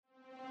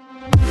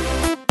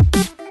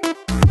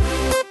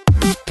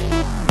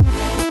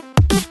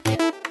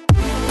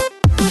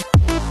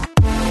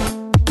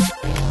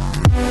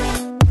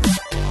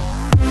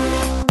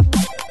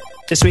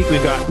This week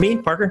we've got me,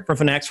 Parker from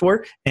Fanatics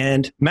 4,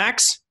 and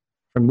Max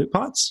from Loot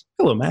Pots.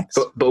 Hello, Max.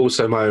 But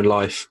also my own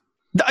life.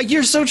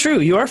 You're so true.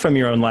 You are from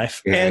your own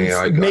life.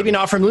 Maybe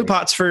not from Loot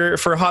Pots for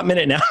a hot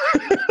minute now.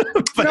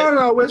 But,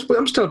 no,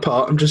 I'm still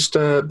apart. I'm just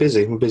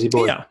busy. I'm a busy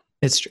boy. Yeah,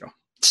 it's true.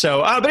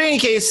 So, but in any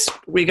case,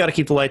 we got to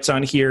keep the lights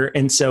on here.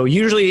 And so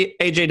usually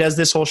AJ does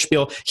this whole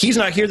spiel. He's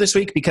not here this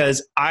week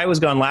because I was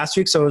gone last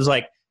week. So it was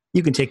like,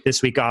 you can take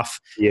this week off.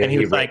 Yeah, and he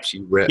was like,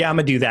 yeah, I'm going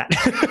to do that.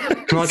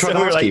 Can I try the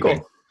housekeeping?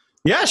 Cool.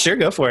 Yeah, sure,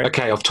 go for it.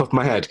 Okay, off the top of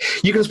my head.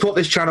 You can support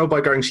this channel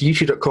by going to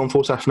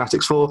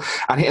youtube.com/Fanatics4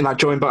 and hitting that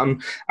join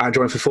button and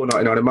join for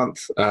 $4.99 a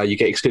month. You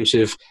get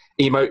exclusive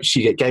emotes,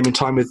 you get gaming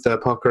time with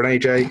Parker and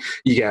AJ,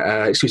 you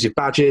get exclusive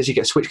badges, you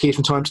get Switch keys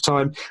from time to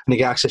time, and you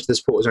get access to the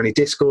supporters only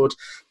Discord,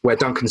 where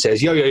Duncan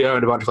says yo, yo, yo,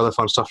 and a bunch of other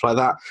fun stuff like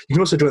that. You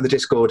can also join the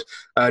Discord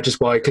just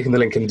by clicking the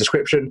link in the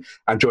description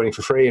and joining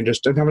for free and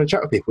just having a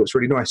chat with people. It's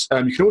really nice.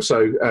 You can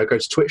also go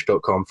to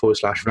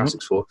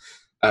twitch.com/Fanatics4,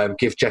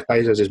 give Jeff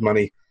Bezos his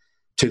money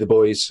to the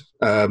boys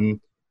when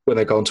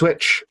they go on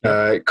Twitch.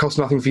 It costs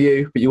nothing for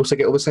you, but you also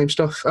get all the same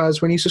stuff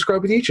as when you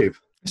subscribe with YouTube.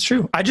 It's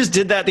true. I just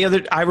did that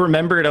I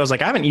remembered. I was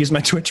like, I haven't used my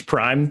Twitch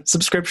Prime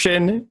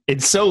subscription in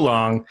so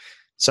long.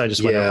 So I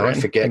just went over I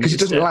forget because it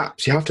doesn't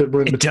lapse. You have to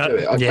remember to do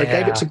it. I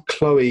gave it to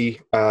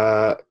Chloe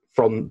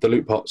from the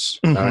Loot Pots,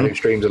 who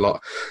streams a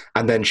lot,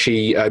 and then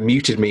she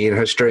muted me in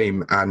her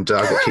stream, and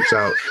I got kicked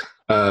out.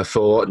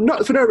 For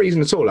no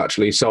reason at all,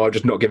 actually. So I'm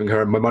just not giving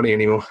her my money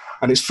anymore,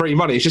 and it's free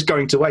money. It's just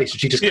going to waste.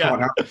 She just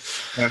can't have it.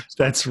 Yeah.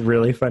 That's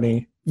really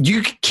funny.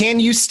 You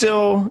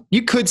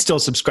could still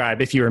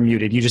subscribe if you were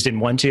muted. You just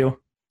didn't want to.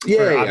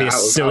 Yeah,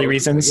 obvious silly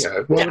reasons. Yeah.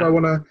 Why would I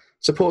want to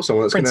support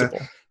someone that's going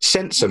to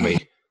censor me?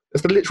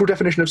 That's the literal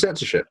definition of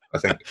censorship, I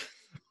think.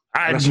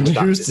 I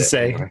used to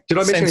say. Anyway. Did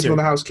I miss anything on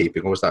the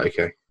housekeeping, or was that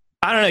okay?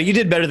 I don't know. You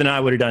did better than I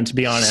would have done, to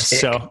be honest. Sick.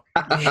 So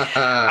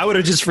I would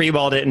have just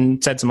freeballed it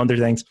and said some other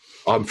things.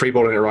 I'm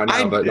freeballing it right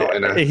now, but not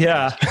in a...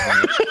 Yeah.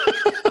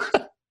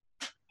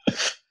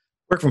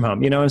 Work from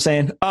home, you know what I'm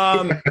saying?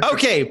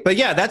 Okay, but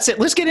yeah, that's it.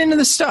 Let's get into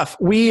the stuff.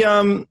 We've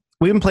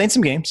been playing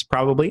some games,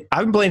 probably.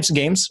 I've been playing some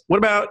games. What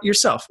about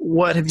yourself?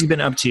 What have you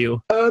been up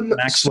to,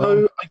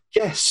 Maxwell? So I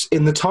guess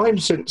in the time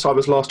since I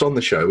was last on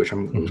the show, which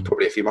was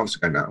probably a few months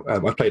ago now,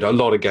 I've played a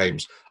lot of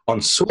games.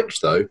 On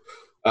Switch, though,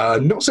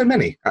 not so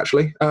many,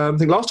 actually. I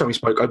think last time we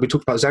spoke, we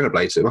talked about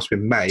Xenoblade, so it must have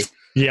been May.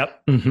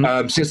 Yep.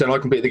 Since then, I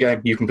completed the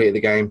game. You completed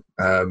the game.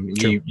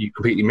 You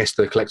completely missed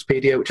the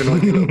Collectopedia, which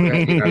annoyed me a little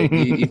bit.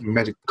 You even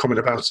made a comment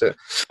about it.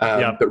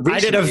 But recently, I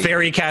did a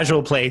very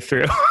casual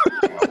playthrough.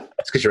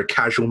 It's because you're a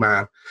casual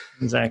man.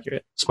 It's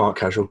accurate. Smart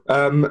casual.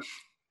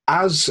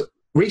 As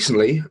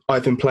recently,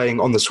 I've been playing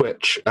on the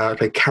Switch. I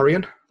played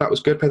Carrion. That was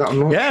good. Played that on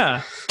launch.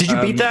 Yeah. Did you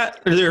beat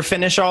that or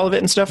finish all of it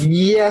and stuff?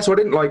 Yeah, so I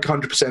didn't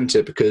 100%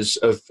 it because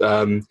of...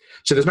 so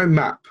there's no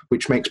map,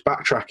 which makes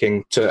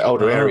backtracking to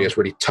older areas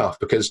really tough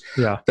because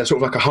they're sort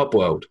of like a hub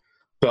world.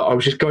 But I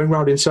was just going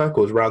around in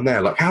circles around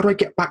there. Like, how do I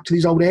get back to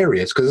these old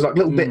areas? Because there's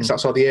little bits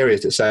outside the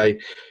areas that say,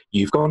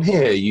 you've gone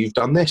here, you've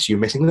done this, you're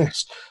missing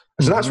this.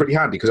 So that's really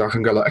handy because I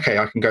can go okay,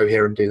 I can go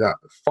here and do that.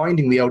 But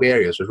finding the old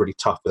areas was really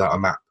tough without a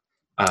map.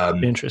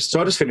 Interesting.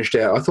 So I just finished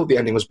it. I thought the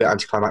ending was a bit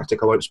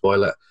anticlimactic. I won't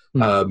spoil it.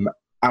 And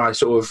I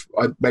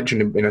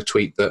mentioned in a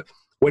tweet that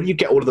when you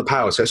get all of the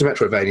powers, so it's a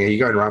Metroidvania,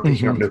 you're going around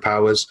picking up new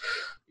powers.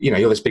 You know,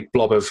 you're this big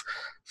blob of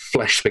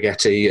flesh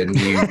spaghetti and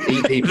you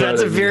eat people.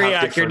 That's a very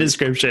accurate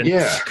description.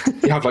 Yeah.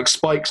 You have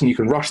spikes and you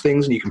can rush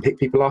things and you can pick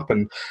people up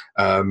and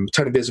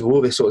turn invisible,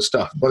 all this sort of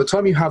stuff. By the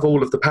time you have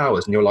all of the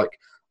powers and you're like,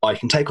 I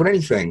can take on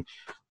anything,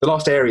 the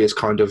last area is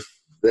kind of,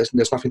 there's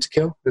nothing to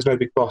kill. There's no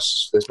big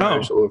boss. There's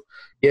no sort of...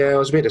 Yeah, I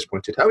was a bit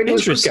disappointed. I mean, it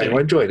was a good game.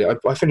 I enjoyed it.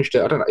 I finished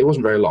it. I don't know. It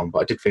wasn't very long, but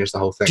I did finish the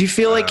whole thing. Do you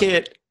feel like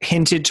it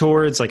hinted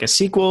towards a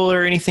sequel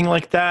or anything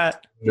like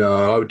that?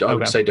 No, I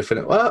would say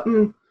definitely.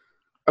 Well,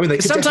 I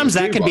mean, sometimes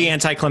that can be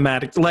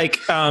anticlimactic.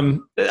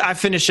 I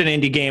finished an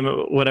indie game,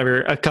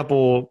 whatever, I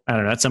don't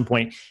know, at some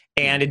point,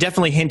 and it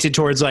definitely hinted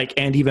towards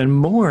and even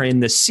more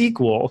in the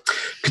sequel.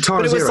 Katana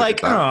but it was Zero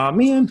oh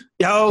man,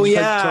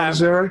 Katana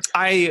Zero?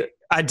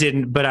 I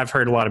didn't, but I've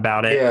heard a lot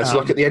about it. Yeah,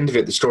 so at the end of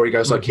it, the story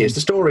goes here's the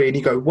story, and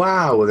you go,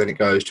 wow, and then it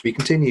goes to be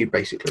continued,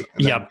 basically.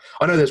 Yeah.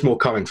 I know there's more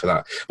coming for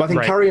that. But I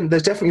think Carrion,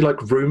 there's definitely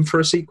room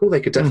for a sequel.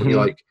 They could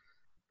definitely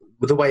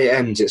with the way it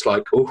ends, it's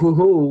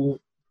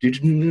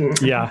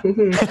yeah.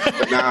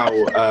 But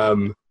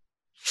now,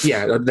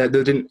 they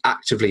didn't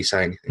actively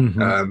say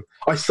anything.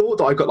 I thought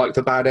that I got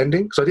the bad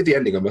ending, because I did the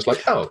ending and was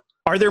like, oh.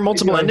 Are there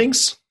multiple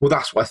endings? Well,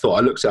 that's what I thought. I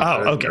looked it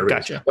up. Oh, okay,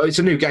 gotcha. Well, it's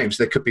a new game,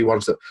 so there could be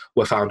ones that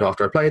were found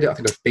after I played it. I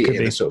think I've beat it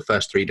in the sort of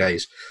first 3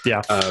 days.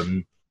 Yeah.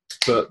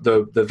 But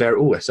the very...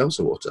 Oh, it's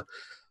seltzer water.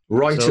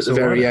 Right at the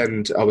very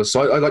end, I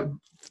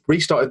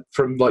restarted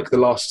from the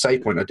last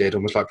save point I did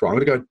and was like, right, I'm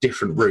going to go a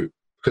different route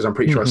because I'm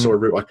pretty sure I saw a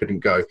route I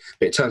couldn't go.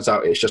 But it turns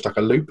out it's just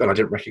a loop and I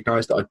didn't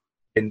recognise that I'd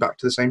been back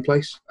to the same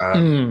place.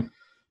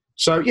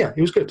 So, yeah,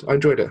 it was good. I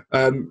enjoyed it.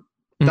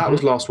 That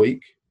was last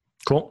week.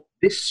 Cool.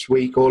 This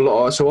week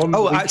or so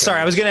on.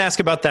 Sorry, I was going to ask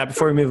about that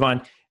before we move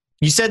on.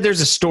 you said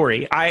there's a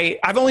story. I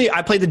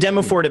played the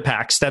demo for it at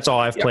PAX. That's all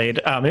I've played.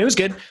 And it was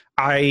good.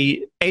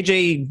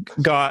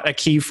 AJ got a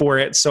key for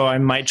it, so I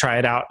might try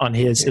it out on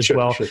his as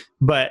well. Sure.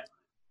 But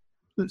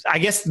I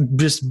guess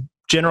just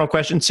general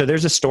question. So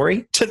there's a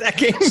story to that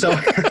game? So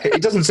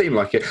it doesn't seem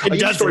like it. I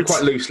use the story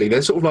quite loosely.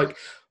 There's sort of like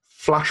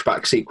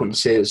flashback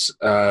sequences.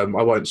 I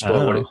won't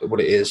spoil what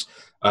it is.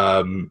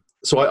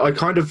 So I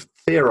kind of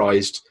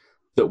theorized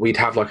that we'd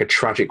have like a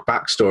tragic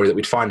backstory, that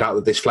we'd find out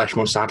that this flesh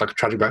monster had like a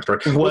tragic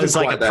backstory. Was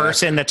like a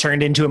person that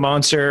turned into a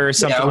monster or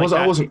something like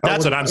that.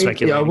 That's what I'm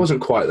speculating. Yeah, I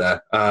wasn't quite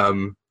there.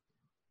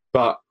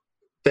 But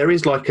there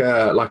is like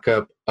a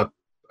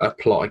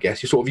plot, I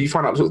guess. You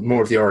find out sort of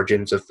more of the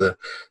origins of the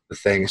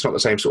thing. It's not the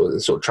same sort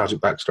of tragic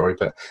backstory,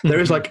 but there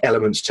is like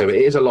elements to it.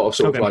 It is a lot of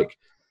sort of like,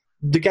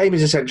 the game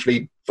is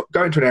essentially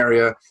go into an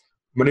area,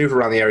 maneuver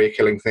around the area,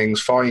 killing things,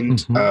 find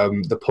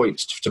the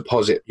points to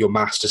deposit your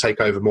mass to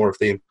take over more of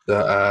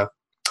the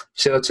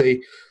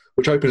facility,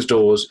 which opens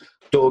doors.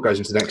 Door goes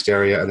into the next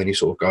area, and then you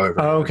sort of go over.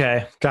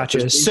 Okay,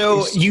 gotcha.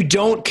 So you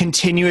don't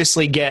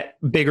continuously get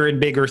bigger and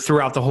bigger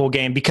throughout the whole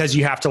game because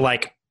you have to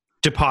like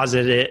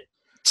deposit it.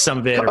 Some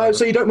of it.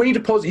 So you don't, when you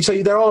deposit,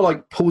 so there are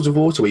like pools of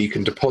water where you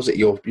can deposit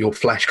your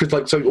flesh, because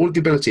like, so all the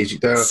abilities,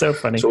 they're so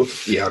funny. Sort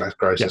of, yeah, that's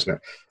gross, isn't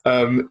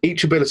it?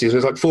 Each ability, so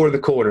there's like 4 in the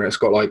corner. It's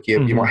got like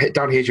you might hit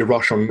down. Here's your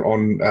rush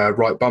on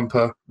right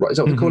bumper. Right, is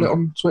that what they call it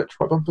on Switch?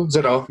 Right bumper.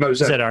 ZR. No,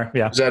 Z. ZR.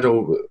 Yeah. Z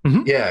or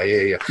yeah.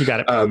 You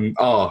got it.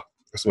 R.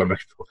 That's the one I'm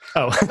looking for.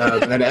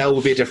 Oh. And then L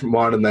will be a different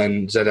one, and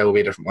then ZL will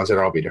be a different one.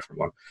 ZR will be a different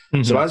one.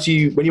 So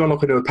when you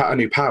unlock a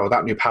new power,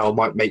 that new power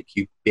might make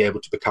you be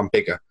able to become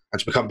bigger. And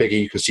to become bigger,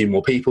 you consume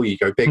more people, you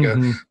go bigger.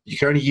 You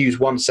can only use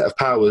one set of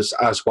powers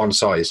as one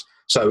size.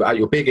 So at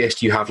your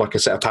biggest, you have like a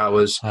set of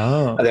powers,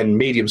 and then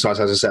medium size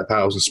has a set of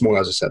powers, and small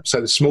has a set. So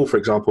the small, for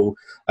example,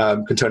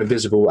 can turn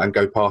invisible and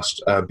go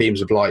past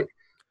beams of light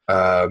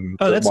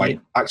that might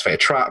activate a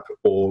trap,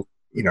 or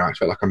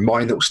activate like a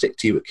mine that will stick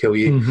to you and kill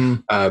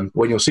you.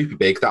 When you're super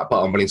big, that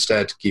button will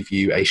instead give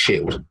you a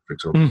shield, for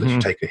example, if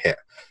you take a hit.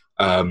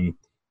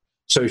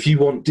 So if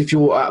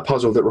you're at a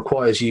puzzle that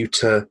requires you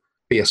to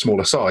be a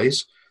smaller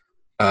size,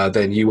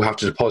 then you have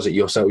to deposit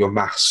your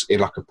mass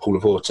in like a pool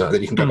of water, and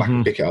then you can go back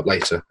and pick it up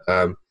later.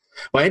 I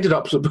ended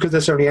up, because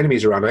there's so many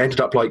enemies around, I ended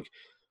up like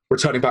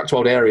returning back to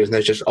old areas, and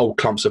there's just old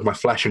clumps of my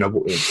flesh in a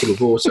pool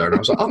of water, and I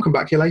was like, I'll come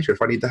back here later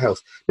if I need the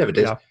health. Never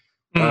did.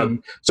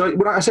 So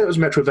when I said it was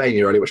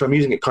Metroidvania earlier, which I'm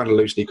using it kind of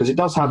loosely, because it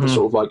does have the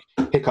sort of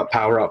like pick up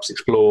power-ups,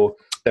 explore,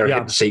 there are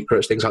hidden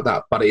secrets, things like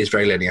that, but it is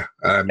very linear.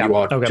 You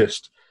are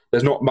just,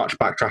 there's not much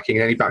backtracking,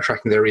 and any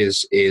backtracking there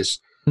is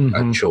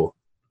unsure.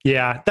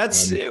 Yeah,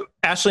 that's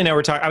Ashley and I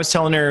were talking. I was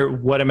telling her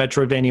what a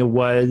Metroidvania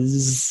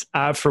was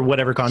for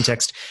whatever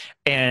context,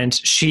 and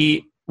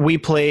we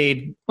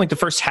played like the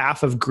first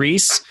half of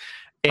Greece,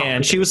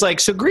 and she was like,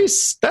 "So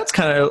Greece, that's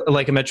kind of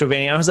like a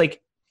Metroidvania." I was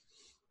like,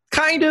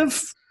 "Kind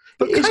of,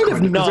 but kind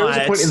of not." There is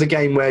a point in the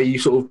game where you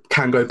sort of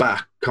can go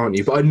back, can't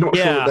you? But I'm not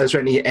sure that there's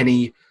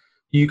any.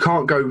 You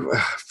can't go,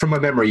 from my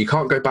memory, you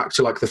can't go back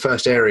to like the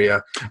first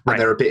area, and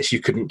there are bits you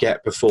couldn't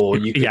get before.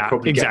 You can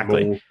probably get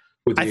more.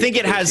 I think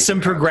it has some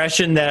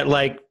progression that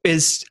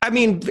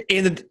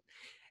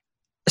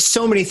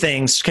so many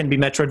things can be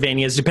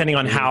Metroidvanias depending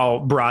on how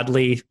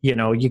broadly,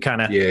 you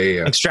kind of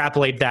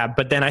extrapolate that.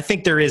 But then I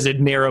think there is a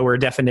narrower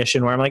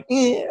definition where I'm like,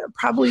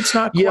 probably it's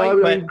not quite. Yeah, I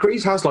mean,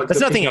 Greece has like,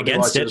 there's nothing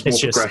against it. It's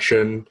just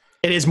progression.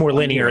 It is more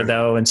linear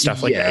though, and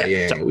stuff like that.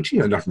 Yeah, so, which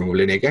nothing wrong with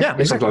linear games.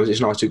 Yeah, sometimes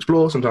it's nice to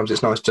explore. Sometimes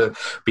it's nice to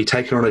be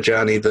taken on a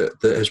journey that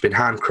has been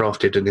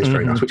handcrafted and is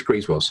very nice, which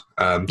Greece was.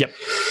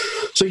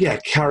 So yeah,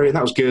 Carrion,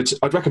 that was good.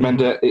 I'd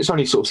recommend it. It's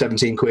only sort of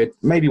 £17.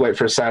 Maybe wait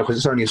for a sale, because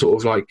it's only sort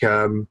of like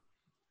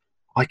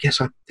I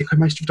guess I think I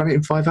must have done it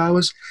in 5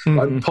 hours,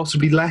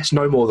 possibly less.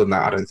 No more than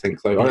that, I don't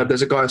think, though. Yeah.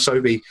 There's a guy,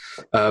 Asobi,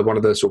 one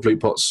of the sort of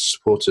Lootpots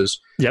supporters,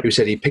 who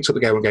said he picks up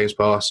the game on Games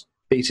Pass,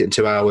 beat it in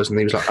 2 hours, and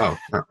he was like, "Oh,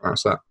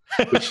 that's that."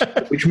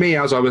 Which me,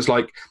 as I was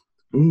like,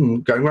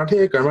 going around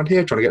here, trying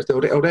to get to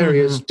the old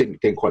areas,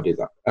 didn't quite do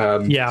that.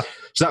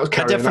 So that was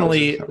Carrion.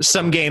 Definitely,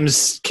 some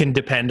games can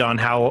depend on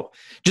how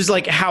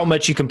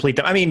much you complete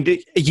them. I mean,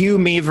 you,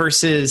 me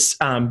versus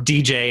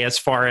DJ as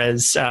far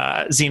as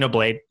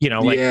Xenoblade.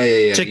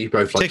 You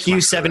both took you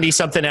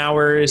 70-something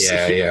hours.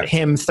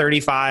 Him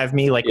 35,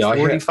 me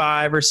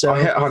 45 or so.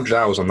 I hit 100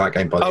 hours on that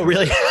game. By the way.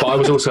 Really? But I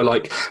was also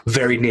like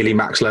very nearly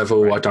max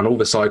level. I'd done all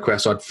the side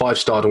quests. I'd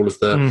 5-starred all of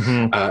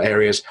the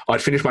areas.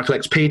 I'd finished my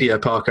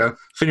Collectopedia, Parker.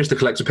 Finished the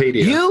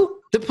Collectopedia.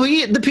 The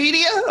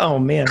Pedia? Oh,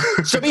 man.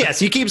 So,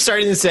 yes, you keep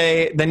starting to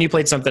say, then you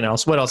played something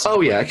else. What else? Oh,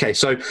 yeah. Okay.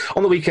 So,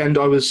 on the weekend,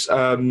 I was,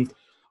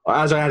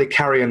 as I added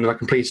Carrion and I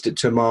completed it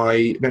to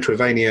my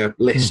Metroidvania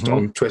list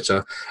on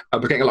Twitter, I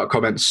was getting a lot of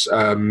comments.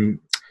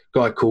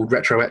 Guy called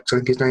RetroX, I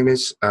think his name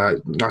is,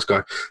 nice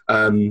guy,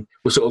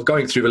 was sort of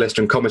going through the list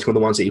and commenting on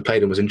the ones that he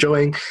played and was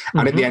enjoying.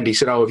 And in the end, he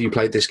said, "Oh, have you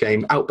played this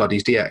game,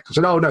 Outbuddies DX?" I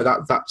said, "Oh, no,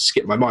 that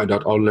skipped my mind.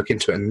 I'll look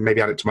into it and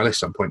maybe add it to my list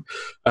at some point."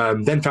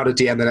 Then found a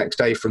DM the next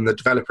day from the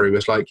developer who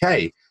was like,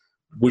 "Hey,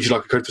 would you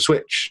like a code for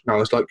Switch?" And I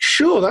was like,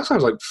 "Sure, that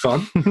sounds like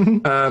fun."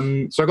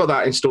 So I got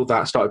that, installed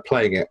that, started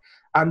playing it.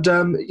 And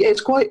yeah,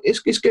 it's good.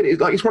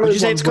 It's one of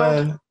those ones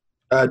where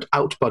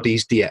Out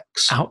Buddies DX.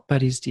 Out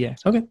Buddies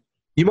DX. Okay.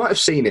 You might have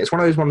seen it. It's one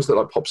of those ones that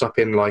like pops up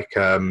in like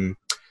I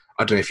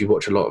don't know if you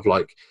watch a lot of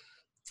like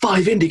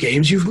 5 indie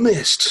games you've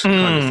missed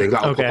kind of thing.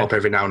 That'll pop up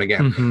every now and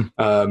again.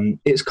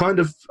 It's kind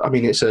of, I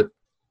mean, it's a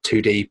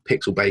 2D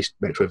pixel-based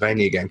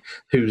Metroidvania game.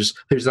 Who's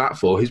that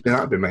for? Who's been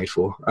that been made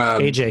for?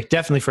 AJ,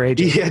 definitely for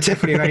AJ. Yeah,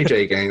 definitely an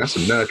AJ game. That's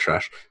some nerd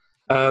trash.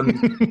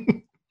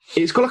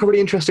 It's got like a really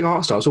interesting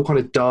art style. It's all kind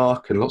of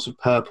dark and lots of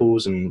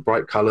purples and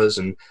bright colours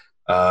and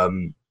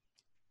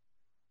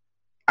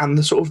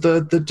the sort of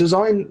the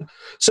design.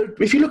 So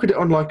if you look at it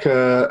on like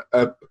a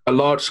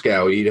large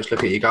scale, you just look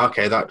at it, you go,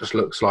 okay, that just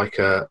looks like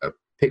a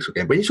pixel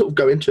game. When you sort of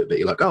go into it a bit,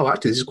 you're like, oh,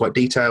 actually, this is quite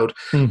detailed.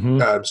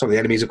 Some of the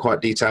enemies are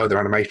quite detailed. Their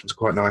animations are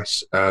quite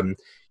nice.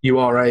 You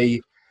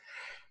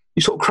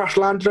sort of crash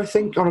landed, I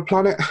think, on a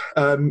planet.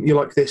 You're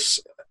like this.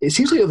 It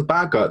seems like you're the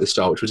bad guy at the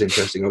start, which was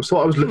interesting. I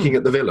thought I was looking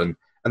at the villain,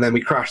 and then we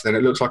crashed. Then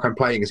it looks like I'm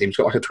playing as him. He's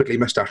got like a twiddly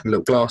mustache and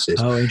little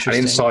glasses. Oh, interesting.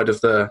 And inside of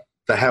the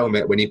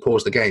helmet, when you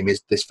pause the game,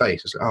 is this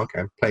face. It's like, oh, okay,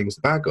 I'm playing as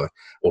the bad guy.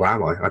 Or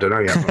am I? I don't know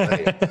yet. I'm not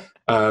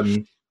there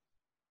yet.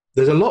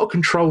 There's a lot of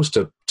controls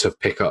to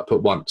pick up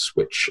at once,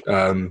 which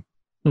I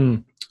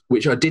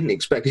didn't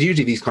expect. Because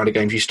usually these kind of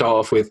games, you start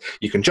off with,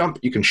 you can jump,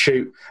 you can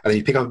shoot, and then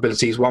you pick up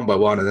abilities one by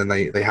one, and then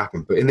they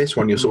happen. But in this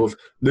one, you're sort of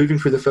moving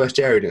through the first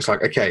area, and it's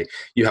like, okay,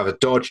 you have a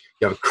dodge,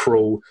 you have a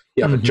crawl,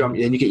 you have a jump,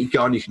 and then you get your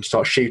gun, you can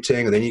start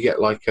shooting, and then you get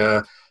like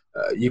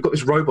you've got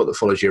this robot that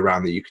follows you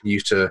around that you can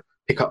use to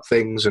pick up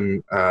things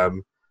and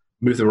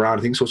move them around.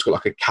 I think it's also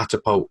got like a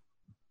catapult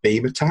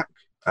beam attack.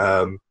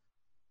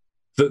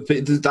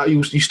 That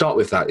you start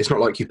with that. It's not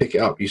like you pick it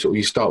up.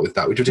 You start with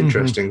that, which was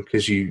interesting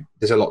because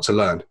there's a lot to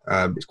learn.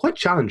 It's quite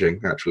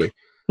challenging actually.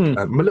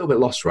 I'm a little bit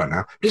lost right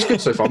now, but it's good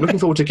so far. I'm looking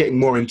forward to getting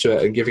more into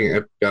it and giving it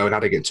a go and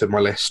adding it to my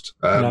list.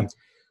 But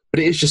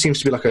it just seems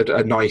to be like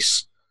a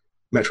nice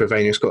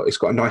Metroidvania. It's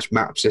got a nice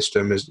map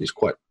system. It's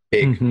quite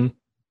big.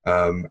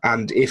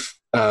 And if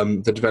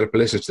the developer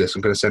listens to this,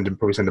 I'm going to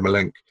probably send him a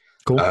link.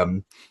 Cool.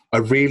 I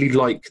really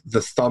like the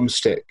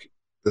thumbstick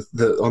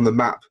on the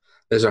map.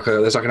 There's like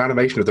an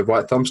animation of the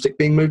right thumbstick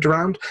being moved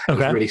around.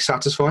 Okay. It's really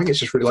satisfying. It's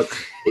just really like,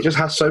 it just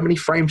has so many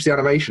frames to the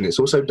animation. It's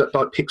also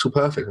like pixel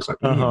perfect. It's like,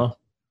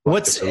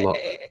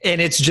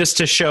 and it's just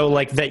to show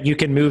like that you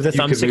can move the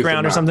thumbstick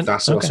around or something.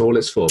 That's all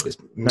it's for. It's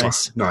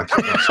nice.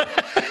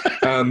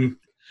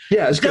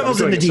 Yeah, it's devil's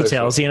in the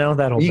details,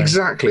 that whole thing.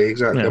 Exactly.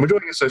 Yeah. I'm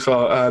enjoying it so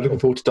far. Looking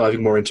forward to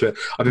diving more into it.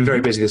 I've been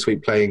very busy this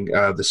week playing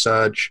The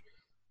Surge,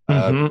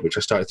 which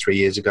I started 3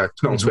 years ago.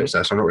 It's not on Switch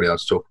though, so I'm not really allowed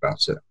to talk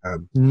about it.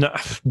 No,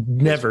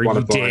 never.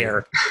 You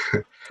dare.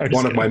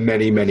 One of my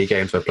many, many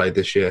games I played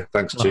this year,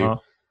 thanks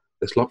to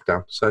this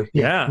lockdown. So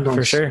yeah,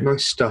 for sure.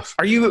 Nice stuff.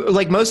 Are you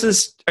like most of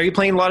this? Are you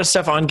playing a lot of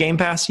stuff on Game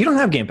Pass? You don't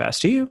have Game Pass,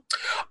 do you?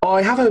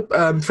 I have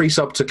a free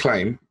sub to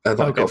claim that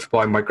I got for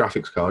buying my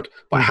graphics card,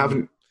 but I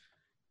haven't.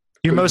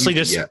 You're mostly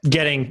just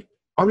getting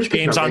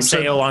games on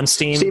sale on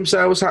Steam. Steam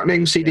sales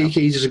happening. CD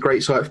Keys is a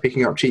great site for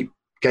picking up cheap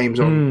games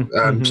on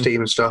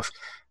Steam and stuff,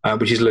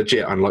 which is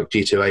legit, unlike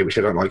G2A, which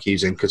I don't like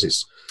using because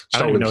it's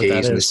stolen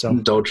keys and it's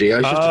dodgy.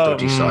 It's just a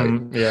dodgy site.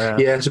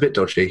 Yeah, it's a bit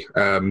dodgy.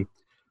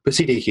 But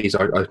CD Keys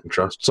I can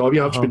trust. So I've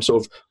just been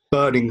sort of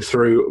burning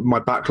through my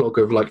backlog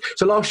of like.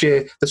 So last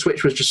year, the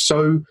Switch was just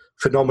so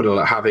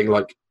phenomenal at having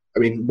like. I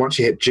mean, once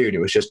you hit June,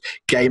 it was just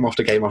game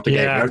after game after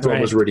game.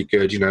 Everyone was really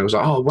good. It was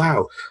like, oh,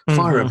 wow,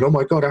 Fire Emblem, oh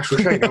my God,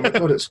 Astral Chain, oh my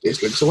God, it's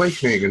Link's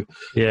Awakening.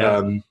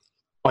 And,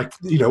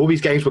 all these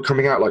games were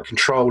coming out like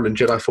Control and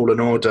Jedi Fallen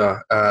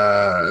Order.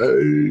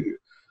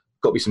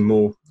 Got to be some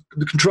more.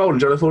 The Control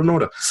and Jedi Fallen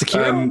Order.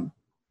 Sekiro?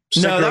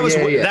 No,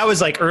 that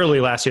was like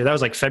early last year. That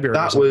was like February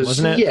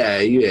wasn't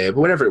it? Yeah, but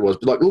whatever it was.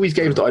 But like all these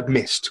games that I'd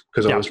missed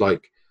because I was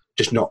like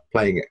just not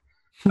playing it.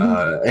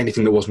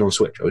 Anything that wasn't on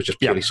Switch, I was just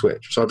purely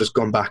Switch. So I've just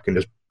gone back and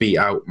just beat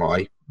out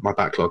my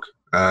backlog,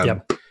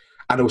 and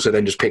also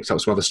then just picked up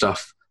some other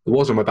stuff that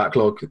was on my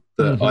backlog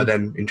that I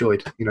then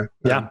enjoyed.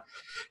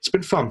 It's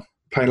been fun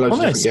playing loads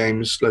of different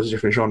games, loads of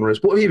different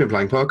genres. What have you been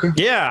playing, Parker?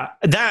 Yeah,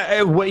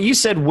 that what you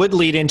said would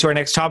lead into our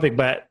next topic,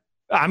 but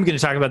I'm going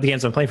to talk about the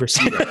games I'm playing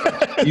first.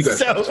 You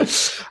go.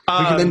 So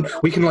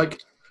we can like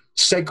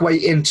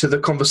segue into the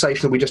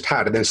conversation that we just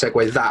had, and then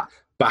segue that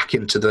back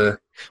into the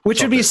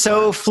which would be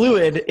so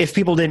fluid if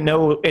people didn't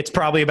know it's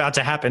probably about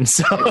to happen.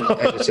 So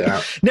edit it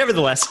out.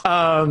 Nevertheless,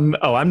 I'm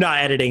not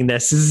editing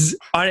this.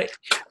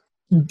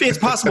 It's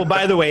possible,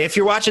 by the way, if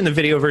you're watching the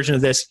video version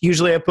of this,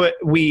 usually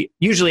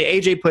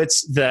AJ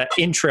puts the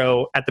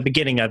intro at the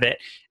beginning of it,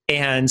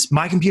 and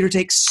my computer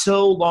takes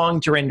so long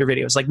to render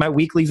videos. Like my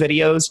weekly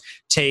videos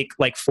take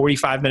like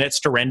 45 minutes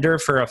to render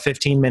for a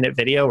 15-minute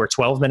video or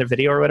 12-minute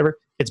video or whatever.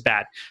 It's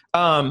bad.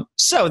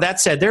 So that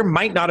said, there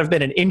might not have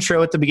been an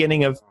intro at the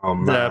beginning of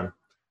the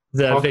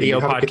video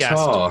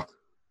podcast.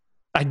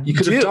 You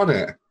could have done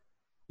it.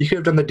 You could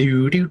have done the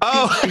do.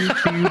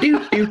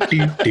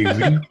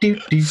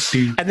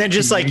 And then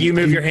just like you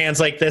move your hands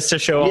like this to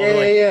show all the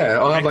way. Yeah.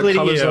 I'll have like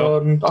colours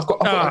on. I've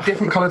got like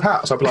different coloured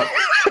hats. I'll be like.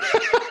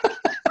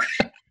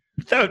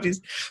 That would be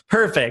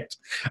Perfect.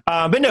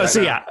 But no,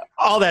 so yeah,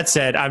 all that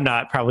said, I'm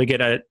not probably going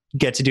to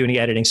get to do any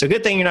editing. So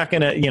good thing you're not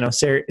going to,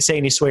 say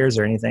any swears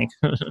or anything.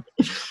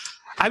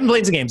 I've been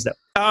playing some games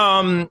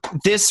though.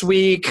 This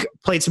week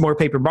played some more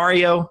Paper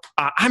Mario.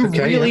 I'm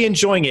really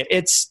enjoying it.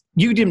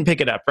 You didn't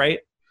pick it up, right?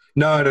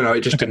 No.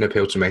 It just didn't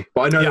appeal to me.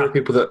 But I know there are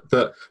people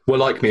that were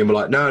like me and were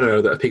like,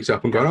 no, that have picked it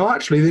up and gone, oh,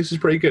 actually, this is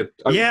pretty good.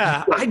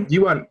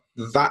 You weren't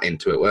that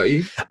into it, were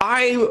you?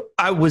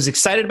 I was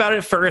excited about it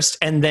at first,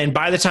 and then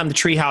by the time the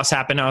treehouse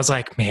happened, I was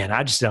like, man,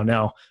 I just don't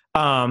know.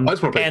 I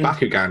just want to play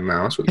Bakugan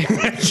now. That's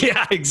what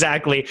yeah,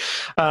 exactly.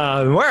 Where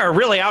I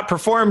really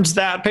outperformed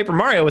that Paper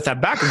Mario with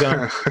that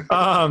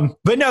Bakugan.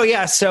 But no,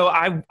 yeah. So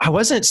I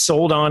wasn't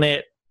sold on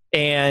it,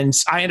 and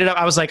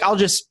I was like, I'll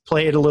just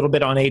play it a little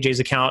bit on AJ's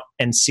account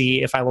and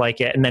see if I like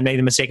it. And then made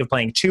the mistake of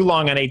playing too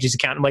long on AJ's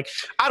account. I'm like,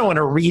 I don't want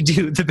to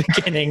redo the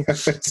beginning.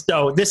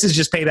 So this is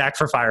just payback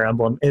for Fire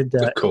Emblem.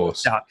 Of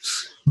course.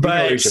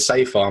 But you should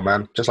save far,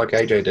 man, just like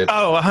AJ did.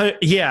 Oh,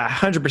 yeah,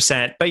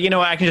 100%. But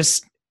I can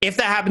just, if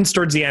that happens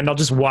towards the end, I'll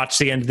just watch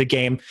the end of the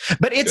game.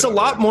 But it's a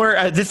lot more,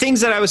 the things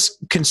that I was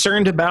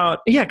concerned about,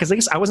 because I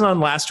guess I wasn't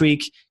on last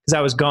week because I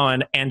was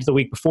gone, and the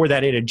week before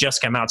that it had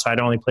just come out, so I'd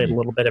only played a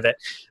little bit of it.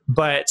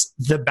 But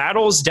the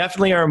battles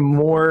definitely are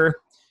more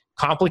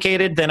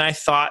complicated than I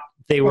thought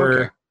they were.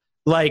 Okay.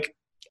 Like,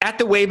 at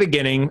the way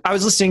beginning, I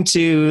was listening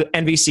to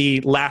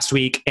NVC last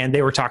week, and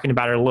they were talking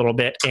about it a little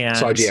bit. And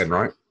it's IGN,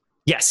 right?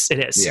 Yes,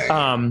 it is.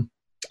 Yeah.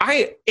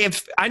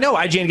 I know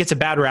IGN gets a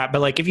bad rap,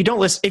 but like if you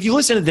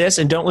listen to this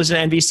and don't listen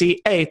to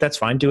NVC, that's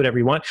fine. Do whatever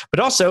you want. But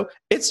also,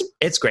 it's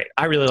great.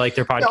 I really like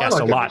their podcast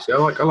a lot. I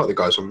like the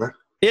guys on there.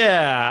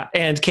 Yeah,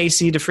 and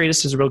Casey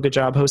DeFreitas does a real good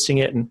job hosting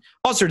it and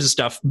all sorts of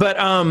stuff. But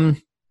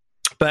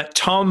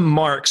Tom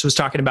Marks was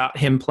talking about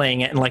him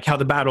playing it and like how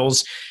the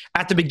battles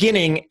at the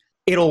beginning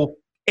it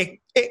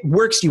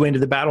works you into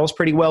the battles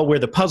pretty well. Where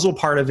the puzzle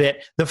part of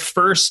it, the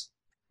first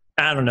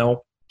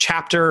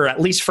chapter, or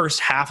at least first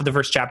half of the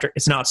first chapter,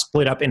 it's not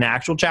split up into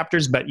actual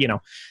chapters, but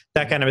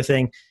that kind of a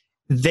thing.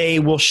 They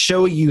will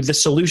show you the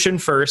solution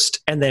first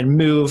and then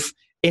move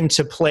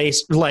into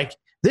place. Like,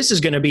 this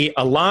is going to be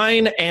a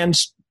line and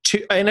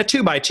a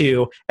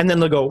 2x2, and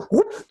then they'll go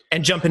whoop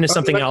and jump into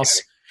something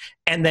else,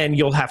 and then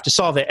you'll have to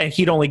solve it. And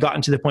he'd only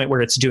gotten to the point where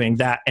it's doing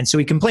that, and so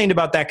he complained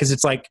about that because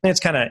it's like, it's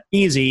kind of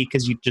easy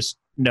because you just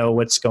know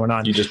what's going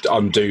on. You just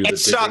undo the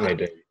thing they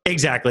do.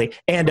 Exactly,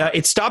 and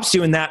it stops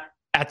doing that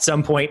at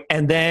some point,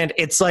 and then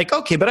it's like,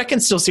 okay, but I can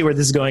still see where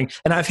this is going.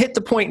 And I've hit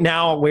the point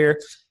now where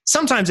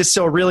sometimes it's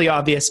still really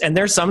obvious, and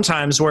there's some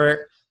times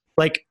where,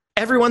 like,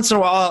 every once in a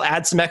while I'll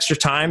add some extra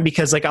time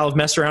because like I'll have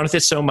messed around with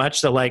it so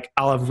much that like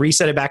I'll have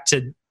reset it back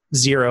to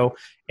 0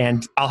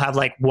 and I'll have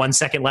like 1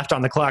 second left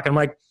on the clock. I'm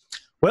like,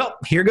 well,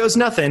 here goes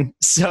nothing.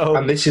 So,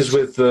 and this is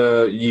with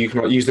you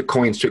can use the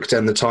coins to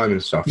extend the time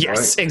and stuff.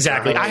 Yes, right?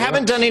 Exactly. I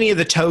haven't done any of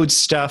the Toad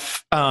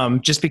stuff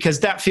just because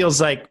that feels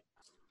like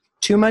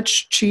too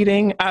much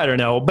cheating. I don't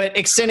know, but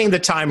extending the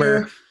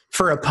timer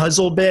for a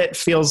puzzle bit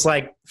feels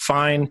like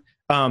fine.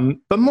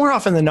 But more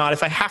often than not,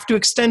 if I have to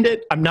extend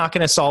it, I'm not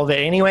going to solve it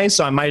anyway,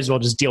 so I might as well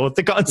just deal with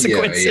the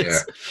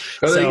consequences.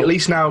 Yeah. So, at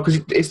least now,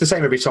 because it's the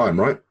same every time,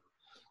 right?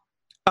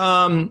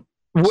 So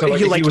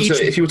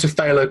if you were to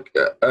fail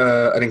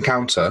an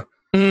encounter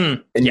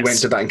and you went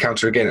to that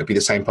encounter again, it'd be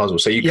the same puzzle.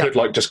 So you could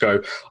like just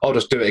go, I'll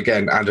just do it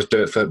again and just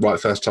do it for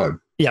first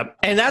time. Yep.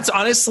 And that's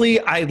honestly,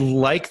 I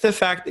like the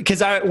fact, because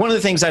one of the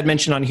things I'd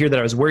mentioned on here that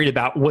I was worried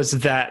about was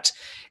that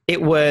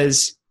it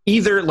was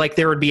either like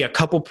there would be a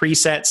couple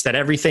presets that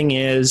everything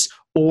is,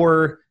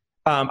 or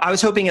I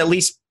was hoping at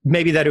least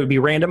maybe that it would be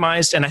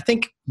randomized. And I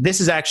think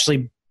this is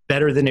actually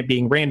better than it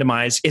being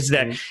randomized, is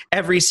that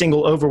every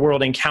single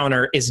overworld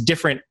encounter is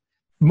different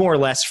more or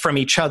less from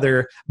each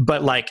other,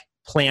 but like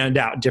planned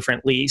out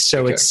differently.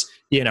 So it's,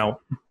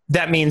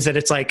 that means that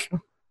it's like,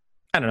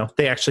 I don't know,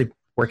 they actually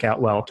work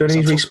out well. Do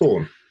they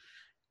respawn?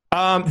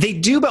 They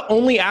do, but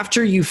only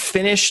after you've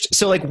finished.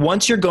 So like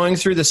once you're going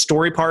through the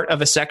story part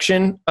of a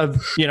section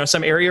of,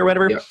 some area or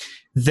whatever,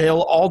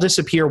 they'll all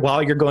disappear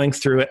while you're going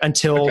through it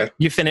until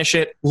you finish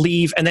it,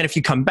 leave. And then if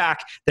you come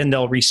back, then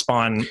they'll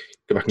respawn.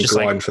 Go back and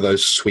grind for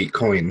those sweet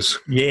coins.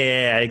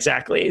 Yeah,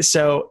 exactly.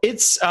 So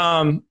it's,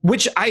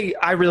 which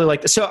I really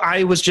like. So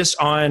I was just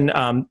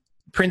on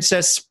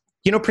Princess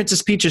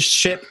Peach's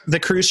ship, the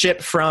cruise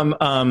ship from,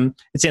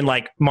 it's in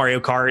like Mario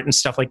Kart and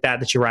stuff like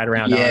that you ride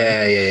around on.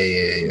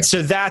 Yeah.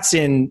 So that's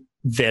in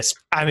this.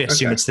 I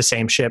assume it's the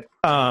same ship.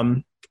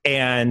 And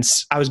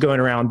I was going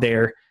around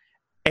there.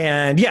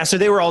 And so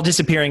they were all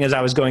disappearing as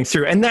I was going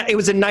through. And it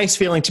was a nice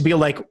feeling to be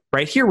like,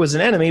 right here was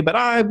an enemy, but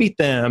I beat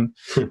them.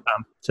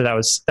 So that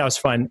was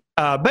fun.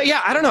 But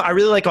yeah, I don't know. I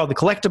really like all the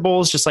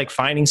collectibles, just like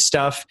finding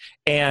stuff.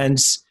 And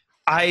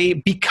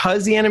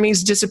because the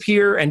enemies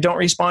disappear and don't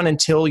respawn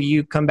until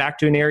you come back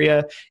to an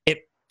area,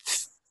 it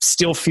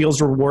still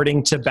feels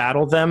rewarding to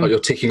battle them. You're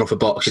ticking off a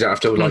box. You don't have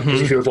to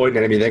because if you avoid an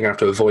enemy, then you have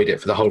to avoid it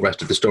for the whole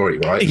rest of the story,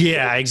 right?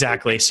 Yeah,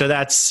 exactly. So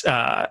that's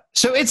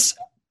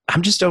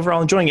I'm just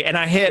overall enjoying it. And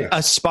I hit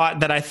a spot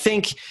that I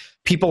think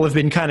people have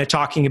been kind of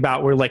talking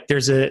about where like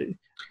there's a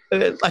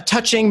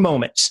touching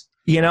moment,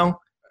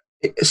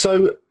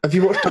 So, have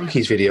you watched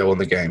Donkey's video on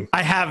the game?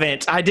 I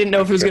haven't. I didn't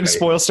know if it was going to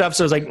spoil stuff,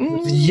 so I was like,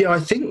 Yeah, I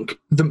think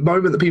the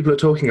moment that people are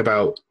talking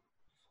about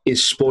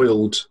is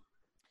spoiled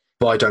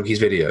by Donkey's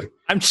video.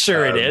 I'm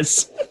sure it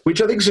is.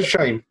 Which I think is a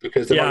shame,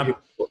 because I mean,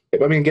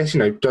 I guess,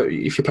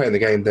 if you're playing the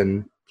game,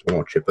 then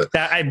watch it. But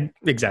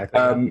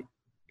exactly.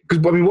 Because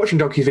watching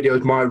Donkey's video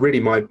is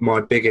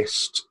my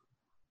biggest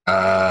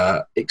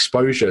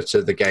exposure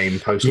to the game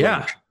post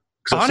launch. Yeah.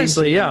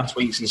 Honestly,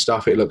 tweets and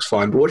stuff, it looks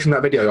fine. But watching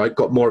that video, I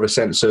got more of a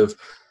sense of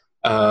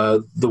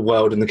the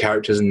world and the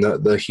characters and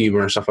the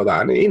humor and stuff like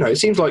that. And it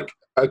seems like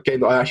a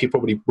game that I actually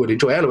probably would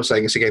enjoy. Ella was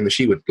saying it's a game that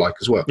she would like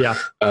as well. Yeah.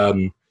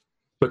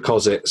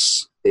 Because it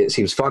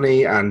seems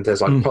funny, and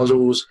there's like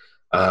puzzles,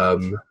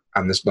 and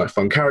there's like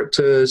fun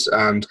characters,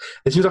 and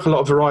there seems like a lot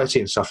of variety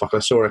and stuff. Like I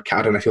saw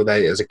I don't know if you're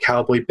there, there's a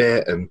cowboy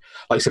bit, and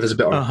like I said, there's a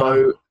bit on a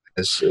boat.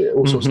 There's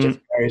all sorts of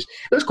different areas.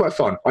 It was quite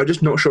fun. I'm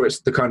just not sure it's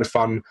the kind of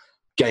fun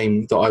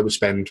game that I would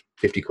spend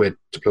 £50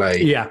 to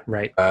play. Yeah,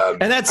 right. And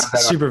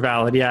that's super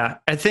valid. Yeah.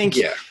 I think,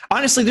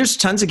 honestly, there's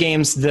tons of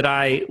games that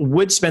I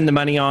would spend the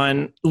money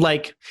on.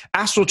 Like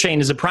Astral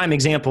Chain is a prime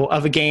example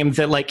of a game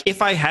that, like,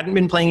 if I hadn't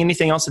been playing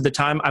anything else at the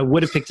time, I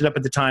would have picked it up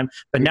at the time.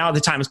 But now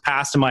the time has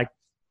passed. I'm like,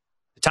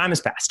 the time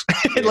has passed.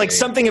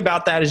 Something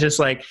about that is just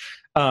like,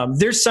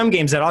 there's some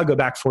games that I'll go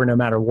back for no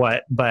matter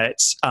what, but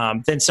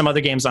then some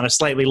other games on a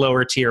slightly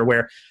lower tier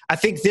where I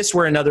think this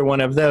were another one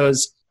of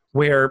those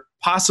where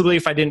possibly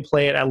if I didn't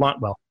play it at launch,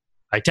 well,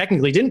 I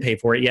technically didn't pay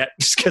for it yet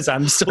just because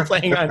I'm still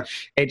playing on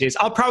AJ's.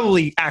 I'll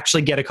probably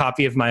actually get a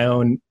copy of my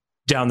own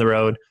down the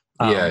road.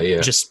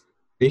 Just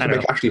you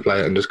can actually play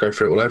it and just go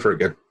through it all over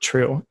again.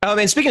 True.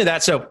 And speaking of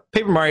that, so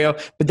Paper Mario,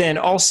 but then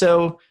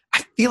also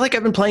I feel like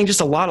I've been playing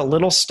just a lot of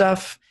little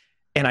stuff.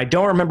 And I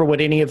don't remember what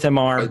any of them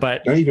are,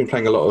 but you've been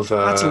playing a lot of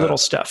lots of little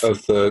stuff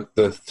of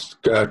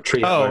the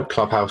Trio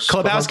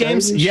Clubhouse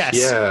games. Yes,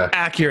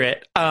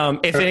 accurate.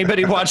 If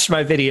anybody watched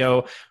my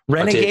video,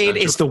 Renegade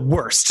is the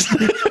worst.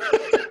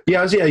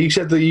 Yeah, you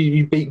said that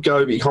you beat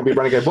Go, but you can't beat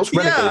Renegade. What's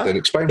Renegade then?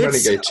 Explain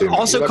Renegade to me.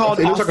 Also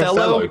called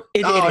Othello.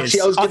 It is.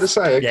 I was going to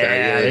say. Okay,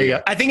 there you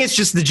go. I think it's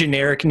just the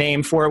generic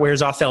name for it.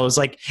 Whereas Othello is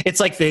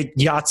it's like the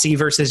Yahtzee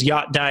versus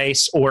Yacht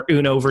Dice or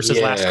Uno versus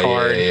Last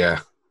Card.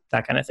 Yeah.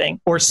 That kind of thing.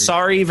 Or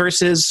Sorry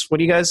versus, what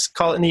do you guys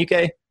call it in the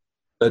UK?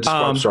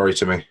 Describe Sorry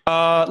to me.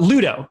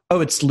 Ludo. Oh,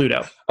 it's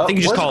Ludo. I think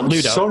you just call it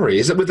Ludo. Sorry.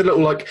 Is it with the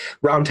little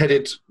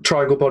round-headed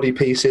triangle body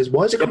pieces?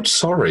 Why is it called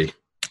Sorry?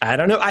 I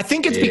don't know. I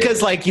think it's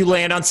because you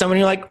land on someone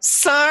and you're like,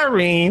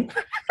 sorry.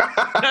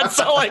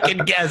 That's all I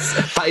can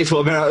guess. That is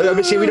what I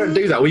mean. See, we don't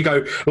do that. We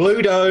go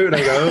Ludo and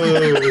they go,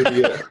 oh,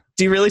 yeah.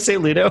 Do you really say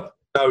Ludo?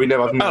 No, we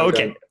never. Oh,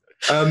 okay.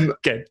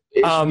 Good.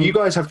 You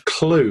guys have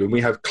Clue and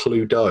we have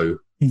Cluedo.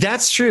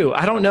 That's true.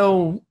 I don't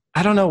know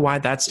why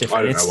that's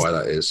different. I don't know why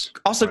that is.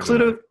 Also,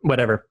 Cluedo,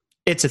 whatever.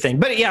 It's a thing.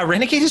 But yeah,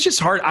 Renegade is just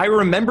hard. I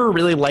remember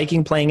really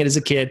liking playing it as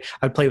a kid.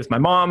 I'd play with my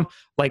mom.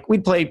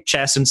 We'd play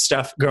chess and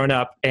stuff growing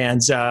up.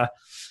 And,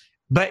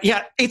 but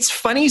yeah, it's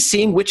funny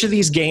seeing which of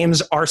these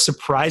games are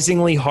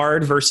surprisingly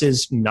hard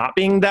versus not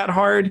being that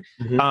hard.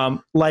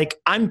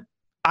 Mm-hmm.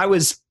 I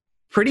was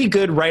pretty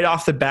good right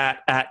off the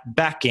bat at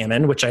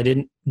backgammon, which I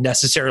didn't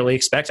necessarily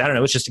expect. I don't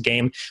know. It's just a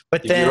game.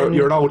 But then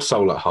you're an old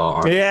soul at heart.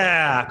 Aren't you?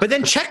 Yeah. But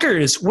then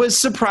checkers was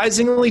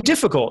surprisingly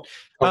difficult.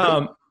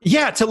 Okay.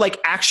 To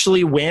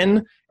actually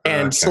win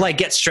and to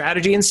get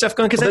strategy and stuff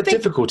going. Because I think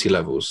difficulty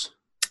levels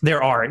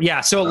there are.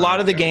 Yeah. So a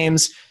lot of the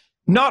games,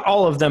 not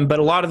all of them, but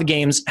a lot of the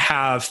games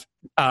have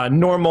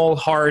normal,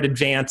 hard,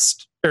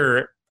 advanced,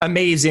 or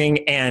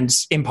amazing, and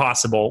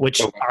impossible,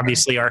 which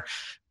obviously are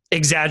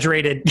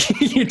exaggerated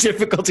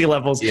difficulty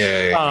levels.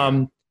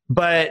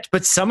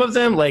 But some of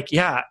them,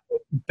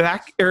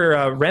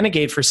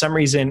 Renegade, for some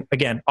reason,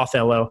 again,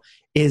 Othello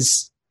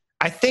is,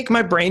 I think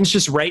my brain's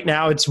just right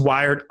now, it's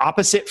wired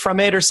opposite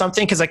from it or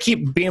something, because I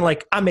keep being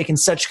like, I'm making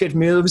such good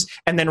moves,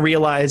 and then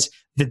realize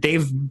that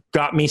they've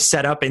got me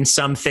set up in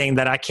something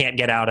that I can't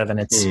get out of, and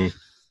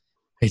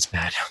it's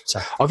bad.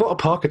 Sorry. I've got a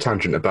Parker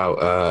tangent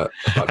about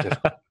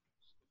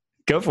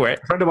Go for it.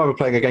 A friend of mine was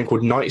playing a game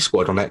called Night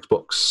Squad on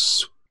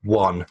Xbox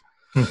One.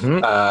 Mm-hmm.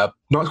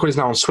 Night Squad is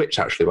now on Switch,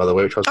 actually, by the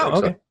way, which I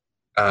was okay.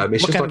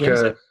 It's what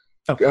just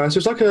so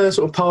it's like a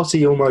sort of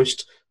party,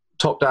 almost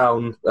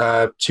top-down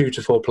 2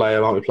 to 4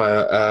 player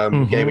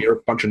multiplayer game. You're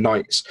a bunch of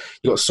knights.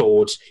 You've got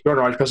swords. You're on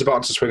a ride. You press a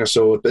button to swing a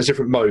sword. There's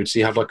different modes. So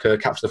you have a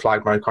capture the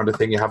flag mode kind of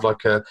thing. You have a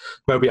mode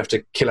where you have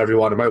to kill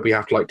everyone, a mode where you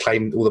have to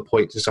claim all the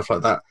points and stuff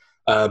like that.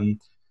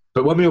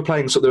 But when we were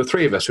playing, so there were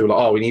 3 of us who were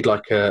like, we need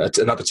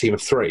another team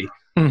of 3,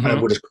 and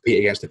we'll just compete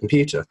against the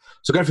computer.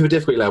 So going through the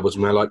difficulty levels,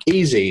 and we're like,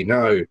 easy,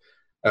 no.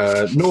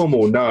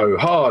 Normal, no.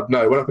 Hard,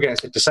 no. Went up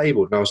against it,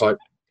 disabled. And I was like,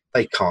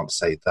 they can't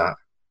say that.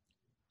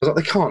 I was like,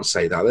 they can't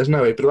say that. There's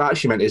no way. But what that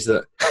actually meant is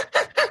that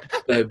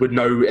there were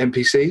no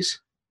NPCs.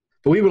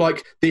 But we were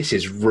like, this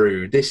is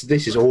rude. This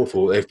is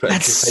awful. They've put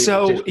That's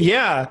so,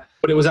 yeah.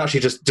 But it was actually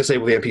just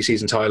disable the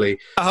NPCs entirely.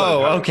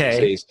 Oh, okay.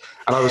 NPCs.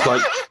 And I was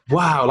like,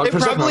 wow. Like, they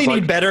probably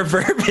need better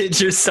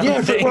verbiage or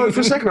something. Yeah,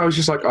 for a second I was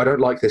just like, I don't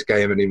like this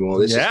game anymore.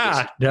 This is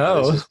not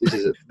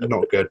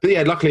good. But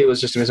yeah, luckily it was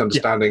just a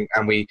misunderstanding,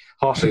 and we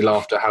heartily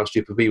laughed at how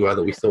stupid we were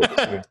that we thought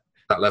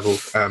that level.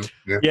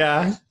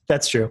 Yeah,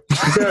 that's true.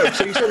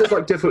 So you said there's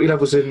like difficulty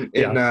levels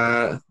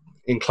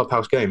in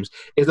Clubhouse games.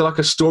 Is there like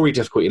a story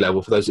difficulty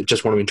level for those that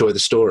just want to enjoy the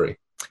story?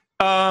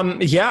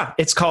 Yeah,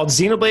 it's called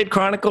Xenoblade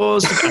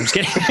Chronicles. I'm just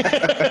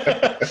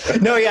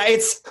kidding. No, yeah,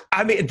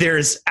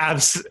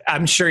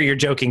 I'm sure you're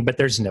joking, but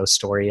there's no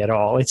story at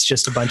all. It's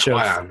just a bunch of,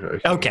 I am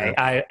joking. Okay.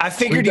 I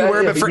figured you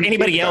were, but for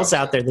anybody else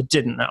out there that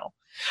didn't know,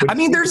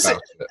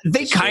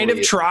 they kind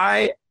of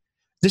try.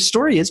 The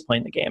story is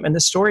playing the game, and the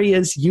story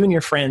is you and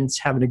your friends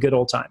having a good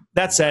old time.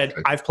 That said,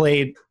 I've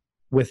played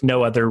with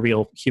no other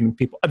real human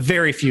people,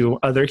 very few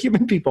other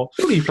human people.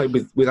 Well, you played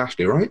with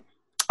Ashley, right?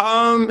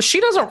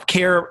 She doesn't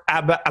care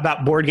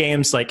about board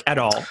games like at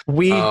all.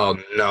 Oh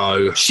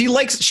no. She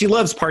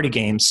loves party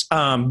games.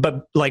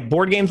 But like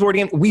board games,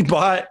 we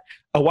bought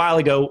a while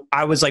ago.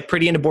 I was like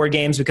pretty into board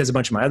games because a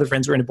bunch of my other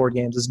friends were into board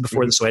games. This is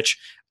before the Switch.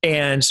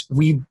 And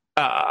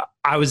I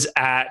was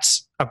at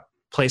a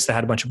place that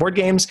had a bunch of board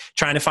games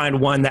trying to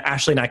find one that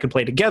Ashley and I could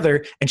play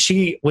together. And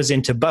she was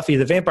into Buffy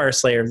the Vampire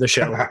Slayer, the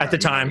show at the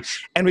time.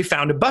 And we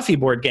found a Buffy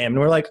board game and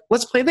we're like,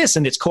 let's play this.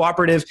 And it's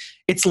cooperative.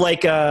 It's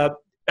like a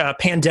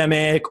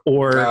Pandemic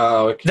or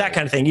that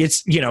kind of thing.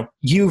 It's,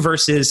 you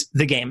versus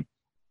the game,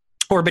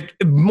 or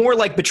more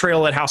like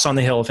Betrayal at House on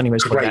the Hill. If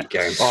anybody's played that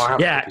game,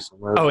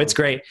 it's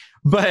great.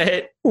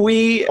 But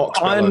we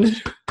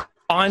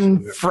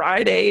on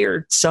Friday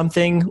or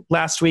something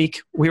last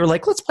week, we were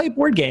like, let's play a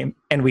board game,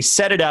 and we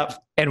set it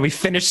up, and we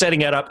finished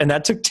setting it up, and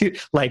that took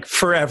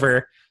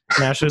forever.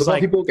 And Ash was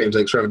like, board games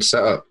take forever to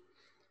set up.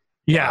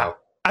 Yeah. Wow.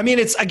 I mean,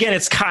 it's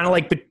kind of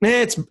like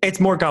it's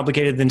more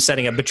complicated than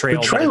setting up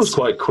Betrayal. Betrayal's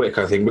quite quick,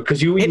 I think,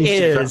 because you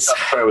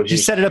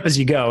set it up as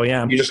you go.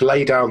 Yeah, you just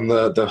lay down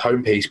the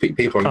home piece, pick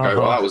people, and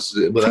go, "Well, that was."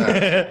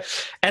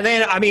 And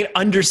then, I mean,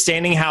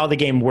 understanding how the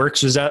game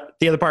works was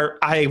the other part.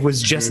 I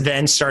was just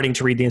then starting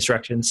to read the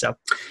instructions. So,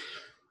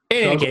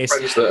 in any case,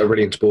 friends that are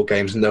really into board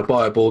games, and they'll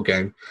buy a board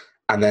game.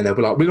 And then they'll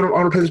be like, I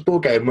want to play this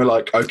board game. And we're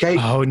like, okay,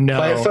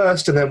 play it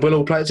first, and then we'll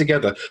all play it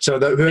together. So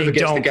that whoever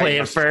gets the game, play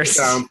it first.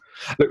 Down,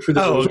 look through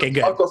the rules. Okay,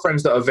 good. I've got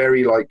friends that are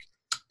very like.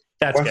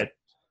 That's good.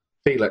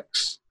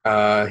 Felix,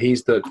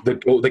 he's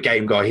the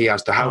game guy. He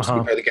has the house we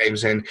play the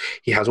games in.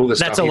 He has all this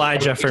stuff. That's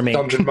Elijah for me.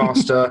 Dungeon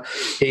Master.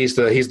 he's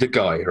the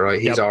guy, right?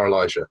 He's our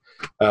Elijah.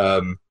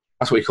 That's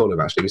what we call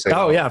him, actually. We say,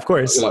 yeah, of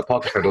course. Like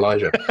Parker friend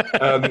Elijah.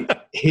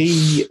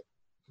 He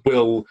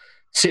will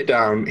sit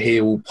down,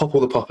 he'll pop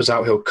all the poppers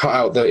out, he'll cut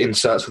out the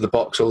inserts for the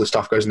box, all the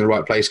stuff goes in the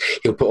right place,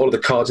 he'll put all of the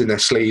cards in their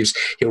sleeves,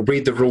 he'll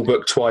read the rule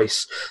book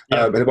twice,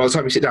 and by the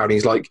time we sit down,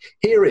 he's like,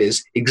 here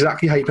is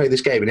exactly how you play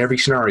this game in every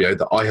scenario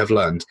that I have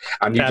learned.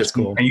 And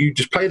you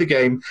just play the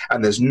game,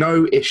 and there's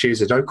no issues,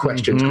 there's no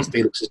questions, because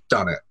Felix has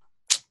done it.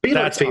 Be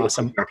like Felix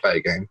when you play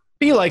a game.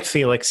 Be like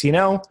Felix,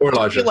 Or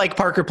Elijah. Be like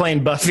Parker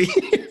playing Buffy.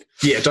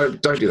 Yeah,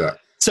 don't do that.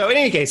 So in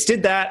any case,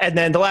 did that. And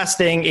then the last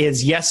thing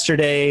is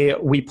yesterday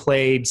we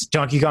played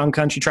Donkey Kong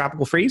Country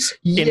Tropical Freeze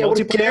in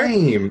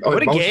multiplayer.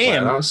 What a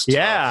game.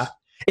 Yeah.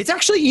 It's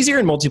actually easier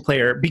in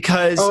multiplayer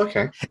because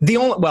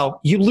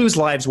you lose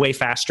lives way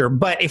faster.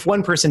 But if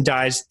one person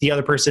dies, the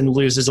other person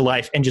loses a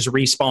life and just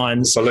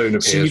respawns. Balloon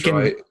appears,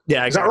 right?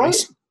 Yeah, exactly.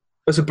 Is that right?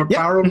 There's a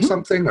barrel or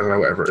something? I don't know,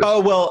 whatever it is. Oh,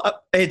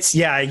 well,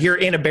 you're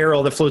in a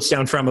barrel that floats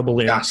down from a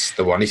balloon. That's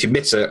the one. If you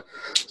miss it,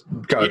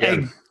 go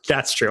again.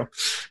 That's true.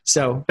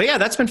 So, but yeah,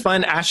 that's been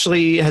fun.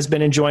 Ashley has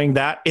been enjoying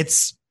that.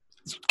 It's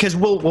because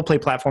we'll play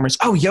platformers.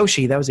 Oh,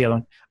 Yoshi, that was the other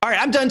one. All right,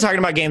 I'm done talking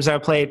about games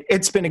I've played.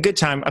 It's been a good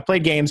time. I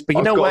played games, but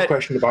I've got a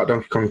question about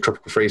Donkey Kong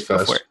Tropical Freeze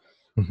first.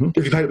 Have you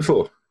played it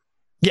before?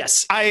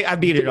 Yes, I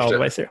beat it all the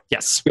way through.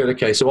 Yes. Good.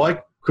 Okay, so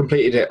I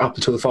completed it up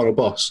until the final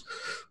boss.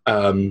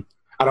 And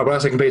when I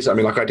say completed, I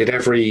mean like I did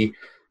every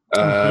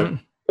of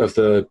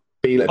the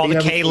all the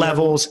K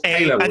levels.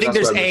 I think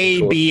there's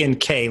A, B, and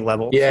K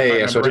levels.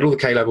 Yeah. So I did all the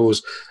K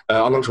levels,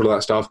 unlocked all of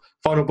that stuff.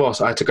 Final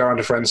boss, I had to go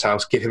around a friend's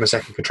house, give him a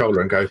second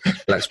controller, and go,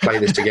 let's play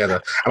this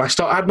together. And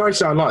I had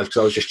 99 lives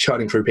because I was just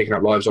churning through picking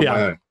up lives on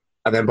my own.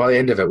 And then by the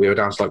end of it, we were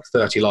down to like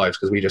 30 lives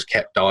because we just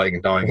kept dying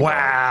and dying.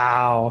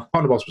 Wow.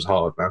 Final boss was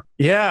hard, man.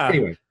 Yeah.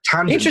 Anyway,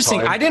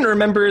 interesting. I didn't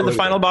remember the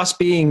final boss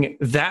being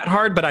that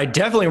hard, but I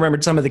definitely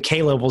remembered some of the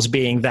K levels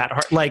being that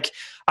hard. Like,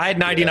 I had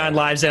 99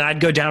 lives, and I'd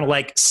go down to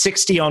like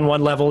 60 on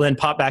one level, then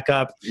pop back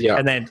up,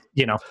 and then,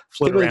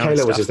 float around. The K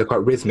levels is they're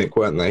quite rhythmic,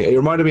 weren't they? It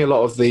reminded me a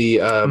lot of the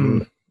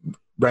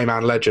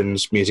Rayman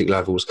Legends music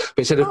levels. But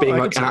instead of being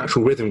like an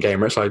actual rhythm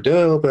game, where it's like,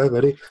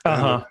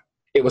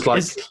 it was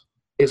like,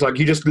 it's like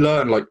you just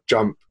learn like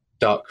jump,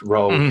 duck,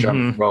 roll,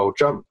 jump, roll,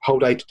 jump,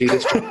 hold A to do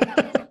this,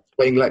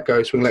 swing, let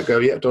go,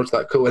 dodge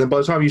that, cool. And then by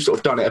the time you've sort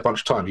of done it a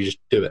bunch of times, you just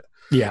do it.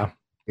 Yeah.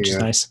 Which is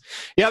nice.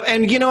 Yep.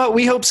 And you know what?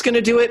 We hope's going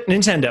to do it.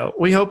 Nintendo.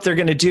 We hope they're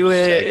going to do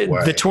it.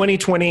 The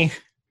 2020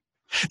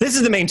 This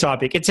is the main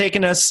topic. It's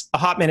taken us a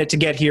hot minute to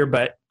get here,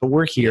 but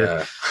we're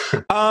here.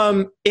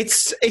 Yeah.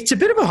 It's a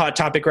bit of a hot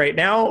topic right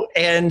now,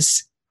 and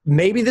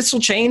maybe this will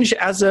change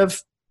as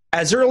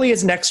early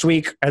as next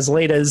week, as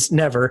late as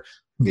never.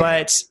 Yeah.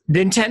 But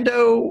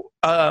Nintendo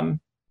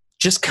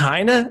just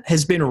kind of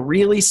has been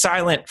really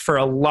silent for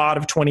a lot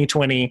of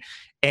 2020,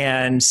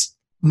 and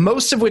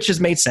most of which has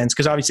made sense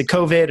because obviously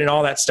COVID and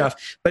all that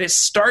stuff. But it's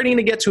starting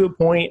to get to a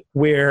point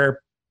where,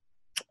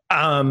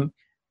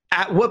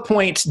 at what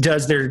point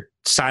does their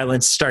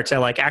silence start to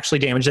like actually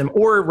damage them,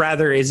 or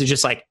rather is it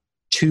just like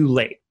too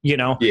late, you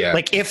know? Yeah.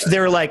 Like if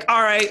they're like,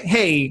 all right,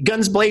 hey,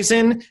 guns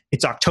blazing,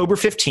 it's October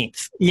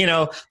 15th, you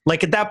know,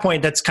 like at that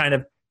point that's kind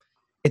of,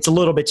 it's a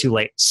little bit too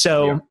late.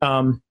 So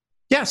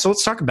so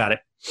let's talk about it.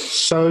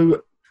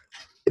 So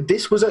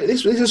this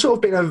has sort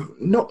of been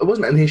it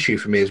wasn't an issue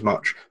for me as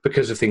much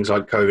because of things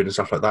like COVID and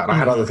stuff like that, and I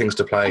had other things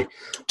to play.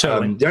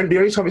 Totally. The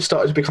only time it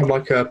started to become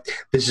like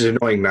this is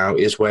annoying now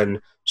is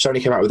when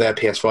Sony came out with their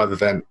PS5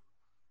 event,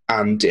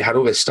 and it had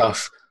all this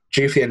stuff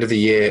due for the end of the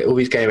year, all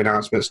these game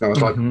announcements, and I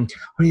was like, I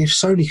mean, if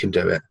Sony can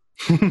do it,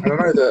 and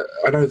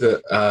I know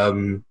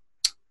that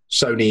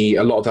Sony,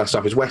 a lot of that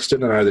stuff is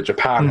Western. I know that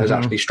Japan has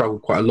actually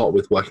struggled quite a lot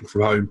with working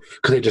from home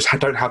because they just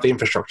don't have the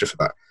infrastructure for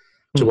that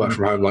to work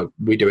from home like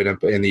we do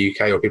in the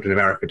UK or people in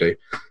America do.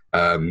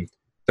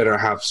 They don't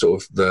have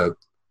sort of the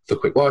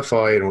quick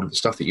Wi-Fi and all of the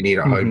stuff that you need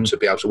at home to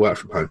be able to work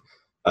from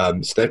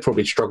home. So they've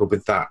probably struggled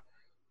with that.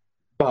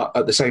 But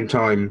at the same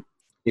time,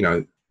 you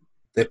know,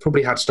 they've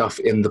probably had stuff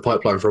in the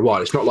pipeline for a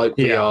while. It's not like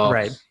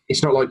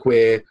it's not like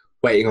we're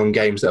waiting on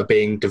games that are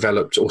being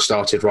developed or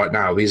started right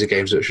now. These are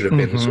games that should have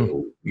been, sort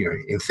of, you know,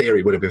 in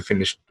theory would have been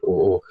finished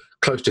or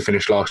close to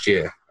finished last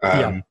year.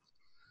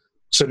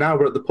 So now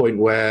we're at the point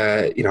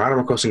where, you know,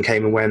 Animal Crossing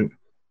came and went,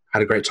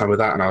 had a great time with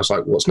that, and I was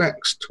like, what's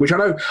next? Which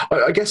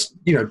I guess,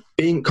 you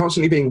know,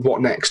 constantly being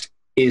what next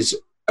is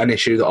an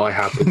issue that I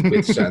have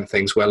with certain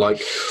things where, like,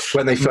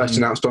 when they first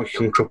announced Donkey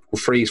Kong Tropical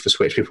Freeze for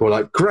Switch, people were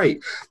like,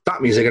 great, that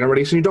means they're going to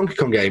release a new Donkey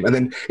Kong game. And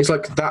then it's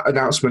like that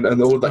announcement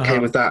and all that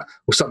came with that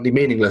was suddenly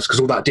meaningless because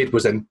all that did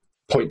was then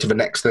point to the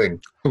next thing.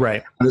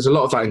 Right. And there's a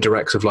lot of that in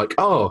directs of like,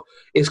 oh,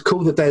 it's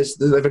cool that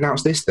they've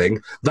announced this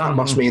thing. That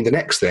must mean the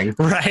next thing.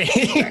 Right.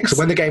 So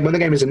when the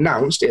game is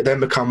announced, it then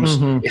becomes,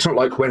 it's not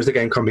like when's the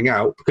game coming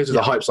out because of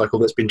the hype cycle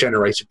that's been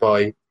generated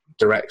by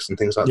directs and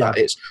things like that.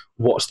 It's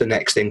what's the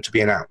next thing to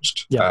be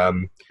announced. Yeah.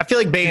 I feel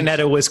like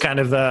Bayonetta was kind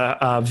of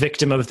a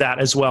victim of that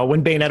as well.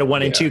 When Bayonetta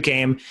 1 and 2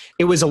 came,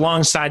 it was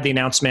alongside the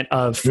announcement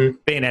of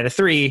Bayonetta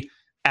 3,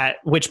 at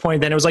which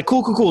point then it was like,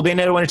 cool.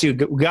 Bayonetta 1 and 2,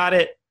 got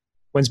it.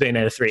 When's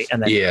Bayonetta 3?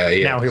 And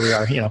then now here we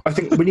are, you know. I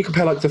think when you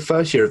compare like the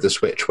first year of the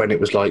Switch, when it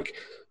was like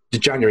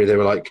January, they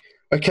were like,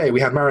 okay, we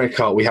have Mario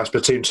Kart, we have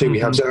Splatoon 2, we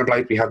have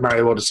Xenoblade, we have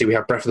Mario Odyssey, we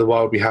have Breath of the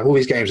Wild, we have all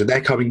these games, and they're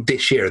coming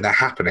this year and they're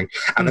happening.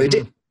 And they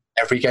did.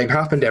 Every game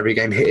happened, every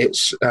game hit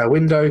its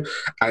window,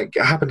 and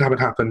it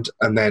happened,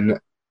 and then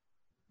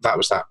that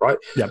was that, right?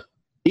 Yeah.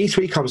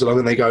 E3 comes along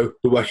and they go,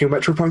 we're working on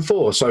Metroid Prime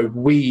 4. So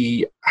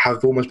we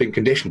have almost been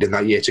conditioned in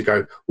that year to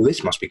go, well,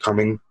 this must be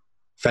coming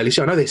fairly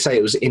soon. I know they say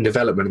it was in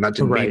development and that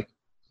didn't mean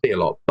a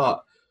lot,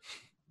 but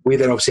we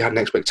then obviously had an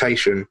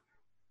expectation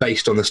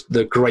based on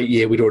the great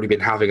year we'd already been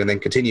having and then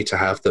continue to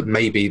have that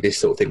maybe this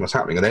sort of thing was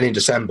happening. And then in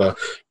December,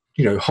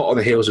 you know, hot on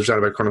the heels of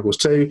Xenoblade Chronicles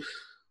 2,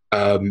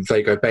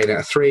 they go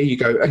Bayonetta 3, you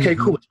go, okay,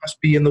 cool, it must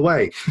be in the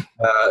way.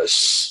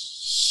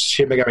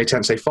 Shin Megami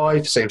Tensei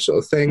 5, same sort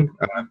of thing.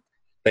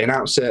 They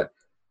announce it.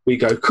 We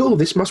go, cool,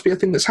 this must be a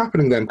thing that's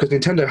happening then, because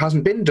Nintendo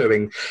hasn't been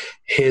doing,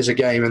 here's a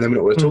game, and then we're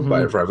not going to talk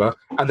about it forever.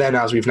 And then,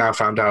 as we've now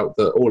found out,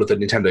 that all of the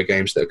Nintendo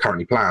games that are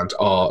currently planned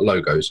are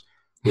logos.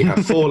 We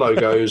have 4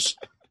 logos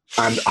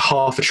and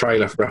half a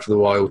trailer for Breath of the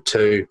Wild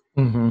 2.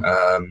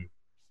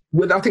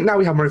 I think now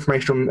we have more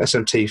information on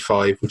SMT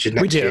 5, which is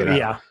next year now.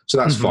 Yeah. So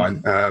that's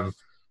fine.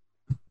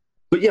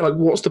 But yeah, like,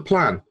 what's the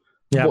plan?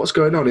 Yeah. What's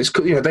going on? It's,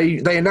 you know,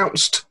 they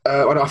announced.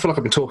 I feel like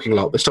I've been talking a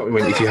lot, but stop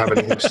me if you have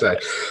anything to say.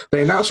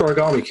 They announced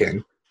Origami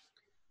King.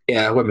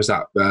 Yeah, when was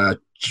that?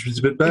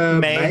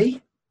 May.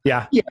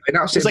 Yeah, they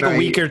announced it was like a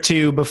week or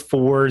two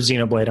before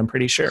Xenoblade. I'm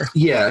pretty sure.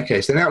 Yeah.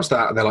 Okay. So they announced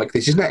that, and they're like,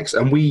 "This is next,"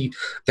 and we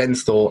then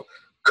thought,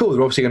 "Cool,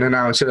 they're obviously going to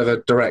now, instead of a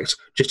direct,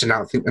 just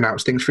announce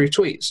things through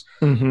tweets.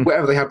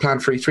 Whatever they had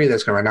planned for E3, they're going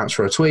to announce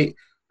for a tweet.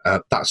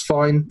 That's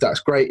fine. That's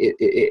great.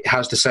 It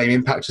has the same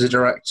impact as a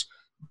direct,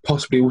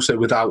 possibly also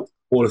without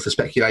all of the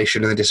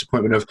speculation and the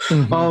disappointment of,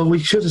 oh, we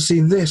should have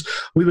seen this.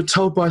 We were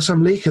told by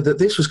some leaker that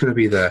this was going to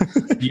be there.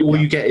 All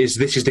you get is,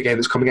 this is the game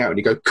that's coming out, and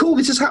you go, cool,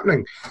 this is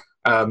happening.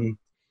 And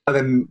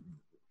then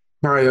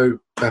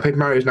Paper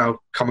Mario's now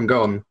come and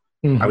gone,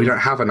 and we don't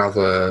have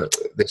another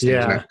this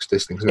thing's next,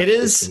 this thing's next,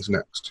 this thing's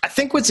next. I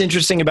think what's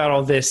interesting about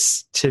all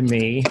this to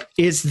me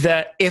is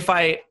that if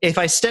I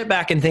step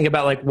back and think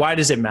about, like, why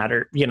does it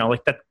matter? You know,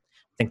 like, that,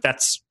 I think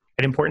that's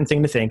an important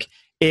thing to think,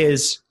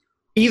 is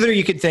either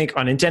you could think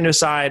on Nintendo's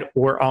side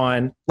or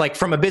on, like,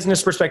 from a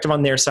business perspective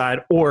on their side,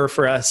 or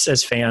for us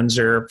as fans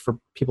or for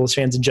people as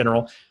fans in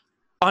general.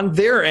 On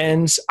their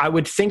ends, I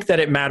would think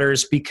that it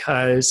matters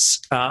because,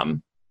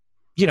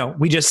 you know,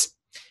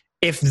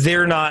 if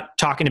they're not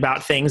talking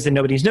about things, then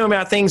nobody's knowing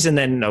about things, and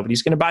then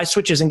nobody's going to buy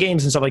Switches and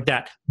games and stuff like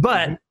that.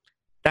 But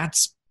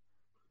that's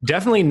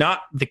definitely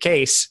not the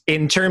case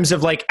in terms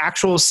of like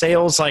actual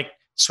sales. Like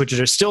Switches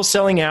are still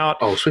selling out.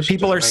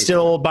 People are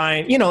still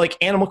buying, like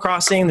Animal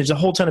Crossing. There's a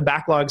whole ton of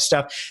backlog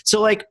stuff. So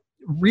like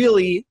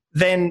really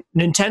then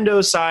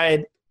Nintendo's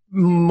side,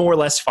 more or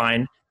less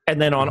fine.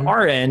 And then on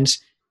our end,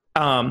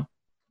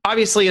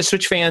 obviously as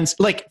Switch fans,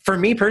 like for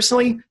me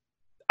personally,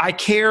 I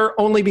care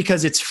only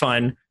because it's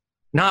fun,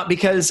 not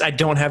because I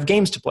don't have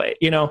games to play,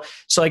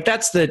 So like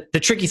that's the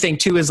tricky thing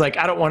too, is like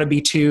I don't want to be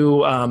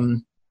too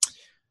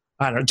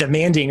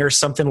demanding or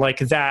something like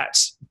that.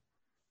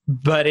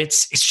 But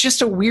it's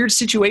just a weird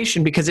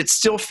situation because it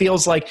still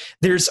feels like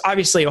there's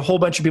obviously a whole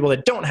bunch of people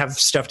that don't have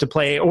stuff to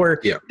play,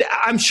 or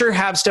I'm sure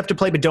have stuff to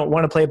play but don't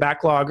want to play a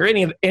backlog or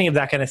any of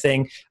that kind of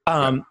thing,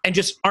 and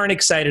just aren't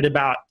excited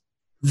about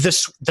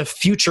the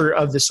future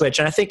of the Switch.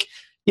 And I think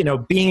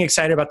being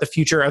excited about the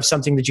future of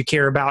something that you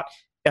care about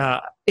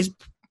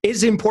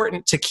is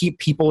important to keep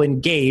people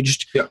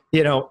engaged.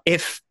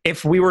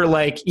 If we were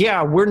like,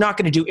 we're not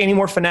going to do any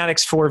more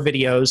Fanatics 4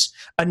 videos,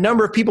 a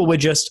number of people would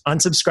just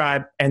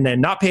unsubscribe and then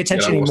not pay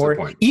attention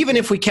anymore, even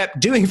if we kept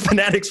doing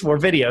Fanatics 4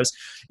 videos.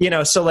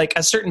 So like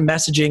a certain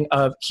messaging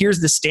of here's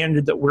the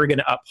standard that we're going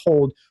to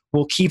uphold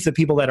will keep the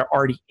people that are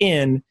already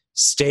in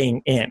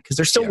staying in, because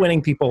they're still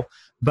winning people.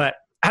 But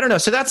I don't know.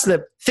 So that's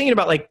the thinking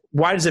about like,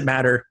 why does it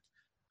matter?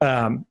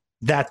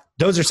 That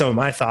those are some of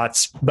my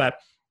thoughts, but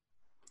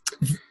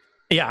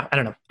yeah, I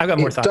don't know. I've got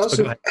more thoughts. It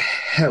doesn't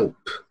help,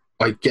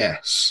 I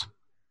guess,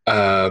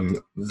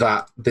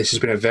 that this has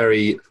been a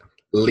very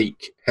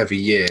leak-heavy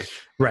year.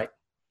 Right.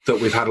 That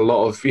we've had a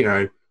lot of,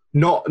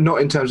 not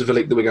in terms of a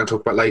leak that we're going to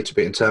talk about later,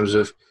 but in terms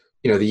of,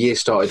 the year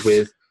started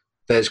with,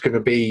 there's going to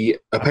be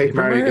a Paper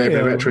Mario game,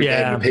 a Metroid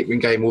game, a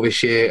Pikmin game all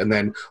this year, and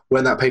then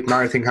when that Paper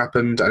Mario thing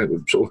happened, and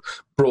it sort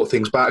of brought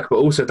things back, but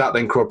also that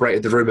then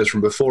corroborated the rumours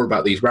from before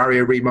about these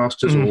Mario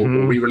remasters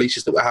or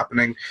re-releases that were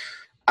happening.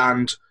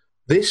 And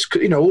this,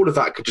 all of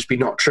that could just be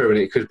not true, and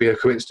it could be a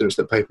coincidence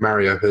that Paper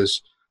Mario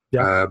has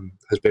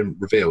been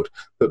revealed.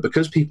 But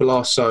because people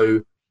are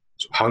so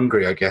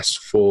hungry, I guess,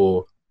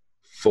 for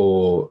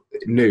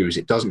news,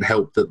 it doesn't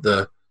help that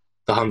the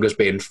hunger's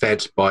being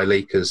fed by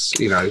leakers.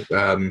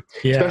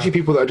 Especially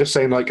people that are just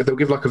saying like they'll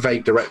give like a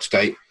vague direct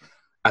date,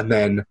 and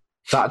then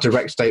that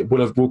direct date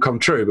will come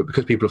true, but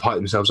because people have hyped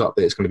themselves up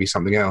that it's going to be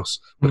something else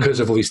because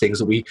of all these things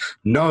that we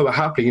know are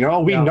happening.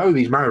 We know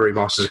these Mario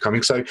remasters are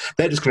coming, so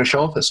they're just going to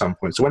show up at some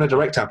point. So when a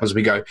direct happens,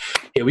 we go,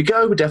 here we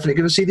go, we're definitely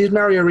going to see these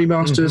Mario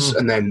remasters,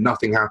 and then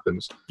nothing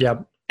happens.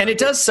 Yeah. And it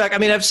does suck. I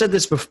mean, I've said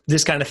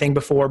this kind of thing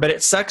before, but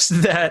it sucks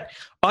that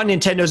on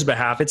Nintendo's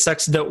behalf, it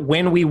sucks that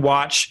when we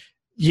watch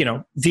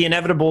the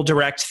inevitable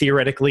direct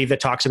theoretically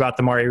that talks about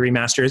the Mario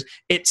remasters,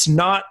 it's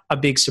not a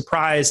big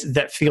surprise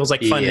that feels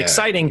like fun and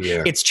exciting.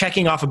 It's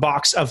checking off a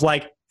box of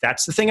like,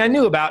 that's the thing I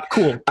knew about.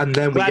 Cool. And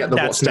then we get the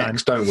what's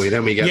next, don't we?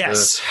 Then we get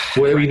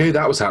we knew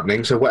that was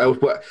happening. So what else?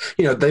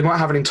 They might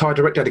have an entire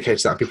direct dedicated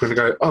to that. People are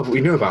going to go, oh, but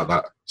we knew about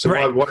that. So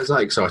why is that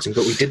exciting?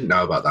 But we didn't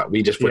know about that.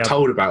 We just were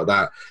told about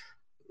that.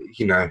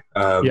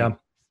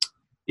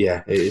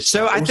 Yeah, it is.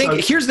 So I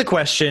think here's the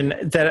question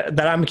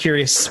that I'm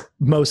curious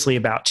mostly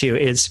about too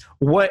is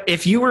what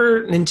if you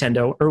were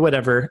Nintendo or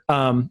whatever,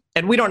 and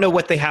we don't know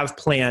what they have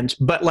planned,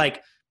 but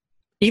like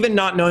even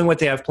not knowing what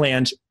they have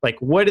planned, like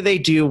what do they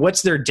do?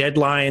 What's their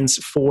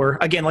deadlines for?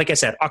 Again, like I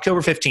said,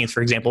 October 15th,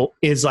 for example,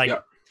 is like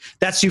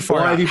that's too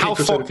far. Why have you picked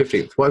October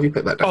 15th? Why have you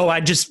picked that down? Oh,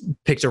 I just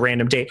picked a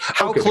random date.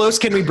 How close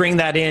can we bring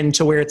that in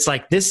to where it's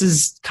like this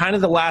is kind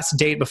of the last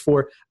date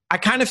before? I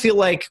kind of feel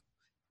like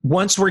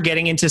once we're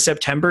getting into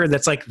September,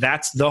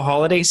 that's the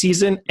holiday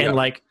season. And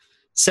like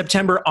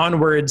September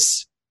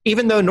onwards,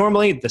 even though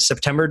normally the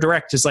September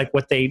Direct is like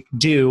what they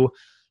do,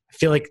 I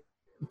feel like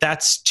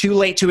that's too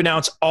late to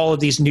announce all of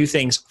these new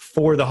things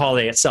for the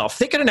holiday itself.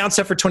 They could announce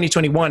that for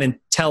 2021 and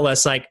tell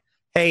us like,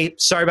 hey,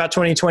 sorry about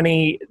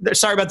 2020.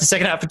 Sorry about the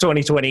second half of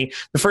 2020.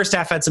 The first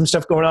half had some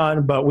stuff going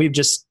on, but we've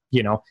just,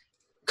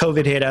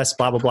 COVID hit us,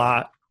 blah, blah,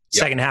 blah.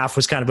 Second half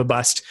was kind of a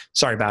bust.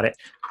 Sorry about it.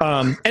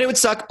 And it would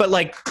suck, but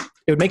like,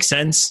 it would make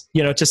sense,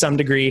 to some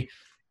degree.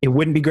 It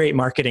wouldn't be great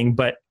marketing,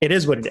 but it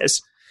is what it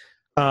is.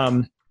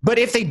 But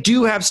if they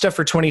do have stuff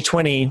for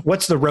 2020,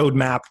 what's the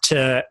roadmap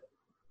to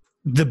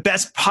the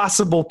best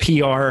possible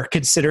PR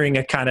considering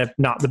a kind of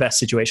not the best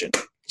situation?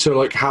 So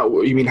like how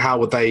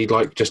would they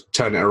like just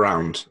turn it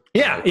around?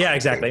 Yeah,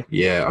 exactly.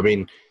 Yeah, I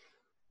mean,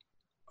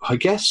 I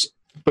guess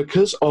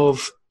because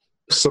of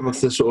some of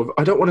the sort of,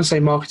 I don't want to say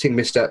marketing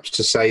missteps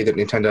to say that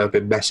Nintendo have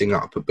been messing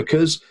up, but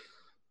because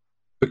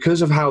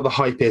of how the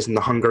hype is and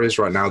the hunger is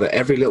right now, that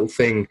every little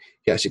thing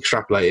gets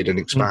extrapolated and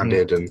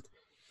expanded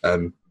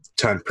and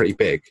turned pretty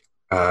big.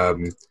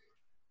 That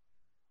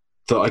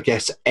I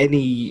guess I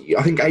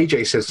think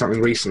AJ said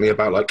something recently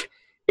about like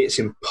it's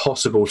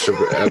impossible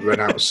to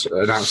announce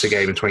a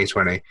game in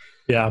 2020.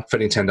 Yeah, for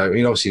Nintendo. I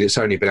mean, obviously, it's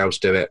only been able to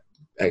do it.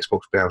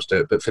 Xbox been able to do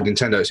it, but for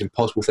Nintendo, it's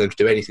impossible for them to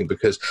do anything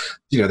because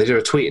they do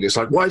a tweet and it's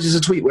like, why is this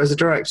a tweet? Where's the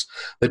direct?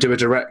 They do a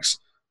direct.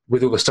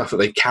 with all the stuff that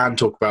they can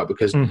talk about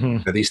because Mm-hmm.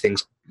 you know, these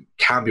things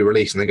can be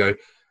released, and they go,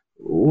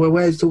 well,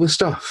 where's all the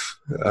stuff?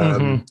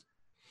 Mm-hmm.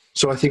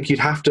 So I think you'd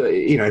have to,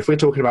 you know, if we're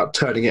talking about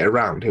turning it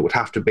around, it would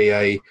have to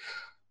be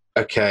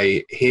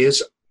okay,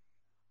 here's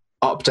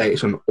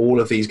updates on all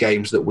of these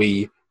games that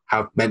we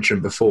have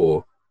mentioned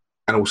before,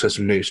 and also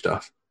some new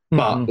stuff.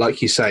 But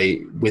like you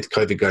say, with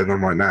COVID going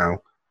on right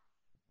now,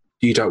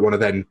 you don't want to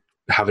then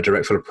have a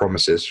direct full of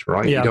promises,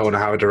 right? Yeah. You don't want to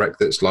have a direct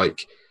that's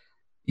like,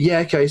 yeah,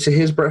 okay, so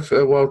here's Breath of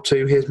the Wild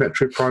 2, here's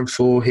Metroid Prime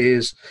 4,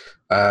 here's,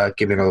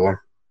 give me another one.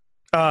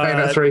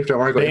 Bayonetta 3, don't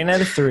worry.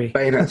 Bayonetta 3.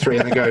 Bayonetta 3,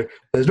 and they go,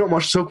 there's not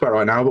much to talk about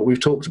right now, but we've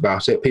talked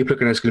about it. People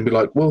are just going to be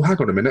like, well, hang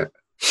on a minute.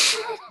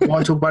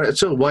 Why talk about it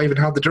at all? Why even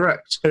have the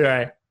direct?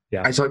 Right. Yeah.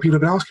 And it's like people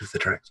have been asking for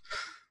the direct.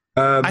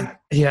 I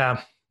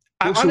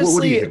honestly,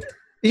 what do you think?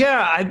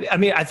 Yeah, I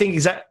mean, I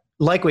think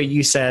like what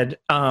you said.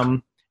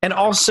 And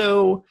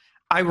also,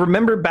 I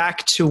remember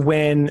back to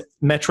when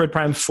Metroid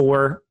Prime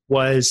 4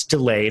 was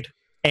delayed.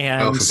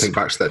 And I often think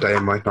back to that day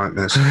in my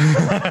nightmares.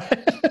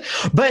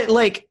 But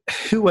like,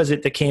 who was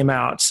it that came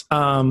out?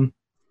 I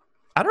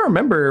don't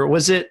remember.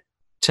 Was it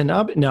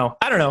Tanabe? No,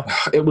 I don't know.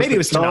 Maybe it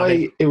was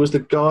Tanabe. It was the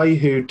guy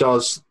who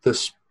does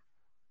this.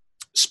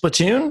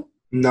 Splatoon?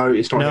 No,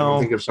 it's not him. I'm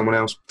thinking of someone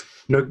else.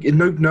 No.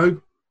 Nogami?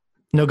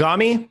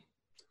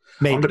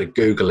 Maybe. I'm going to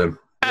Google him.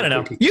 I don't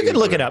know. You can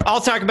look it up.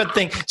 I'll talk about the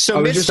thing. So,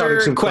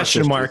 Mr.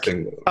 Question Mark. No,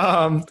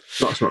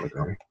 it's not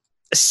Nogami.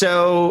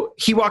 So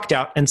he walked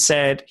out and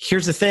said,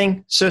 here's the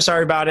thing. So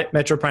sorry about it.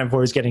 Metro Prime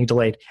 4 is getting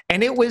delayed.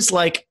 And it was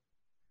like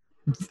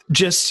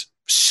just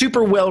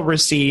super well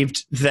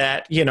received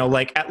that, you know,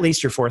 like at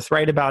least you're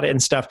forthright about it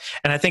and stuff.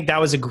 And I think that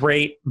was a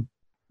great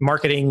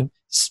marketing,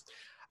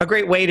 a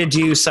great way to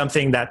do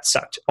something that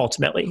sucked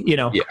ultimately, you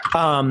know? Yeah.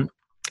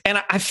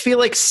 And I feel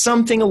like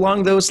something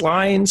along those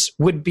lines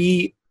would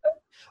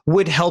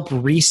help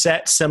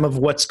reset some of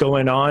what's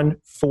going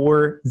on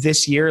for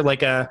this year,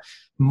 like a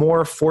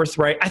more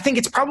forthright. I think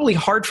it's probably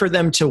hard for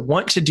them to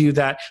want to do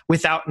that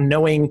without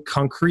knowing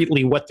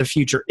concretely what the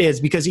future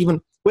is, because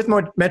even with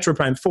Metro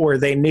Prime 4,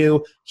 they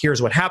knew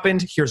here's what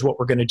happened, here's what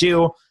we're going to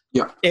do.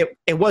 Yeah.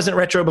 It wasn't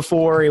retro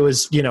before, it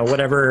was, you know,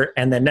 whatever,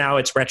 and then now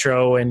it's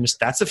retro and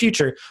that's the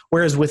future.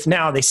 Whereas with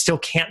now, they still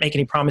can't make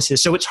any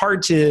promises. So it's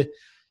hard to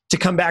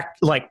come back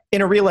like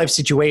in a real life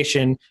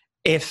situation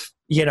if,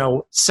 you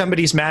know,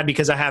 somebody's mad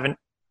because I haven't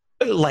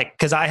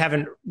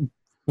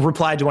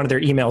replied to one of their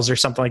emails or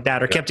something like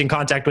that, or kept in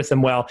contact with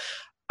them. Well,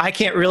 I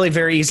can't really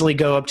very easily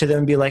go up to them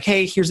and be like,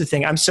 hey, here's the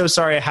thing. I'm so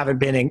sorry I haven't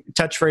been in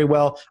touch very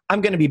well.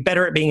 I'm going to be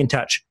better at being in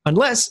touch,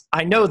 unless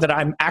I know that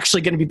I'm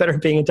actually going to be better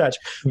at being in touch.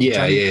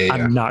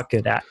 I'm not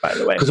good at, by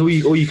the way. Because all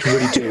you can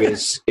really do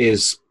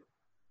is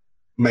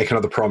make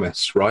another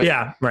promise, right?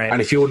 Yeah, right. And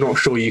if you're not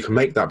sure you can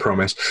make that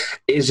promise,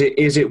 is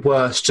it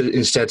worse to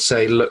instead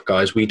say, look,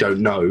 guys, we don't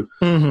know?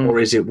 Mm-hmm. Or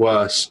is it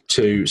worse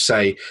to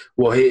say,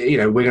 well, you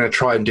know, we're going to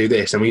try and do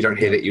this, and we don't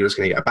hear it, you're just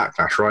going to get a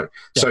backlash, right?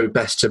 Yeah. So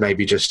best to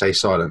maybe just stay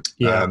silent.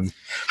 Yeah.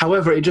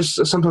 However,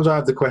 sometimes I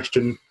have the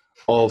question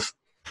of,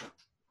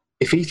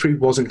 if E3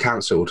 wasn't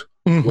cancelled,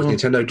 was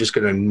Nintendo just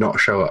going to not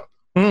show up?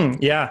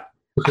 Yeah.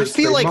 Because I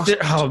feel like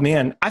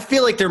I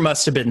feel like there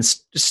must have been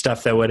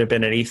stuff that would have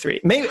been at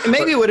E3.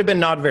 Maybe it would have been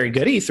not very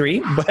good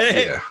E3, but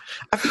yeah,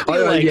 I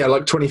feel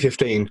like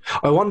 2015.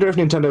 I wonder if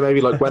Nintendo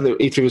maybe like when the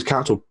E3 was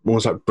cancelled,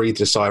 almost like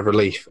breathed a sigh of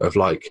relief of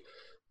like,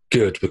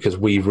 good, because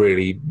we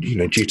really, you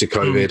know, due to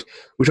COVID,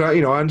 which I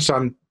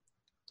understand.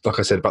 Like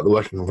I said about the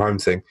working from home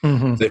thing,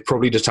 they've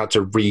probably just had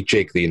to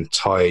rejig the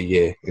entire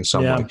year in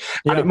some way.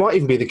 And it might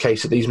even be the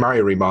case that these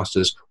Mario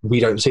remasters, we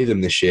don't see them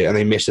this year, and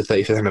they missed the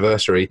 35th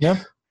anniversary. Yeah.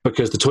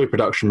 Because the toy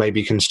production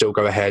maybe can still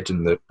go ahead,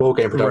 and the board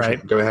game production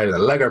can go ahead, and the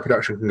Lego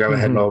production can go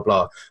ahead, blah, blah,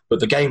 blah. But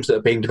the games that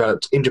are being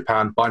developed in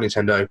Japan by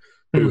Nintendo,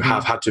 who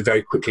have had to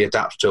very quickly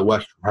adapt to a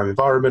working from home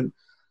environment,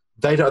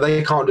 they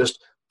can't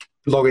just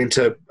log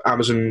into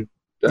Amazon,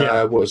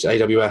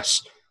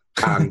 AWS,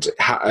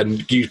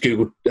 and use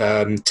Google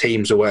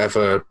Teams or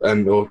whatever,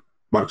 or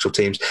Microsoft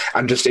Teams,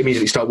 and just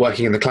immediately start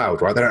working in the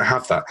cloud, right? They don't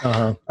have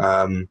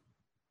that.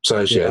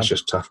 So it's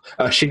just tough.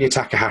 Shinya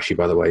Takahashi,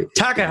 by the way.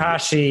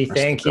 Takahashi,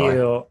 thank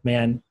you,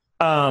 man.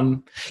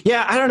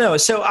 Yeah, I don't know.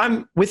 So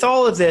I'm with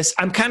all of this,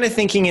 I'm kind of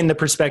thinking in the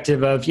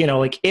perspective of, you know,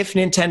 like if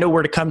Nintendo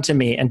were to come to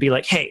me and be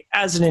like, hey,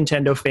 as a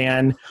Nintendo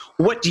fan,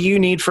 what do you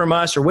need from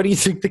us? Or what do you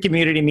think the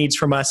community needs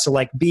from us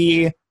to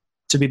be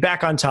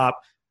back on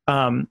top?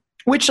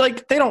 Which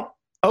like, they don't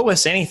owe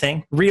us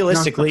anything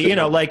realistically, you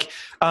know, like,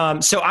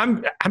 so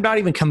I'm not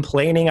even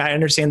complaining. I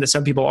understand that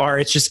some people are.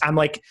 It's just,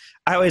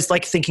 I always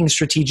like thinking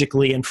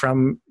strategically and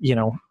from, you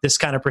know, this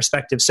kind of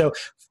perspective. So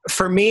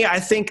for me, I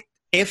think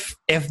if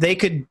they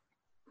could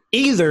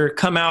either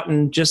come out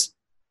and just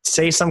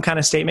say some kind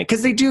of statement,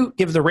 because they do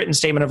give the written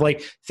statement of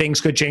like things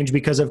could change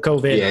because of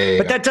COVID,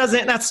 but that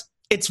doesn't,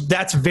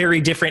 that's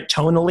very different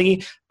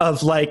tonally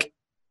of like,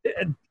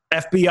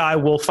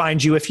 FBI will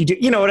find you if you do,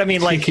 you know what I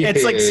mean? Like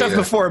it's like stuff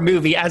before a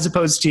movie, as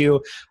opposed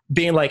to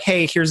being like,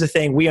 hey, here's the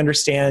thing. We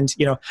understand,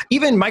 you know,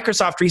 even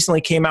Microsoft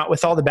recently came out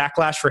with all the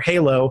backlash for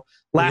Halo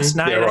last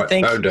night. I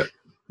think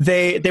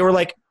they were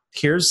like,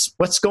 here's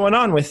what's going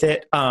on with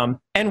it.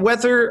 And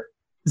whether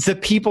the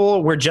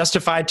people were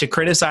justified to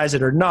criticize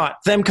it or not,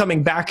 them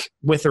coming back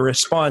with a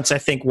response, I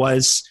think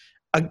was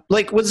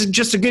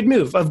just a good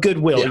move of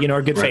goodwill,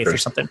 or good faith or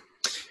something.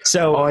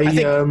 So I've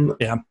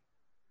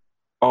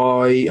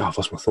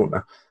lost my thought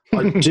now.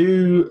 I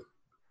do.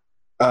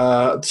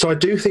 So I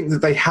do think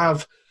that they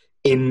have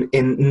in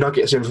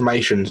nuggets of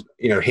information,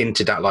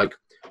 hinted at like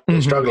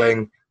we're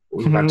struggling,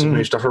 we've had to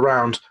move stuff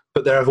around.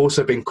 But there have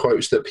also been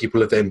quotes that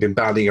people have then been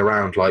bandying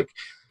around, like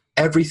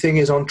everything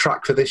is on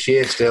track for this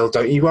year still.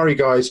 Don't you worry,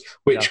 guys.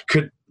 Which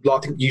could,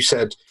 like, I think it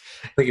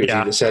was you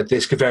that said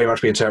this could very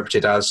much be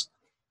interpreted as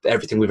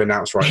everything we've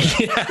announced right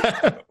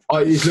now.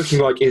 It's looking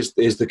like is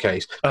the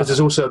case. Because there's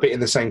also a bit in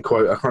the same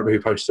quote, I can't remember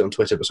who posted it on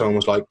Twitter, but someone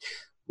was like,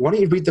 why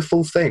don't you read the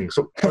full thing?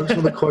 So focus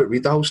on the quote,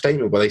 read the whole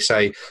statement where they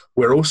say,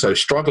 we're also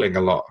struggling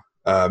a lot,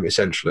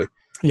 essentially.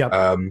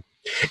 Yeah.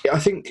 I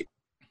think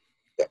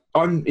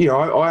I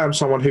am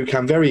someone who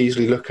can very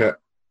easily look at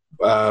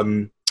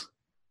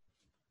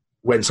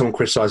when someone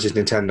criticizes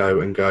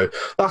Nintendo and go,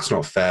 that's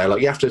not fair.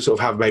 Like, you have to sort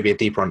of have maybe a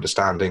deeper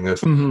understanding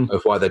of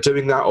why they're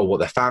doing that, or what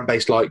their fan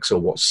base likes,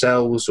 or what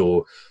sells,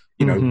 or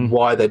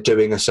why they're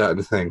doing a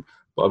certain thing.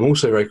 But I'm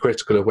also very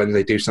critical of when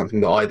they do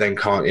something that I then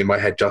can't in my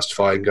head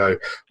justify and go,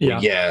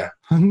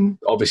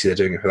 obviously they're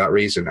doing it for that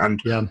reason.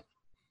 And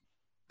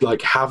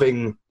like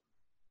having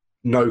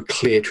no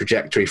clear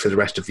trajectory for the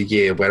rest of the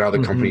year when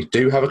other companies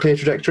do have a clear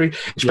trajectory,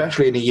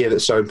 especially in a year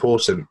that's so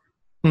important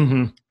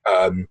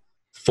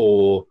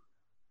for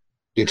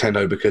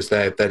Nintendo, because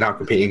they're now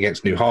competing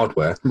against new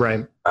hardware.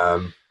 Right.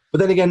 But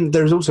then again,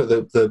 there's also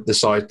the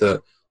side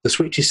that the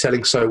Switch is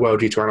selling so well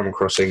due to Animal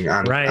Crossing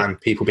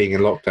and people being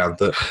in lockdown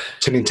that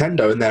to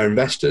Nintendo and their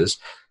investors,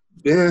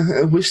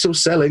 we're still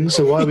selling,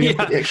 so why are we going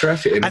to put the extra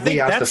effort in?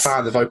 We, as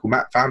the vocal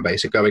fan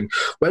base, are going,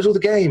 where's all the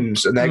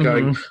games? And they're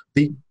going,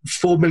 the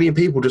 4 million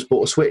people just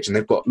bought a Switch and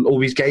they've got all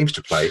these games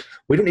to play.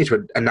 We don't need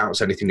to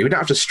announce anything new. We don't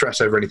have to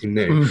stress over anything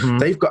new.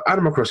 They've got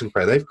Animal Crossing to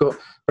play. They've got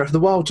Breath of the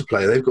Wild to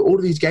play. They've got all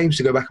of these games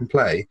to go back and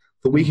play,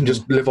 but we can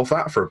just live off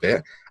that for a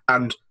bit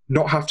and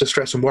not have to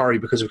stress and worry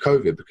because of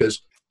COVID,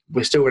 because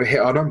we're still going to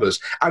hit our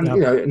numbers. And,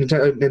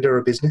 Nintendo are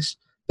a business.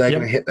 They're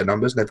going to hit their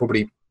numbers, and they're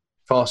probably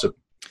faster.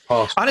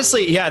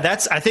 Honestly,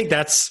 I think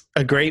that's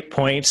a great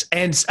point.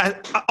 And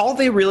all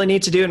they really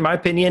need to do, in my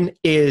opinion,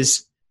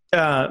 is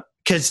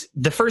because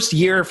the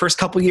first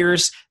couple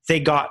years, they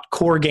got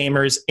core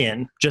gamers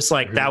in. Just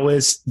like that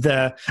was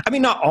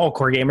not all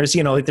core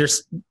gamers, like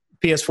there's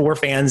PS4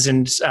 fans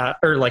and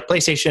or like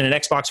PlayStation and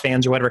Xbox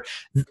fans or whatever,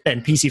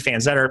 and PC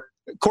fans that are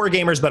core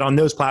gamers, but on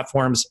those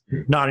platforms,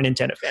 not a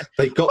Nintendo fan.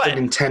 They got the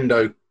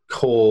Nintendo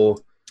core.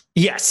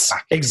 Yes,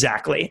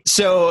 exactly.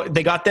 So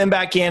they got them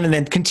back in and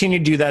then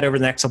continued to do that over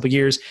the next couple of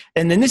years.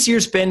 And then this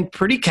year's been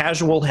pretty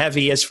casual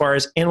heavy as far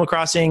as Animal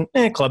Crossing,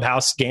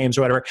 Clubhouse games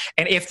or whatever.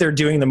 And if they're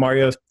doing the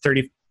Mario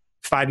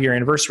 35-year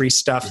anniversary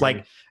stuff,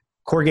 like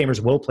core gamers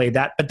will play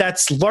that. But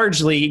that's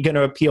largely going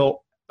to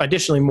appeal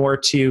additionally more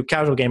to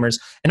casual gamers.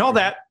 And all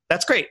that,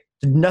 that's great.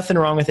 Nothing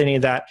wrong with any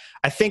of that.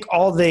 I think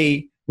all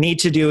they need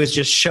to do is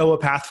just show a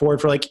path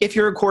forward for, like, if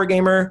you're a core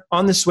gamer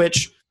on the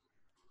Switch,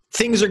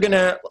 there's going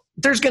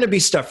to be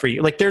stuff for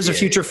you. Like, there's a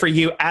future for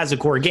you as a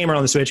core gamer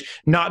on the Switch,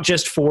 not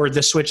just for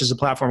the Switch as a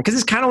platform. Because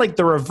it's kind of like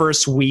the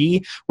reverse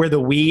Wii, where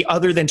the Wii,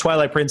 other than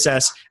Twilight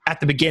Princess at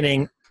the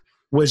beginning,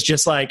 was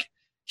just like,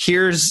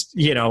 here's,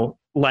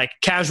 like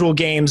casual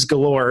games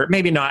galore.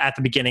 Maybe not at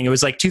the beginning. It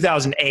was like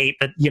 2008,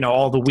 but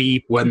all the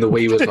Wii. When the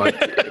Wii was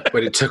like,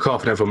 when it took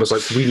off and everyone was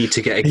like, we need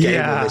to get a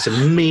game on this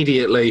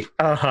immediately.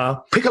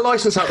 Pick a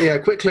license out there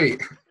quickly.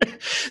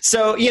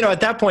 So,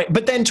 at that point,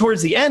 but then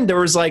towards the end, there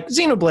was like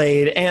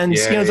Xenoblade and,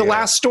 The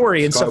Last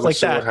Story and stuff like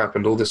that.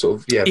 Happened, all this sort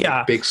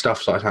of, big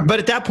stuff started happening. But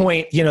at that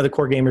point, the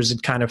core gamers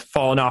had kind of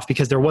fallen off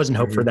because there wasn't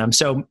hope for them.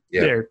 So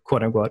they're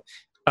quote unquote.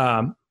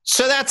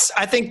 So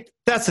I think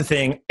that's the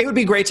thing. It would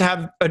be great to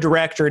have a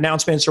direct or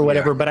announcements or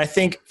whatever. But I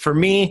think for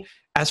me,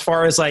 as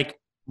far as like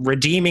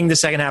redeeming the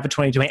second half of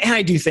 2020,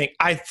 and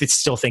I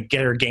still think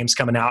there are games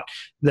coming out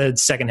the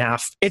second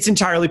half. It's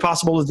entirely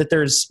possible that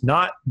there's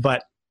not,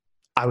 but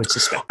I would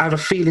suspect. I have a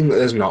feeling that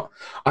there's not.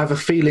 I have a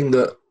feeling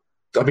that,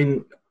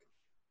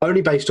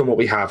 only based on what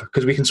we have,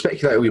 because we can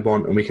speculate what we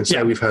want and we can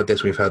say we've heard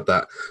this, we've heard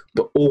that,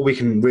 but all we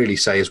can really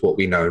say is what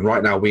we know. And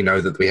right now we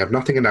know that we have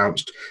nothing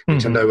announced.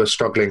 Nintendo is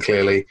struggling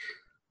clearly.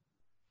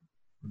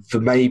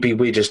 Maybe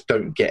we just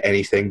don't get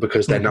anything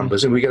because their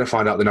numbers, and we're going to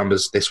find out the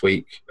numbers this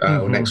week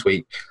or next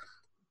week.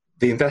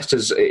 The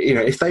investors,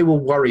 if they were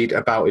worried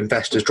about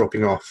investors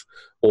dropping off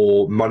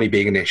or money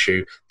being an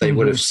issue, they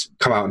would have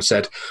come out and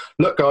said,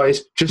 look,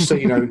 guys, just so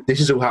you know, this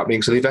is all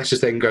happening. So the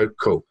investors then go,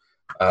 cool.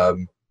 But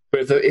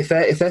if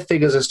their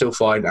figures are still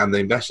fine and the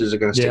investors are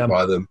going to stick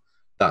by them,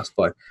 that's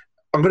fine.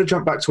 I'm going to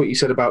jump back to what you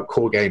said about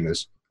core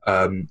gamers,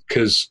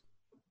 because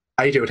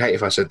AJ would hate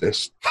if I said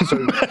this.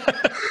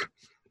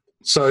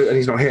 So, and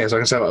he's not here, so I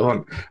can say what I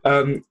want.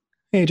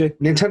 AJ.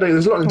 Nintendo,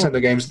 there's a lot of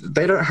Nintendo games.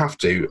 They don't have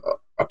to.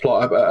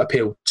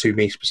 appeal to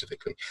me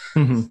specifically.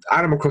 Mm-hmm.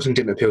 Animal Crossing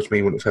didn't appeal to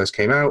me when it first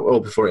came out,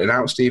 or before it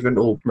announced even,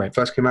 or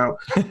first came out.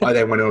 I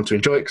then went on to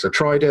enjoy it because I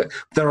tried it.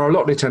 There are a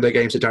lot of Nintendo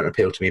games that don't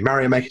appeal to me.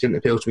 Mario Maker didn't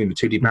appeal to me. The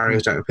 2D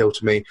Marios don't appeal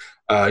to me.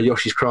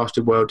 Yoshi's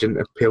Crafted World didn't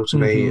appeal to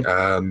me.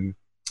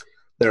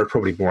 There are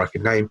probably more I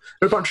can name.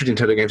 There are a bunch of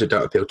Nintendo games that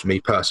don't appeal to me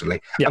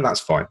personally, and that's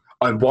fine.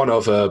 I'm one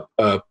of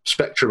a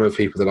spectrum of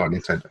people that like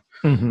Nintendo.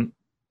 Mm-hmm.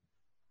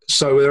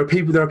 So there are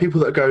people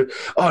that go,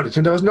 oh,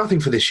 Nintendo has nothing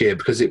for this year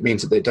because it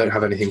means that they don't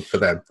have anything for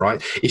them,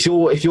 right? If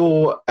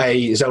you're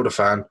a Zelda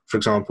fan, for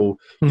example,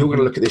 you're going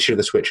to look at this year of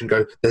the Switch and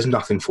go, there's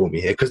nothing for me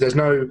here because there's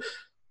no,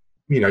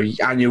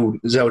 annual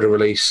Zelda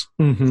release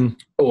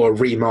or a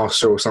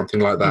remaster or something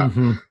like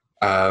that.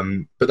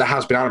 But there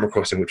has been Animal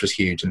Crossing, which was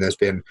huge, and there's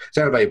been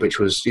Xenoblade, which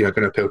was going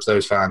to appeal to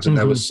those fans, and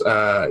there was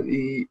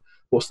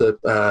what's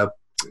the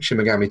Shin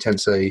Megami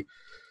Tensei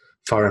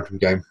Fire Emblem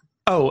game?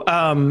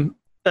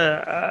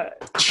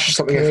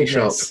 Something FE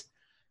Sharp.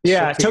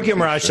 Yeah, Tokyo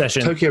Mirage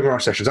Sessions. Tokyo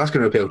Mirage Sessions. That's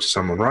going to appeal to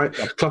someone, right?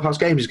 Yep. Clubhouse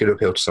Games is going to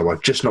appeal to someone,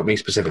 just not me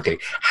specifically.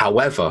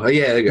 However,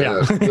 there's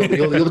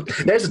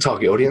the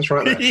target audience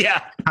right there.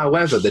 Yeah.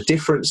 However, the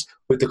difference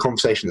with the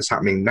conversation that's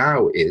happening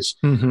now is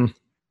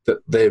that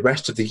the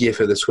rest of the year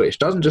for the Switch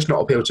doesn't just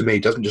not appeal to me,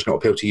 doesn't just not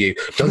appeal to you,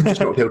 doesn't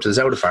just not appeal to the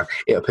Zelda fan.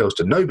 It appeals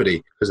to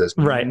nobody because there's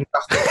nothing.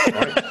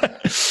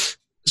 Right?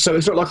 So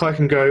it's not like I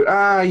can go,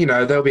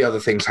 there'll be other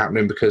things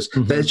happening because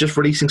they're just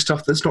releasing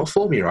stuff that's not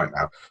for me right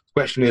now. The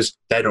question is,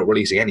 they're not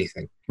releasing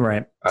anything.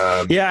 Right.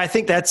 I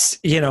think that's,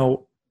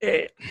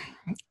 I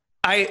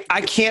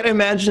can't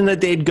imagine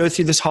that they'd go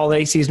through this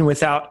holiday season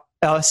without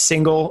a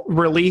single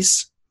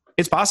release.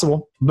 It's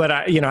possible, but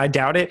I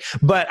doubt it.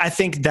 But I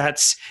think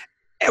that's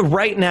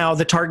right now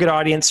the target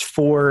audience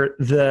for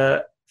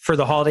the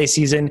holiday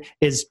season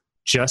is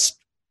just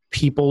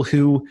people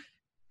who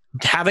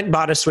haven't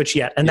bought a Switch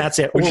yet, and that's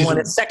it. Or want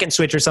a second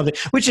Switch or something,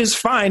 which is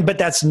fine, but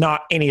that's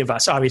not any of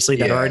us, obviously,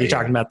 that are already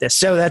talking about this.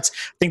 So I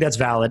think that's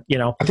valid,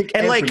 I think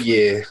every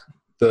year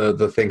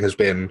the thing has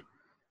been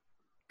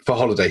for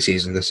holiday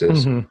season, this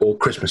is, or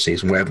Christmas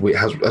season, wherever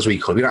as we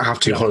call it. We don't have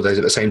two holidays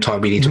at the same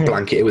time. We need to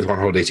blanket it with one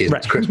holiday season.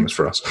 It's Christmas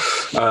for us.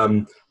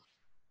 Every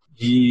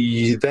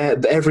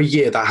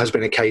year that has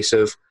been a case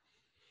of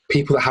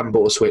people that haven't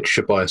bought a Switch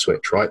should buy a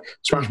Switch, right?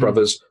 Smash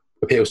Brothers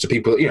appeals to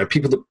people.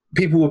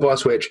 People will buy a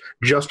Switch,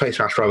 just play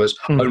Smash Brothers,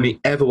 only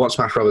ever want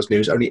Smash Brothers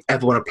news, only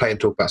ever want to play and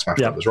talk about Smash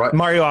Brothers, right?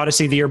 Mario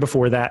Odyssey the year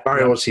before that.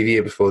 Odyssey the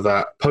year before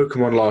that.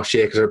 Pokemon last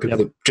year, because there are people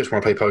that just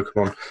want to play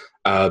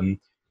Pokemon.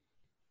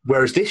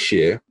 Whereas this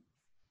year,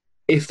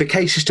 if the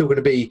case is still going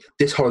to be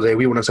this holiday,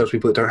 we want to sell to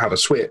people that don't have a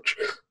Switch,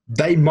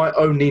 they might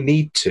only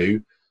need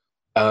to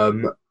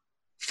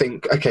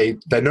think, okay,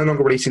 they're no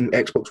longer releasing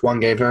Xbox One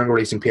games, no longer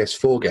releasing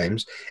PS4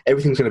 games.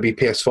 Everything's going to be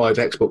PS5,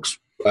 Xbox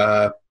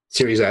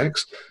Series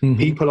X.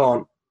 People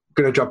aren't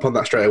going to jump on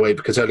that straight away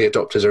because early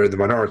adopters are in the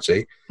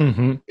minority.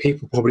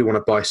 People probably want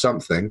to buy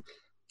something.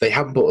 They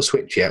haven't bought a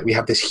Switch yet. We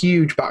have this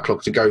huge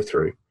backlog to go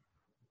through.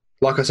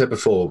 Like I said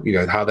before,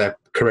 how they're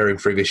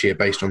careering through this year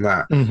based on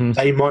that.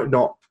 They might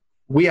not.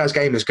 We as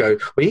gamers go,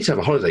 we need to have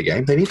a holiday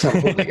game. They need to have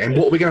a holiday game.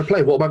 What are we going to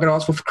play? What am I going to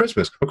ask for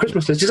Christmas? My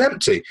Christmas list is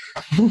empty.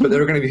 But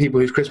there are going to be people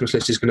whose Christmas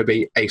list is going to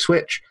be a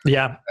Switch.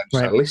 Yeah.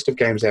 A list of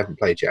games they haven't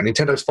played yet. And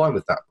Nintendo's fine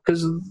with that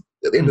because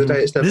at the end of the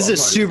day, it's their This is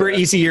a super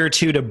easy year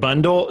too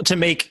to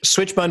make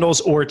Switch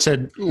bundles or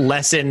to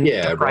lessen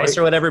the price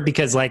or whatever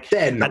because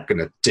they're not going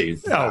to do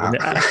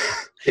that.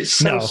 It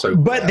sounds so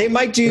but they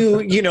might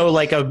do,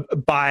 like a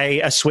buy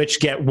a Switch,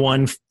 get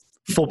one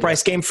full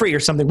price game free or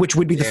something, which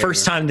would be the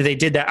first time that they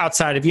did that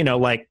outside of,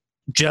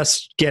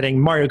 just getting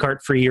Mario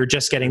Kart free or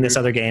just getting this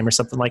other game or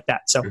something like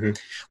that. So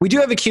we do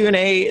have a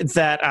Q&A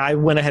that I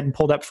went ahead and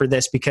pulled up for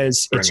this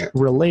because it's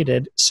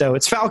related. So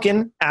it's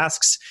Falcon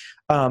asks,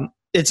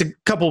 it's a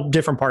couple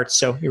different parts.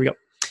 So here we go.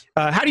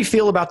 How do you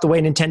feel about the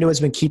way Nintendo has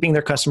been keeping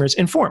their customers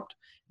informed?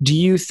 Do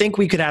you think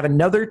we could have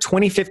another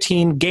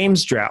 2015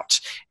 games drought?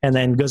 And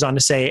then goes on to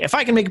say, if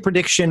I can make a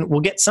prediction, we'll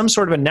get some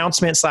sort of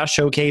announcement /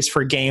 showcase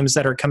for games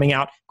that are coming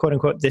out, quote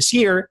unquote, this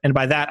year. And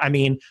by that, I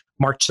mean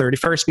March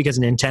 31st, because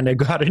Nintendo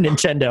got a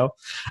Nintendo.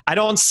 I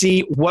don't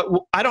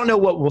know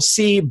what we'll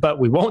see, but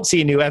we won't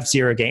see a new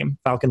F-Zero game.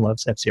 Falcon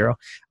loves F-Zero.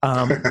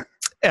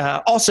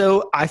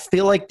 Also, I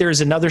feel like there's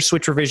another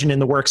Switch revision in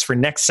the works for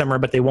next summer,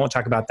 but they won't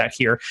talk about that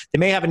here. They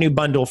may have a new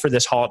bundle for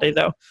this holiday,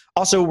 though.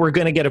 Also, we're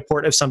going to get a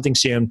port of something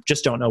soon.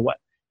 Just don't know what.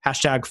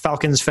 #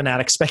 Falcons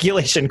Fanatic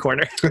Speculation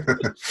Corner.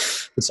 Good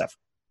stuff.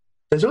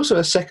 There's also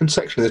a second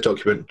section of the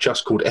document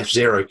just called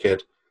F-Zero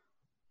Kid.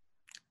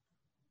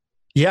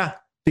 Yeah,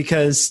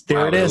 because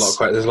it is.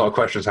 There's a lot of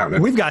questions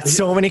happening. We've got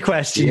so many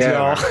questions,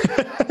 y'all.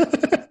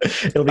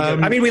 It'll be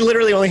good. I mean, we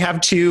literally only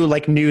have 2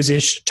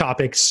 news-ish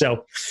topics,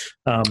 so.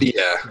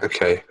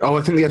 Okay. Oh,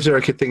 I think the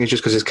F-Zero Kid thing is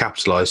just because it's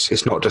capitalized.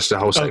 It's not just a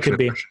whole section of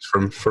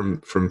questions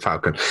from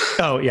Falcon.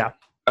 Oh, yeah.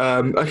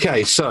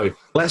 Okay, so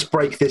let's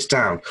break this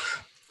down.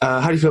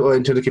 How do you feel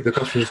about Nintendo keep the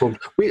customers informed?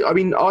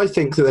 I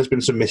think that there's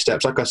been some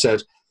missteps. Like I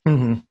said,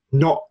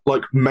 not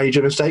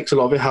major mistakes. A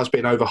lot of it has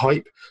been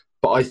overhype,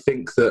 but I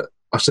think that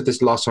I said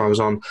this last time I was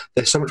on.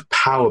 There's so much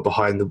power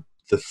behind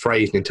the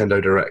phrase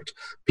Nintendo Direct.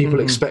 People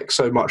expect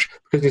so much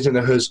because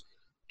Nintendo has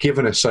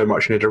given us so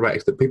much in a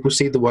Direct that people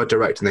see the word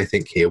Direct and they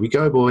think, here we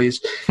go, boys.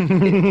 They're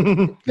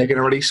going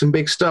to release some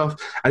big stuff.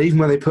 And even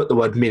when they put the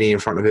word Mini in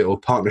front of it or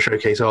Partner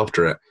Showcase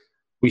after it,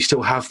 we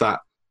still have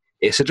that.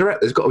 It's a Direct.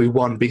 There's got to be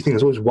one big thing.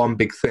 There's always one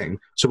big thing.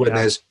 So when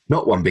there's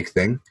not one big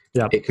thing,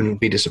 it can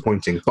be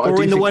disappointing. But or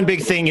when the one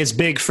big thing is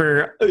big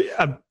for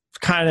a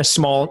kind of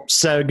small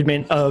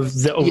segment of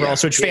the overall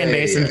Switch fan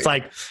base. And it's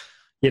like,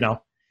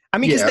 I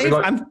mean,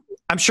 because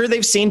I'm sure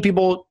they've seen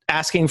people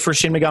asking for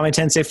Shin Megami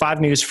Tensei 5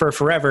 news for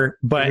forever,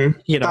 but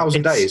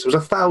 1,000 days. It was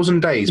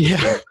 1,000 days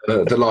between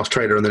the last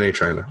trailer and the new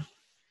trailer.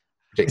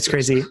 Ridiculous. It's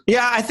crazy.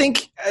 Yeah, I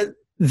think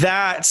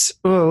that's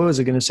what was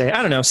I going to say?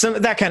 I don't know.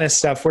 Some that kind of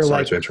stuff where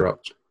Sorry to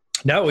interrupt.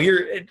 No,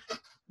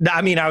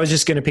 I mean, I was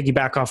just going to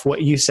piggyback off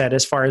what you said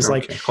as far as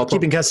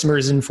keeping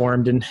customers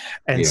informed and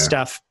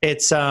stuff.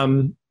 It's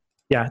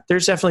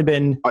there's definitely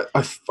been.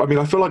 I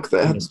feel like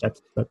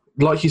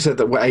like you said,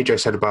 that what AJ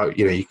said about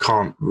you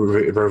can't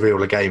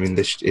reveal a game in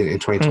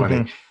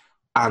 2020,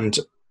 and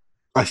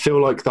I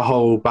feel like the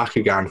whole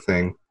Bakugan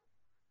thing,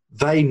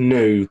 they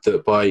knew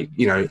that by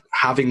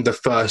having the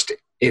first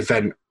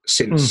event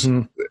since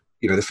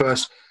the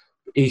first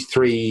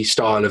E3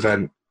 style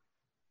event,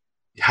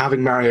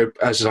 having Mario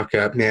as like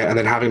and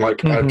then having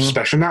a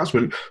special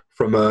announcement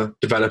from a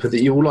developer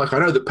that you all like. I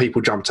know that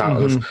people jumped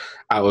out of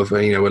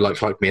were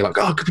like me, like,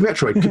 oh, it could be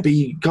Metroid, could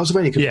be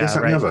Castlevania, could be this,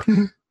 that, and the other.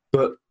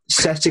 But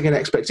setting an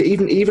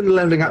expectation, even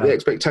leveling out the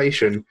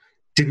expectation,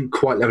 didn't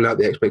quite level out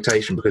the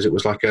expectation because it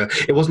was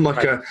it wasn't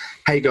like a,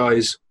 hey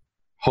guys,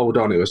 hold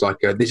on. It was like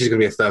this is going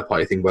to be a third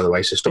party thing, by the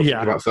way, so stop talking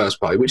about first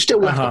party, which still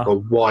left like a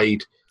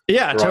wide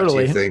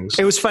variety of things.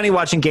 It was funny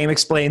watching Game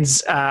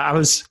Explains. I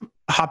was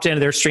hopped into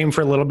their stream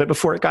for a little bit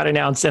before it got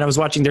announced, and I was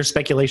watching their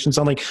speculations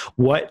on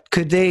what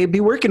could they be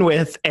working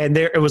with, and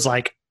there it was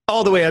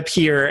all the way up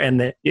here,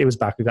 and it was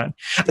Bakugan.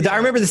 I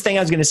remember this thing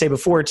I was going to say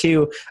before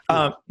too.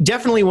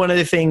 Definitely one of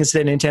the things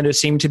that Nintendo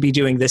seemed to be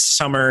doing this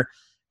summer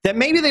that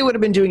maybe they would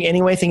have been doing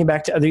anyway, thinking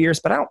back to other years,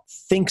 but I don't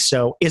think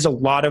so, is a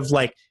lot of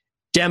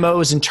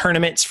demos and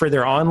tournaments for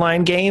their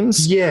online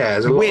games. Yeah,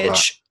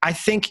 which I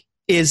think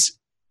is,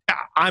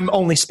 I'm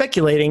only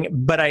speculating,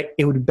 but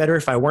it would be better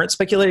if I weren't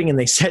speculating, and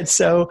they said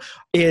so,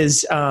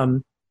 is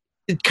kind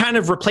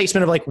of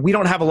replacement of we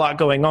don't have a lot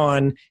going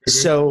on,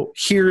 so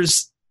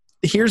here's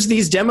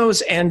these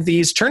demos and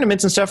these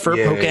tournaments and stuff for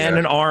Pokken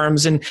and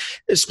ARMS and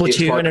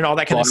Splatoon and all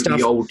that kind of stuff.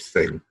 The old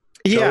thing.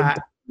 Yeah.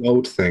 The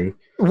old thing.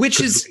 Which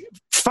is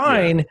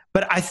fine,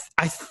 but I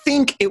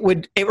think it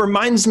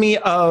reminds me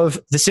of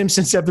the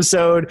Simpsons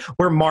episode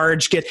where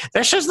Marge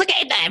that's just the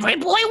game that every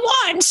boy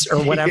wants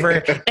or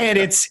whatever, and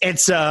it's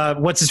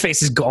what's his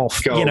face is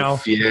golf.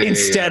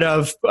 Instead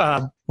of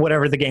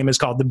whatever the game is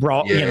called, the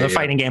brawl, the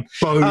fighting game.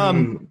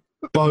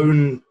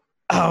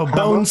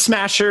 Bone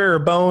Smasher or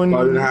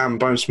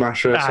Bone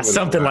Smasher,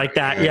 something like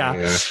that.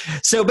 Yeah.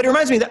 So, but it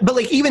reminds me of that.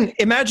 But even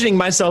imagining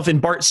myself in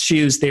Bart's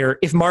shoes there,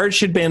 if Marge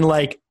had been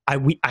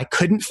I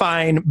couldn't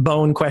find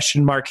Bone ?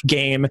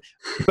 Game,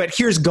 but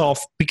here's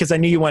golf because I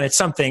knew you wanted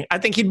something, I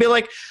think he'd be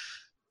like,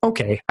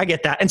 okay, I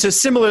get that. And so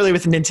similarly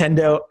with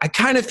Nintendo, I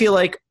kind of feel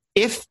like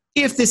if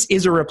this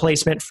is a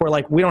replacement for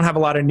we don't have a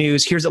lot of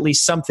news, here's at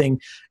least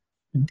something,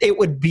 it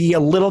would be a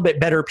little bit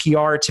better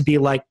PR to be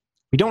we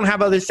don't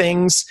have other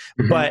things,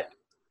 but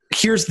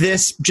here's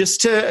this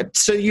just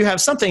so you have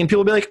something, and people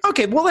will be like,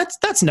 okay, well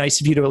that's nice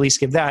of you to at least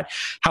give that.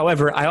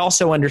 However, I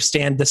also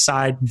understand the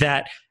side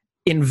that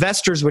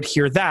investors would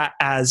hear that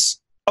as,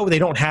 oh, they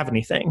don't have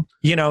anything,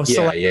 they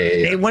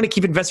want to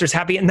keep investors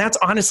happy, and that's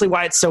honestly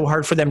why it's so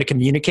hard for them to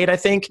communicate. I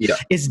think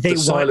is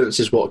silence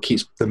is what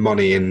keeps the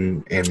money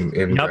in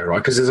there, right?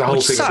 Because there's a whole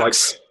thing of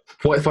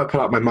what if I put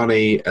up my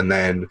money and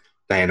then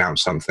they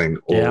announce something,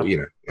 or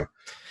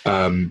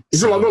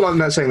it's not like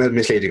that saying they're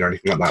misleading or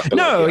anything like that. But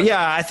no,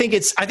 I think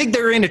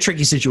they're in a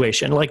tricky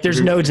situation. There's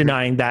no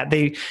denying that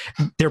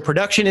their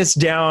production is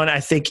down.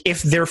 I think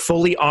if they're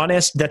fully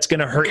honest, that's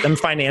going to hurt them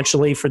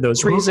financially for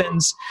those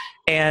reasons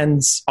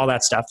and all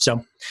that stuff.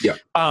 So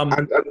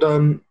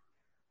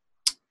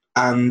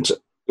and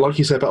like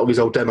you said about all these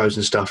old demos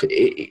and stuff, it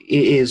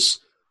is.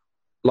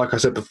 Like I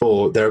said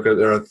before,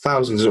 there are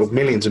thousands or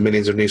millions and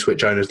millions of new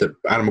Switch owners that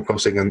Animal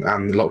Crossing and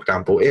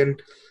Lockdown brought in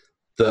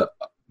that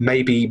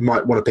maybe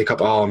might want to pick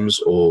up ARMS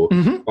or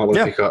might want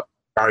to pick up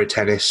Mario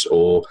Tennis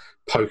or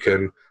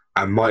Pokken,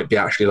 and might be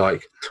actually well,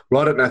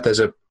 I don't know if there's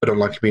an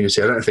online community.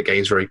 I don't know if the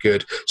game's very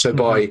good. So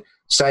by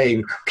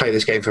saying, play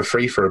this game for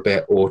free for a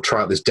bit or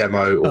try out this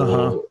demo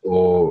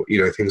or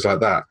things like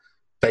that,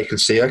 they can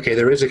see, okay,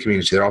 there is a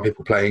community. There are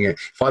people playing it.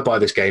 If I buy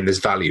this game, there's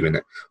value in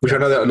it, which I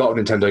know that a lot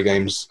of Nintendo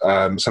games,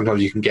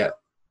 sometimes you can get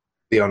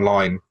the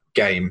online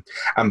game.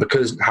 And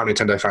because how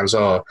Nintendo fans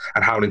are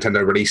and how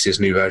Nintendo releases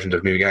new versions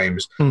of new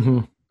games,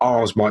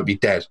 ARMS might be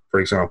dead, for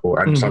example.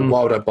 And it's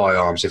why would I buy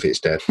ARMS if it's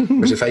dead?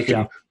 Because if they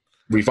can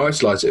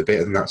revitalise it a bit,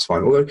 then that's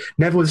fine. Although,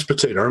 never with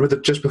Splatoon. I remember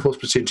that just before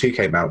Splatoon 2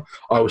 came out,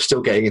 I was still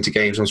getting into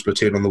games on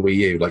Splatoon on the Wii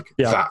U,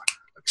 that.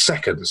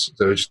 Seconds.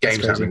 There were just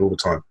games happening all the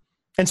time.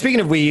 And speaking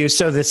of Wii U,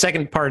 so the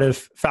second part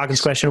of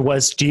Falcon's question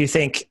was, do you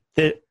think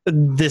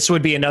this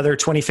would be another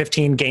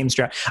 2015 games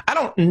draft. I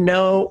don't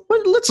know.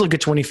 Let's look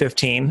at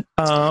 2015.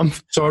 So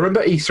I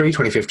remember E3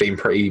 2015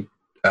 pretty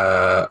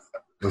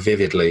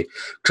vividly,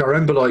 because I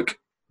remember like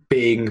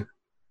being.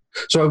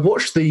 So I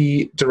watched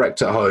the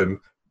direct at home,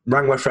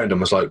 rang my friend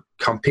and was like,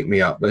 "Come pick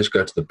me up. Let's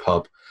go to the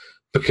pub,"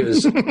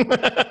 because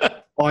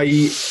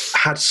I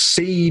had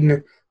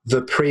seen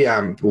the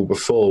preamble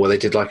before where they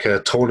did like a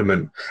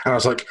tournament, and I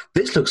was like,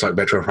 "This looks like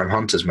Metroid Prime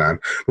Hunters, man.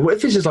 But what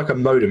if this is like a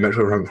mode of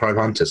Metroid Prime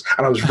Hunters?"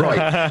 And I was right,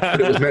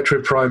 and it was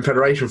Metroid Prime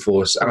Federation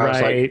Force, and I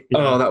was like,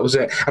 "Oh, that was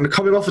it." And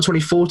coming off of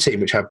 2014,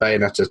 which had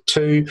Bayonetta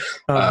 2,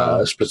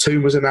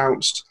 Splatoon was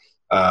announced.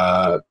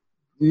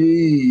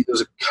 There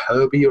was a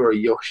Kirby or a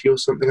Yoshi or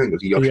something. I think it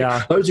was a Yoshi.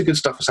 Yeah. Loads of good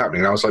stuff was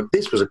happening, and I was like,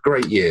 "This was a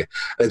great year."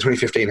 And then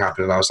 2015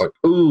 happened, and I was like,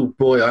 "Oh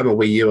boy, I'm a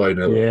Wii U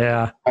owner."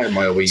 Yeah, I am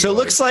a Wii U. So it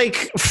looks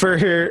like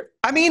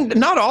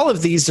not all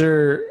of these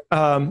are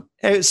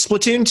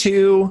Splatoon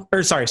 2,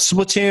 or sorry,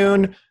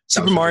 Splatoon,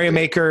 Super Mario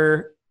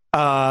Maker,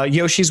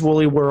 Yoshi's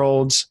Woolly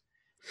World,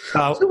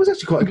 it was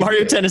actually quite a good Mario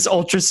year. Tennis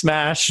Ultra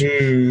Smash.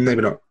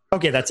 Maybe not.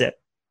 Okay, that's it.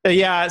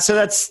 Yeah, so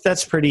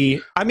that's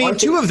pretty. I mean,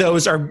 two of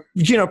those are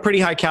pretty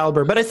high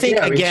caliber, but I think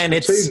again,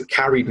 it's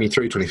carried me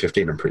through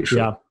 2015. I'm pretty sure.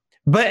 Yeah,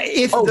 but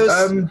if those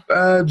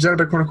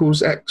Xenoblade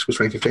Chronicles X was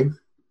 2015.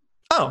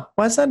 Oh,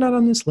 why is that not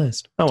on this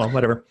list? Oh well,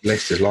 whatever.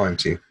 List is lying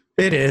to you.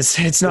 It is.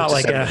 It's not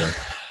like a.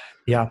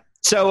 Yeah.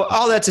 So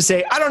all that to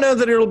say, I don't know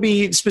that it'll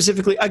be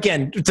specifically.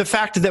 Again, the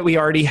fact that we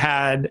already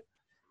had.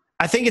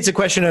 I think it's a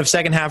question of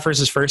second half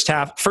versus first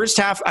half. First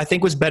half, I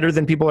think, was better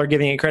than people are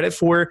giving it credit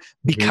for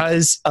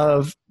because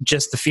of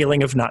just the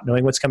feeling of not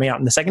knowing what's coming out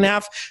in the second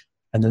half.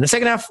 And then the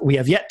second half, we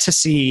have yet to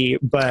see.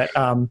 But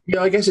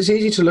yeah, I guess it's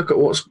easy to look at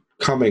what's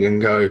coming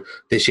and go,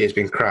 this year's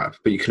been crap.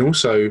 But you can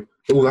also,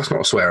 that's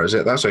not a swear, is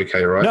it? That's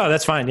okay, right? No,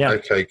 that's fine, yeah.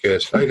 Okay,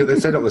 good. They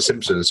said on The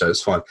Simpsons, so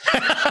it's fine.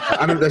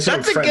 And they said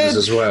on Friends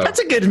as well. That's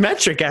a good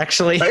metric,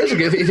 actually. That is a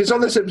good. If it's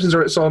on The Simpsons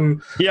or it's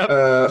on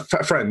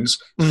Friends,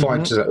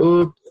 fine to say,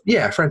 oh,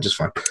 yeah, Friends is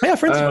fine. Yeah,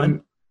 Friends is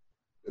fine.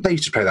 They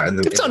used to play that in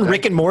the. It's on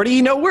Rick and Morty,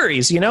 no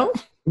worries, Yeah,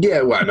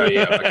 well, no,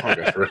 yeah, I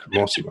can't go for Rick and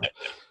Morty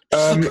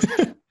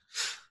one.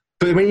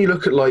 But when you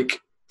look at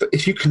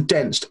if you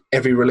condensed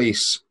every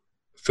release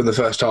from the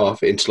first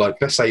half into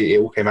let's say it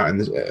all came out in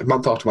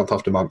month after month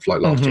after month,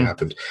 like last year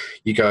happened.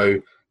 You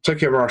go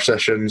Tokyo Mirage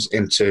Sessions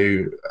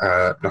into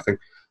nothing,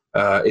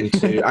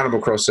 into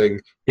Animal Crossing,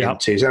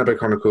 into Xenoblade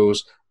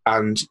Chronicles.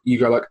 And you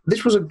go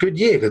this was a good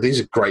year because these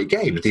are great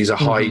games. These are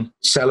high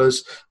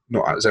sellers,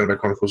 not at Xenoblade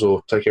Chronicles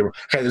or Tokyo.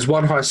 Okay, there's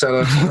one high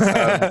seller,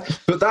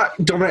 but that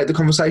dominated the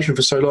conversation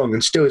for so long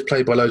and still is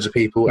played by loads of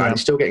people and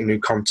still getting new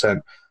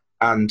content.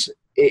 And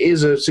it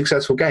is a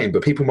successful game,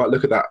 but people might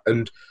look at that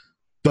and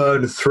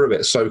burn through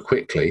it so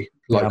quickly,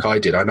 I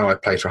did. I know I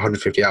played for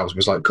 150 hours and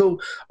was like, cool,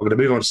 I'm going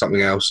to move on to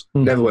something else.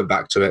 Never went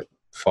back to it.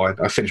 Fine.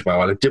 I finished my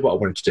island, did what I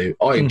wanted to do.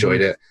 I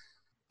enjoyed it.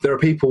 There are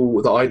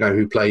people that I know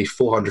who play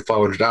 400,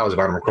 500 hours of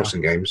Animal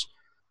Crossing games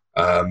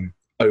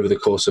over the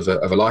course of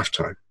a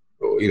lifetime,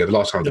 or the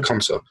lifetime of the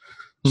console.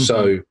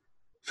 So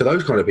for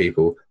those kind of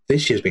people,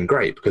 this year's been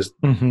great because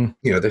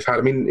they've had.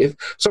 I mean, if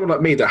someone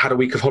like me that had a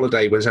week of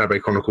holiday when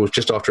Xenoblade Chronicles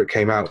just after it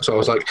came out, so I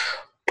was like,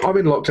 I'm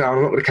in lockdown.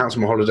 I'm not going to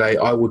cancel my holiday.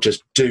 I will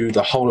just do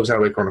the whole of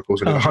Xenoblade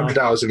Chronicles in 100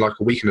 hours in a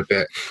week and a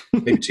bit,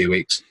 maybe 2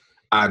 weeks,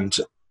 and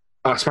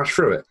I smashed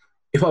through it.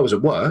 If I was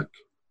at work.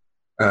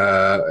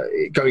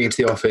 Going into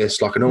the office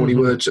like I normally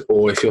would,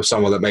 or if you're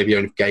someone that maybe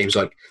only games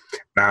an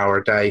hour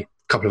a day, a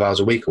couple of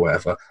hours a week or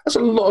whatever, that's a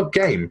lot of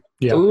game,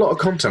 a lot of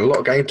content, a lot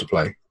of game to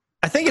play.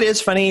 I think it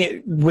is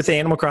funny with the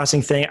Animal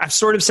Crossing thing. I've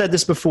sort of said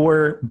this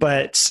before,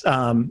 but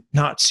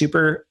not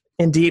super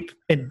in deep,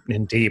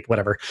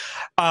 whatever.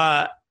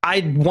 I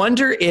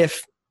wonder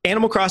if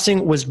Animal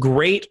Crossing was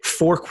great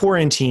for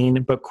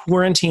quarantine, but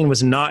quarantine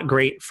was not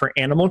great for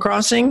Animal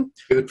Crossing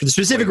for the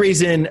specific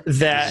reason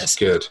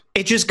that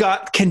it just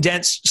got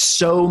condensed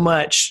so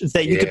much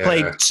that you could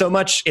play so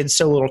much in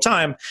so little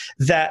time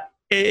that,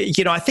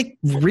 I think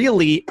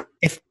really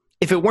if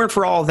it weren't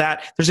for all of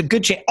that, there's a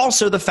good chance.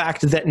 Also, the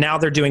fact that now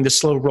they're doing the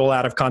slow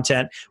rollout of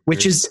content,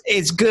 which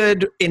is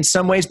good in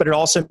some ways, but it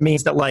also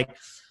means that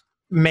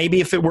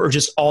maybe if it were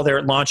just all there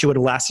at launch, it would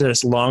have lasted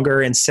us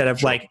longer instead of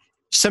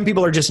some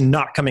people are just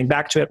not coming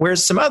back to it,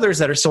 whereas some others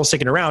that are still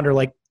sticking around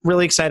are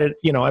really excited,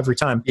 every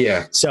time.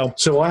 Yeah.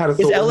 So I had a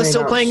thought. Is Ella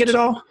still playing it at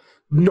all?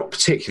 Not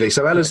particularly.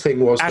 So Ella's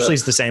thing was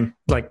Ashley's the same,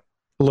 a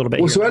little bit.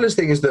 Well, so Ella's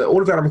thing is that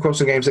all of the Animal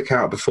Crossing games that came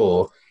out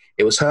before,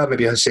 it was her,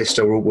 maybe her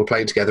sister were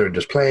playing together and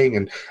just playing,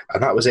 and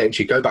that was it. And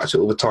she'd go back to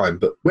it all the time.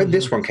 But when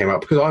this one came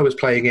out, because I was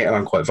playing it and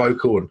I'm quite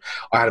vocal, and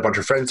I had a bunch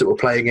of friends that were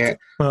playing it.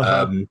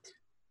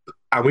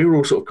 And we were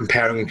all sort of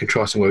comparing and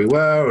contrasting where we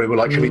were. We were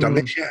like, have you done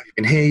this yet? Have you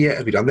been here yet?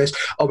 Have you done this?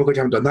 Oh my God, you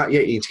haven't done that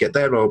yet. You need to get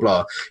there, blah,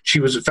 blah,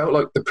 blah. Felt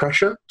like the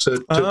pressure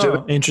to do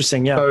it.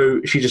 Interesting, yeah.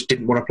 So she just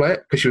didn't want to play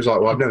it because she was like,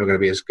 well, I'm never going to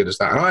be as good as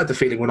that. And I had the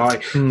feeling when I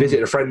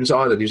visited a friend's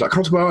island, he was like,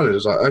 come to my island. I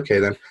was like, okay,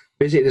 then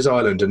visited his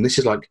island. And this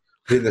is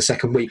within the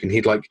second week, and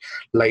he'd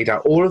laid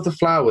out all of the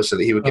flowers so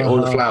that he would get all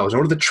the flowers.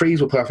 And all of the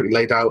trees were perfectly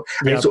laid out.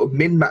 And he sort of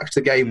min-maxed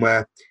the game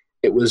where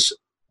it was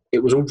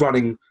all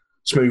running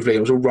smoothly. It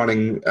was all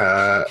running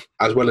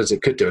as well as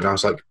it could do. And I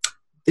was like,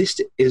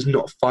 this is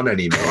not fun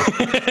anymore.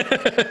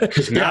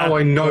 Because now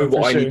I know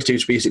what I need to do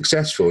to be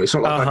successful. It's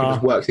not like I can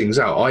just work things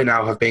out. I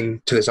now have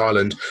been to this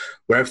island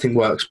where everything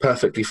works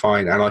perfectly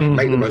fine and I can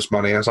make the most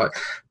money. And I was like,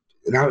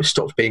 now it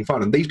stops being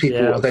fun. And these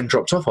people then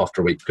dropped off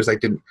after a week because they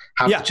didn't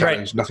have the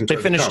challenge. Nothing to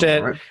They finished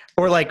it. Right?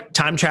 Or like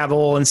time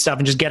travel and stuff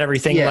and just get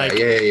everything.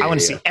 I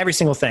want to see every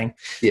single thing.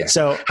 Yeah.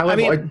 So,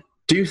 however, I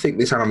do think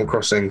this Animal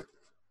Crossing,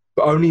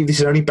 but this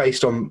is only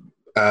based on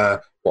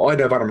what I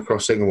know of Animal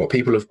Crossing and what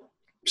people have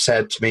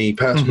said to me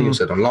personally,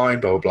 said online,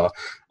 blah, blah,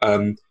 blah.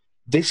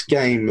 This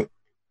game,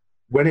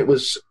 when it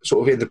was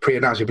sort of in the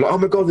pre-announcement, people were like,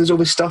 oh my God, there's all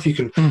this stuff. You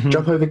can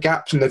jump over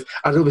gaps and they've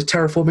added all this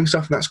terraforming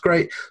stuff and that's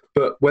great.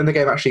 But when the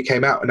game actually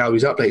came out and now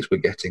these updates we're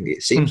getting,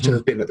 it seems to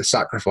have been at the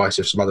sacrifice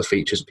of some other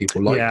features that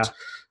people liked.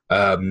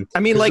 Yeah. I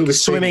mean, like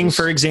swimming,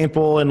 for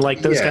example, and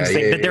like those kinds of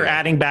things that they're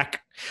adding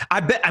back.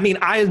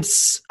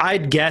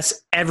 I'd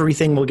guess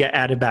everything will get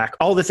added back.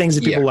 All the things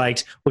that people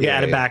liked will get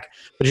added back,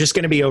 but it's just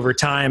going to be over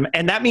time.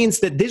 And that means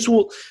that this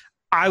will,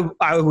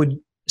 I would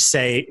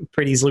say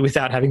pretty easily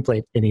without having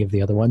played any of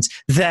the other ones,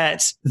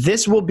 that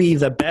this will be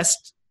the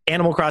best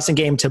Animal Crossing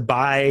game to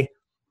buy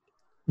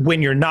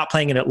when you're not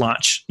playing it at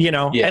launch,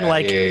 and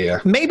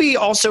like maybe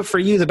also for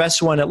you, the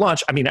best one at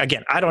launch. I mean,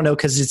 again, I don't know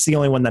because it's the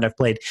only one that I've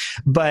played,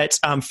 but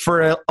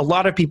for a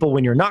lot of people,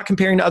 when you're not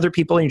comparing to other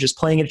people and you're just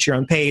playing it at your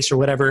own pace or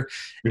whatever,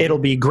 it'll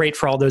be great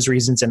for all those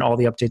reasons and all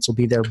the updates will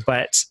be there.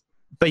 But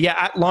yeah,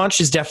 at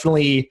launch is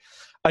definitely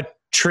a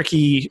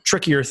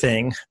trickier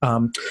thing.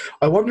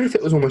 I wonder if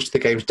it was almost to the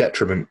game's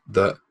detriment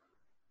that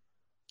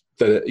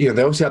they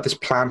obviously had this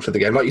plan for the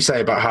game, like you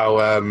say about how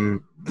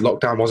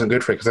lockdown wasn't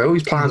good for it, because they had all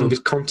these plans, all this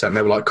content, and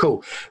they were like,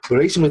 cool, we're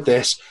releasing with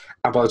this,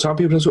 and by the time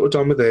people are sort of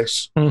done with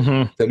this,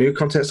 the new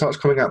content starts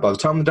coming out. By the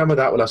time they're done with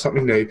that, we'll have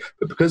something new.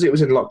 But because it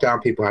was in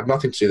lockdown, people had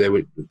nothing to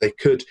do. They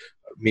could,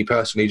 me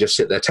personally, just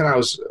sit there 10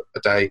 hours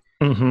a day,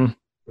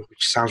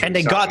 which sounds. And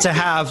they got to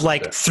have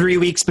like 3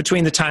 weeks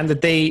between the time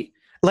that they.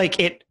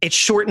 Like it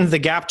shortened the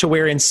gap to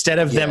where instead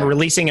of them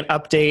releasing an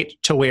update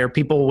to where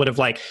people would have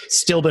like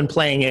still been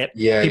playing it,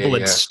 people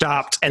had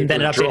stopped, and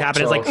then an update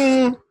happened. It's like,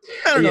 I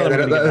don't know.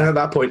 Then at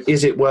that point,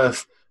 is it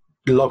worth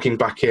logging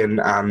back in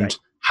and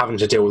having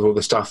to deal with all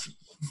the stuff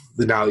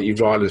now that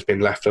your island's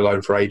been left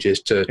alone for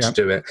ages to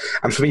do it?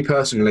 And for me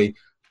personally,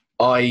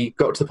 I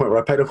got to the point where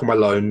I paid off all my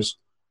loans.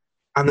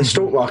 And the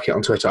stalk market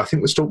on Twitter, I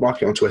think the stalk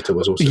market on Twitter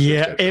was also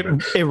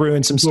it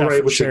ruined some stuff. We were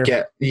able to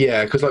get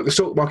because like the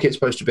stalk market is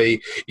supposed to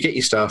be, you get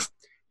your stuff,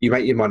 you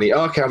make your money.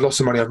 Oh, okay, I've lost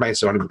some money, I've made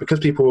some money, but because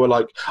people were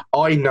like,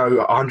 I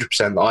know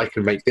 100% that I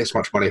can make this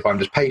much money if I'm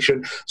just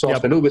patient, so I'll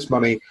spend all this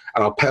money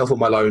and I'll pay off all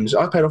my loans.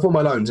 I paid off all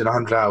my loans in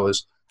 100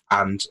 hours,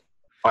 and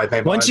I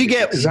made once you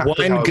get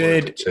one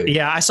good,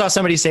 I saw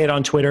somebody say it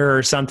on Twitter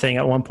or something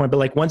at one point, but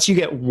like once you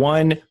get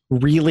one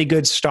really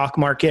good stock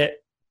market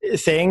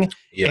thing,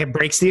 it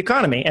breaks the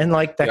economy, and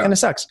like that kind of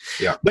sucks.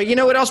 But you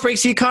know what else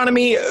breaks the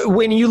economy?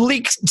 When you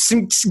leak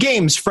some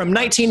games from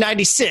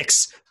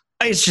 1996,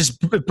 it's just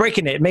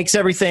breaking it. It makes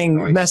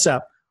everything mess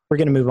up. We're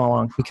going to move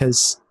along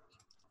because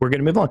we're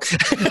going to move on.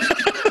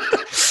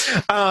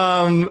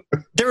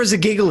 There was a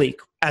Giga leak,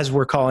 as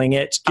we're calling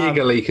it.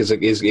 Giga leak is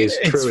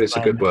true. It's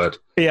a good word.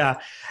 Yeah,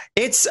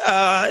 it's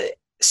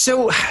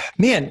so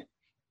man,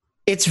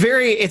 it's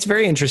very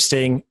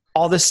interesting.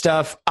 All this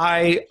stuff.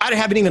 I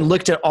haven't even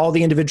looked at all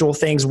the individual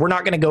things. We're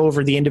not going to go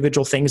over the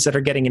individual things that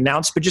are getting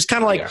announced, but just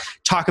kind of like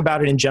talk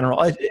about it in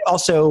general.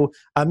 Also,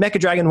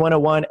 Mecha Dragon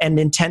 101 and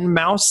Nintendo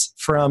Mouse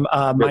from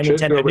My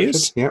Nintendo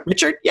News.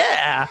 Richard,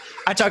 I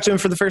talked to him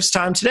for the first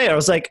time today. I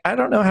was like, I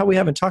don't know how we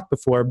haven't talked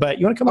before, but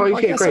you want to come on the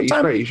podcast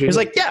sometime? Great. He was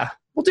like, yeah,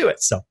 we'll do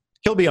it. So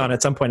he'll be on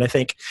at some point, I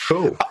think.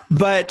 Cool.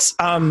 But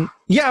so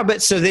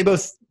they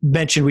both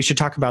mentioned we should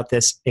talk about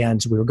this,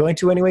 and we were going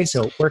to anyway,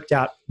 so it worked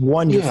out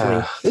wonderfully.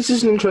 Yeah, this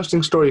is an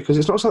interesting story because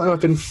it's not something I've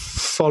been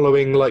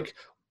following, like,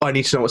 I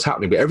need to know what's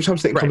happening, but every time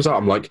something comes out,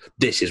 I'm like,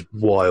 this is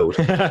wild.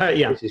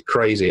 This is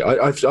crazy.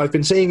 I've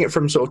been seeing it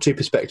from sort of two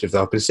perspectives,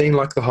 though. I've been seeing,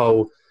 like,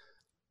 all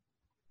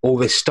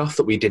this stuff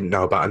that we didn't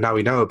know about and now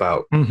we know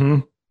about.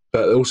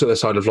 But also the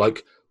side of,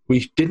 like,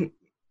 we didn't,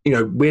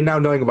 we're now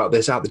knowing about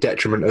this at the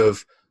detriment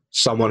of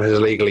someone has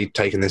illegally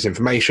taken this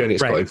information.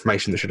 It's got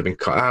information that should have been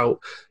cut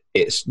out.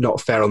 It's not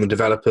fair on the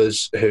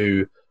developers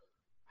who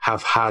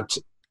have had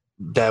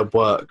their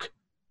work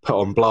put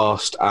on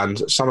blast, and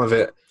some of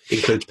it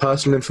includes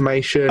personal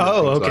information.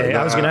 Oh, okay.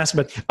 I was going to ask,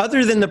 but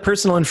other than the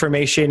personal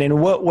information, in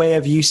what way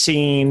have you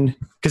seen,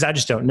 because I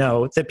just don't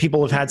know, that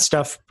people have had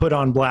stuff put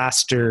on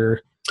blast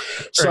or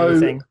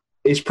anything?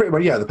 It's pretty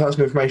much, the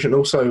personal information.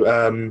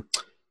 Also,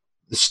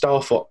 the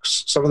Star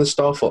Fox, some of the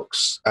Star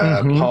Fox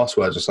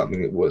passwords or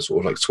something, it was sort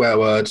of like swear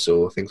words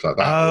or things like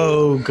that.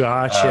 Oh,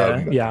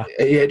 gotcha.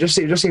 It just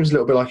seems a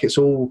little bit like it's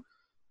all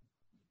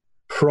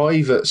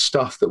private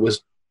stuff that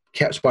was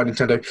kept by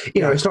Nintendo.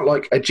 You know, it's not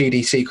like a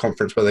GDC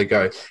conference where they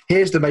go,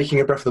 here's the making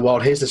of Breath of the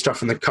Wild, here's the stuff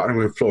from the cutting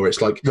room floor.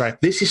 It's like,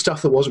 this is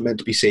stuff that wasn't meant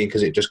to be seen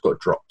because it just got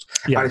dropped.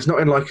 And it's not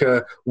in like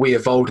a, we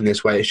evolved in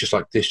this way. It's just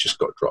like, this just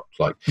got dropped.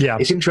 Like,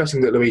 it's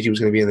interesting that Luigi was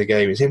going to be in the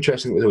game. It's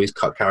interesting with all these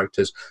cut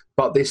characters.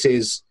 But this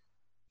is,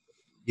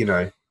 you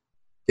know,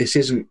 this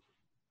isn't.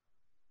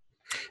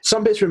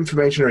 Some bits of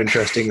information are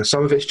interesting.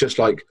 Some of it's just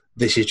like,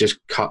 this is just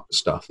cut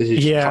stuff. This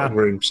is just cutting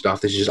room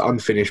stuff. This is just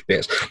unfinished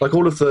bits. Like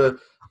all of the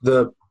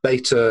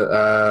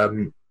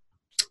beta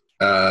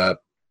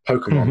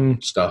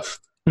Pokemon stuff.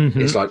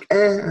 It's like,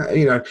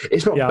 you know,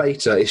 it's not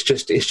beta. It's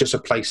just a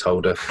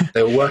placeholder.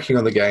 They were working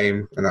on the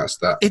game, and that's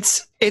that.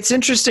 It's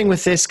interesting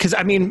with this because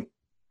I mean,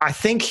 I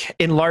think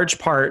in large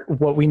part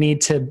what we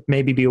need to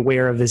maybe be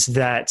aware of is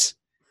that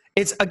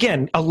it's,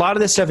 again, a lot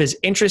of this stuff is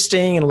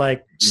interesting and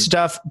like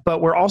stuff,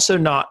 but we're also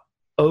not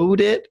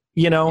owed it,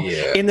 you know,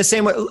 in the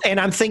same way. And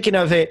I'm thinking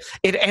of it,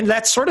 and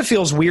that sort of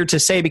feels weird to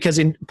say because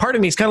in part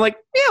of me is kind of like,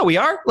 yeah, we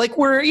are, like,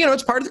 we're, you know,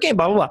 it's part of the game,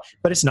 blah, blah, blah,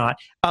 but it's not.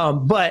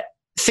 But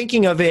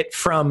thinking of it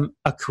from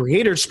a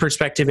creator's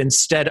perspective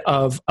instead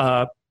of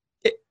a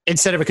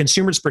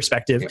consumer's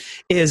perspective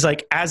is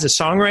like, as a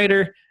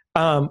songwriter,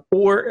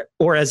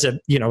 or as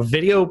a, you know,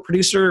 video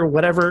producer or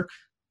whatever,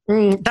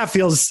 that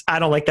feels, I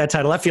don't like that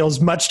title. That feels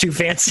much too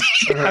fancy.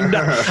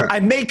 I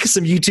make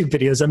some YouTube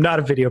videos. I'm not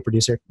a video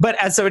producer, but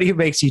as somebody who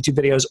makes YouTube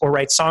videos or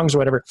writes songs or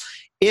whatever,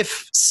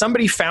 if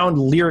somebody found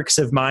lyrics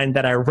of mine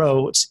that I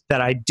wrote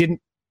that I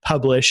didn't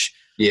publish,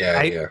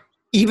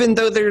 even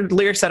though they're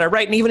lyrics that I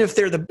write, and even if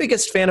they're the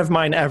biggest fan of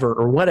mine ever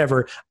or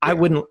whatever, I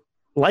wouldn't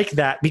like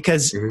that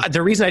because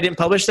the reason I didn't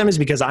publish them is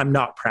because I'm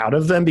not proud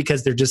of them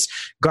because they're just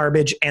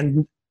garbage.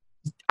 And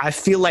I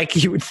feel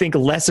like you would think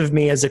less of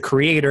me as a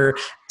creator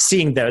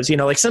seeing those, you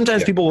know, like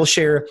sometimes people will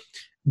share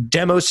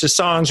demos to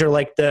songs or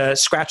like the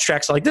scratch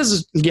tracks. Like this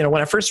is, you know,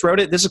 when I first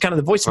wrote it, this is kind of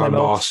the voice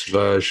memo. Lost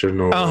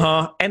version.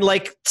 And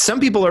like some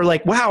people are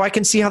like, wow, I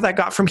can see how that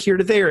got from here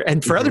to there.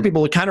 And for other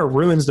people, it kind of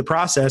ruins the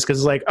process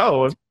because like,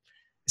 oh, it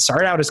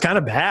started out as kind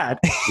of bad.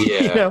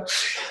 You know?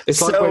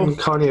 It's like when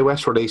Kanye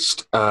West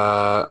released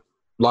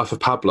Life of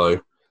Pablo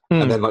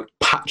and then like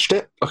patched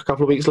it like a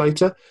couple of weeks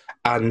later.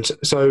 And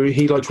so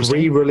he like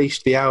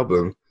re-released the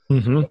album,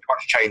 bunch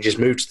of changes,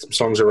 moved some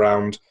songs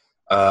around,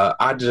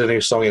 added a new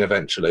song in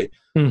eventually.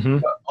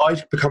 But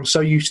I've become so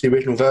used to the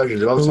original version.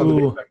 The other time the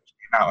new version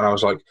came out, and I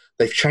was like,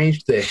 they've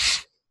changed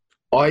this.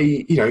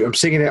 I'm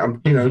singing it.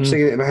 I'm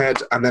singing it in my head,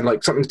 and then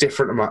like something's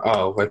different. I'm like,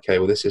 oh, okay,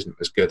 well this isn't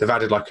as good. They've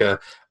added like a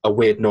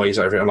weird noise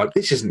over it. I'm like,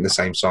 this isn't the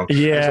same song.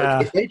 Yeah.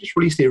 Like, if they just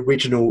released the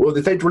original, or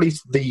if they'd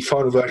released the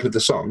final version of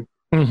the song.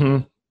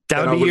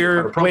 That would be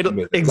your way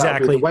to,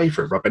 exactly. Way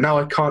for it, right? But now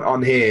I can't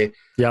unhear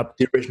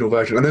the original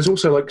version. And there's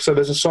also like, so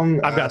there's a song.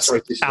 I've got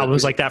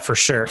albums like that for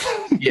sure.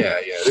 yeah.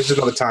 This is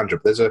another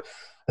tangent. There's a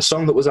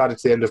song that was added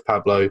to the end of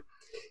Pablo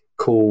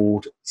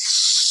called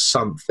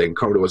something.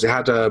 Can't remember what it was. It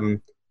had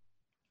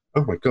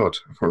oh my god,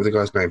 I can't remember the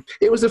guy's name.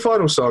 It was the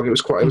final song. It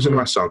was a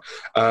nice song.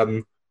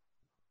 And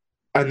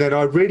then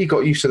I really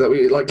got used to that.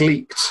 It like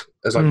leaked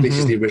as like this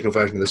is the original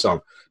version of the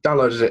song.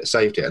 Downloaded it,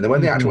 saved it, and then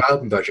when the actual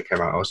album version came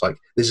out, I was like,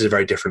 "This is a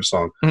very different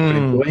song." But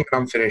enjoying an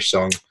unfinished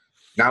song,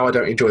 now I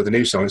don't enjoy the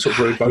new song. It sort of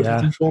ruined both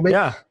of them for me.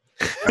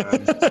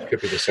 It could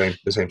be the same.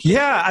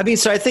 Yeah, I mean,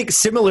 so I think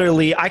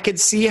similarly, I could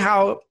see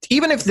how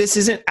even if this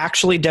isn't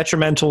actually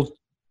detrimental,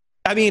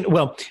 I mean,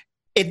 well,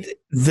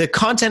 the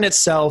content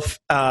itself,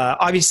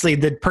 obviously,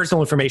 the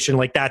personal information,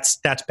 like that's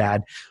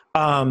bad.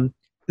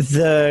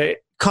 The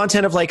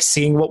content of like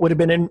seeing what would have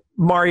been in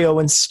Mario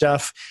and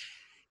stuff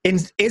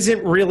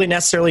isn't really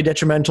necessarily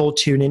detrimental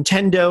to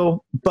Nintendo,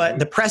 but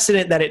the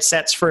precedent that it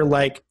sets for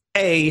like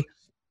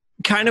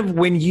kind of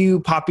when you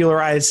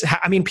popularize,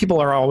 I mean, people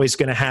are always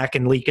going to hack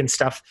and leak and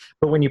stuff,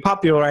 but when you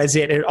popularize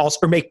it, it also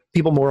or make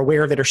people more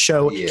aware of it or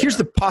show here's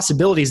the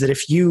possibilities that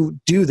if you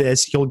do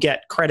this, you'll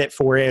get credit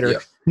for it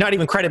or not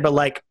even credit, but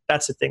like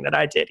that's the thing that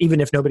I did,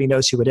 even if nobody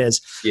knows who it is.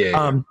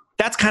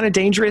 That's kind of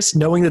dangerous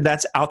knowing that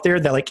that's out there,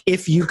 that like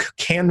if you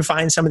can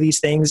find some of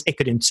these things, it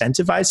could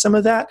incentivize some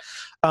of that.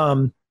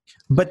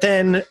 But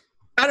then,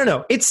 I don't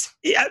know. It's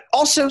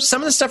also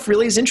some of the stuff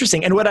really is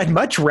interesting. And what I'd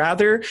much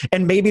rather,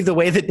 and maybe the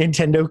way that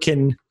Nintendo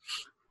can,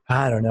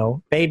 I don't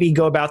know, maybe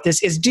go about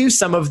this is do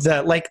some of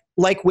the,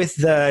 like with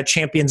the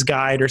Champions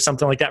Guide or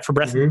something like that for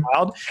Breath of the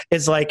Wild,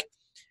 is like,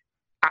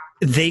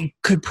 they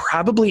could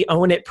probably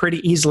own it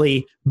pretty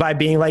easily by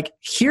being like,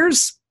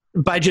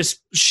 by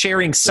just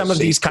sharing some of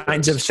these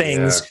kinds of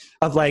things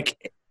of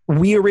like,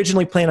 we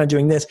originally planned on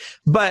doing this,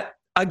 but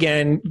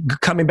again,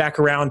 coming back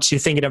around to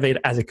thinking of it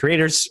as a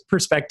creator's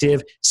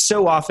perspective,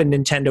 so often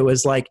Nintendo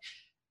is like,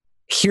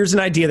 here's an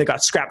idea that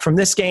got scrapped from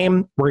this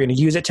game. We're going to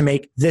use it to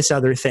make this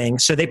other thing.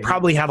 So they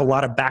probably have a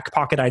lot of back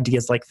pocket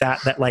ideas like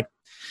that like,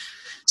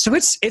 so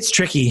it's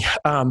tricky.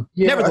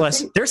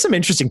 Nevertheless, there's some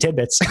interesting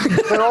tidbits.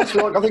 But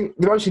also, like, I think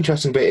the most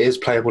interesting bit is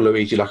playable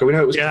Luigi. Like, we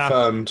know it was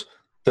confirmed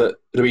that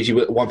Luigi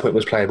at one point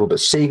was playable,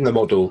 but seeing the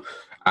model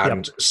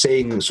and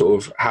seeing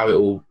sort of how it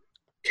all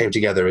came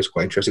together is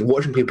quite interesting.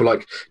 Watching people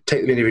like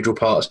take the individual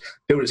parts,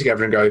 build it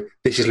together and go,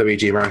 this is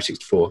Luigi in Mario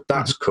 64.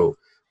 That's cool.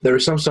 there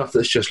is some stuff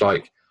that's just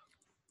like,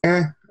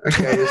 okay,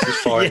 this is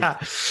fine. Yeah.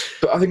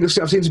 But I think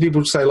I've seen some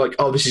people say like,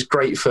 oh, this is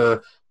great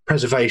for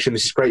preservation.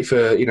 This is great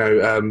for,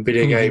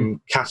 video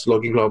game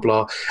cataloging, blah,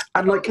 blah.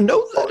 And like,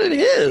 know that it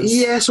is.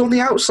 Yes, on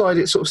the outside,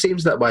 it sort of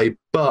seems that way.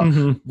 But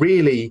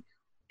really,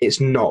 it's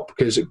not,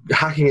 because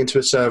hacking into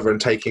a server and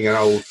taking an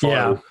old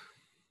file,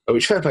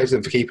 which fair play to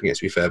them for keeping it,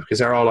 to be fair, because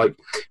there are like,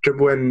 do you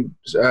remember when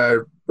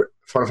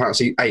Final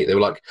Fantasy VIII, they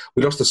were like,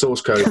 we lost the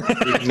source code,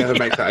 we can never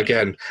make that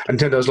again. And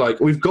Nintendo's like,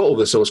 we've got all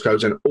the source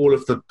codes and all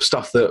of the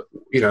stuff that,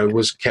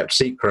 was kept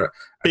secret,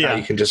 and now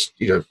you can just,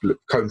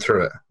 comb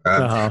through it.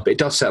 But it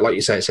does set, like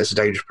you say, it sets a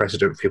dangerous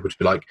precedent for people to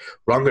be like,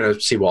 well, I'm going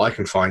to see what I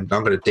can find,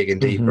 I'm going to dig in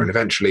deeper, and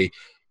eventually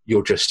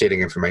you're just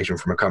stealing information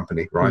from a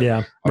company, right?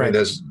 Yeah. I mean,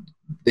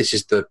 this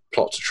is the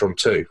plot to Tron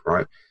 2,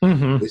 right?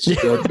 This is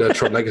the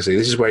Tron Legacy.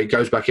 This is where he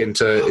goes back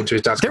into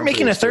his dad's. They're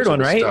making a third one,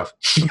 right?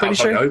 I'm pretty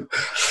sure.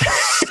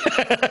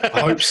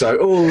 I hope so.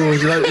 Oh,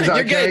 is that You're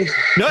okay? good.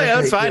 No, yeah,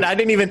 that's fine. I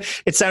didn't even.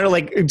 It sounded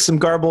like some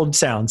garbled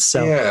sounds.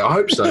 So yeah, I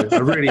hope so. I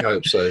really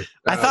hope so.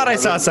 I thought I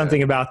saw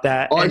something about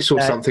that. I saw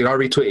something. I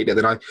retweeted it.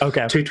 Then I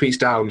 2 tweets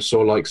down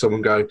saw like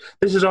someone go,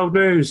 "This is old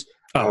news."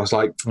 I was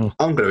like,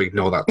 I'm going to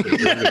ignore that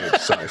tweet. I'm going to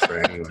decipher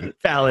it anyway.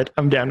 Valid.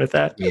 I'm down with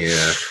that.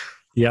 Yeah.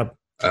 Yep.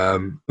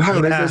 Hang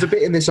on, there's a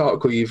bit in this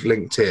article you've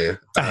linked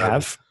here. I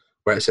have.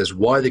 Where it says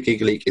why the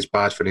Giga Leak is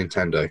bad for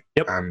Nintendo.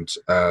 Yep.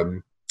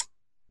 And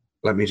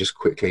let me just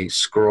quickly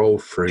scroll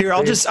through. Here,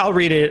 I'll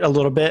read it a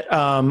little bit.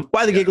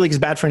 Why the Giga Leak is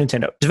bad for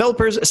Nintendo.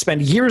 Developers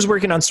spend years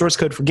working on source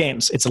code for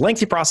games. It's a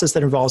lengthy process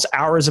that involves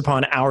hours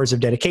upon hours of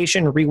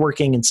dedication,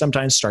 reworking, and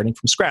sometimes starting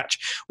from scratch.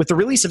 With the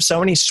release of so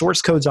many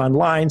source codes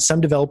online,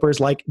 some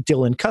developers like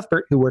Dylan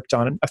Cuthbert, who worked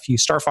on a few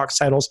Star Fox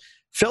titles,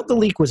 felt the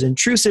leak was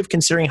intrusive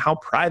considering how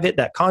private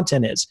that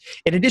content is.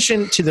 In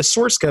addition to the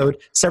source code,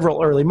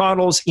 several early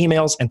models,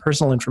 emails, and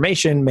personal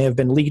information may have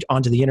been leaked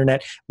onto the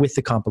internet with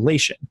the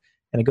compilation.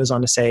 And it goes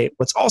on to say,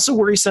 what's also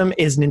worrisome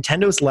is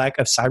Nintendo's lack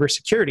of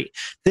cybersecurity.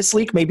 This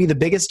leak may be the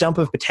biggest dump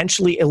of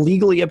potentially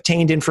illegally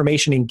obtained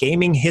information in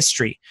gaming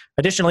history.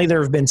 Additionally,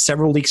 there have been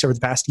several leaks over the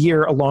past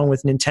year, along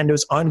with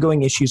Nintendo's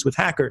ongoing issues with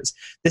hackers.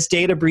 This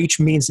data breach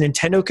means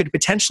Nintendo could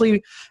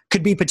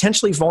be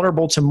potentially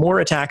vulnerable to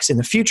more attacks in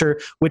the future,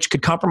 which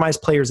could compromise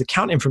players'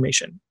 account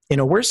information. In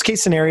a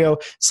worst-case scenario,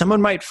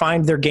 someone might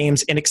find their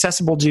games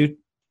inaccessible due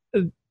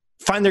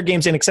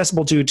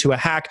to a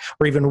hack,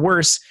 or even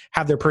worse,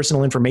 have their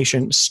personal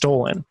information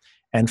stolen.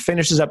 And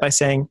finishes up by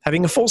saying,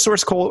 having a full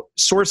source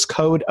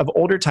code of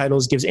older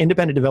titles gives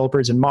independent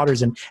developers and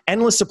modders an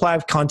endless supply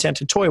of content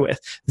to toy with.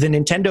 The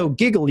Nintendo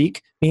Giga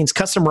Leak means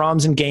custom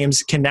ROMs and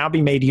games can now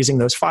be made using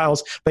those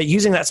files, but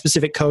using that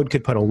specific code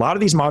could put a lot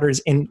of these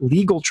modders in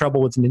legal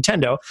trouble with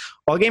Nintendo.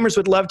 While gamers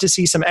would love to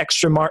see some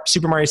extra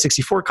Super Mario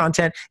 64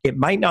 content, it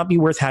might not be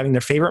worth having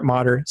their favorite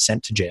modder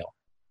sent to jail.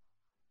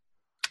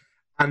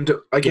 And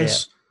I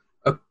guess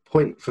a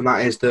point from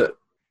that is that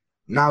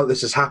now that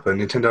this has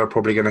happened, Nintendo are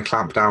probably going to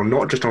clamp down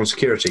not just on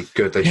security,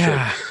 good, they should,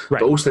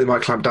 but also they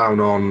might clamp down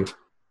on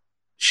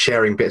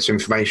sharing bits of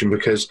information,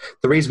 because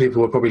the reason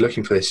people were probably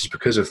looking for this is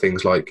because of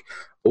things like,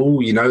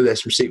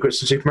 there's some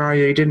secrets in Super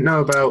Mario you didn't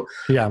know about,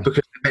 because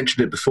they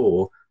mentioned it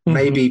before.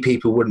 Maybe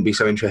people wouldn't be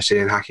so interested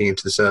in hacking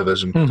into the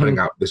servers and putting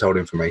out this old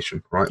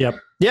information, right? Yep.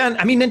 Yeah,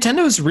 I mean,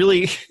 Nintendo's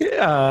really,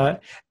 campy,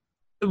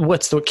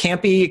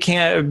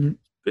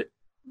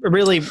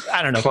 really,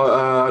 I don't know.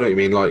 I know what you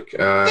mean,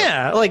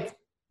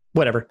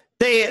 whatever.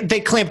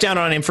 They clamp down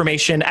on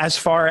information as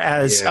far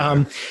as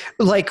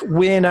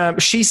when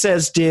She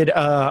Says did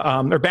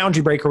or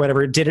Boundary Break or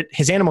whatever did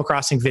his Animal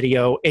Crossing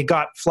video, it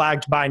got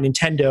flagged by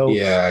Nintendo.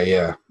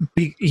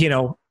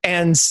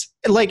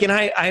 And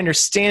I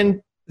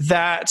understand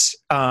that.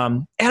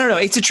 I don't know,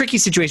 it's a tricky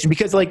situation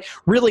because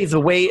really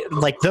the way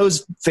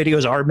those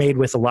videos are made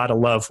with a lot of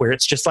love, where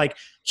it's just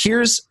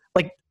here's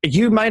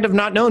you might have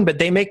not known, but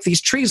they make these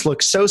trees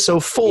look so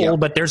full,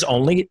 but there's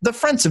only the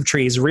fronts of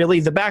trees. Really,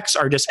 the backs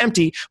are just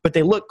empty, but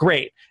they look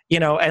great,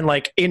 and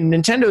in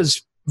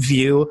Nintendo's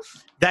view,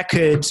 that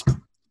could,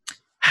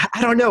 I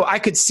don't know, I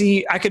could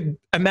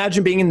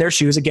imagine being in their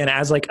shoes again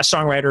as a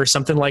songwriter or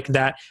something like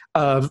that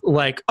of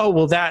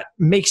that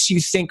makes you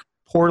think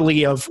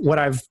poorly of what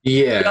I've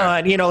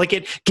done,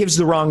 it gives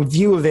the wrong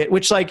view of it,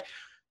 which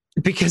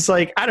because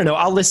I don't know,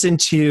 I'll listen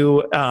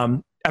to,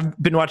 I've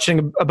been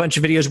watching a bunch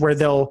of videos where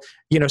they'll,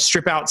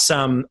 strip out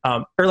some,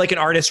 or an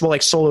artist will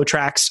solo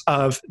tracks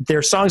of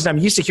their songs. And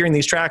I'm used to hearing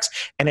these tracks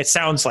and it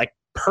sounds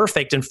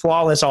perfect and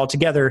flawless all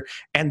together.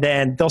 And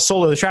then they'll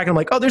solo the track and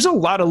I'm there's a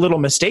lot of little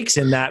mistakes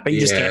in that, but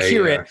you just can't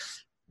hear it.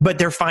 But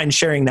they're fine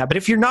sharing that. But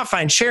if you're not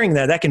fine sharing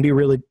that, that can be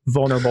really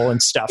vulnerable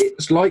and stuff.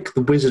 It's like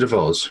The Wizard of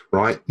Oz,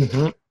 right?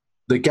 Mm-hmm.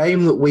 The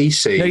game that we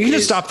see... No, you can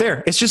just stop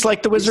there. It's just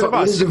like The Wizard of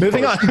Oz.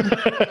 Moving on.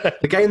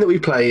 The game that we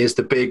play is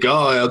the big,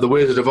 The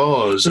Wizard of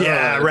Oz.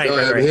 Yeah,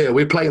 right. Here.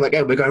 We're playing that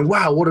game. We're going,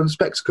 wow, what a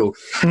spectacle.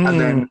 And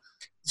then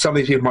some of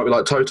these people might be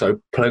like Toto,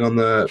 playing on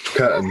the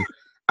curtain.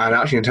 And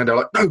actually Nintendo are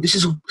like, no, this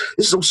is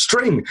all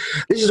string.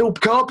 This is all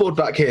cardboard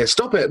back here.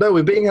 Stop it. No,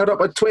 we're being held up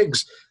by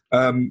twigs.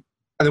 And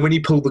then when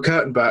you pull the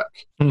curtain back,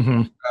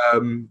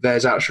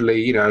 there's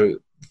actually,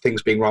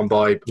 things being run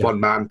by one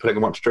man pulling a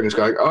bunch of strings,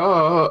 going,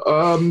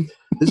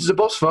 this is a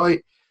boss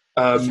fight.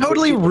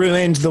 Totally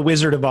ruined the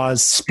Wizard of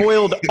Oz.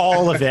 Spoiled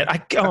all of it.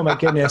 Oh my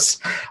goodness!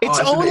 It's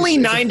only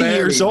 90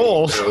 years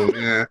old.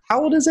 Yeah.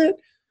 How old is it?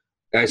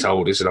 It's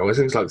old, isn't it? I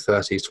think it's like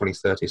 30s,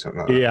 2030, something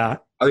like that. Yeah,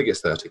 I think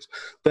it's 30s.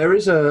 There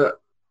is a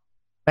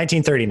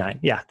 1939.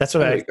 Yeah, that's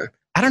what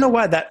I don't know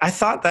why I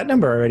thought that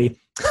number already.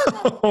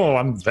 Oh,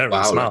 I'm very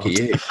smart. Lucky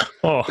you.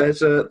 Oh.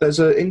 There's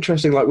a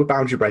interesting, like with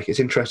Boundary Break, it's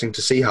interesting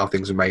to see how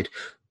things are made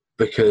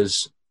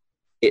because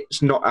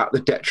it's not at the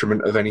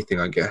detriment of anything,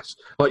 I guess.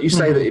 Like you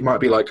say that it might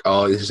be like,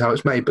 oh, this is how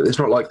it's made, but it's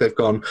not like they've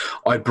gone,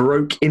 I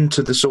broke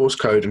into the source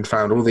code and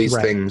found all these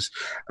things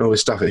and all this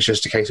stuff. It's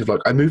just a case of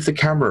like, I moved the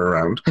camera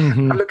around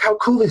and look how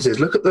cool this is.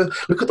 Look at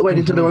the way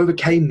Nintendo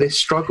overcame this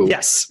struggle.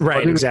 Yes,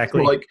 right,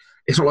 exactly.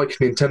 It's not like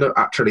Nintendo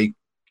actually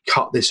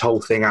cut this whole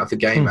thing out of the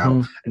game out,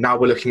 and now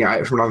we're looking at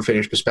it from an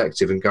unfinished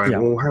perspective and going,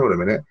 oh, hang on a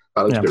minute,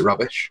 that looks a bit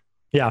rubbish.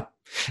 Yeah.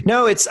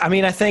 No, I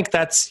think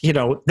that's,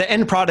 the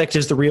end product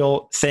is the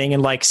real thing.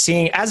 And like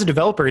seeing as a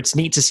developer, it's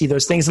neat to see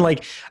those things. And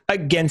like,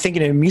 again,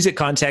 thinking in a music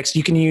context,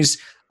 you can use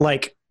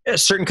like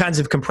certain kinds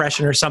of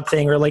compression or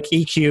something, or like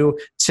EQ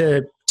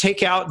to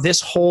take out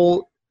this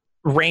whole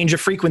range of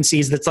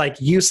frequencies that's like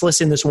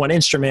useless in this one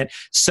instrument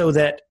so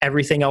that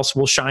everything else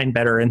will shine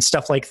better and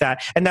stuff like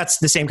that. And that's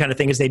the same kind of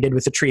thing as they did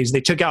with the trees.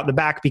 They took out the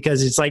back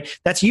because it's like,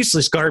 that's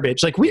useless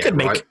garbage. Like we could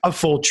make a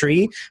full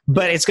tree,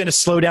 but it's going to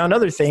slow down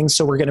other things.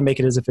 So we're going to make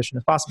it as efficient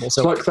as possible.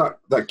 So it's like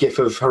that GIF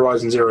of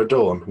Horizon Zero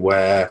Dawn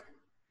where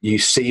you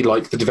see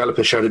like the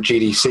developer showed at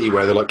GDC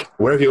where they're like,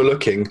 wherever you're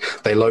looking,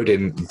 they load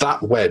in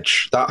that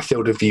wedge, that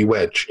field of view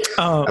wedge.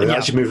 And then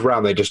as you move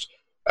around, they just,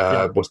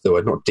 what's the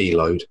word? Not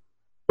deload.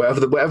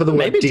 Whatever the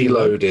word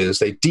deload is,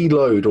 they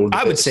deload all the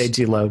bits. I would say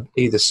deload.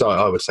 Either side,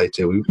 I would say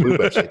too. We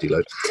both say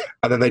deload.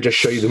 And then they just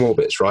show you the more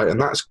bits, right? And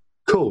that's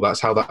cool.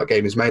 That's how that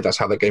game is made. That's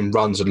how that game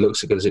runs and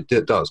looks as good as it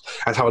does.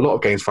 And how a lot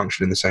of games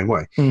function in the same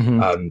way.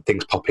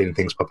 Things pop in,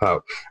 things pop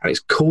out. And it's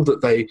cool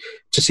that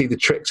to see the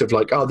tricks of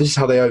like, oh, this is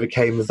how they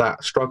overcame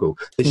that struggle.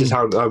 This is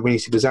how, when you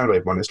see the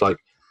Xenoblade one, it's like,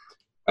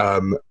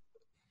 have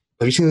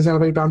you seen the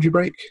Xenoblade Boundary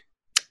Break?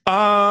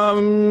 I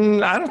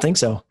don't think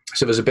so.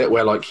 So there's a bit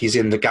where like he's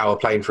in the Gower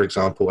plane, for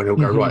example, and he'll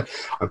go, right,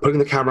 I'm putting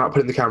the camera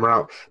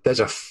out.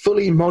 There's a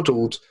fully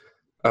modelled,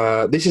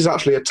 this is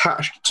actually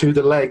attached to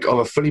the leg of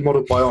a fully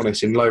modelled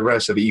Bionis in low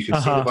res so that you can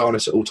see the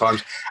Bionis at all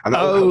times. And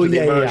that will help with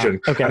the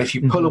immersion. Yeah. Okay. And if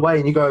you pull away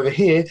and you go over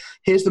here,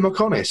 here's the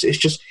Mechonis.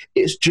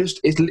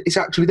 It's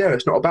actually there.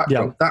 It's not a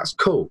background. That's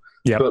cool.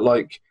 Yeah. But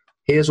like,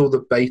 here's all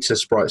the beta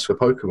sprites for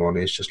Pokemon.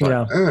 It's just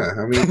like,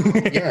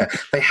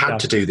 they had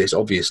to do this,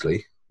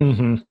 obviously.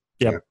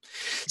 Yeah.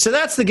 So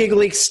that's the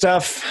GigaLeaks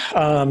stuff.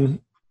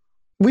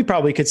 We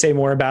probably could say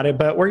more about it,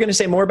 but we're going to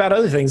say more about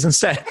other things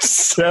instead.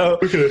 So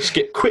we're going to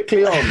skip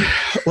quickly on.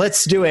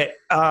 Let's do it.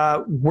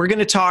 We're going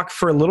to talk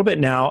for a little bit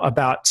now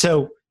about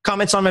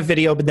comments on my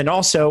video, but then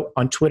also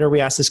on Twitter,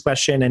 we asked this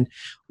question and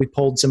we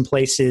polled some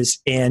places.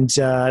 And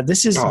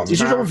this is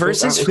digital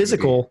versus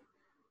physical.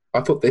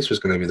 I thought this was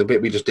going to be the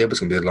bit we just did was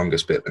going to be the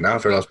longest bit, but now I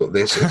realize what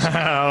this is.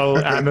 Oh,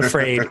 I'm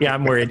afraid. Yeah,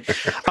 I'm worried.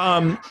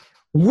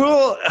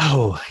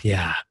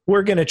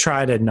 We're going to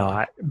try to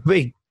not.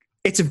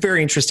 It's a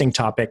very interesting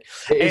topic.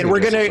 And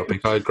we're going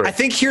to, I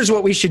think here's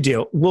what we should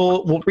do.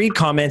 We'll read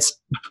comments,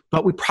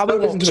 but we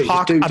probably won't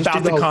talk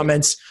about the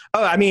comments.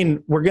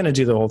 We're going to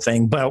do the whole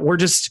thing, but we're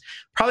just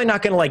probably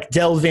not going to like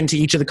delve into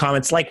each of the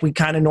comments like we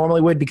kind of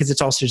normally would, because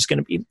it's also just going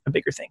to be a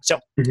bigger thing. So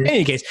in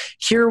any case,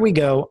 here we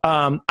go.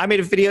 I made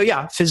a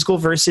video. Physical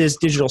versus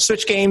digital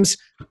Switch games.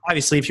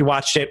 Obviously, if you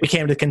watched it, we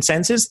came to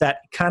consensus that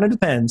kind of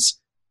depends.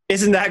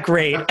 Isn't that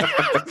great?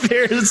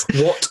 There's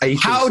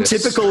how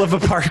typical of a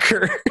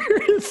Parker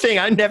thing.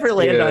 I never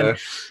land on.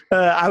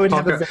 I would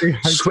Parker, have a very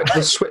hard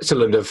the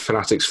Switzerland of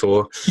Fanatics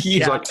 4.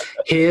 He's like,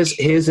 here's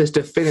this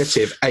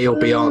definitive A or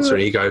B answer.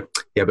 And you go,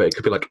 yeah, but it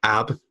could be like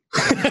ab.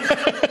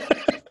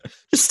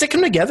 Just stick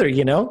them together, if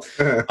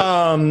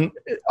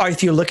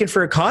you're looking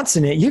for a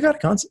consonant, you got a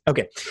consonant.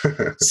 Okay.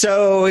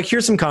 So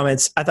here's some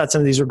comments. I thought some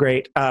of these were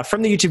great.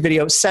 From the YouTube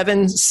video,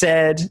 Seven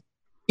said,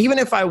 even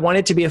if I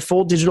wanted to be a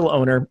full digital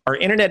owner, our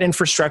internet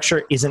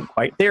infrastructure isn't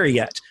quite there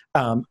yet.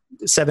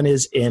 Seven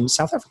is in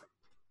South Africa.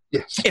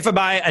 Yes. If I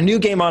buy a new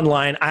game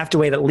online, I have to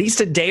wait at least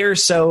a day or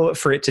so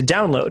for it to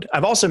download.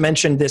 I've also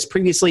mentioned this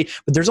previously,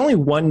 but there's only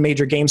one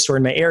major game store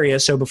in my area.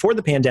 So before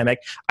the pandemic,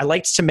 I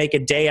liked to make a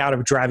day out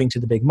of driving to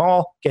the big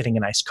mall, getting a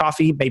nice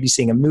coffee, maybe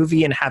seeing a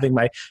movie, and having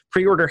my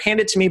pre-order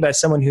handed to me by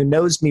someone who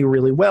knows me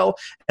really well,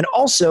 and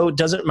also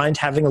doesn't mind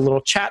having a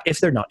little chat if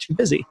they're not too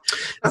busy.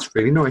 That's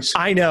really nice.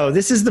 I know.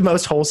 This is the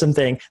most wholesome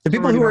thing. The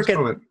people who work at...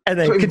 And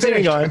then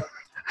continuing on.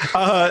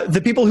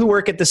 The people who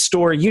work at the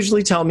store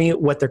usually tell me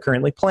what they're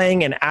currently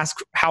playing and ask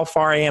how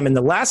far I am in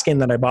the last game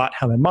that I bought,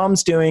 how my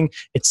mom's doing,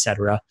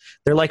 etc.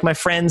 They're like my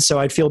friends, so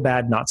I'd feel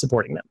bad not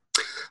supporting them.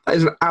 That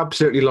is an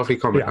absolutely lovely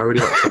comment. Yeah. I really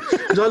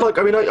like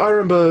that. Because I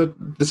remember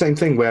the same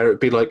thing where it'd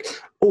be like,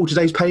 oh,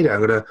 today's payday.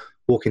 I'm going to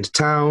walk into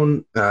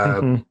town,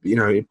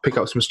 pick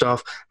up some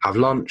stuff, have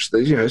lunch.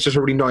 It's just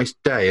a really nice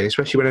day. And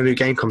especially when a new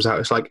game comes out,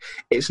 it's like,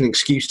 it's an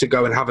excuse to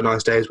go and have a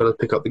nice day as well as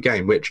pick up the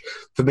game, which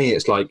for me,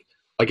 it's like,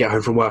 I get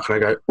home from work and I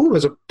go, oh,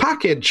 there's a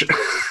package.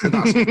 And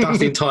that's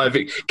the entire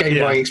game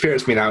buying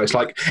experience for me now. It's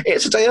like,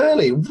 it's a day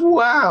early.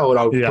 Wow. And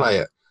I'll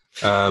play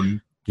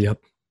it.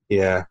 Yep.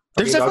 Yeah.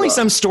 There's definitely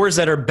some stores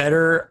that are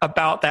better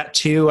about that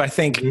too. I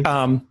think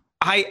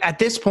at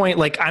this point,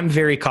 like, I'm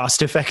very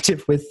cost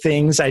effective with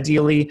things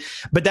ideally,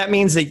 but that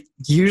means that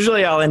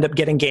usually I'll end up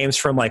getting games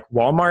from like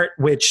Walmart,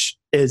 which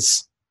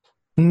is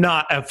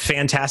not a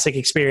fantastic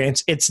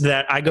experience. It's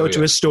that I go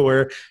to a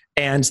store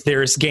and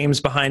there's games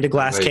behind a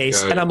glass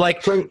case and I'm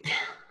like,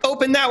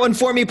 open that one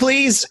for me,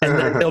 please. And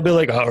then they'll be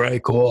like, all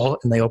right, cool.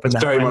 And they open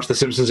that very one. much the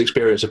Simpsons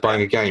experience of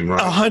buying a game,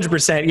 right?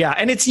 100%. Yeah.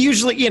 And it's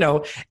usually,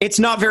 it's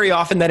not very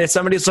often that it's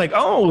somebody that's like,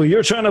 oh,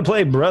 you're trying to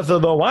play Breath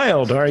of the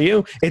Wild, are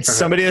you? It's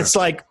somebody that's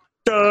like,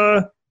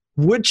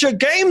 which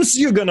games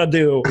you gonna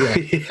do?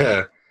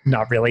 Yeah.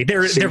 Not really.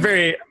 They're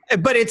very,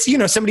 but it's,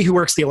 somebody who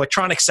works the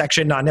electronics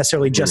section, not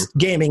necessarily just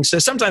gaming. So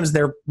sometimes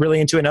they're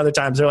really into it and other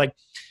times they're like,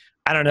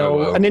 I don't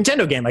know, a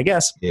Nintendo game, I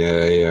guess.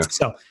 Yeah.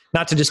 So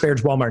not to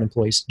disparage Walmart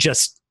employees,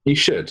 just you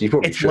should. You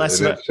probably should.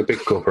 It's a big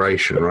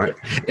corporation, right?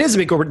 It is a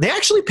big corporation. They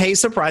actually pay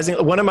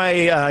surprisingly. One of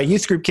my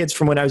youth group kids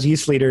from when I was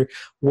youth leader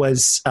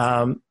was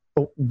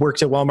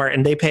worked at Walmart,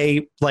 and they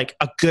pay like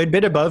a good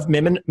bit above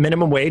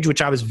minimum wage,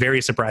 which I was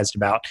very surprised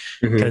about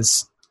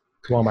because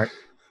Walmart.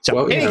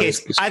 So in any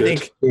case, I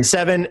think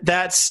 7,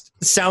 that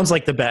sounds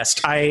like the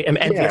best. I am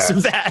envious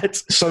of that.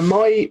 So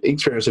my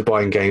experience of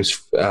buying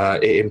games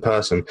in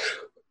person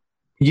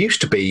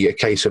used to be a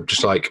case of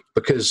just like,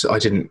 because I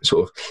didn't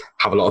sort of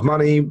have a lot of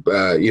money,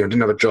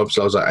 didn't have a job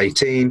till I was like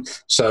 18.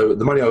 So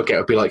the money I would get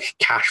would be like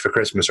cash for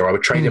Christmas, or I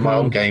would trade in my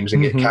old games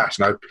and get cash.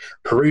 And I would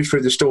peruse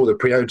through the store, the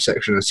pre-owned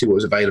section, and see what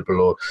was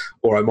available.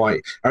 Or I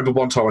remember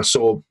one time I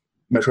saw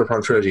Metroid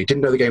Prime Trilogy,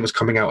 didn't know the game was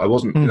coming out. I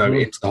wasn't,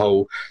 into the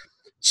whole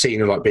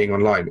scene of like being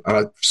online. And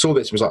I saw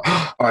this and was like,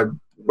 I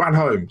ran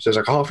home. So it was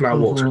like a half an hour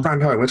walk. So I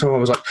ran home. One time I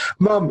was like,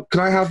 Mum,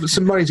 can I have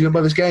some money to go and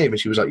buy this game? And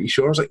she was like, you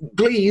sure? I was like,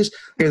 please.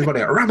 Here's the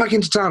money. I ran back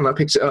into town and I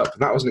picked it up.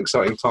 And that was an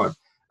exciting time.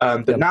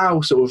 But now,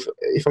 sort of,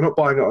 if I'm not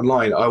buying it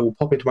online, I will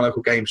pop into my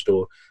local game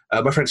store.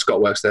 My friend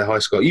Scott works there. Hi,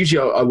 Scott.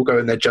 Usually I will go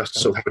in there just to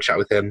sort of have a chat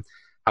with him,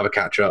 have a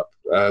catch up,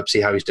 see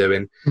how he's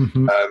doing.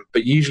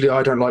 But usually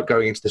I don't like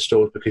going into the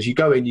stores because you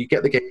go in, you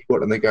get the game you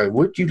want, and they go,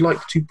 would you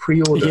like to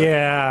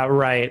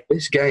pre-order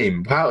this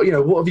game? How,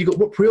 what have you got?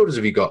 What pre-orders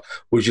have you got?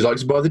 Would you like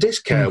to buy the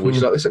disc care? Would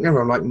you like this? And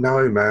I'm like,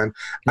 no, man.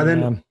 And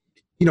then,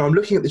 I'm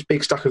looking at this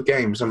big stack of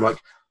games. I'm like,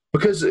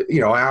 because,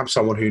 I am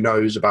someone who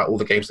knows about all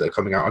the games that are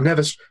coming out. I'm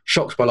never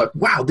shocked by like,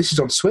 wow, this is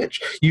on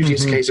Switch. Usually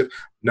it's a case of,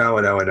 no,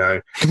 I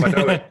know. If I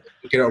know it,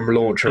 get it on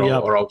launch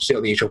or I'll sit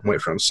on the eShop and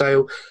wait for it on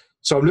sale.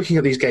 So I'm looking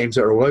at these games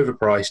that are all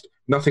overpriced.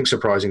 Nothing's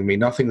surprising me.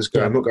 Nothing's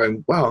going. I'm not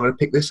going, wow, I'm going to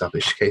pick this up.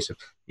 It's just a case of,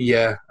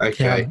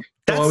 okay. Yeah.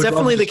 That's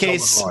definitely the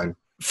case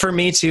for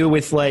me too.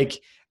 With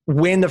like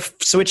when the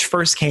Switch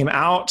first came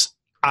out,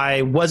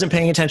 I wasn't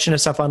paying attention to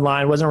stuff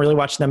online. Wasn't really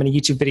watching that many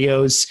YouTube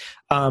videos.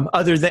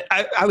 Other than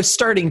I was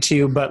starting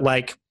to, but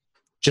like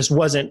just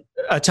wasn't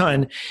a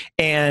ton.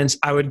 And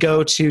I would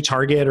go to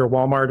Target or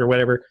Walmart or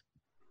whatever,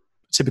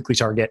 typically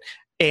Target,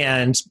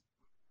 and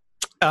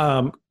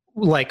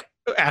like.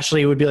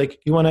 Ashley would be like,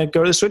 you want to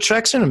go to the Switch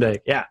section? And be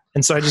like, yeah.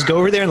 And so I just go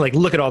over there and like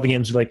look at all the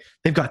games. Like,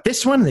 they've got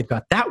this one, they've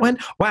got that one.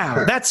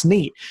 Wow, that's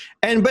neat.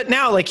 But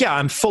now, like,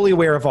 I'm fully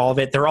aware of all of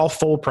it. They're all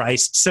full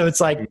priced. So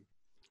it's like,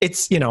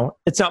 it's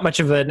not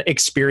much of an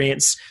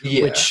experience,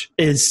 which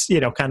is,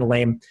 kind of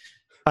lame.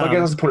 Well, I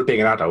guess that's the point of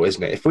being an adult,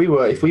 isn't it? If we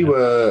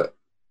were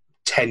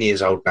 10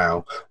 years old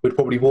now, we'd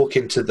probably walk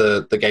into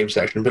the game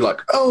section and be like,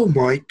 oh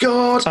my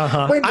god,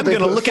 I'm going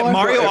to look at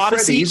Mario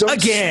Odyssey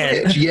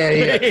again.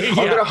 Yeah.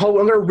 I'm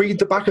going to read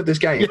the back of this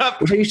game,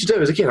 which I used to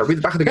do as a kid. I read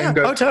the back of the game and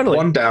go, totally.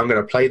 One day I'm going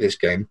to play this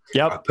game.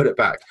 I put it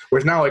back.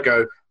 Whereas now I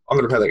go, I'm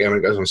going to play that game when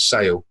it goes on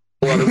sale.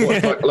 Or I've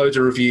watched like loads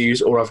of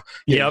reviews, or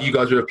you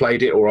guys would have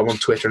played it, or I'm on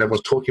Twitter and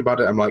everyone's talking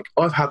about it. I'm like,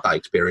 I've had that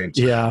experience.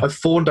 I've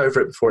fawned over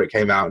it before it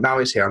came out. Now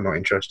it's here. I'm not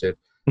interested.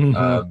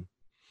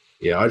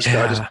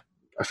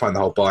 I find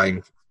the whole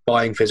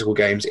buying physical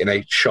games in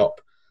a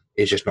shop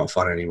is just not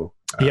fun anymore.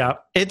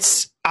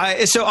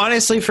 So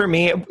honestly for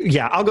me,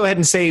 I'll go ahead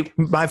and say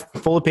my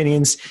full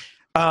opinions.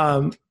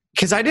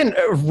 Because I didn't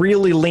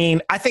really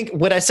lean. I think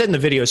what I said in the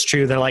video is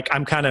true. That like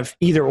I'm kind of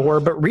either or.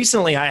 But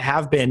recently I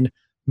have been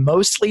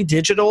mostly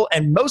digital,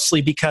 and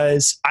mostly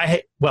because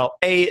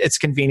it's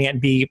convenient,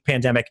 and B,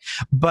 pandemic,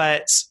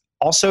 but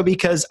also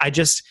because I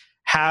just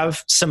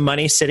have some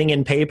money sitting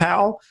in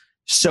PayPal.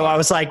 So I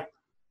was like,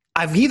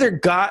 I've either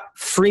got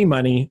free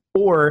money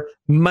or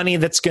money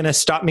that's going to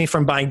stop me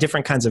from buying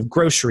different kinds of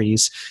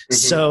groceries.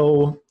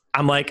 So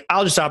I'm like,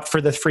 I'll just opt for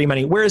the free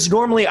money. Whereas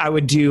normally I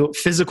would do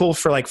physical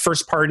for like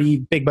first party,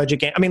 big budget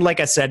game. I mean, like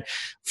I said,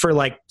 for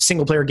like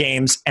single player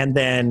games, and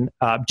then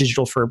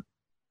digital for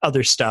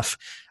other stuff.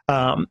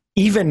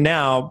 Even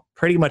now,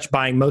 pretty much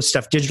buying most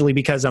stuff digitally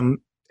because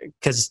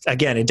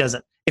again,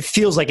 it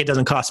feels like it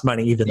doesn't cost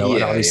money, even though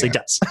it obviously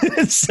does.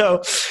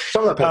 So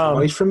some of that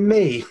money's from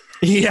me.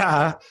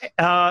 Yeah.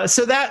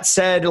 So that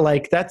said,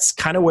 like, that's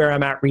kind of where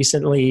I'm at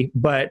recently,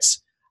 but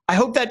I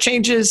hope that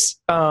changes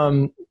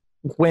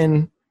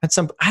when at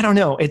some, I don't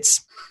know.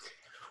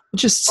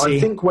 Just see. I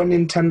think when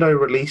Nintendo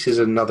releases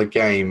another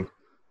game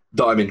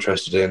that I'm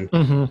interested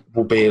in,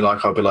 I'll be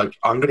like,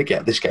 I'm going to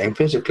get this game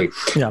physically.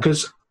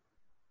 Because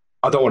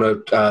I don't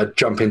want to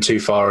jump in too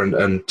far and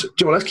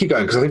let's keep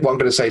going, because I think what I'm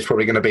going to say is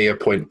probably going to be a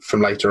point from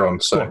later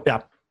on. So cool.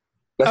 Yeah.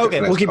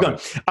 Okay, we'll keep going.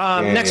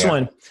 Next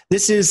one.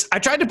 This is, I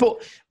tried to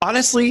pull,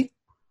 honestly,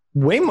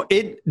 way more,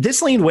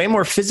 this leaned way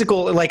more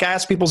physical. Like, I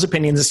asked people's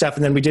opinions and stuff,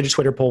 and then we did a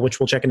Twitter poll, which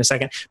we'll check in a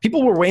second.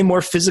 People were way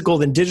more physical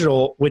than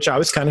digital, which I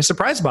was kind of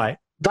surprised by.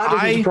 That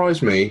doesn't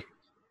surprise me,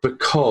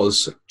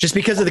 because... Just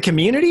because of the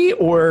community,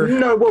 or...?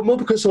 No, well, more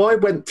because I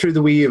went through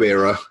the Wii U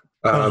era.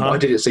 I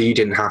did it so you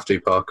didn't have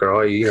to, Parker.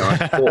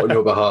 I fought on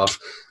your behalf.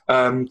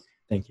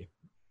 Thank you.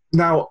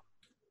 Now,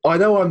 I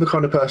know I'm the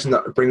kind of person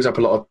that brings up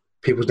a lot of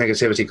people's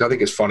negativity, because I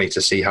think it's funny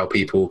to see how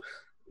people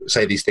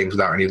say these things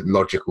without any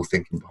logical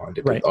thinking behind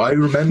it. Right. But I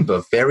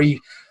remember very,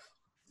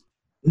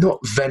 not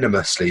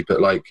venomously,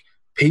 but like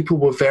people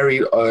were very,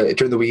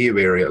 during the Wii U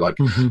era, like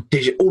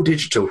all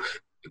digital,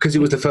 because it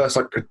was the first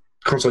like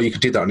console you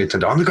could do that on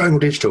Nintendo. I'm going all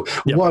digital.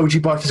 Yep. Why would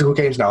you buy physical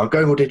games now? I'm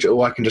going all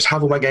digital. I can just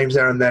have all my games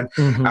there and then.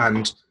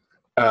 And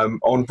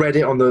on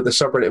Reddit, on the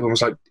subreddit, everyone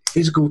was like,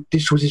 physical,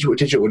 digital.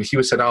 And if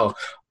you said, oh,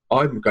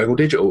 I'm going all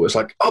digital, it was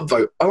like, I'm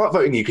not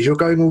voting you because you're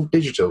going all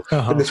digital.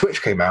 Then the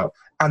Switch came out,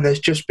 and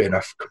there's just been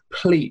a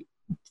complete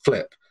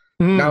flip.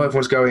 Now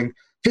everyone's going,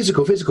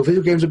 physical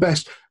games are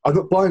best. I'm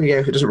not buying a game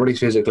if it doesn't release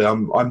physically.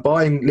 I'm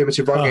buying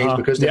limited run games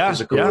because they're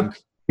physical. And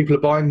people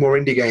are buying more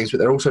indie games, but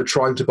they're also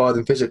trying to buy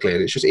them physically.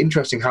 And it's just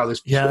interesting how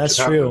this that's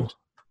true.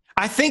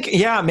 I think,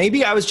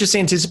 maybe I was just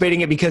anticipating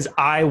it because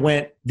I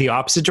went the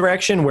opposite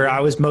direction, where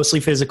I was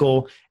mostly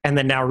physical, and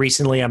then now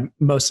recently I'm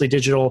mostly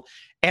digital.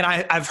 And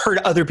I've heard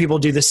other people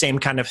do the same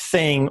kind of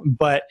thing,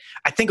 but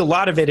I think a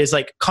lot of it is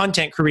like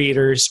content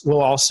creators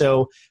will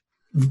also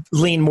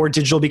lean more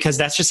digital because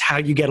that's just how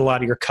you get a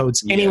lot of your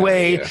codes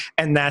anyway.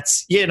 And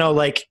that's,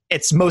 like,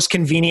 it's most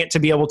convenient to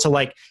be able to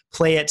like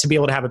play it, to be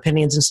able to have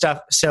opinions and stuff.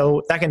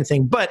 So that kind of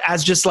thing. But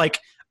as just like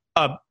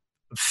a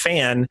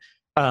fan,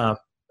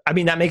 I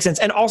mean, that makes sense.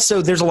 And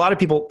also there's a lot of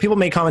people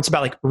make comments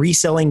about like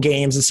reselling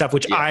games and stuff,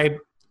 which I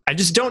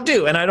just don't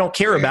do and I don't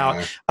care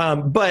about.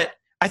 But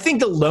I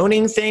think the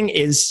loaning thing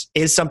is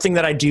something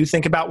that I do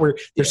think about, where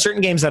there's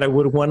certain games that I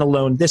would want to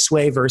loan this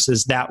way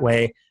versus that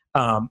way.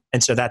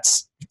 And so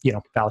that's,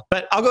 valid.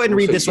 But I'll go ahead and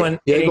read this one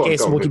in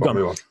case we'll keep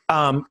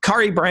going.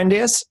 Kari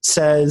Brandes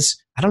says,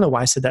 I don't know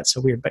why I said that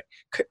so weird, but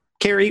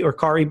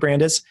Kari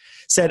Brandes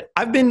said,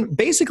 I've been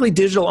basically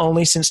digital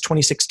only since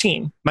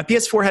 2016. My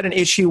PS4 had an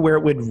issue where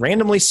it would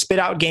randomly spit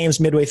out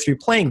games midway through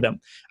playing them.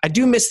 I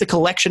do miss the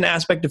collection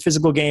aspect of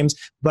physical games,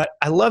 but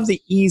I love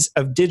the ease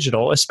of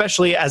digital,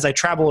 especially as I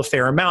travel a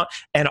fair amount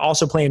and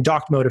also play in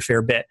docked mode a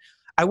fair bit.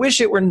 I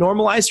wish it were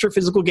normalized for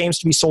physical games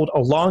to be sold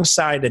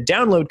alongside a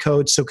download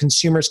code so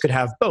consumers could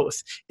have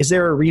both. Is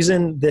there a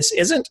reason this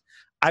isn't?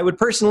 I would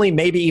personally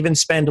maybe even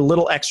spend a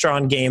little extra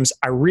on games.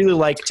 I really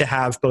like to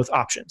have both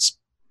options.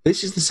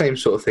 This is the same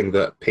sort of thing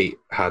that Pete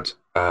had.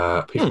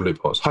 Pete from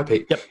Loopholes. Hi,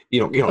 Pete. Yep.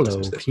 You're not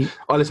listening to this. Pete.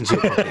 I listen to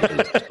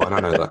it. It's fine. I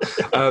know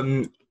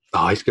that.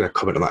 He's going to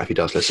comment on that if he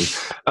does listen.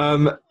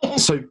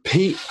 So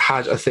Pete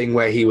had a thing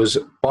where he was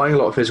buying a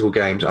lot of physical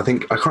games. I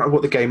can't remember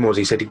what the game was.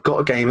 He said he got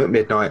a game at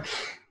midnight.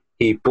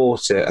 He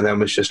bought it and then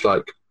was just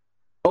like,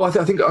 I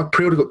think a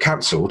pre-order got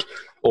cancelled,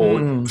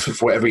 or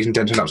for whatever reason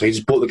didn't turn up. So he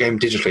just bought the game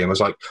digitally and was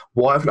like,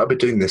 why haven't I been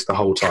doing this the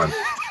whole time?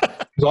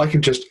 Because I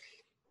can just...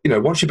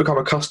 once you become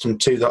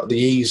accustomed to the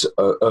ease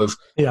of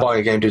buying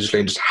a game digitally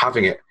and just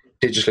having it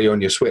digitally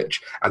on your Switch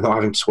and not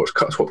having to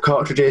swap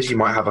cartridges, you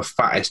might have a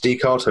fat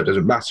SD card, so it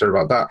doesn't matter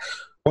about that.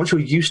 Once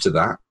you're used to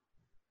that,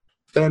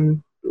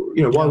 then,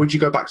 why would you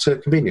go back to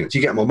convenience?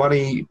 You get more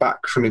money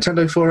back from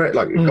Nintendo for it,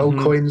 like gold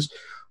coins.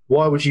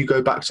 Why would you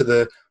go back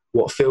to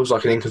what feels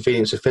like an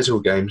inconvenience of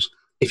physical games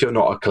if you're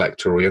not a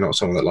collector or you're not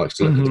someone that likes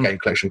to look at the game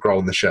collection grow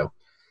on the shelf?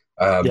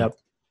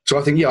 So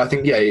I think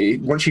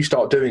once you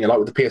start doing it, like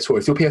with the PS4,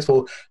 if your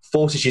PS4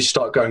 forces you to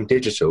start going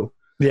digital,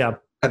 and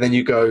then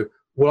you go,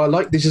 well, I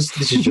like this is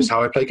just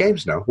how I play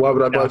games now. Why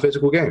would I buy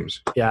physical games?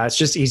 Yeah, it's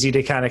just easy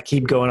to kind of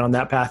keep going on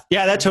that path.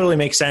 Yeah, that totally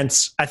makes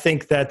sense. I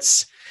think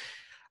that's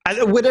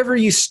whatever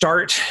you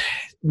start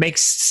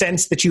makes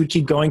sense that you would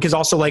keep going, because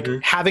also like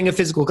having a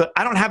physical,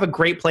 I don't have a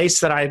great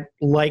place that I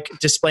like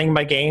displaying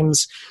my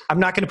games. I'm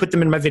not going to put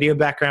them in my video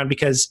background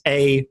because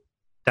I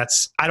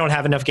don't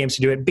have enough games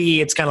to do it. B,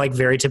 it's kind of like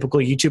very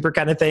typical YouTuber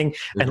kind of thing.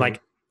 And like,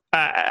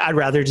 I'd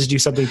rather just do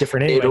something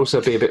different anyway. It'd also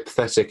be a bit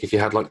pathetic if you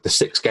had like the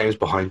 6 games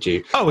behind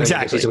you. Oh,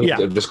 exactly.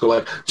 They've just got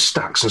like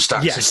stacks and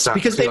stacks and stacks.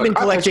 Because they've been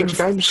collecting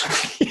games.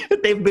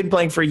 They've been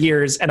playing for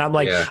years. And I'm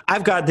like,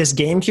 I've got this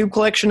GameCube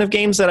collection of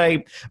games that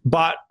I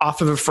bought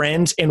off of a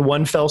friend in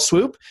one fell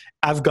swoop.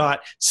 I've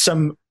got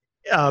some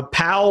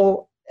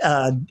PAL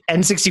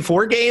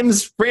N64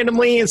 games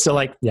randomly. And so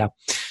like, yeah.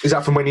 Is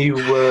that from when you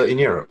were in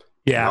Europe?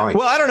 Yeah. Nice.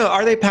 Well, I don't know.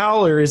 Are they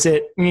PAL or is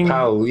it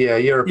PAL? Yeah,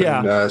 Europe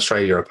and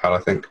Australia are PAL, I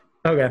think.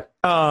 Okay.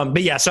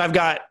 But yeah, so I've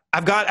got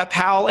a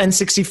PAL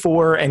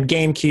N64 and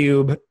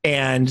GameCube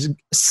and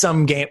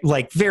some game,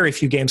 like very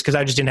few games because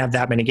I just didn't have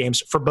that many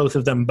games for both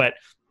of them, but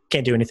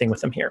can't do anything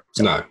with them here.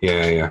 So no,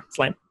 yeah. It's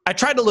lame. I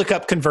tried to look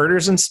up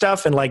converters and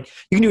stuff, and like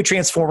you can do a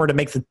transformer to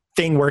make the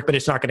thing work, but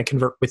it's not going to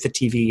convert with the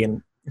TV.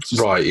 And it's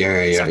just, right,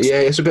 yeah.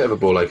 It's a bit of a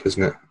ball ache,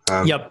 isn't it?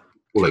 Yep.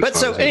 But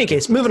so, in any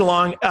case, moving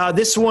along,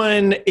 this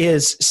one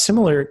is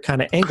similar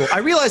kind of angle. I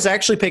realized I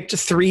actually picked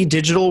 3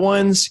 digital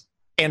ones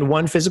and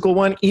 1 physical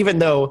one, even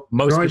though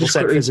most people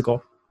said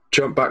physical.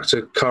 Jump back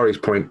to Kari's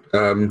point.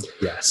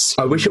 Yes.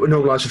 I wish it were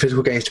normalised for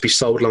physical games to be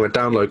sold along with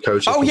download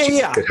codes. Oh,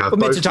 yeah. Could have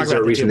both. Is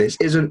there a reason this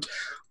isn't?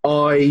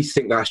 I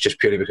think that's just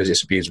purely because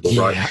it's abusable,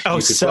 right? Oh,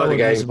 you could buy the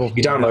game,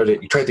 you download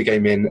it, you trade the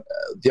game in.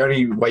 The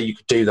only way you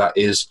could do that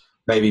is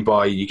maybe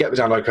you get the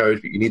download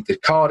code, but you need the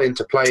card in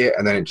to play it,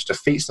 and then it just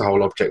defeats the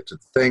whole object of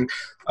the thing.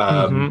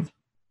 And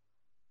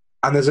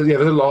there's a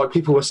lot of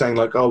people were saying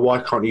like, oh, why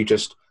can't you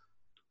just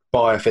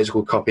buy a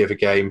physical copy of a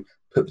game,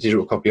 put the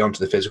digital copy onto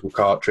the physical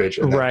cartridge,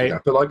 and then, right?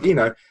 But like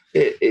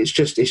it's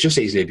just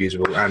easily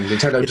abusable, and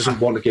Nintendo doesn't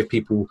want to give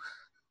people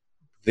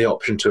the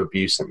option to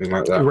abuse something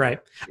like that. Right.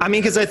 I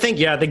mean, because I think,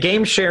 the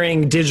game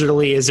sharing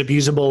digitally is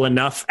abusable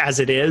enough as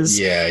it is.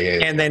 Yeah.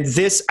 And then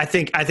this, I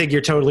think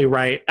you're totally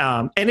right.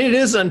 And it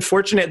is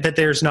unfortunate that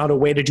there's not a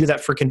way to do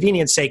that for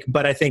convenience sake.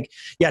 But I think,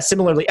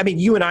 similarly, I mean,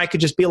 you and I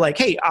could just be like,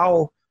 hey,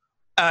 I'll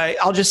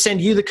just send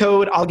you the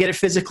code. I'll get it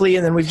physically,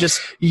 and then we've just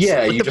you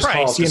just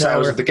half the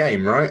sales of the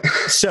game, right?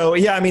 So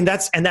I mean,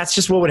 that's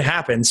just what would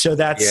happen. So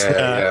that's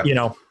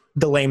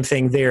the lame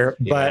thing there,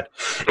 but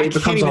I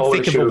can't even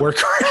think of a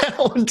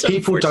workaround.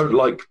 People don't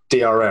like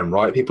DRM,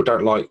 right? People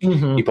don't like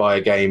you buy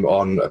a game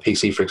on a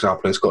PC, for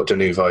example, and it's got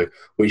Denuvo,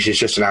 which is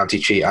just an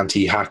anti-cheat,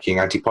 anti-hacking,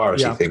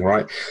 anti-piracy thing,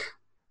 right?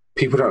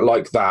 People don't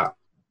like that.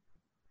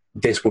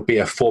 This would be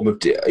a form of,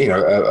 there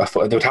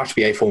would have to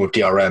be a form of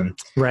DRM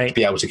to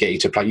be able to get you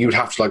to play. You would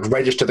have to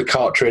register the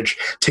cartridge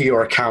to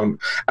your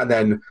account, and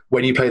then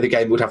when you play the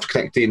game, you would have to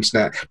connect to the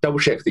internet, double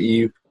check that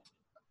you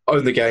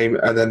own the game,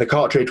 and then the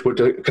cartridge would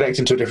connect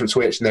into a different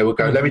switch, and they would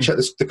go, let me check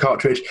the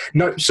cartridge.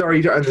 No, sorry,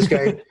 you don't own this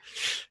game.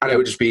 And it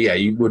would just be,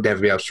 you would never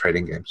be able to trade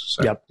in games.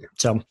 So,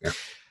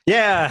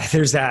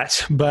 there's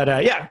that.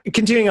 But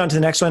continuing on to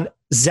the next one,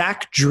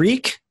 Zach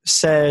Dreek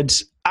said,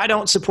 I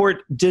don't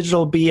support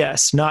digital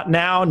BS. Not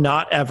now,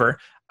 not ever.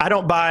 I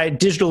don't buy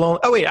digital only.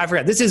 Oh, wait, I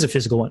forgot. This is a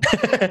physical one.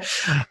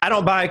 I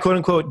don't buy quote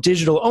unquote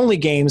digital only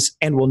games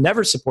and will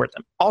never support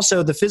them.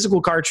 Also, the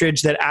physical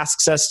cartridge that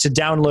asks us to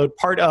download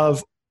part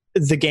of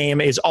the game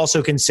is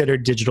also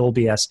considered digital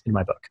BS in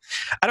my book.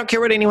 I don't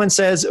care what anyone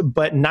says,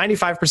 but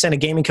 95% of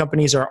gaming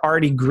companies are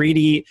already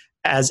greedy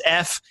as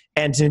F,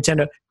 and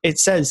Nintendo, it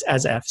says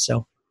as F.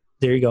 So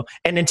there you go.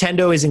 And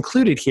Nintendo is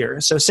included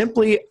here. So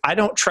simply, I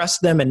don't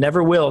trust them and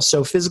never will.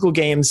 So physical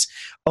games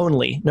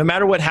only. No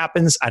matter what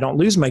happens, I don't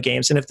lose my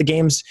games. And if the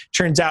games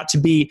turns out to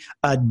be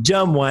a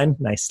dumb one,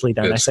 nicely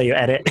done, I saw you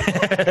edit,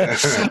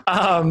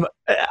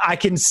 I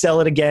can sell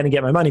it again and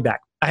get my money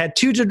back. I had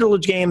 2 digital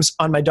games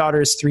on my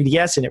daughter's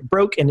 3DS and it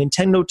broke, and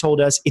Nintendo told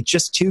us it's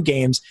just 2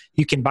 games.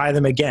 You can buy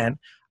them again.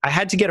 I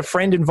had to get a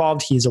friend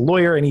involved. He's a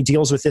lawyer and he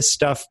deals with this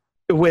stuff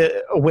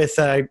with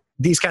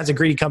these kinds of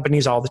greedy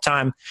companies all the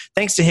time.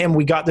 Thanks to him,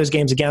 we got those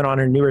games again on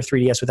our newer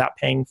 3DS without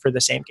paying for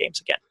the same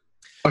games again.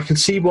 I can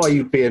see why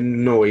you'd be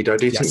annoyed. I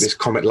do think this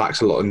comment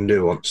lacks a lot of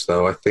nuance,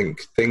 though. I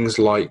think things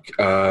like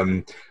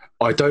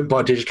I don't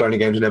buy digital only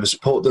games and never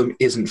support them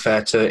isn't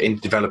fair to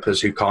indie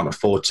developers who can't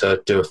afford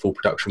to do a full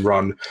production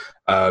run.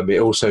 It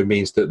also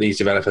means that these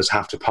developers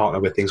have to partner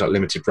with things like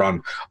Limited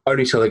Run,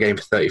 only sell the game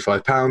for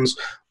 £35,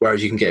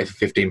 whereas you can get it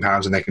for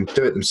 £15 and they can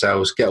do it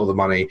themselves, get all the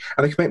money,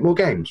 and they can make more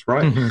games,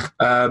 right?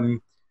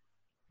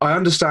 I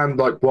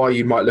understand why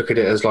you might look at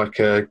it as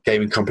a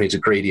gaming companies are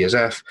greedy as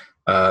F,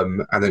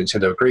 and then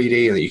Nintendo are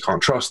greedy and that you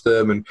can't trust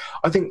them. And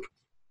I think,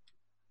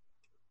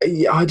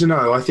 I don't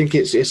know, I think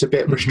it's a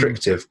bit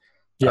restrictive.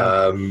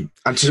 And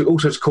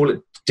to call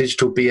it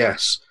digital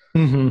BS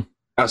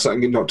as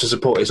something not to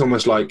support, it's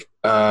almost like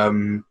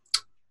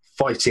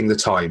fighting the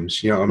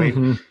times. You know what I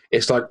mean?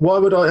 It's like, why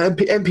would I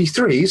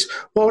MP3s?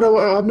 Why would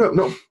I'm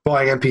not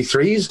buying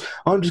MP3s.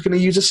 I'm just going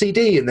to use a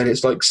CD, and then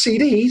it's like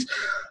CDs.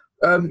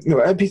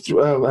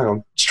 MP3. Hang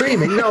on,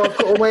 streaming. No, I've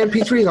got all my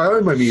MP3s. I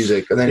own my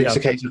music, and then it's a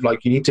case of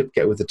you need to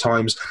get with the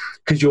times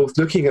because you're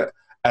looking at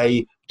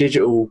a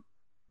digital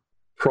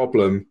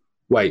problem.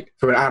 Wait,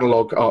 for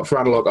analog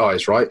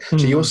eyes, right? So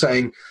you're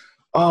saying,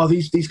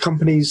 these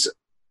companies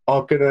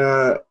are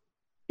gonna,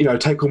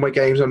 take all my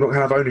games. I'm not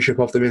gonna have ownership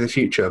of them in the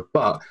future.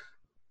 But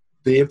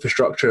the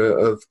infrastructure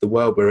of the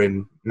world we're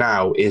in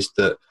now is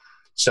that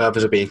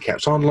servers are being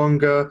kept on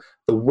longer.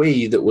 The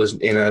Wii that was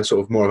in a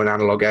sort of more of an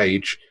analog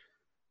age,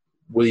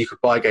 well, you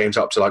could buy games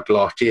up to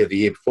last year, the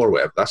year before, or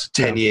whatever. That's a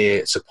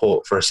 10-year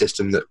support for a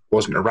system that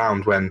wasn't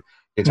around when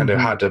Nintendo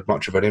had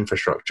much of an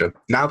infrastructure.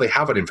 Now they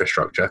have an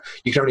infrastructure.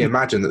 You can only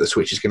imagine that the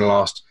Switch is going to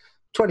last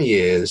 20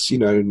 years,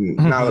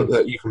 now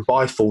that you can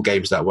buy full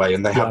games that way,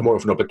 and they have more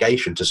of an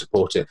obligation to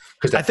support it.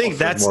 Because I think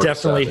that's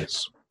definitely,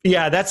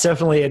 that's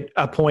definitely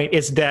a point,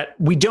 is that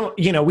we don't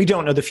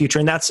know the future.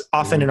 And that's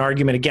often an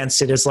argument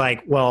against it, is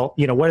like, well,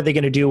 what are they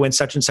going to do when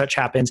such and such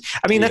happens?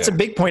 I mean, that's a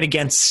big point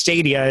against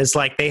Stadia, is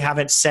like, they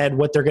haven't said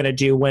what they're going to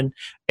do when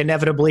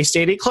inevitably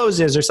Stadia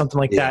closes or something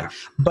like that.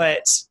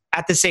 But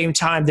at the same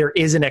time, there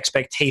is an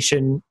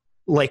expectation,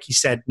 like you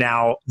said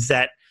now,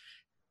 that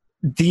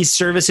these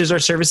services are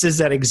services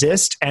that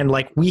exist, and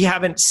like, we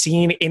haven't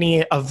seen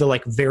any of the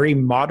like very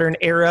modern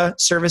era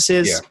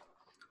services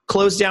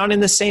close down in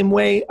the same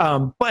way.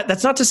 But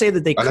that's not to say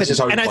that they couldn't.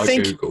 And I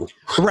think Google.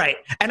 Right.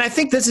 And I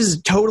think this is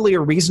totally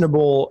a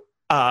reasonable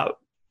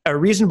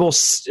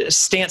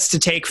stance to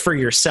take for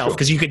yourself,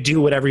 because you could do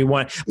whatever you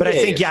want. But I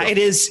think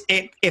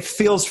it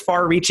feels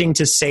far reaching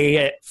to say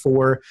it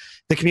for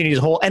the community as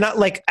a whole. And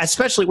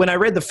especially when I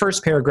read the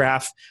first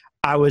paragraph,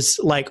 I was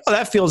like, oh,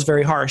 that feels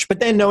very harsh. But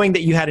then knowing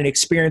that you had an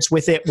experience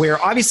with it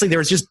where obviously there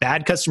was just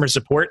bad customer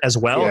support as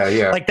well.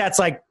 Like, that's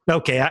like,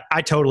 okay,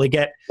 I totally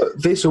get.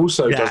 This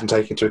also doesn't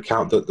take into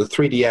account that the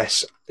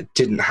 3DS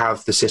didn't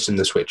have the system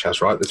the Switch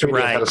has, right? The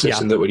 3DS had a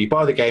system that when you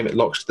buy the game, it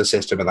locks to the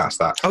system, and that's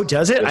that. Oh,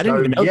 does it? I didn't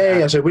even know that.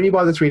 Yeah. So when you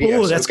buy the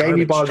 3DS, that's the game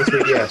you buy the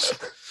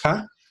 3DS.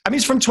 Huh? I mean,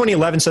 it's from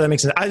 2011, so that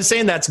makes sense. I was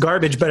saying that's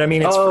garbage, but I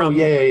mean, it's from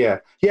Yeah,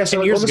 so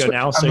 10 years ago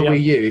now. So the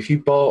Wii U, if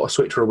you bought a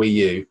Switch or a Wii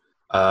U,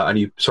 a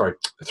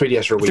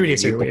 3DS or a Wii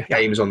U, you put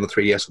games on the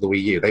 3DS or the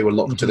Wii U, they were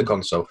locked to the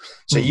console.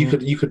 So you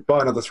could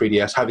buy another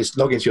 3DS,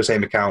 log into your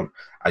same account,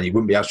 and you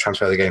wouldn't be able to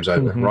transfer the games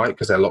over, right?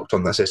 Because they're locked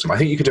on that system. I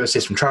think you could do a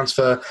system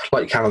transfer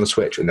like you can on the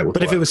Switch, and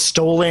but if it was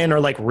stolen or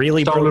like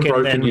really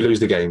broken, then you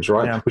lose the games,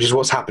 right? Yeah. Which is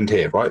what's happened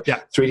here, right?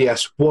 Yeah.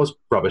 3DS was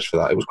rubbish for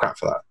that. It was crap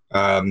for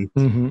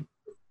that.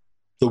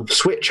 The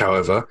Switch,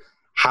 however,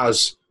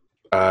 has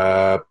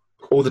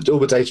all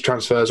the data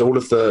transfers, all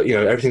of the,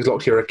 everything's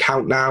locked to your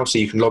account now, so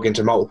you can log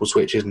into multiple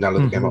Switches and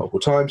download the game multiple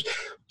times,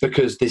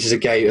 because this is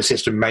a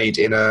system made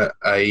in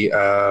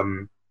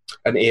an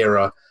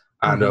era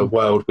and a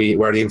world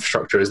where the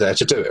infrastructure is there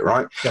to do it,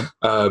 right?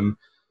 Yeah.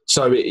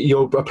 So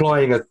you're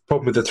applying a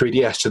problem with the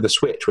 3DS to the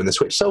Switch when the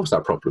Switch solves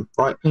that problem,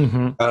 right?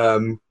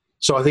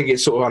 So I think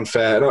it's sort of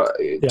unfair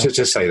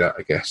to say that,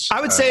 I guess.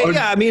 I would say,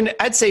 I mean,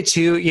 I'd say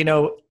too,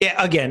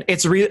 again,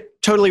 it's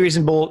totally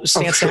reasonable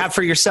stance to have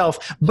for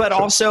yourself, but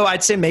also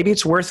I'd say maybe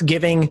it's worth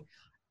giving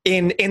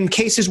in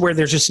cases where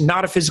there's just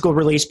not a physical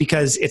release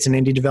because it's an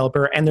indie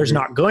developer and there's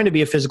not going to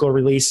be a physical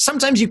release.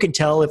 Sometimes you can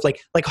tell if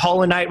like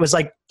Hollow Knight was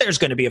like, there's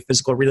going to be a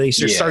physical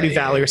release, or Stardew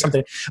Valley or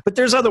something. But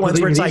there's other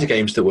ones where it's like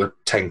games that were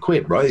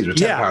 £10, right? These were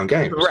 £10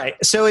 games. Right.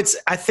 So it's,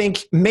 I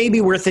think, maybe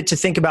worth it to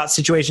think about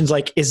situations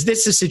like, is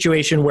this a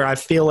situation where I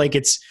feel like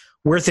it's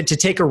worth it to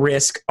take a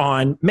risk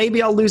on,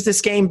 maybe I'll lose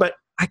this game, but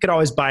I could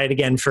always buy it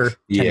again for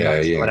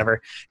 $10 or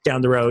whatever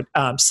down the road.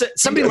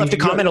 Somebody left a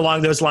comment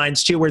along those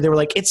lines too, where they were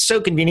like, it's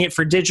so convenient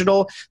for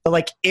digital, but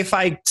like, if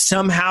I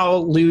somehow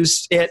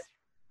lose it,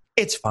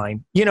 it's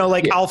fine.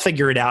 I'll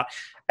figure it out.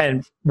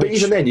 But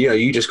even then,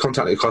 you just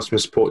contact the customer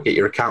support, get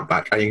your account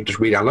back, and you can just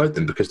re-download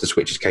them because the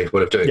Switch is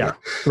capable of doing that.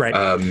 Right.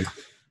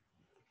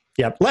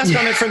 Last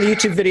comment from the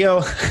YouTube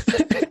video.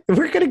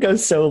 We're going to go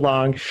so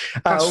long.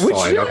 That's fine.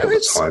 I've got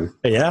the time.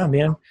 Yeah,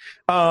 man.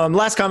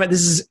 Last comment.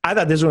 I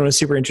thought this one was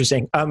super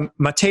interesting.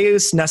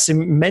 Mateus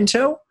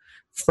Nascimento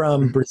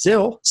from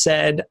Brazil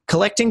said,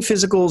 collecting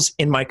physicals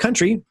in my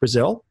country,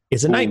 Brazil,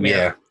 is a nightmare.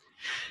 Yeah.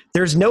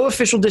 There's no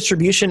official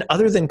distribution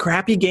other than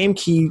crappy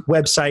GameKey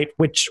website,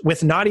 which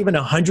with not even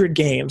 100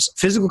 games.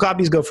 Physical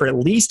copies go for at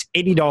least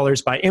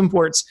 $80 by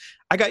imports.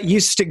 I got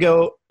used to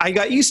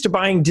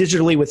buying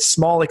digitally with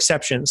small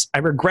exceptions. I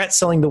regret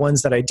selling the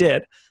ones that I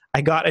did.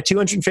 I got a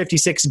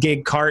 256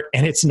 gig cart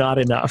and it's not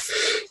enough.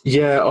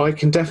 Yeah, I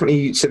can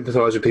definitely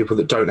sympathize with people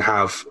that don't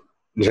have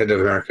Nintendo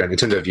of America,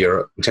 Nintendo of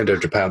Europe, Nintendo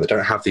of Japan, that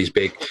don't have these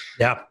big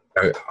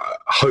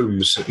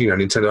homes,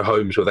 Nintendo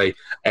homes where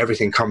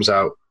everything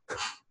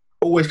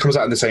always comes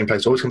out in the same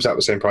place, always comes out at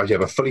the same price. You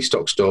have a fully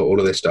stocked store, all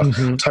of this stuff.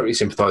 Totally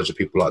sympathize with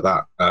people like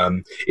that.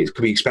 It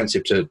could be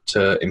expensive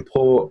to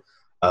import.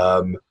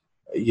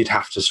 You'd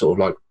have to sort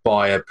of like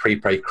buy a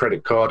prepaid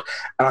credit card,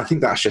 and I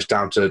think that's just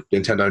down to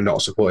Nintendo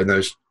not supporting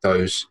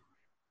those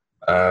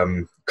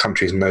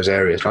countries and those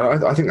areas.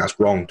 I think that's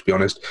wrong, to be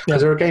honest,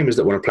 because there are gamers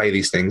that want to play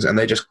these things and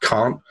they just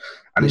can't,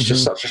 and it's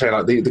just such a shame.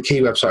 Like the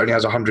Key website only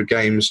has 100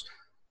 games.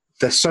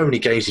 There's so many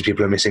games these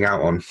people are missing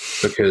out on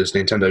because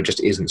Nintendo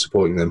just isn't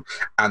supporting them.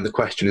 And the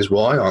question is,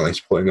 why aren't they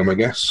supporting them, I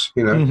guess,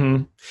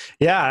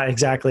 Yeah,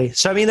 exactly.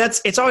 So, I mean,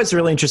 it's always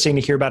really interesting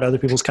to hear about other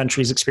people's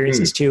countries'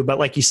 experiences too. But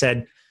like you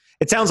said,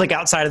 it sounds like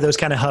outside of those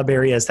kind of hub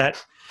areas,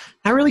 that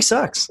really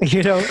sucks,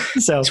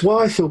 So it's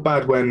why I feel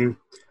bad when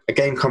a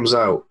game comes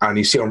out and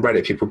you see on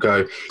Reddit people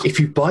go, if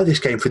you buy this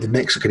game through the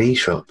Mexican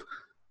eShop,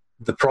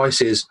 the price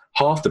is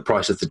half the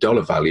price of the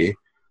dollar value.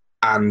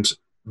 And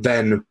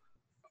then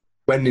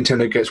when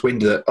Nintendo gets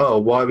wind that, oh,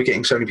 why are we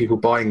getting so many people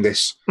buying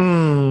this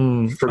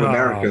from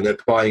America? They're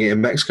buying it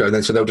in Mexico, and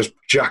then so they'll just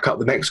jack up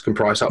the Mexican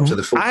price up to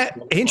the full.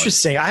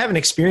 Interesting. I haven't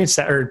experienced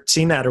that or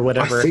seen that or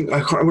whatever. I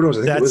can't remember what it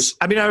was. I think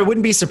I mean, I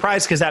wouldn't be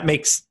surprised because that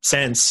makes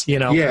sense, you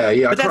know.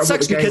 Yeah. But that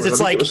sucks because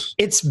it's like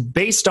it's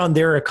based on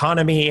their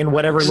economy in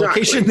whatever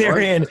location they're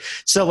in.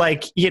 So,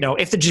 like, you know,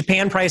 if the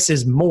Japan price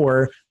is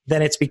more,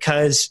 then it's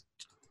because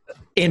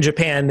in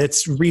Japan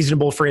it's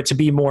reasonable for it to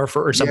be more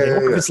for or something,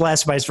 or if it's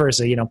less, vice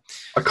versa, you know.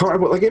 I can't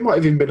remember, like, it might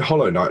have even been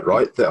Hollow Knight,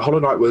 right? That Hollow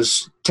Knight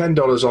was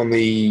 $10 on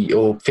the,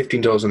 or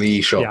 $15 on the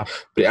eShop,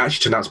 but it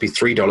actually turned out to be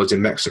 $3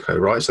 in Mexico,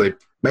 right? So they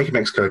make a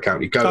Mexico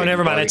account, you go. Oh,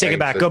 never mind, I take it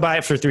back. Go buy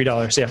it for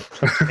 $3, yeah.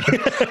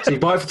 So you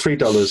buy it for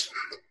 $3,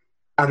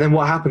 and then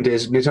what happened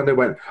is Nintendo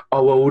went,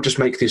 oh, well, we'll just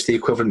make this the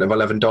equivalent of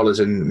 $11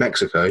 in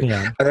Mexico.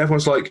 Yeah. And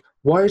everyone's like,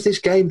 why is this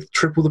game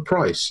triple the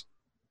price?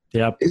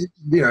 Yep.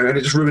 You know, and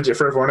it just ruins it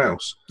for everyone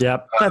else.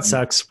 Yep, that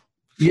sucks.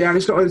 Yeah, and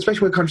it's not,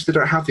 especially when countries that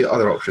don't have the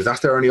other options. That's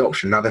their only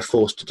option. Now they're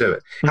forced to do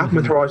it. It happened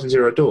with Horizon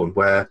Zero Dawn,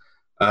 where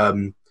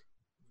the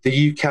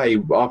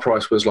UK, our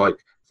price was like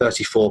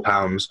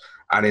 £34,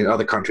 and in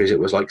other countries it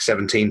was like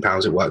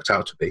 £17. It worked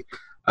out to be.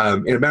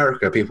 In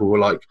America, people were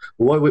like,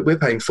 well, we're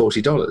paying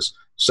 $40.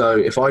 So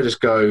if I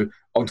just go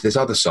onto this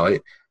other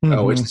site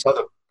or into this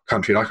other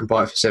country and I can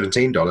buy it for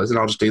 $17, then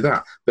I'll just do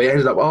that. But it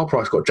ended up, our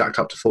price got jacked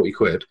up to 40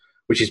 quid.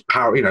 Which is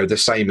the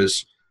same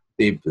as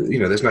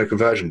there's no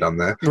conversion done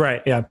there.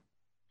 Right, yeah.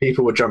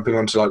 People were jumping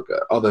onto like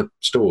other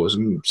stores,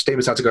 and Steam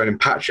has had to go in and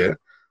patch it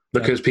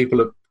because people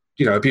are,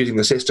 abusing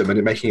the system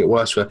and making it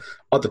worse for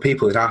other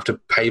people that have to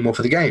pay more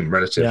for the game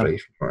relatively. Yeah.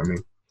 If you know what I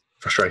mean?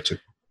 Frustrating.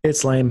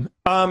 It's lame.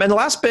 And the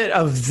last bit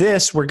of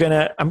this, I'm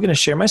gonna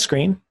share my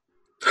screen.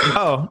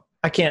 Oh,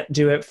 I can't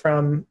do it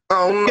from.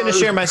 I'm going to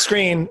share my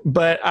screen,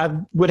 but I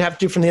would have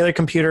to do from the other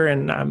computer,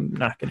 and I'm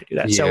not going to do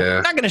that. Yeah. So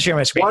I'm not going to share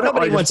my screen.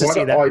 Nobody wants to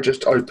see that. I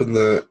just open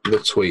the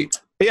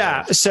tweet.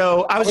 Yeah.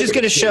 So I was just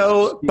going to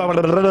show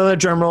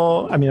drum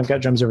roll. I mean, I've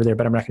got drums over there,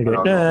 but I'm not going to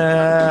do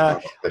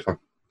it.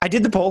 I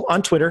did the poll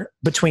on Twitter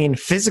between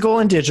physical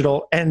and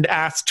digital, and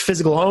asked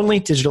physical only,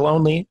 digital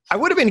only. I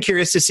would have been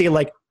curious to see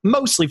like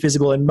mostly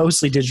physical and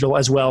mostly digital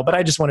as well, but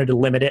I just wanted to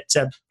limit it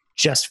to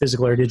just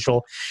physical or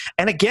digital.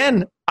 And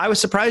again, I was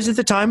surprised at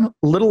the time,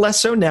 a little less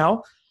so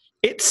now.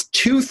 It's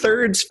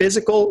 2/3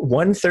 physical,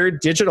 1/3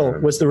 digital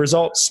was the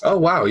results. Oh,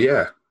 wow.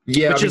 Yeah.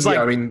 Yeah.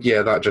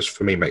 That just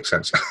for me makes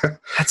sense.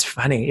 That's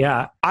funny.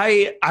 Yeah.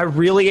 I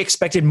really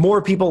expected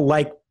more people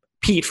like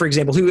Pete, for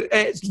example, who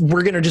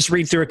we're going to just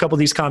read through a couple of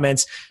these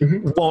comments.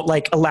 Won't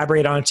like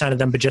elaborate on a ton of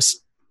them, but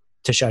just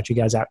to shout you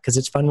guys out because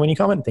it's fun when you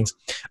comment things.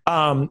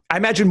 I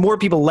imagine more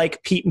people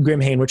like Pete and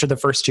Grimhane, which are the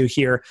first two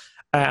here.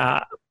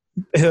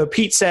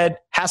 Pete said,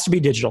 has to be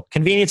digital.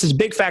 Convenience is a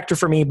big factor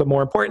for me, but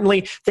more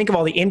importantly, think of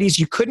all the indies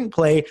you couldn't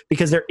play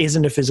because there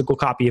isn't a physical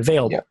copy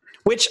available,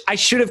 which I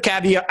should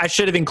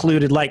have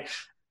included, like,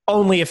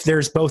 only if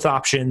there's both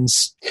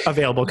options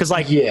available. Because,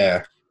 like,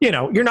 you're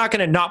not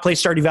going to not play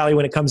Stardew Valley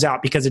when it comes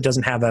out because it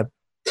doesn't have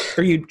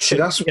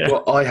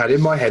what I had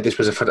in my head. This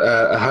was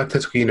a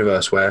hypothetical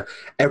universe where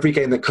every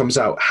game that comes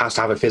out has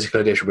to have a physical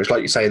edition, which,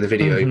 like you say in the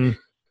video,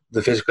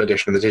 the physical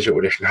edition and the digital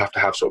edition have to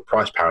have sort of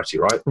price parity,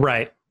 right?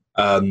 Right.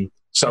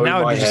 So now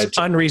in my head, it's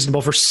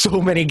unreasonable for so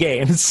many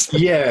games.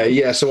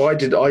 Yeah. So I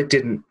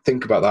didn't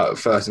think about that at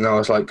first, and I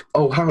was like,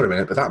 "Oh, hang on a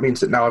minute!" But that means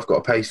that now I've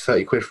got to pay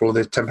 30 quid for all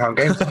the £10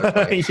 games.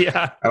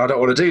 And I don't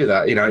want to do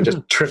that. It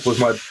just triples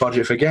my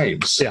budget for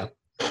games.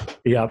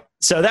 Yeah.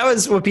 So that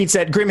was what Pete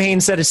said.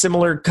 Grimhane said a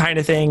similar kind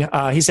of thing.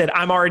 He said,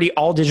 "I'm already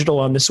all digital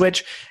on the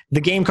Switch.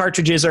 The game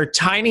cartridges are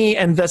tiny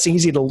and thus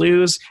easy to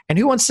lose. And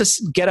who wants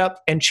to get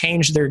up and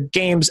change their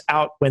games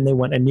out when they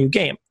want a new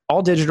game?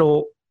 All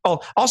digital." Oh,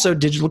 also,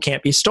 digital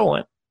can't be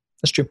stolen.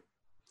 That's true.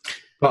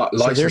 But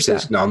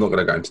licenses, no, I'm not going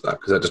to go into that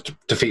because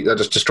that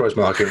just destroys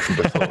my argument from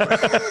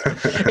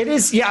before. It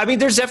is, yeah. I mean,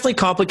 there's definitely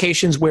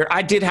complications where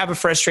I did have a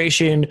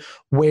frustration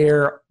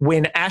where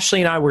when Ashley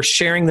and I were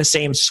sharing the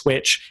same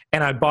Switch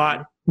and I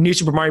bought New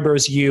Super Mario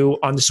Bros. U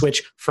on the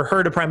Switch for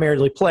her to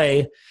primarily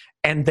play,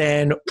 and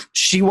then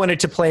she wanted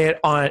to play it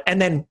on,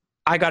 and then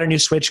I got a new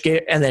Switch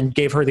and then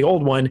gave her the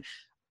old one.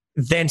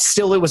 Then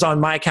still it was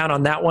on my account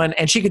on that one,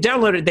 and she could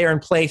download it there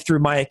and play through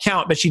my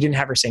account, but she didn't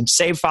have her same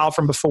save file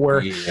from before.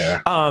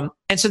 And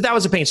so that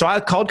was a pain. So I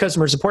called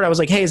customer support. I was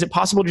like, hey, is it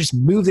possible to just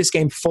move this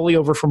game fully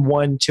over from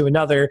one to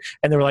another?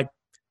 And they were like,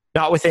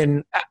 not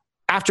within,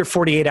 after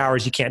 48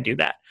 hours, you can't do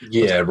that.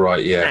 Yeah,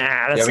 right,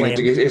 yeah. That's lame.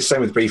 It's the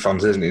same with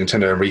refunds, isn't it?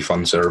 Nintendo and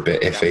refunds are a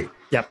bit iffy.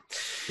 Yep.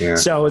 Yeah.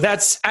 So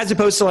that's, as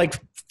opposed to like,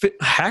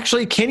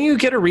 actually, can you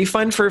get a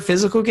refund for a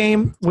physical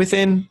game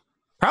within,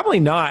 probably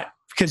not.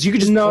 Because you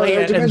could just play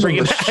it and bring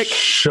it back.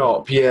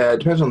 Shop, yeah, it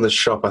depends on the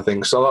shop, I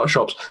think. So a lot of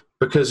shops,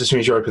 because as soon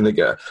as you open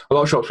a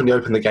lot of shops when you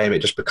open the game, it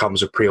just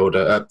becomes a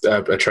pre-order,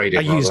 a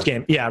trade-in. A used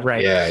game, yeah,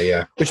 right.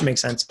 Yeah. Which makes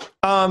sense.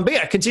 But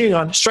yeah, continuing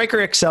on,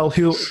 Striker XL,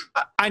 who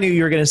I knew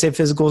you were going to say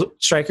physical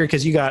Striker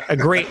because you got a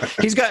great.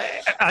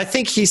 I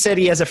think he said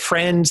he has a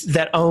friend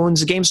that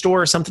owns a game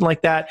store or something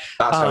like that.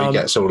 That's how he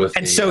gets all of.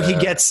 And so he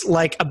gets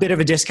like a bit of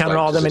a discount on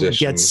all of them, and he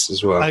gets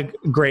as well.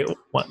 Great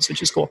ones,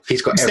 which is cool.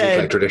 He's got every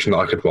collector edition that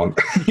I could want.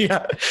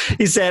 Yeah,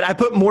 he said, "I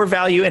put more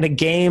value in a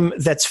game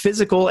that's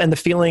physical and the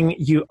feeling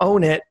you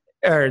own it,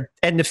 and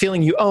the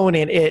feeling you own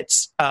in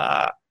it's."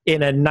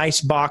 In a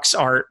nice box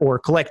art or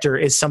collector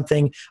is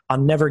something I'll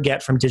never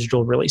get from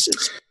digital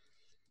releases.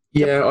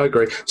 Yeah, I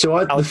agree.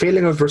 So the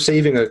feeling of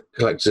receiving a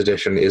collector's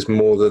edition is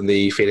more than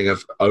the feeling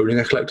of owning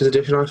a collector's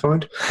edition, I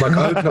find. Like,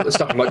 I open up the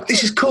stuff, I'm like,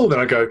 this is cool. Then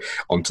I go,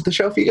 onto the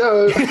shelf you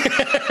go.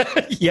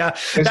 Yeah.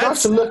 It's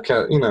nice to look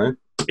at, you know.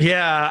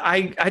 Yeah,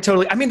 I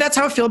totally, I mean, that's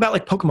how I feel about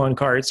like Pokemon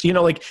cards, you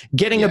know, like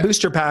getting a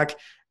booster pack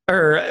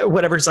or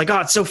whatever. It's like,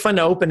 oh, it's so fun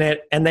to open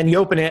it. And then you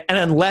open it. And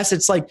unless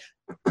it's like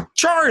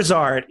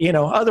Charizard, you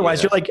know,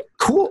 otherwise you're like,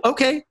 cool.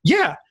 Okay.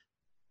 Yeah.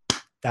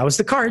 That was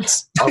the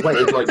cards. I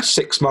waited like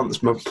 6 months,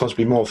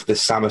 possibly more, for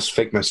this Samus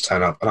Figma to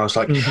turn up. And I was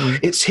like,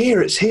 it's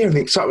here. And the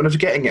excitement of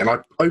getting it. And I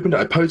opened it,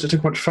 I posed it, took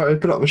a bunch of photos,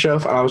 put it on the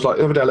shelf. And I was like,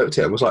 the other day I looked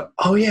at it and was like,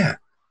 oh yeah,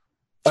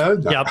 I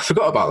own that. Yep. I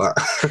forgot about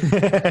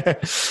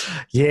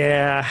that.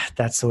 Yeah,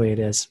 that's the way it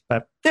is.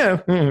 But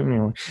yeah.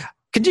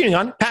 Continuing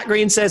on, Pat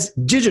Green says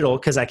digital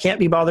because I can't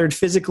be bothered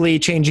physically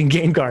changing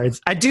game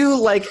cards. I do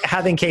like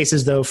having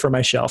cases though for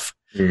my shelf.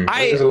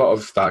 There's a lot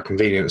of that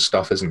convenient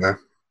stuff, isn't there?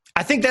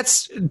 I think that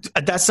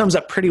sums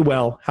up pretty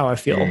well how I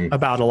feel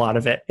about a lot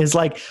of it. Is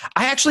like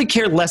I actually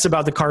care less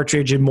about the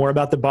cartridge and more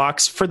about the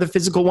box for the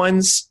physical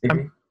ones.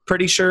 I'm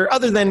pretty sure.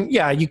 Other than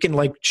you can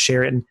like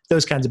share it and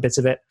those kinds of bits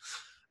of it.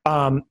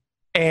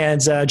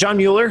 And John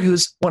Mueller,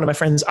 who's one of my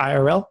friends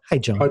IRL. Hi,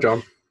 John. Hi,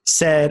 John.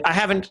 Said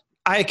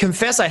I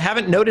confess I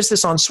haven't noticed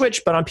this on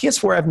Switch, but on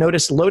PS4 I've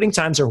noticed loading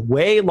times are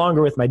way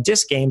longer with my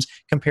disc games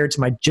compared to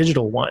my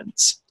digital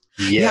ones.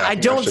 Yeah, I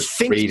don't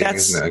think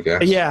that's I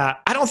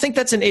don't think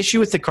that's an issue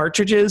with the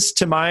cartridges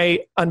to my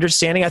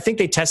understanding. I think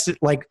they tested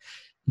like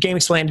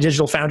GameXplain,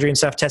 Digital Foundry and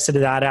stuff tested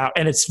that out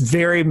and it's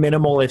very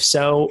minimal if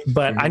so,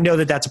 but I know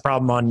that that's a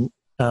problem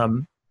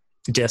on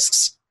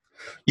discs.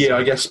 Yeah,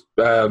 I guess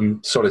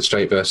solid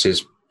state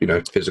versus,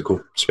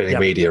 physical spinning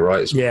media,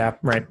 right? Yeah,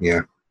 right.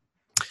 Yeah.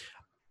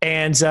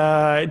 And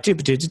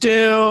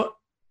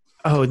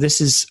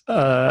this is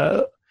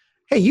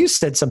hey, you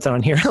said something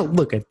on here.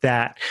 Look at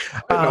that.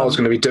 I didn't know I was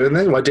going to be doing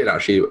this. Well, I did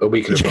actually a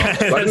week in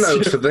advance. I didn't know it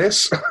was for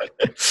this.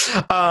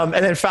 And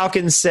then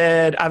Falcon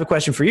said, I have a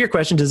question for your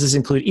question. Does this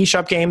include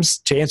eShop games?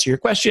 To answer your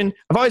question,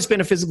 I've always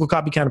been a physical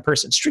copy kind of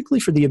person,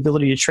 strictly for the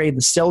ability to trade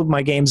and sell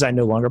my games I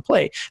no longer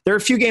play. There are a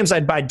few games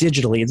I'd buy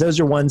digitally. Those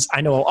are ones I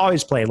know I'll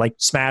always play, like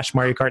Smash,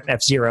 Mario Kart, and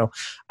F-Zero.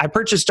 I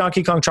purchased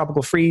Donkey Kong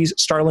Tropical Freeze,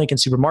 Starlink, and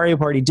Super Mario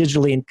Party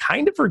digitally and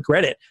kind of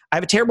regret it. I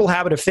have a terrible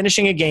habit of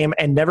finishing a game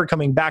and never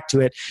coming back to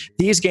it.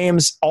 These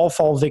games all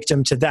fall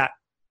victim to that.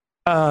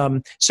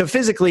 So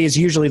physically is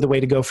usually the way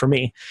to go for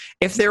me.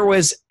 If there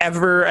was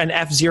ever an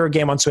F-Zero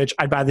game on Switch,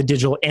 I'd buy the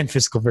digital and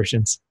physical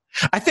versions.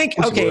 I think,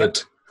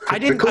 I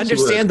didn't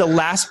understand the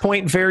last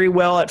point very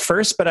well at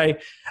first, but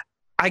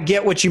I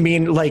get what you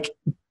mean, like,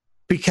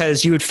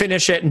 because you would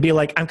finish it and be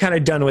like, I'm kind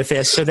of done with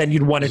this, so then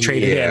you'd want to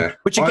trade it in.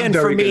 Which again, I'm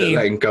very for me, good at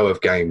letting go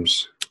of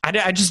games.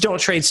 I just don't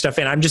trade stuff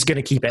in. I'm just going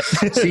to keep it.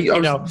 See, I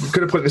was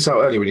going to point this out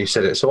earlier when you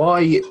said it. So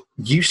I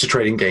used to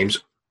trade in games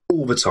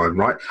all the time,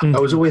 right? I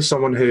was always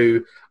someone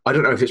who, I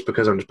don't know if it's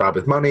because I'm just bad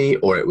with money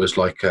or it was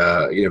like,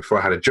 before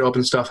I had a job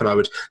and stuff, and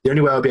the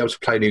only way I'd be able to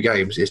play new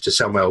games is to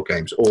sell my old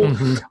games. Or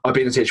I've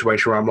been in a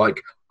situation where I'm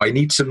like, I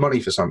need some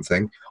money for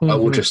something. I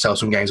will just sell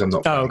some games I'm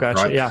not playing. Oh,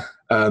 gotcha, right? Yeah.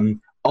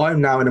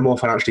 I'm now in a more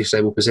financially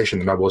stable position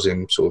than I was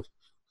in sort of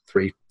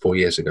 3-4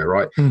 years ago,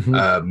 right?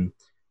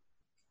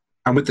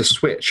 And with the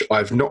Switch,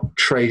 I've not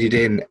traded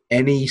in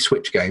any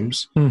Switch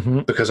games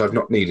because I've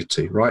not needed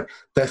to, right?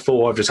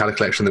 Therefore, I've just had a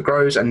collection that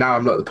grows, and now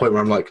I'm at the point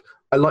where I'm like,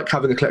 I like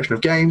having a collection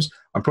of games.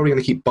 I'm probably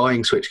going to keep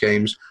buying Switch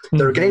games.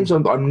 There are games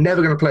I'm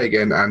never going to play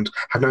again and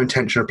have no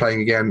intention of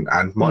playing again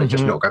and might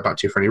just not go back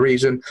to for any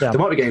reason. Yeah. There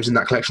might be games in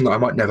that collection that I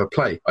might never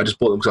play. I just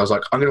bought them because I was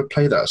like, I'm going to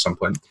play that at some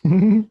point.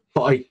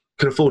 But I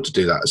can afford to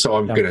do that, so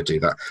I'm going to do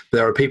that.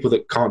 There are people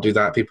that can't do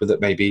that, people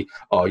that maybe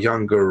are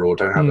younger or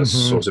don't have a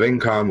source of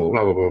income or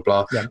blah, blah, blah,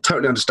 blah. Yeah.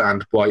 Totally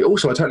understand why.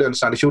 Also, I totally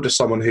understand if you're just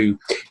someone who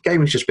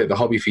gaming is just a bit of a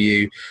hobby for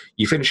you,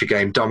 you finish a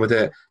game, done with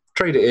it,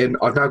 trade it in,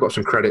 I've now got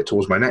some credit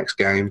towards my next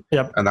game,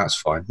 and that's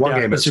fine. One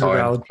game at a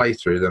time, play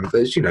through them.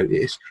 There's,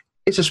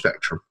 it's a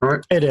spectrum, right?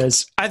 It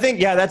is. I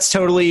think, that's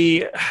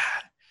totally...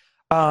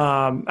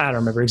 I don't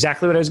remember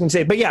exactly what I was going to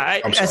say, but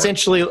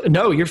essentially,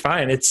 no, you're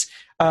fine. It's...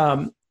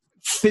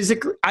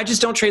 physically, I just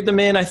don't trade them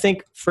in. I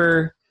think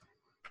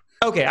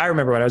I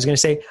remember what I was going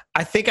to say.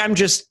 I think I'm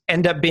just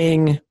end up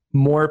being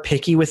more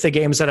picky with the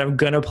games that I'm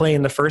going to play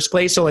in the first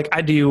place. So like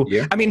I do,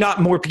 I mean, not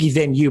more picky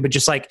than you, but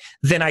just like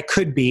than I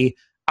could be.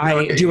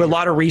 I do a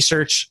lot of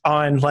research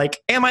on like,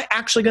 am I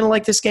actually going to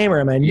like this game or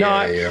am I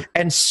not? Yeah.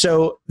 And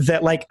so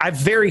that like, I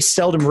very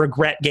seldom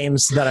regret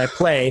games that I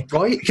play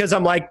because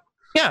I'm like,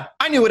 Yeah,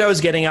 I knew what I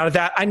was getting out of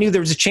that. I knew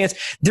there was a chance.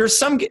 There's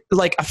some,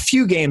 like a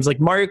few games, like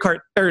Mario Kart,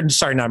 or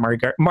sorry, not Mario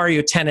Kart,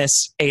 Mario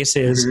Tennis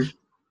Aces.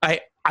 Mm-hmm.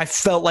 I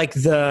felt like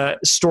the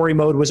story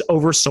mode was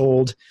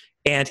oversold.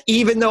 And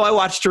even though I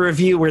watched a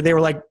review where they were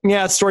like,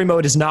 yeah, story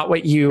mode is not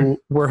what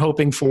you were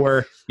hoping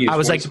for, I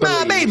was like,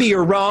 maybe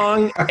you're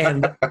wrong.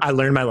 And I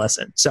learned my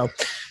lesson. So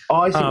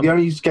I think the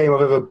only game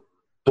I've ever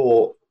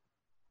bought,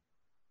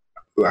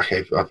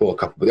 okay, I bought a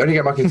couple, but the only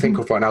game I can think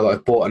of right now that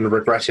I've bought and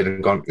regretted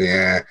and gone,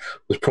 yeah,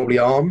 was probably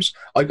ARMS.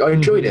 I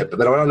enjoyed it, but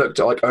then when I looked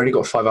at I only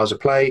got 5 hours of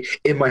play.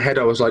 In my head,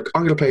 I was like,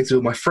 I'm going to play through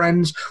with my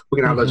friends. We're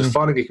going to have loads of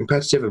fun and get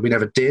competitive, and we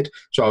never did.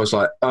 So I was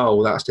like, oh,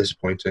 well, that's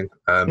disappointing.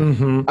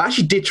 I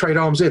actually did trade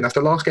ARMS in. That's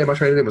the last game I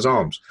traded in was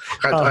ARMS.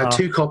 I had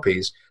 2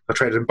 copies. I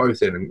traded them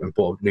both in and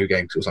bought a new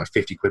game because it was like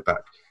 50 quid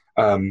back,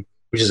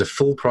 which is a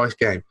full price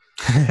game.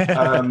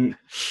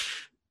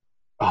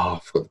 Oh, I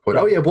forgot the point.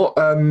 Oh, yeah, what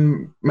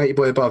Matey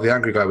Boy Above, the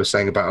angry guy, was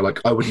saying about, like,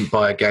 I wouldn't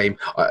buy a game.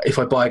 If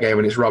I buy a game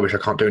and it's rubbish, I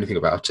can't do anything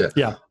about it.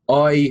 Yeah.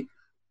 I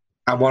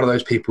am one of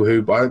those people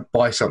who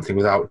buy something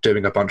without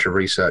doing a bunch of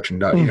research.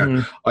 And, you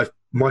know,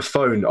 my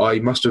phone, I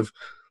must have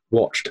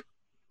watched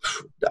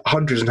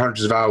hundreds and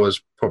hundreds of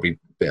hours, probably a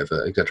bit of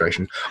an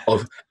exaggeration,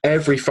 of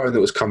every phone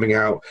that was coming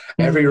out,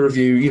 every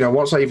review. You know,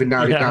 once I even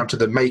narrowed it down to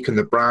the make and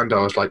the brand,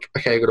 I was like,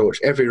 okay, I've got to watch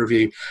every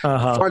review.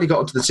 Finally got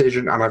onto the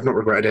decision, and I've not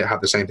regretted it. I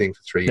had the same thing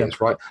for 3 years,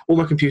 right? All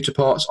my computer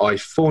parts, I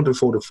fawned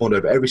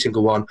over every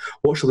single one,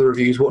 watched all the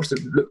reviews,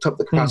 looked up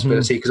the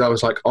compatibility, because I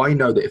was like, I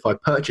know that if I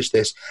purchase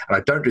this and I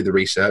don't do the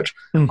research,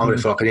 I'm going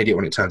to feel like an idiot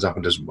when it turns up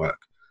and doesn't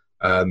work.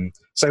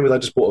 Same with I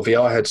just bought a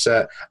VR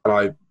headset, and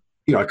I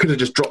could have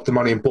just dropped the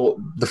money and bought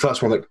the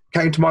first one that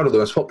came to mind, or the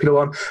most popular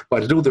one, but I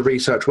did all the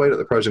research, weighed up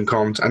the pros and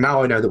cons, and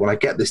now I know that when I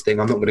get this thing,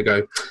 I'm not going to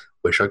go,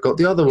 wish I got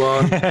the other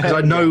one, because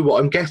I know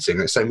what I'm getting.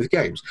 It's the same with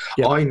games.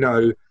 Yep. I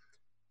know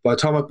by the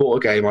time I bought a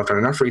game, I've done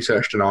enough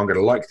research to know I'm going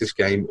to like this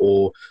game,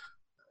 or,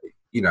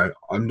 you know,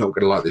 I'm not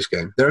going to like this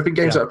game. There have been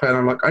games that I played and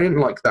I'm like, I didn't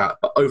like that,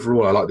 but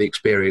overall I like the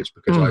experience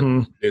because I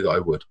knew that I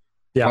would.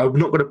 Yeah. I'm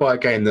not going to buy a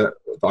game that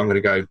I'm going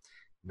to go,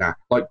 nah.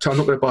 Like, I'm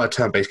not going to buy a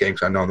turn-based game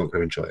because I know I'm not going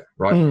to enjoy it,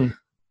 right?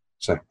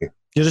 So, yeah.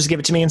 You'll just give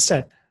it to me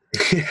instead.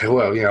 Yeah,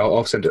 well, yeah,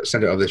 I'll send it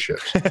over the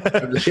ships.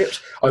 Over the ships,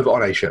 over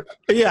on a ship.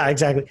 Yeah,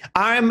 exactly.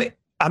 I'm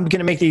going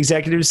to make the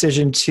executive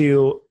decision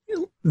to.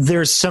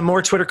 There's some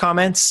more Twitter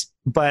comments,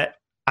 but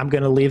I'm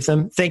going to leave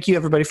them. Thank you,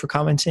 everybody, for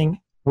commenting.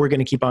 We're going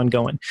to keep on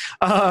going,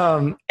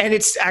 and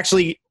it's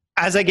actually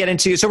as I get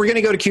into. So we're going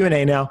to go to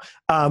Q&A now,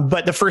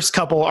 but the first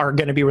couple are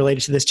going to be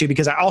related to this too,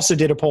 because I also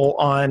did a poll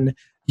on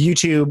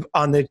YouTube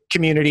on the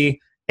community,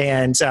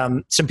 and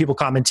some people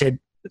commented.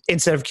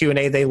 Instead of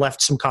Q&A, they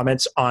left some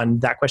comments on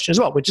that question as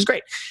well, which is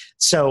great.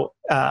 So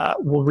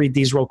we'll read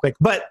these real quick.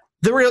 But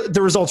the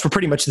results were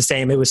pretty much the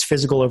same. It was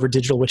physical over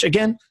digital, which,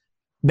 again,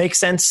 makes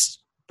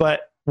sense,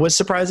 but was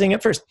surprising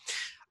at first.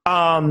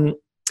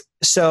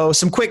 So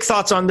some quick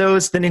thoughts on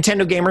those. The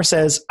Nintendo Gamer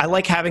says, I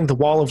like having the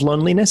wall of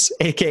loneliness,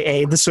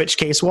 a.k.a. the Switch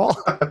case wall.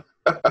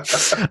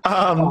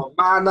 Oh,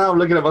 man, now I'm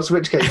looking at my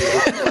Switch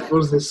case.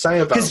 What does this say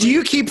about it? Because do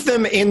you keep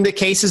them in the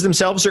cases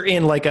themselves or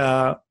in like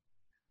a...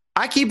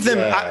 I keep them.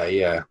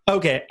 Yeah.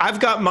 Okay, I've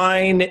got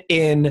mine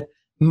in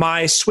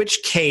my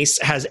Switch case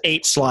has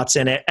 8 slots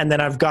in it, and then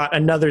I've got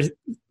another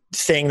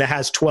thing that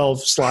has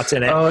 12 slots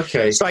in it. Oh,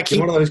 okay. So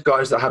you're one of those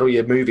guys that had all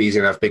your movies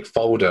in a big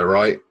folder,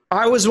 right?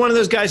 I was one of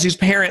those guys whose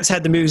parents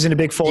had the movies in a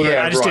big folder.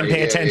 Yeah, I just didn't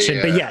pay attention.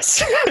 Yeah. But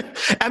yes,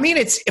 I mean,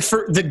 it's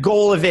for the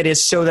goal of it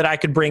is so that I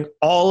could bring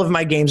all of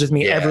my games with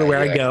me everywhere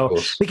I go,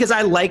 because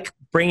I like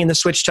bringing the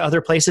Switch to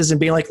other places and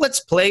being like, let's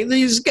play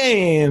these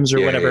games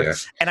or whatever. Yeah.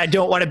 And I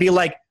don't want to be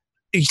like,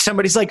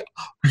 somebody's like,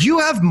 you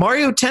have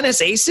Mario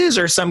Tennis Aces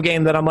or some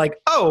game that I'm like,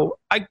 oh,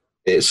 I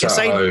guess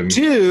I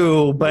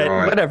do, but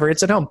whatever,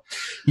 it's at home.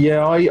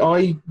 Yeah,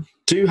 I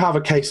do have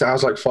a case that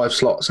has like 5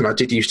 slots, and I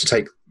did used to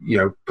take, you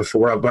know,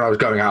 before when I was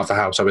going out of the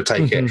house, I would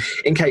take it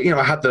in case, you know,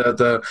 I had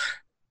the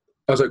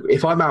I was like,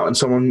 if I'm out and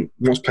someone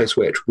wants to play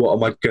Switch, what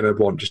am I going to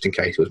want just in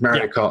case? It was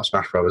Mario Kart,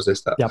 Smash Brothers,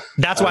 this, that. Yep.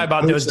 That's why I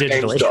bought those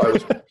digitally.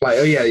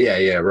 Oh,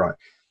 yeah, right.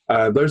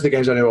 Those are the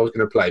games I knew I was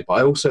going to play. But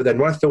I also then,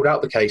 when I filled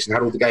out the case and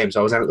had all the games,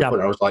 I was at the point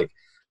where I was like,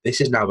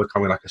 this is now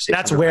becoming like a 600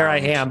 That's where I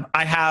am.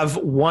 I have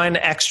one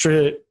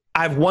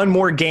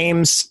more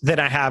games that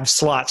I have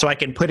slots, so I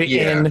can put it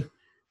in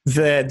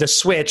the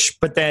Switch.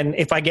 But then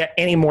if I get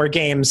any more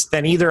games,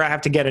 then either I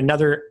have to get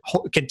another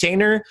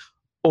container,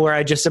 or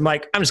I just am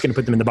like, I'm just going to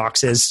put them in the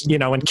boxes, you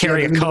know, and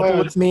carry a couple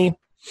with me.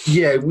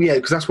 Yeah,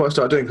 because that's what I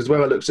started doing. Because when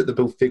I looked at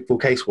the big full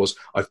case was,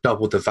 I've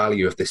doubled the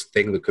value of this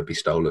thing that could be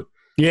stolen.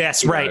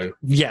 Yes, right.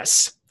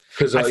 Yes.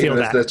 Because I feel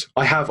that.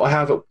 I have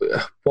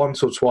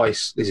once or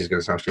twice, this is going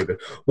to sound stupid,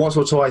 once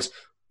or twice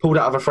pulled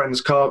out of a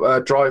friend's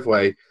car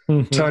driveway,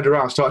 turned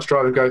around, started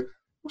driving and go,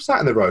 what's that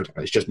in the road?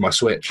 And it's just my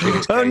Switch.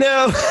 Oh,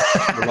 no.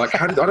 I'm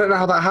like, I don't know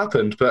how that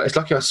happened, but it's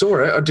lucky I saw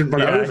it. I didn't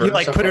run it over. You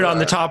like put it on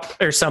the top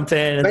or something.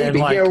 And maybe,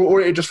 then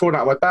or it just fallen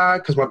out of my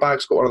bag, because my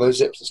bag's got one of those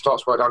zips that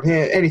starts right down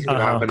here. Anything could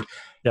happen.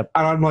 Yep.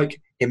 And I'm like,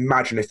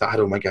 imagine if that had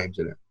all my games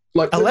in it.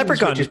 Like a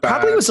leprechaun.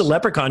 Probably was a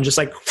leprechaun, just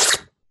like...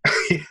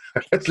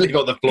 Let's leave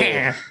on the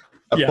floor.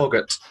 A Yeah.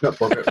 boggart, not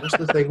boggart. What's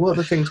the thing? What are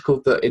the things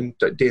called that in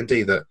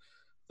D&D that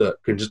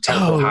can just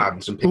teleport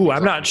hands and pick things I'm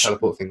up not and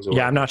teleport things away?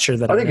 Yeah, I'm not sure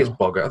that I think know. it's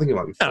boggart. I think it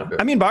might be No,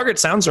 boggart. I mean, boggart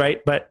sounds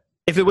right, but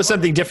if it was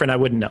something different, I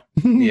wouldn't know.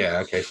 Yeah.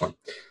 Okay. Fine.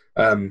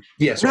 So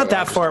Not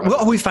that far.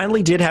 Well, we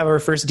finally did have our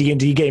first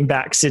D&D game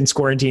back since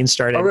quarantine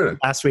started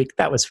last week.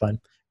 That was fun.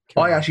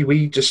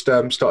 We just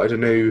started a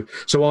new.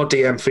 So our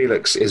DM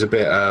Felix is a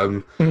bit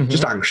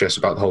just anxious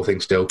about the whole thing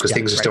still because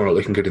things are still not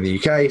looking good in the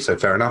UK. So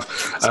fair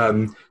enough.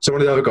 So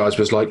one of the other guys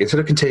was like, instead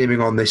of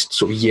continuing on this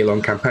sort of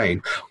year-long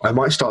campaign, I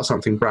might start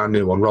something brand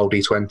new on Roll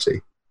D20. I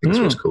think that's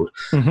what it's called.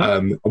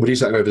 And we'll do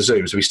something over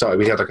Zoom. So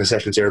we had like a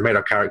session zero, made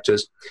our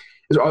characters.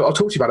 I'll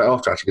talk to you about it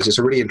after, actually, because it's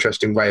a really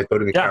interesting way of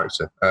building a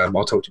character.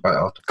 I'll talk to you about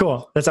it after.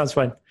 Cool. That sounds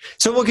fun.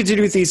 So we'll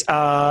continue with these.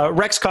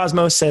 Rex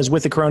Cosmos says,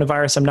 with the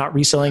coronavirus, I'm not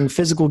reselling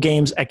physical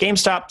games at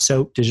GameStop,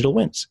 so digital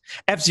wins.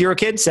 F-Zero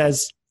Kid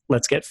says,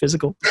 let's get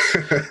physical.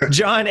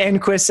 John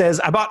Enquist says,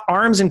 I bought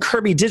ARMS and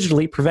Kirby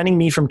digitally, preventing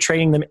me from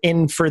trading them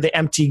in for the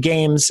empty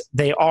games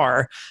they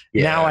are.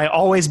 Yeah. Now I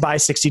always buy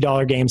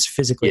 $60 games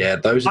physically. Yeah,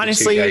 those are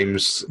honestly the two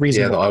games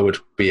that I would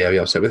be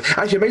upset with.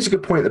 Actually, it makes a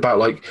good point about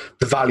like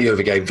the value of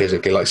a game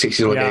physically, like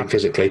 $60 game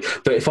physically.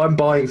 But if I'm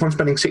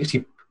spending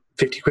 60,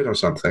 50 quid on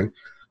something,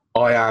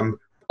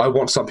 I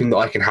want something that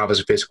I can have as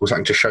a physical,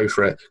 something to show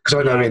for it.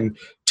 Because I know in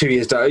 2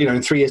 years down,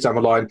 in 3 years down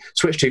the line,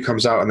 Switch 2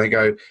 comes out and they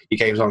go, your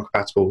games aren't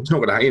compatible. It's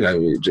not going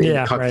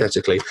to,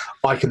 hypothetically,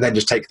 I can then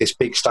just take this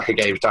big stack of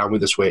games down with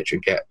the Switch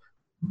and get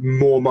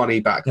more money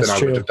back than I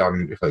would have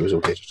done if it was all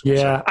digital.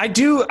 Yeah, I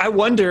do. I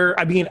wonder,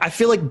 I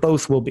feel like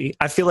both will be.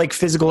 I feel like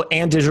physical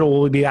and digital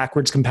will be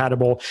backwards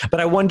compatible. But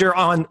I wonder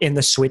in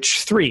the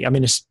Switch 3,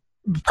 it's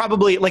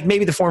probably like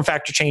maybe the form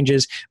factor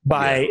changes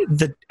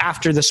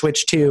after the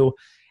Switch 2.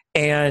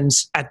 And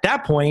at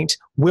that point,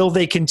 will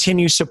they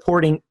continue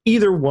supporting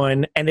either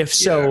one? And if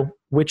so,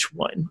 which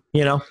one?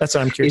 That's what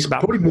I'm curious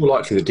about. It's probably more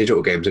likely that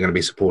digital games are going to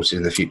be supported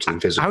in the future than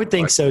physical. I would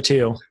think so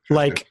too.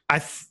 Like, I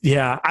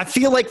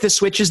feel like the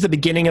Switch is the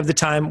beginning of the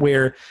time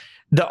where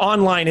the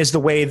online is the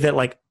way that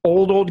like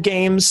old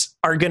games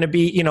are going to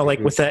be,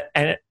 like with the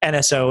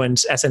NSO and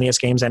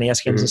SNES games,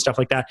 NES games and stuff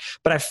like that.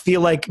 But I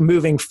feel like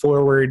moving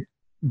forward,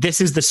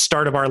 this is the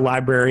start of our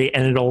library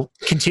and it'll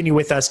continue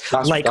with us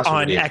that's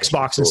on really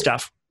Xbox and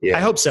stuff. Yeah. I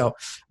hope so.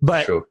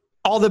 But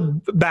all the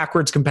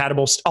backwards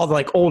compatible, all the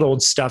like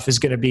old stuff is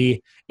going to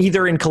be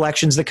either in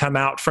collections that come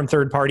out from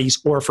third parties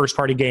or first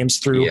party games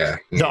through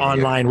the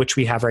online, which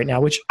we have right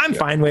now, which I'm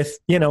fine with,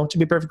 to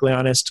be perfectly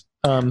honest.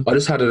 I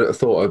just had a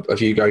thought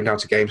of you going down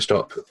to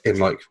GameStop in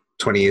like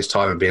 20 years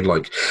time and being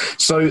like,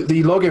 so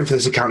the login for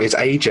this account is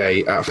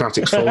AJ at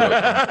Fanatics 4.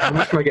 How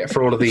much can I get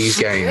for all of these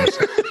games?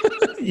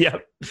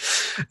 Yep.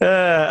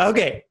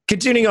 Okay.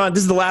 Continuing on.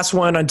 This is the last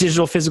one on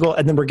digital, physical,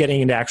 and then we're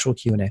getting into actual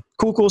Q&A.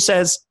 Cool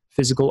says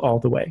physical all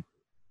the way.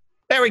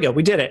 There we go.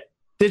 We did it.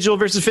 Digital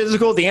versus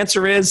physical. The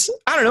answer is,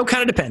 I don't know,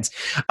 kind of depends.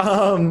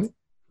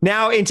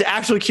 Now into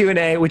actual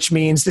Q&A, which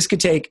means this could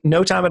take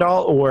no time at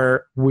all,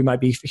 or we might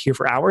be here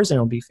for hours and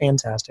it'll be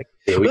fantastic.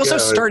 We also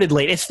started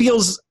late. It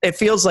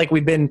feels like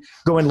we've been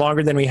going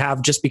longer than we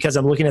have just because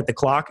I'm looking at the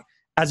clock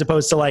as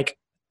opposed to like,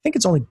 I think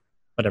it's only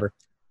whatever.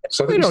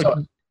 So I think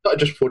started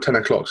just before 10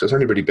 o'clock, so it's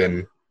only really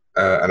been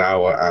an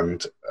hour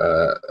and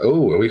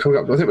are we coming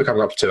up? I think we're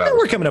coming up to 2 hours.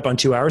 We're coming up on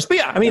 2 hours, but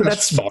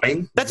that's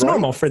fine. That's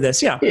normal for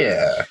this. Yeah.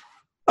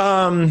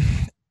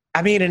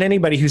 And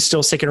anybody who's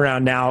still sticking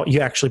around now, you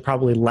actually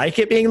probably like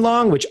it being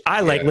long, which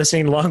I like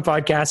listening to long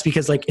podcasts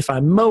because like if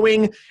I'm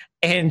mowing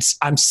and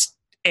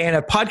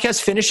a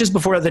podcast finishes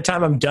before the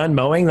time I'm done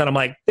mowing, then I'm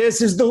like,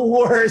 this is the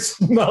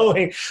worst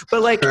mowing.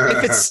 But like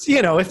if it's,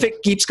 if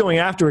it keeps going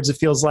afterwards, it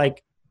feels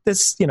like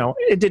this,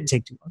 it didn't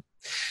take too long.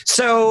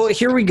 So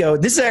here we go.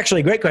 This is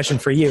actually a great question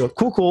for you.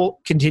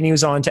 Cool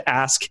continues on to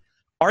ask,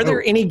 are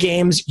there any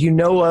games you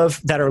know of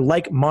that are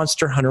like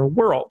Monster Hunter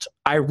World?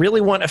 I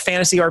really want a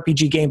fantasy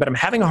RPG game, but I'm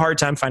having a hard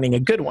time finding a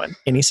good one.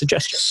 Any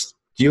suggestions?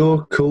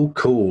 You're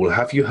cool.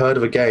 Have you heard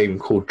of a game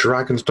called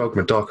Dragon's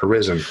Dogma Dark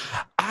Arisen?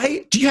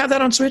 Do you have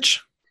that on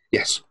Switch?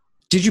 Yes.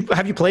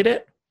 Have you played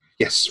it?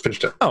 Yes,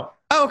 finished it. Oh,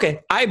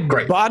 okay. I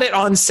bought it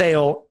on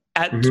sale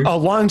at a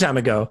long time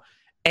ago.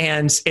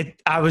 And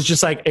I was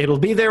just like, it'll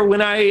be there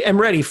when I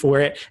am ready for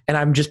it. And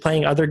I'm just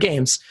playing other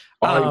games.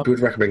 I would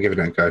recommend giving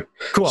it a go.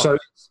 Cool. So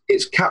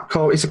it's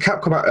Capcom. It's a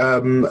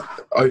Capcom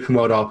open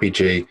world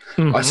RPG.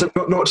 I said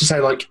not to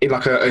say like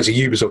as a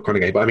Ubisoft kind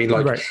of game, but I mean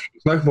like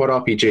it's an open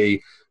world RPG,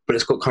 but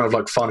it's got kind of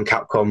like fun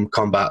Capcom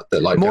combat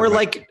that like more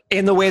like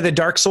in the way that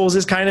Dark Souls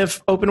is kind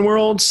of open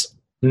worlds.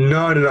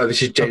 No.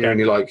 This is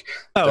genuinely like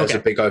there's a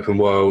big open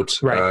world.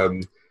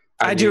 Right.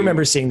 I do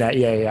remember seeing that.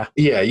 Yeah.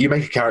 Yeah, you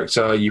make a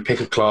character, you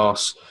pick a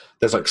class.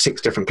 There's like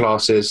 6 different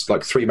classes,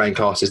 like 3 main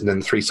classes, and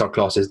then 3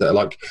 subclasses that are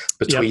like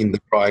between the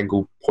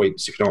triangle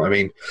points, if you know what I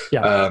mean.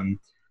 Yeah.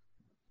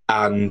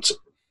 And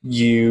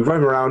you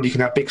roam around. You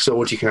can have big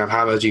swords, you can have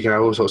hammers, you can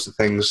have all sorts of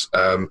things.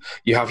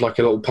 You have like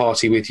a little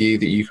party with you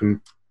that you can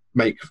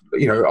make.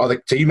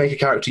 So you make a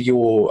character.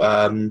 Your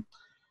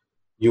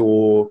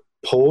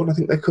pawn, I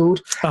think they're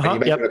called. And you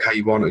make it look how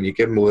you want, and you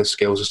give them all the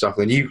skills and stuff.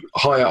 And then you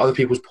hire other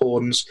people's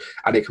pawns,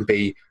 and it can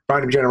be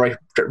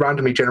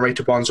randomly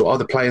generated ones, or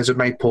other players have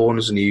made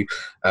pawns, and you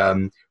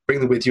bring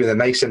them with you, and then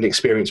they send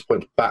experience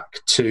points back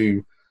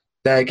to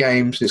their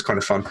games. It's kind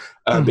of fun.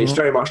 But it's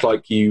very much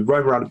like you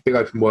roam around a big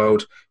open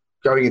world,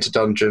 going into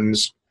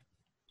dungeons,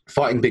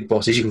 fighting big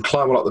bosses. You can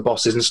climb all up the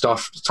bosses and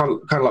stuff. It's kind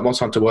of like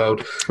Monster Hunter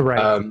World.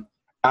 Right.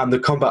 And the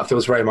combat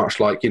feels very much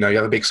like, you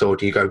have a big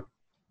sword and you go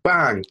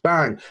bang,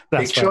 bang,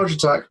 big charge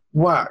attack,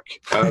 whack.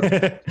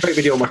 Great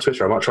video on my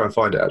Twitter. I might try and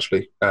find it,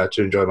 actually,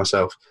 to enjoy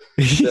myself.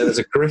 There's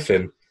a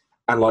griffin,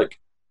 and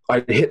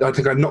I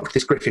think I knocked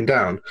this griffin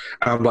down,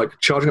 and I'm like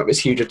charging up this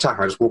huge attack,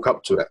 and I just walk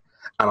up to it,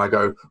 and I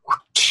go,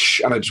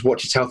 and I just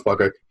watch its health bar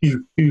go,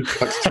 like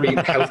 3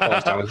 health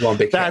bars down with one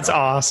big hit. That's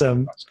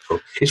awesome. That's cool.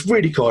 It's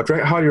really cool. I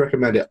highly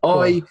recommend it. Cool.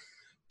 I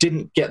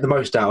didn't get the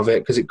most out of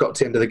it because it got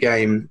to the end of the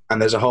game,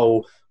 and there's a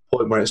whole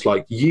point where it's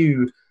like,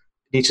 you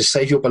need to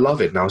save your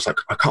beloved. And I was like,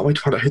 I can't wait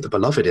to find out who the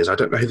beloved is. I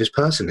don't know who this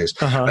person is.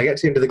 I get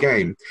to the end of the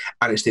game,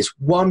 and it's this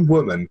one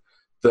woman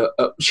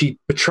that she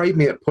betrayed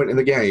me at a point in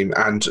the game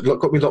and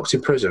got me locked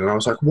in prison. And I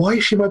was like, why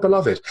is she my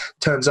beloved?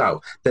 Turns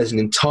out there's an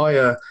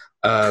entire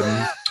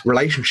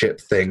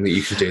relationship thing that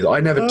you can do that I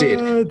never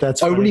did.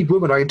 That's only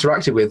woman I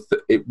interacted with,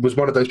 it was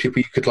one of those people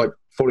you could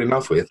fall in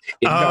love with.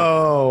 So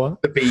all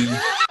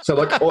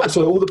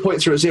the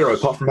points are at 0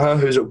 apart from her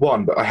who's at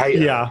 1, but I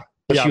hate her.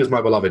 But she was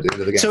my beloved at the end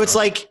of the game. So it's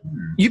like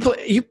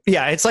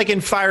it's like in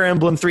Fire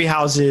Emblem 3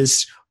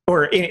 Houses,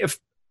 or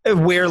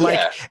where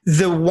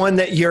the one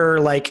that you're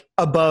like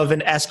above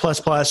an S++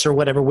 or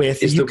whatever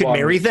with, you could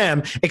marry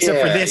them,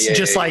 except for this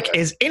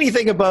is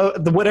anything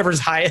above whatever's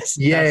highest.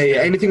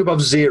 Anything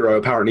above 0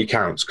 apparently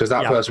counts, because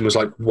that person was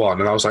like 1,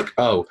 and I was like,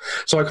 oh.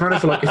 So I kind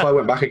of feel like if I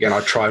went back again,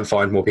 I'd try and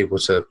find more people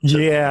to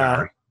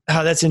marry.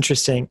 Oh, that's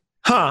interesting.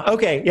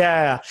 Okay.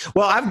 Yeah.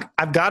 Well,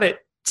 I've got it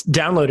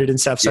downloaded and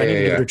stuff, so I need to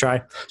give it a try.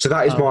 So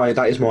that is my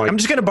I'm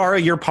just going to borrow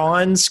your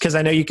pawns, because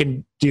I know you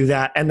can do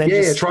that, and then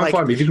try and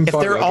find me. If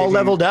they're all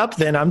leveled up,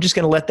 then I'm just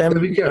going to let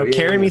them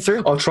carry me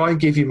through. I'll try and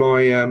give you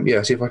my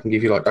see if I can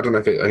give you I don't know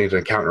if I need an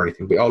account or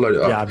anything, but I'll load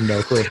it up. Yeah, I have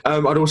no clue.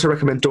 I'd also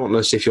recommend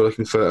Dauntless if you're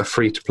looking for a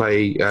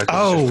free-to-play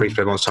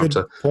free-to-play Monster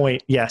Hunter. Good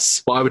point.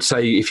 Yes. But I would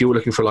say if you were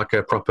looking for like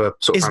a proper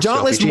sort of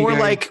Dauntless RPG more game,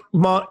 like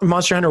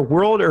Monster Hunter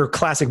World or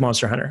classic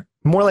Monster Hunter?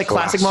 More like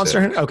classic Monster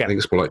Hunter? Okay. I think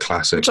it's more like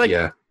classic,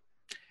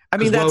 I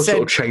mean, that said,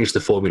 sort of changed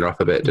the formula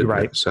up a bit, didn't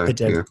it? So, it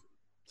did.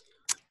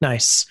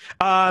 Nice.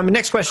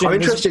 Next question.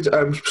 I'm interested.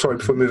 Sorry,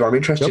 before we move on, I'm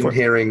interested in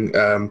hearing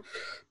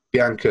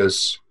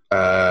Bianca's.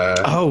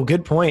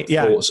 Good point.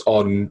 Yeah. Thoughts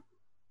on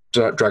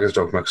Dragon's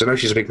Dogma, because I know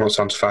she's a big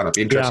Monster Hunter fan. I'd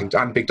be interesting,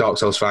 and big Dark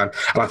Souls fan.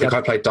 And I think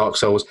I played Dark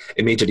Souls,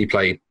 immediately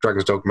played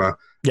Dragon's Dogma.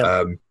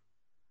 And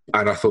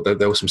I thought that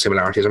there were some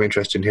similarities. I'm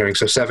interested in hearing.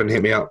 So, Seven,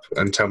 hit me up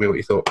and tell me what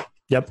you thought.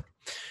 Yep.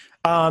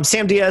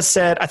 Sam Diaz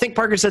said, I think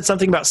Parker said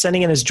something about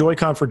sending in his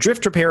Joy-Con for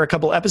drift repair a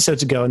couple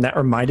episodes ago, and that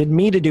reminded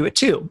me to do it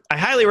too. I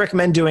highly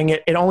recommend doing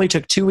it. It only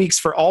took 2 weeks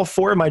for all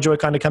 4 of my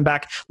Joy-Con to come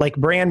back like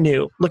brand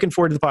new. Looking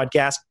forward to the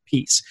podcast.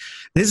 Peace.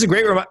 This is a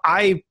great reminder.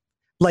 I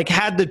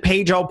had the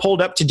page all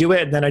pulled up to do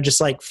it, and then I just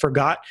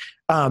forgot.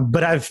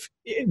 But I've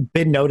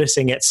been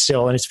noticing it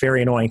still, and it's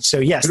very annoying. So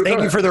yes,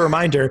 thank you for the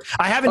reminder.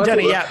 I haven't done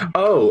it yet.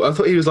 Oh, I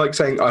thought he was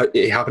saying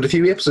it happened a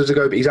few episodes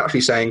ago, but he's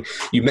actually saying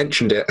you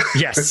mentioned it.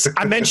 Yes,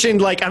 I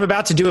mentioned I'm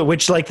about to do it,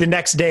 which the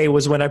next day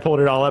was when I pulled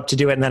it all up to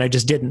do it, and then I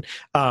just didn't.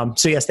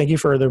 So yes, thank you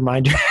for the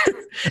reminder.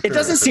 It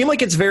doesn't seem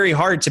like it's very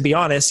hard, to be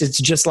honest. It's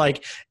just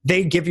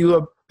they give you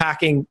a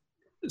packing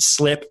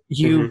slip.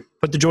 You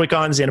put the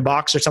Joy-Cons in a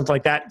box or something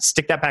like that,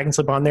 stick that packing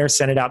slip on there,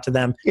 send it out to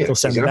them. They'll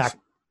send it back.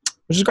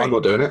 Which is great. I'm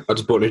not doing it. I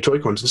just bought new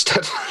Joy-Cons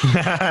instead.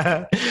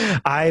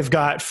 I've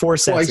got 4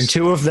 sets, and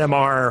 2 of them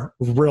are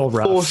real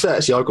rough. 4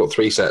 sets? Yeah, I've got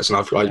 3 sets, and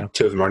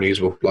 2 of them are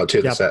unusable, 2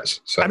 of the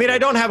sets. So. I mean, I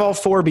don't have all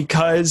 4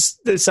 because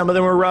some of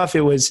them were rough.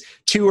 It was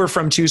 2 were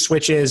from 2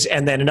 Switches,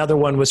 and then another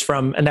one was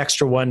from an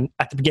extra one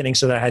at the beginning,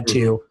 so that I had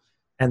 2,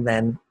 and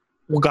then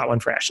we got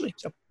one for Ashley.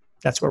 So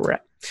that's where we're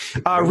at.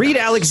 Reed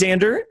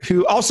Alexander,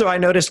 who also I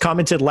noticed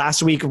commented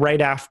last week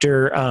right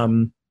after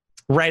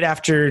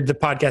the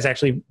podcast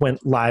actually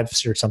went live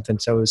or something,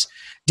 so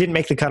didn't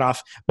make the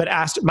cutoff, but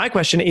asked, my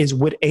question is,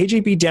 would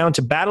AJ be down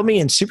to battle me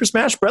in Super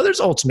Smash Brothers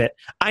Ultimate?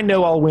 I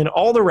know I'll win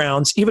all the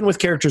rounds, even with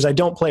characters I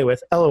don't play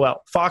with.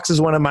 LOL. Fox is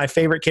one of my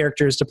favorite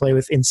characters to play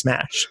with in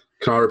Smash.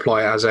 Can I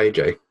reply as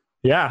AJ?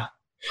 Yeah.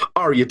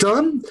 Are you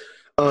done?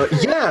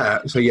 Yeah.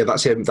 So yeah,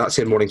 that's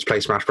him wanting to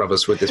play Smash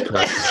Brothers with this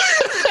person.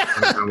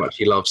 How much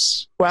he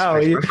loves. Wow,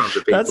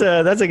 that's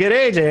a good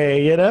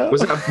AJ.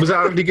 Was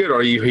that really good, or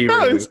are you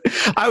humoring?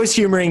 I was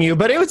humoring you,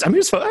 but it was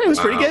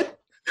pretty good.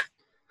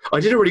 I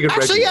did a really good.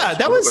 Actually, yeah,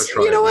 that was.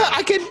 You know what?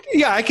 I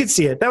could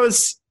see it. That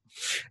was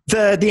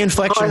the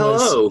inflection. Hi,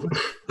 hello.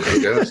 There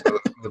you go. That's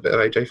a bit of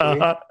AJ for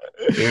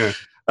you. Yeah.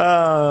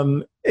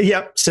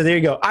 Yep. So there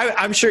you go.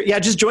 I'm sure. Yeah.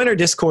 Just join our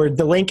Discord.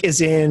 The link is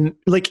in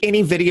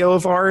any video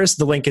of ours.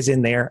 The link is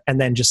in there,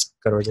 and then just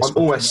go to our Discord.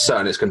 I'm almost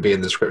certain it's going to be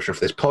in the description for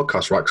this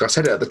podcast, right? Because I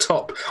said it at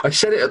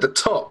the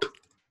top.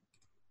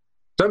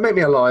 Don't make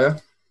me a liar.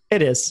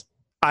 It is.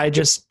 I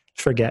just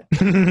forget.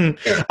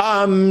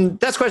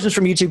 That's questions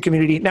from YouTube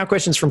community. Now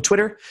questions from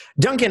Twitter.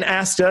 Duncan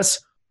asked us,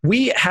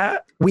 we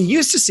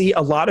used to see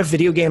a lot of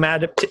video game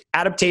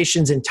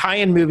adaptations and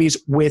tie-in movies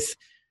with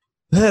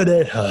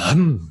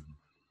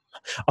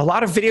a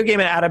lot of video game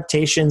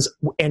adaptations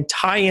and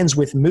tie-ins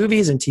with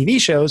movies and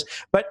TV shows,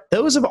 but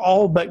those have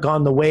all but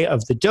gone the way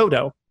of the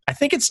dodo. I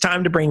think it's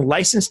time to bring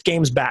licensed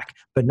games back,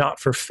 but not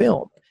for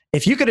film.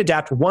 If you could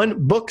adapt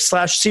one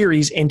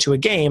book/series into a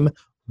game,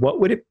 what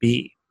would it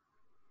be?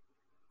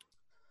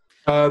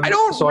 I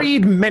don't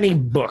read many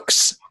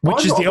books,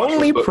 which is the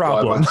only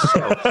problem.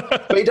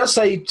 But it does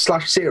say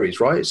 /series,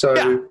 right? So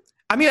yeah.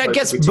 I mean, I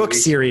guess book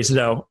series,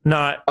 though.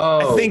 Not.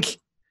 I think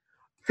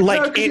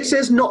like it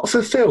says not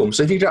for film.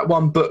 So if you get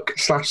one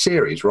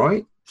book/series,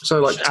 right? So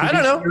like TV I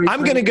don't know. Series,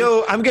 I'm gonna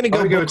go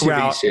book TV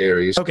route.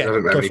 Series. Okay,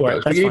 go for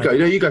it. You go.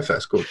 No, you go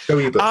first. Cool. Go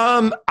with your book.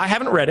 I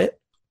haven't read it,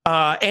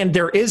 and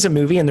there is a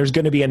movie, and there's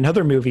going to be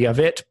another movie of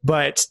it,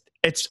 but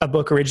it's a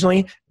book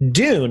originally.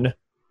 Dune,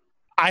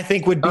 I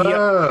think would be.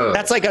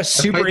 That's like a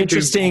super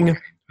interesting.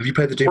 Have you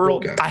played the Dune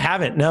board game? I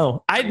haven't.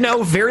 No, I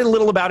know very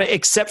little about it,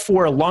 except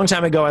for a long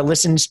time ago, I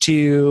listened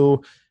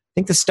to, I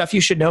think, the Stuff You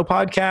Should Know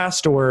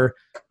podcast or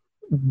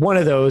one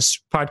of those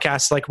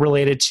podcasts like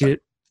related to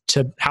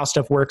how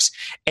stuff works,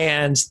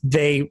 and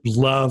they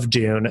love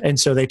Dune, and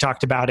so they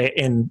talked about it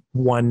in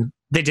one.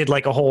 They did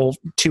like a whole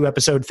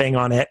 2-episode thing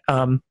on it,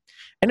 and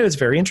it was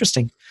very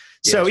interesting.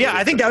 So yeah,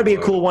 I think that would be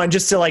a cool one,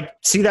 just to like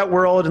see that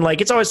world, and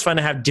like it's always fun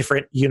to have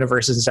different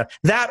universes and stuff.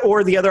 That,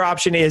 or the other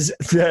option is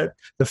the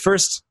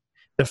first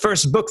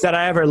book that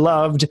I ever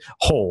loved,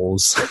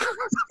 Holes.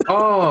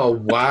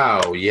 Oh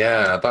wow,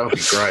 yeah, that would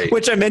be great.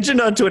 Which I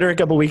mentioned on Twitter a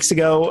couple weeks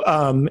ago.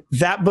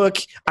 That book,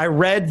 I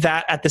read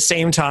that at the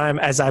same time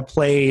as I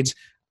played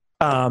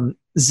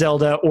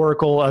Zelda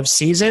Oracle of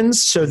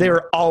Seasons, so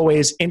they're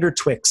always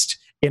intertwixt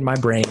in my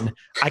brain.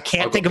 I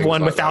can't think of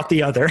one without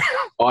the other.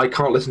 I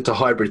can't listen to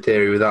Hybrid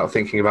Theory without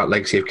thinking about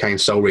Legacy of Kain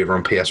Soul Reaver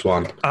on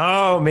PS1.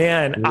 Oh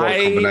man, what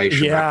a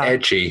combination! Yeah.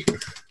 Edgy.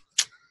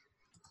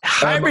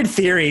 Hybrid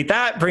Theory,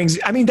 that brings,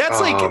 I mean, that's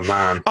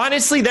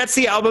honestly, that's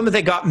the album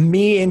that got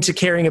me into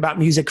caring about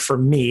music for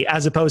me,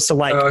 as opposed to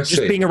like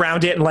just being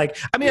around it. And like,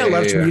 I mean, I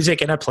loved music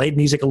and I played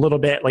music a little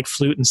bit, like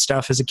flute and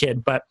stuff as a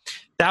kid, but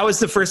that was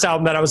the first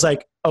album that I was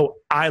like, oh,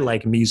 I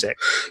like music.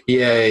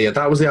 Yeah.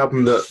 That was the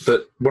album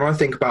that when I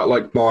think about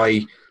like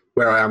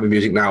where I am with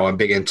music now, I'm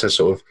big into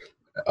sort of,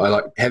 I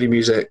like heavy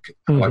music,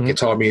 I like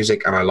guitar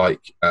music, and I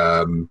like,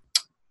 and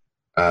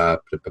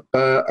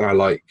I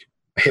like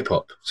hip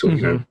hop,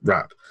 sort of,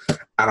 rap.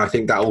 And I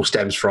think that all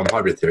stems from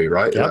Hybrid Theory,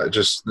 right? Yep.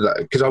 Just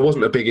because I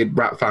wasn't a big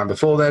rap fan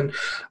before then,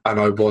 and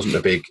I wasn't a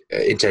big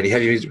into any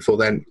heavy music before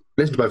then.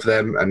 Listen to both of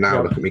them, and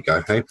now look at me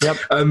go. Hey,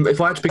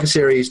 if I had to pick a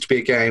series to be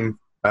a game,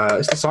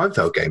 it's the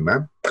Seinfeld game,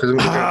 man.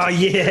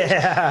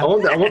 Yeah, I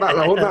want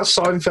that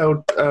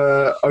Seinfeld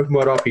open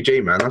world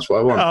RPG, man. That's what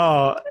I want.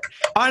 Oh,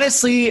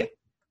 honestly.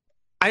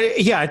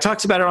 I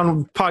talked about it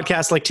on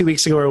podcast like 2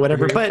 weeks ago or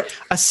whatever, but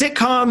a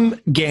sitcom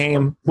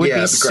game would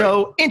be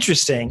so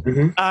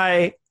interesting,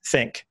 I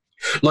think.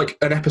 Like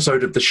an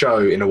episode of the show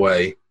in a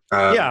way,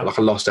 like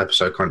a lost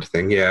episode kind of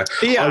thing. Yeah.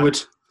 I would.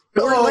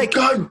 Or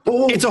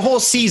it's a whole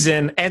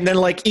season, and then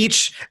like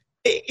each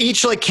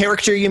like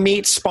character you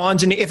meet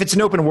spawns if it's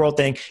an open world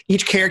thing,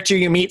 each character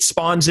you meet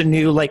spawns a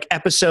new like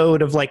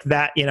episode of like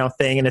that,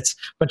 thing, and it's a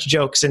bunch of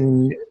jokes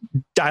and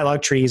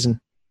dialogue trees and.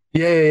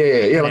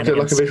 Yeah, like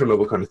a visual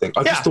novel kind of thing.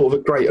 I just thought of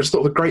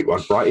a great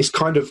one, right? It's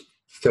kind of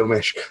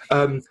filmish.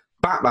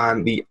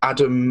 Batman, the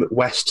Adam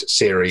West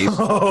series,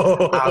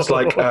 has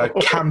like a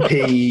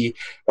campy,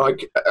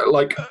 like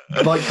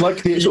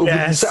the sort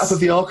of setup of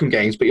the Arkham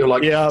games, but you're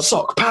like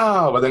sock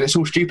pow, and then it's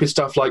all stupid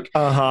stuff like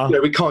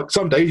we can't.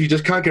 Some days you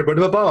just can't get rid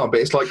of a bomb, but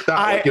it's like that.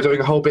 Like you're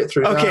doing a whole bit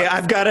through. Okay, that.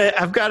 I've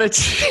got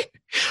to.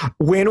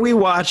 When we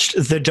watched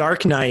The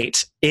Dark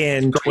Knight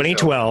in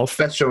 2012,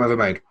 best film ever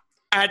made.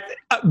 At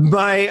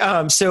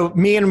so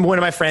me and one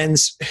of my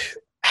friends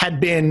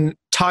had been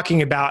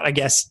talking about, I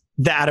guess,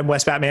 the Adam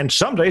West Batman.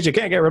 Some days you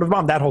can't get rid of a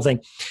bomb. That whole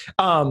thing.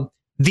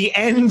 The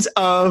end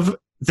of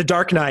The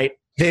Dark Knight.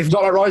 Dark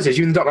Knight Rises.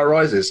 You in The Dark Knight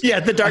Rises. Yeah,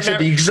 The Dark Knight.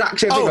 The exact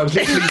same thing.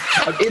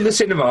 I'm in the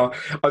cinema.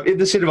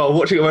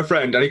 Watching it with my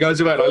friend, and he goes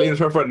away, and I lean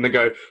into my friend and I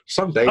go,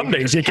 Some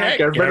days you can't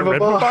get rid of a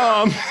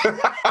bomb.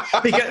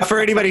 Because for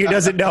anybody who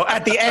doesn't know,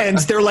 at the end,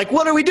 they're like,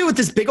 what do we do with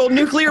this big old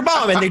nuclear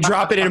bomb? And they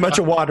drop it in a bunch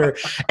of water.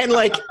 And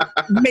like,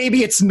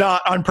 maybe it's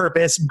not on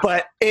purpose,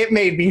 but it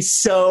made me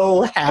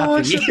so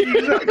happy.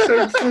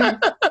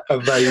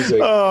 Amazing.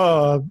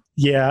 Oh,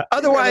 yeah.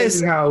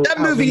 Otherwise, that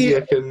movie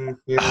can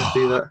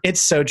do that.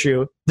 It's so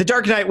true. The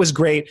Dark Knight was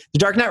great. The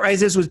Dark Knight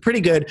Rises was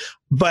pretty good.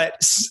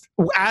 But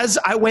as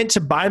I went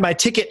to buy my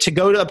ticket to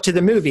go up to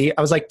the movie,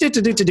 I was like,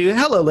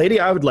 hello, lady,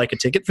 I would like a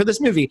ticket for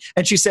this movie.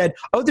 And she said,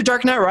 oh, The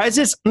Dark Knight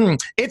Rises?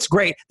 It's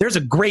great. There's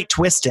a great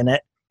twist in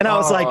it. And I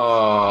was like,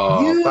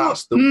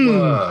 that's the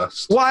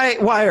worst.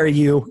 Why are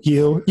you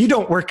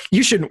don't work,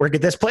 you shouldn't work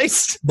at this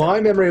place.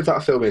 My memory of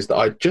that film is that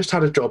I just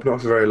had a job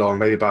not for very long,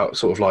 maybe about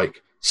sort of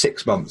like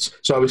 6 months.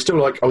 So I was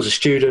still I was a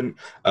student.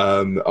 I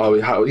had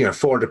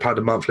 £400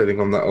 a month living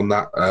on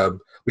that,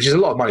 which is a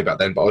lot of money back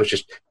then. But I was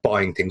just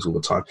buying things all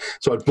the time.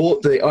 So I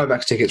bought the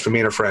IMAX tickets for me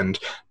and a friend.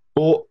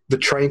 Bought the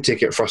train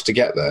ticket for us to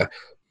get there.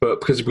 But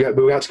because we had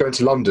to go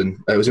into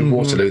London, it was in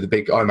Waterloo, the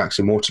big IMAX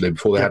in Waterloo,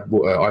 before they had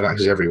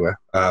IMAXs everywhere.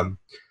 One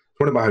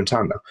in my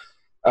hometown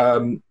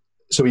now.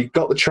 So we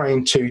got the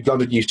train to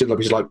London Euston,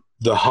 which is like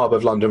the hub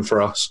of London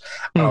for us.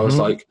 And I was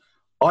like,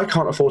 I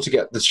can't afford to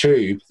get the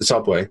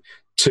subway,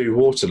 to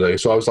Waterloo.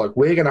 So I was like,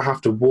 we're going to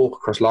have to walk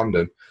across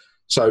London.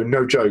 So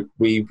no joke,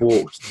 we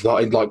walked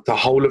the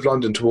whole of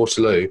London to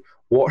Waterloo,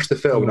 watched the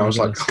film, and I was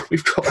like,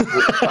 we've got to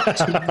walk back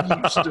to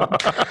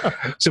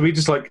Euston. So we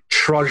just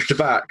trudged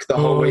back the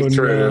whole way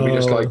through, and we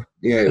just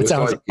it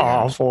sounds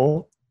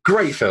awful.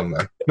 Great film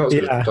though, not as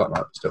good as Dark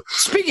Knight still.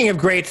 Speaking of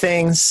great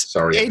things,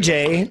 sorry,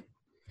 AJ.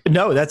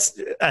 No, that's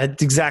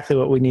exactly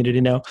what we needed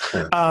to know.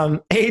 Yeah.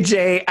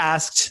 AJ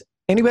asked,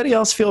 anybody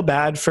else feel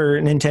bad for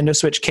Nintendo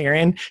Switch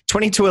Karen?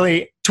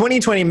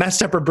 2020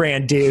 messed up her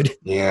brand, dude.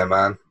 Yeah,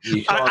 man.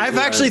 I've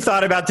actually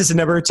thought about this a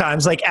number of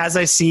times. As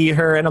I see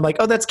her and I'm like,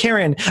 oh, that's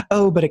Karen.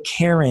 Oh, but a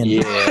Karen.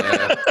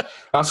 Yeah.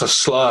 That's a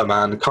slur,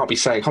 man. Can't be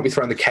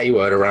throwing the K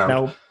word around.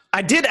 No.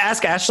 I did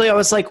ask Ashley, I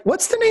was like,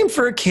 what's the name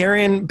for a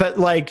Karen, but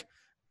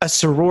a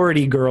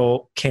sorority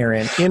girl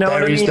Karen? You know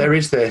what I mean? There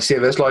is this. Yeah,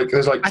 there's Haley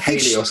or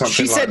something.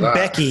 She said that.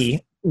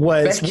 Becky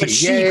was what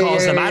she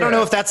calls them. I don't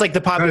know if that's the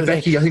popular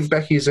thing. I think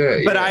Becky's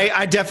it. But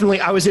I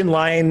definitely, I was in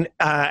line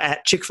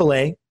at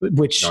Chick-fil-A,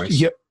 which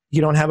you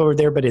don't have over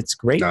there, but it's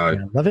great. No. I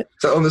love it.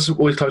 So this is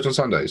always closed on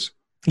Sundays?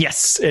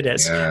 Yes, it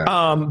is.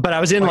 Yeah. But I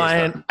was in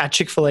line at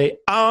Chick-fil-A.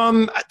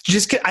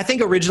 I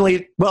think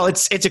originally,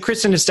 it's a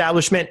Christian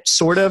establishment,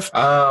 sort of.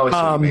 Oh, I see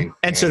what you mean.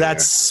 And so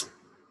that's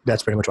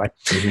pretty much why.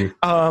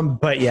 Mm-hmm.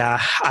 But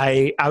yeah,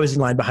 I was in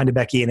line behind a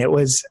Becky, and it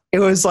was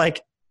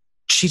like,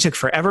 she took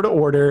forever to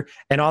order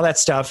and all that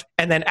stuff.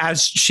 And then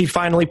as she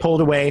finally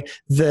pulled away,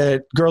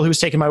 the girl who was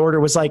taking my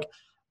order was like,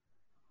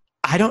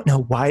 I don't know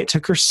why it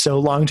took her so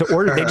long to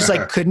order. They just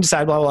couldn't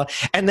decide, blah, blah, blah.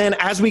 And then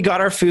as we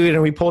got our food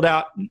and we pulled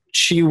out,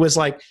 she was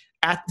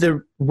at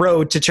the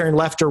road to turn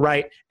left or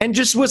right, and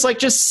just was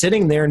just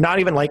sitting there, not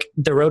even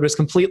the road was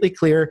completely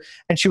clear.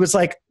 And she was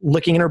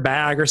looking in her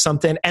bag or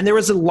something. And there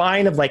was a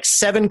line of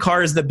 7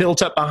 cars that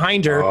built up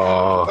behind her.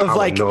 Oh,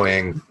 how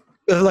annoying.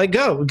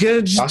 Go,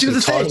 just do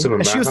the thing.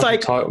 And she was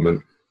like,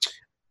 entitlement.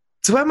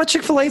 Do I have my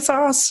Chick-fil-A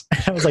sauce?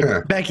 And I was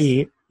like,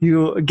 Becky,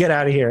 you get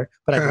out of here.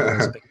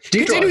 But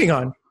continuing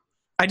on.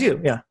 I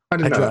do, yeah. I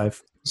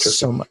drive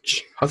so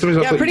much. I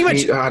thought pretty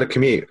much. I had a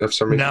commute of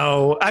some reason.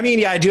 No, I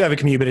mean, I do have a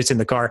commute, but it's in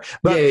the car.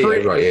 But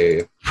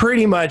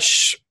pretty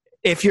much,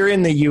 if you're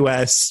in the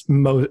U.S.,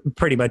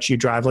 pretty much you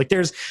drive.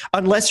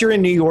 Unless you're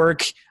in New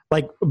York,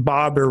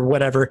 Bob or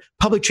whatever,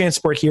 public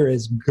transport here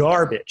is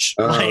garbage.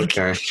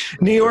 Okay.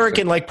 New York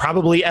and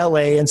probably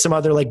LA and some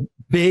other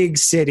big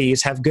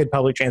cities have good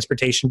public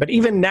transportation, but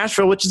even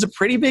Nashville, which is a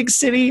pretty big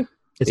city,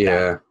 it's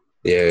bad.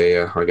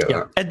 Yeah, I get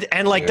that.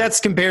 And that's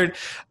compared,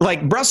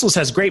 Brussels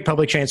has great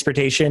public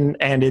transportation,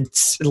 and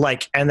it's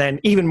and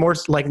then even more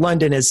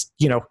London is,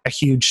 a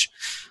huge.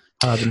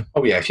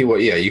 If you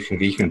want, you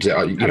can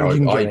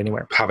I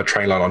anywhere. Have a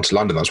train line onto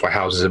London. That's why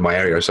houses in my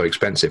area are so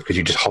expensive, because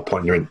you just hop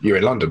on, you're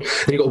in London.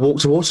 Then you got to walk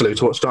to Waterloo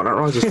to watch Dark Knight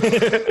Rises.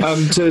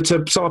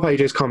 To sum up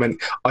AJ's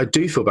comment, I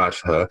do feel bad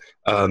for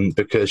her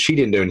because she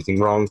didn't do anything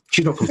wrong.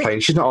 She's not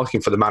complaining. She's not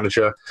asking for the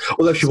manager.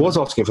 Although she was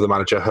asking for the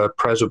manager, her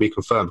prayers will be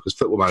confirmed, because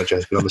Football Manager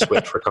has been on the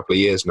Switch for a couple of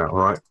years now. All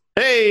right.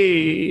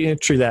 Hey,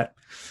 true that.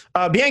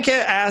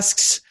 Bianca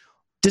asks,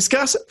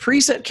 discuss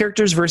preset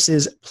characters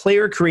versus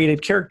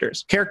player-created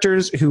characters.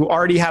 Characters who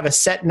already have a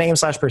set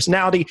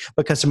name/personality,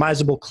 but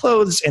customizable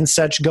clothes and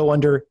such go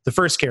under the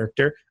first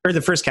character, or the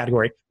first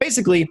category.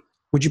 Basically,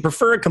 would you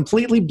prefer a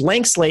completely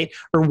blank slate,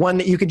 or one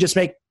that you could just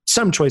make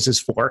some choices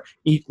for,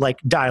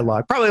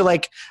 dialogue? Probably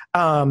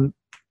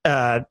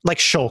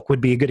Shulk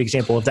would be a good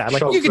example of that.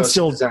 You can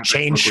still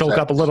change Shulk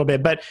up a little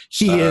bit, but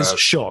he is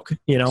Shulk,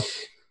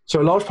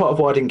 So a large part of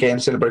why I didn't get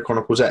into Xenoblade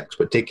Chronicles X,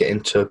 but did get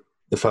into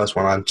the first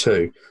one and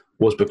two,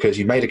 was because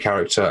you made a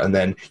character and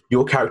then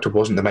your character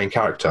wasn't the main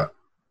character.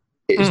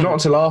 It's not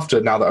until after,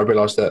 now that I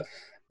realised that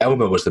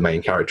Elmer was the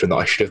main character and that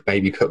I should have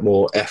maybe put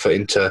more effort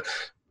into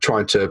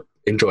trying to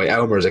enjoy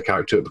Elmer as a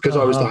character, because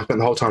I was the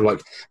whole time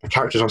the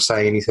character's not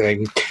saying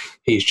anything.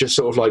 He's just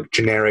sort of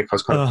generic. I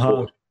was kind of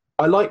bored.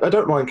 I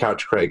don't mind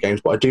character created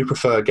games, but I do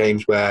prefer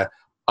games where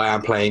I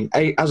am playing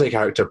as a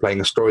character, playing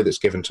a story that's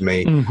given to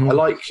me. I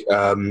like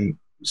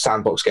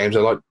sandbox games. I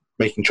like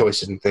making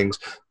choices and things.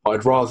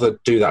 I'd rather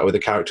do that with a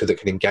character that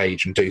can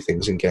engage and do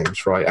things in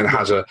games, right? And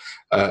has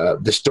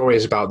the story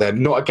is about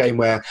them, not a game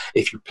where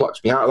if you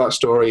plucked me out of that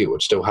story, it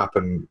would still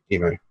happen,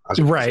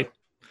 right.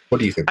 What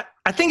do you think?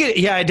 I think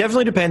it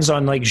definitely depends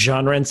on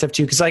genre and stuff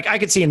too. Cause I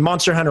could see in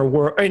Monster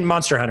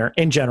Hunter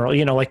in general,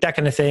 that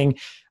kind of thing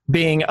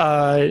being,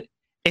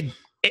 it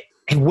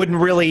wouldn't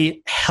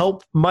really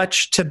help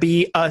much to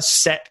be a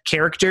set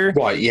character.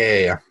 Right.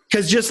 Yeah.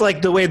 Cause just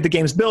the way the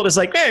game's built is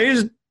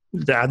hey,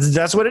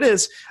 that's what it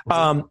is.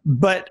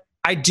 But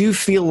I do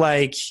feel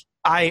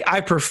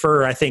I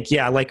prefer, I think,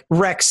 like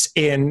Rex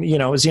in,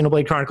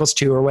 Xenoblade Chronicles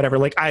 2 or whatever.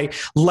 Like, I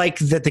like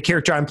that the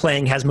character I'm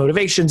playing has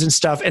motivations and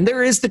stuff. And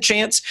there is the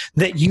chance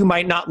that you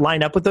might not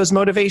line up with those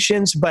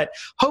motivations, but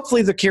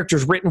hopefully the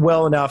character's written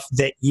well enough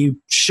that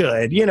you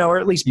should, or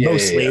at least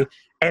mostly,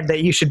 and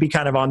that you should be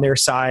kind of on their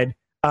side.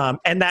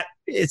 And that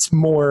it's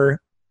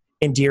more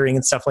endearing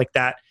and stuff like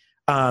that.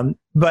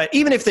 But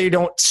even if they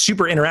don't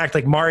super interact,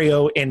 like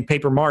Mario in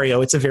Paper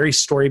Mario, it's a very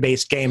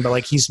story-based game, but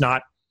like he's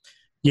not,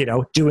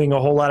 doing a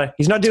whole lot of,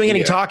 he's not doing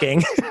any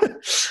talking.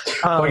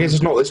 Well, I guess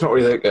it's not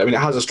really, I mean, it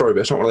has a story, but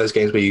it's not one of those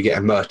games where you get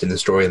immersed in the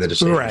story and the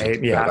decisions.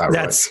 Right, yeah,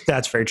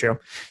 that's very true.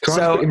 Can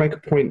I quickly make a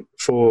point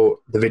for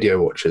the video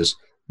watchers?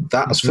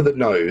 That's for the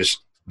nose,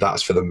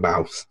 that's for the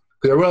mouth.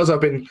 Because I realise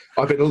I've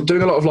been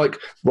doing a lot of like,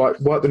 wipe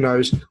the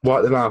nose,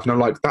 wipe the mouth, and I'm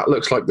like, that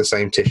looks like the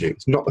same tissue.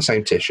 It's not the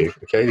same tissue,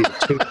 okay? These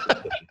are two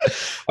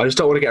I just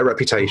don't want to get a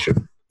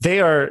reputation.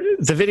 The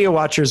video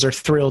watchers are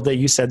thrilled that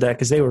you said that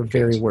because they were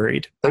very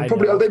worried. They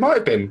might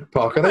have been,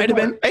 Parker. They might have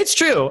been. It's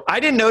true.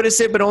 I didn't notice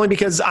it, but only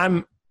because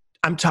I'm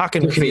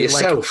talking looking at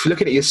yourself,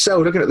 looking at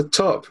yourself, looking at the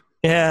top.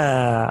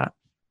 Yeah.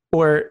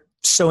 Or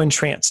so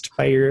entranced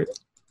by your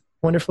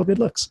wonderful good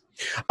looks.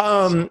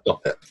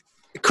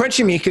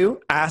 Crunchy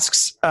Miku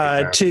asks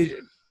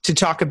to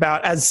talk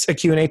about, as a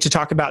Q&A, to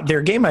talk about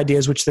their game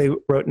ideas, which they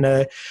wrote in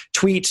a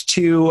tweet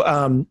to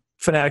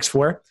Fanatics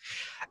 4.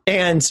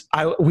 And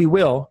we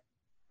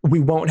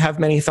won't have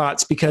many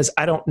thoughts because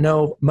I don't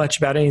know much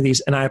about any of these,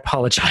 and I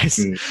apologize.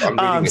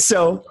 I'm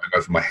so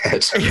over my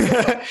head.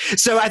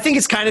 So I think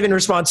it's kind of in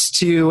response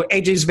to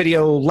AJ's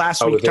video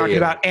last week talking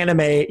about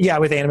anime. Yeah,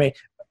 with anime.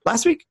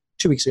 Last week?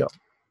 2 weeks ago.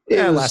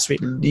 Last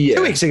week. Yeah.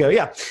 2 weeks ago,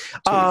 yeah.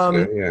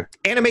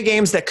 Anime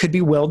games that could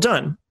be well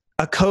done.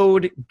 A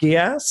Code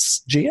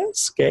Geass?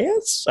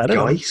 I don't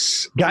know.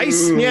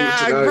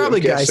 Geass?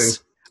 Probably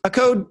Geass. A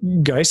Code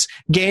Geass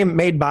game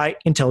made by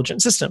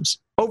Intelligent Systems.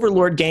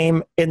 Overlord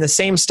game in the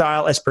same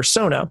style as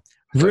Persona.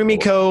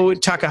 Rumiko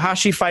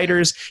Takahashi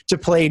fighters to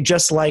play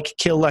just like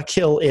Kill la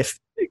Kill If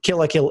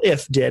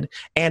did,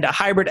 and a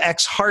hybrid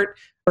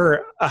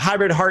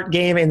heart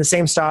game in the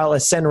same style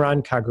as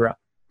Senran Kagura.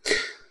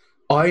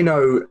 I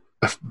know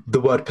the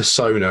word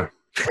Persona.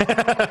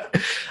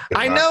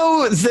 I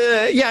know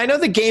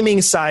the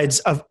gaming sides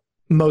of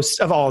most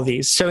of all of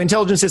these. So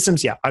Intelligent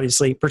Systems, yeah,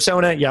 obviously.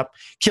 Persona, yep.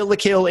 Kill la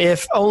Kill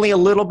If, only a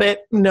little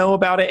bit know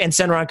about it. And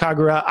Senran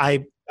Kagura,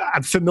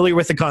 I'm familiar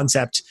with the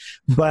concept.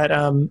 But,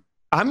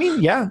 I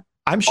mean, yeah,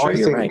 I'm sure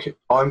you're right.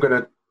 I'm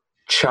going to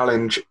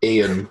challenge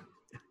Ian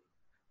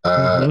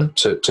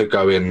to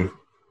go in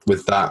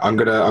with that. I'm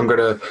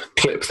gonna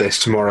clip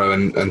this tomorrow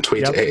and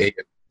tweet it at Ian.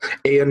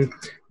 Ian,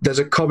 there's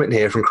a comment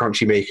here from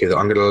Crunchy Miku that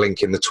I'm going to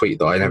link in the tweet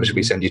that I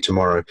inevitably send you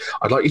tomorrow.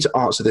 I'd like you to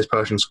answer this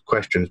person's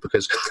questions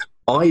because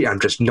I am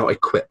just not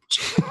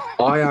equipped.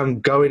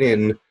 I'm going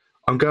in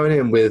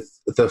with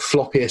the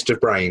floppiest of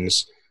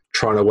brains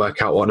trying to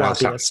work out what else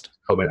to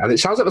comment. And it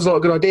sounds like there's a lot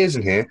of good ideas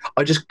in here.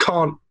 I just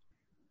can't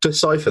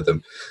decipher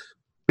them.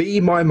 Be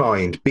my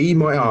mind, be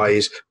my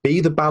eyes,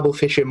 be the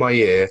babblefish in my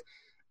ear,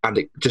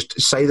 and just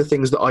say the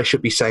things that I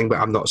should be saying, but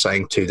I'm not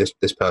saying to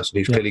this person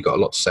who's clearly got a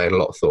lot to say and a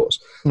lot of thoughts.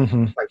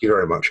 Mm-hmm. Thank you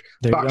very much.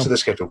 Back to the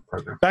scheduled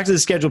program. Back to the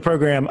scheduled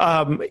program.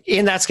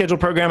 In that scheduled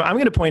program, I'm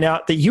going to point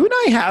out that you and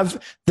I have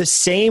the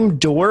same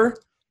door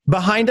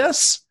behind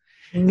us.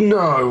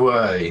 No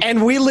way.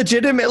 And we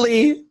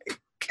legitimately,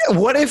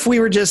 what if we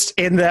were just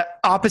in the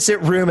opposite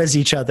room as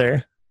each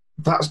other?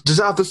 Does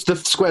that have the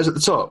squares at the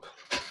top?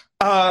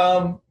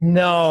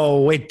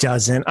 No, it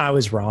doesn't. I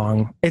was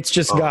wrong. It's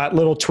just got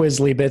little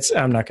twizzly bits.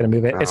 I'm not going to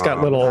move it. It's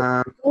got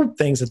little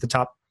things at the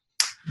top.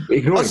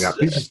 Ignoring that,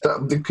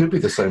 it could be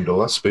the same door.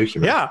 That's spooky,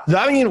 man. Yeah.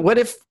 I mean, what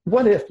if,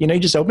 you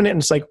just open it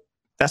and it's like,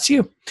 that's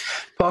you.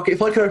 Parker,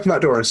 if I could open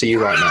that door and see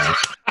you right now.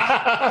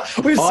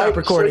 We stop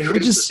recording. We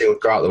just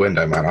go out the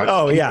window,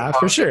 man.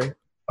 For sure.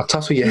 I'll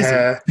tussle your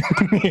hair.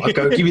 I'll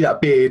go, give me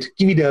that beard.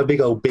 Give me the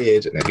big old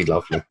beard. And it'd be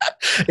lovely.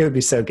 It would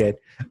be so good.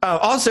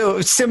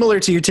 Also, similar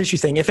to your tissue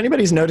thing, if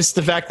anybody's noticed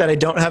the fact that I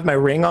don't have my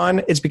ring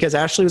on, it's because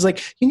Ashley was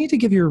like, you need to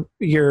give your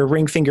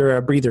ring finger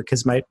a breather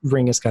because my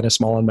ring is kind of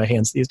small on my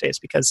hands these days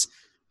because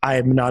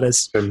I'm not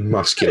as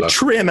muscular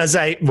trim as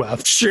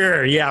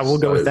sure. Yeah, we'll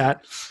go with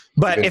that.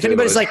 But if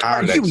anybody's like,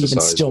 are you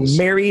even still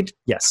married?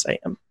 Yes, I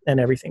am. And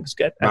everything's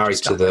good. Married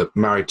to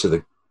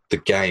the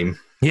game.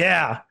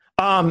 Yeah.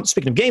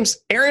 Speaking of games,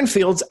 Erin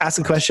Fields asked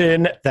a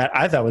question that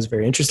I thought was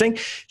very interesting.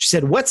 She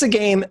said, what's a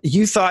game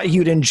you thought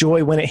you'd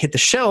enjoy when it hit the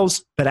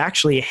shelves, but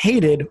actually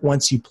hated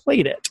once you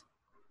played it?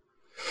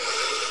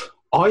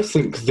 I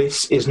think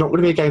this is not going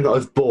to be a game that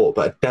I've bought,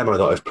 but a demo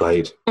that I've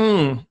played.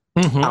 Mm-hmm.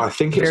 And I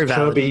think it's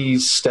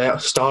Kirby's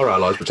Star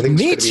Allies, which I think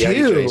is going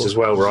to be AJ's as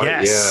well, right?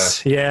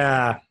 Yes.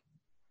 Yeah.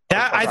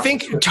 That, I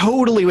think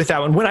totally with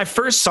that one. When I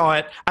first saw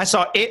it, I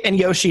saw it and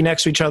Yoshi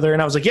next to each other,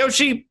 and I was like,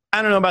 Yoshi,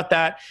 I don't know about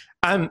that.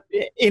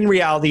 In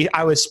reality,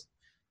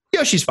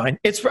 Yoshi's fine.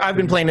 I've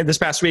been playing it this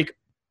past week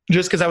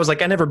just because I was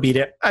like, I never beat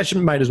it.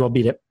 Might as well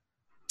beat it.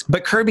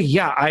 But Kirby,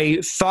 I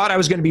thought I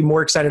was going to be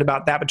more excited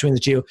about that between the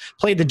two.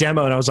 Played the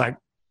demo and I was like,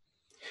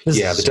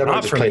 The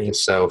demo just played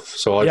itself,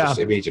 so I just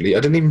immediately, I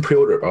didn't even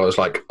pre-order it, but I was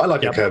like, I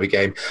like a Kirby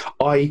game.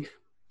 I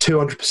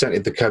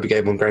 200%ed the Kirby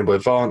game on Game Boy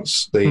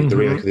Advance, the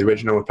remake of the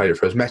original. I played it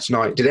for his Meta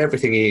Knight, did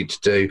everything he needed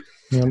to do.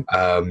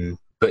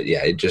 But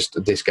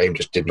this game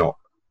just did not.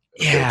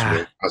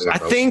 Yeah, I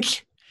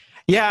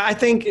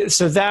think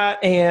so.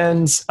 That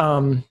and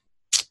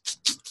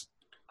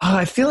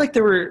I feel like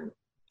there were.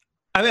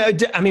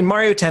 I mean,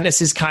 Mario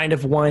Tennis is kind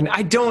of one.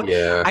 I don't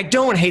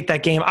hate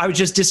that game. I was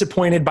just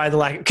disappointed by the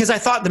lack, because I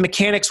thought the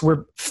mechanics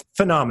were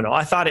phenomenal.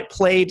 I thought it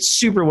played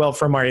super well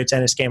for a Mario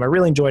Tennis game. I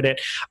really enjoyed it.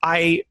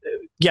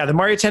 The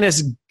Mario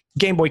Tennis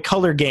Game Boy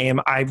Color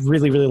game, I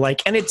really, really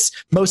like, and it's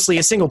mostly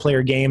a single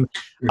player game.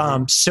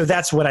 So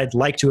that's what I'd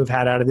like to have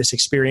had out of this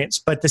experience.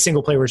 But the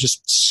single player was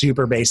just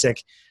super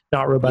basic,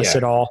 not robust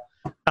at all.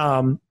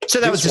 So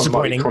that was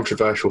disappointing. Might be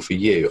controversial for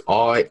you.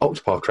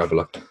 Octopath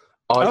Traveler.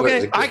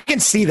 I can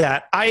see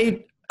that.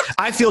 I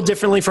feel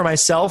differently for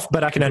myself,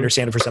 but I can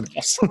understand it for somebody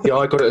else. Yeah,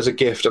 I got it as a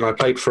gift, and I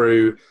played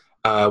through.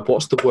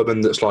 What's the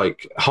woman that's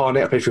like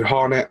Harnett? I played through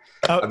Harnett.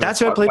 Oh, that's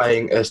what I played.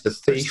 Playing as the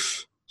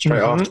thief straight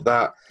after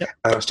that,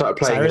 and I started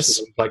playing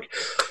as like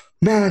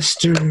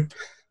Master,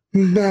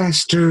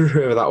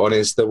 whoever that one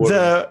is. The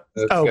woman.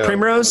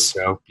 Primrose.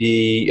 Give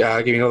me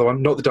another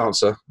one. Not the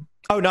dancer.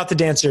 Oh, not the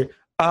dancer.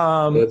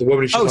 The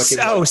woman who's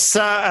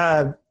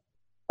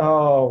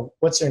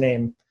what's her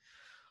name?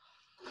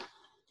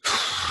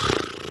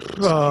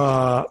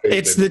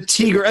 It's the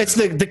Tiger. It's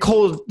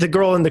the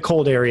girl in the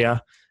cold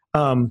area.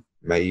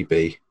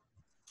 Maybe.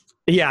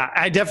 Yeah,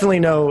 I definitely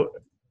know.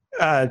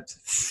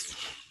 Master.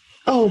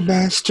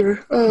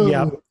 Master.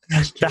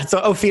 That's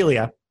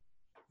Ophelia.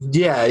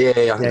 Yeah.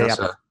 I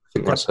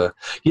think that's her.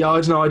 Yeah,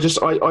 I don't know.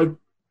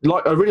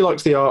 I really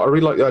liked the art. I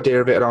really liked the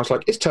idea of it, and I was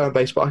like, it's turn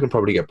based, but I can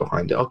probably get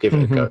behind it. I'll give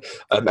it a go.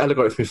 Ella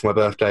got it for me for my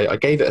birthday. I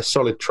gave it a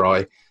solid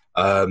try.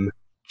 I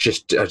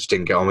just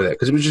didn't get on with it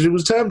because it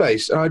was turn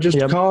based, and I just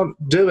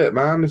can't do it,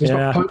 man. If it's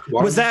not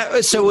Pokemon. Was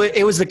that so?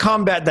 It was the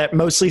combat that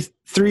mostly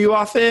threw you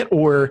off it,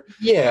 or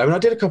I mean, I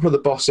did a couple of the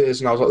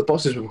bosses, and I was like, the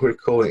bosses were pretty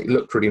cool, and it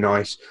looked pretty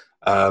nice.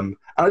 And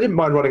I didn't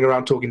mind running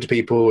around talking to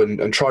people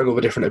and trying all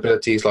the different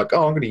abilities. Like,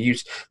 I'm going to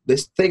use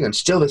this thing and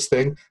steal this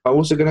thing. I'm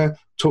also going to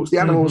talk to the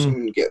animals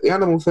and get the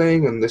animal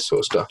thing and this sort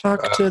of stuff.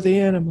 Talk to the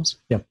animals.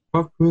 Yeah.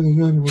 Talk to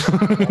the animals.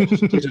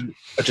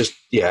 it just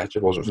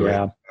wasn't for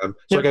me.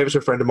 So I gave it to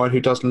a friend of mine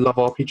who does love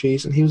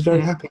RPGs, and he was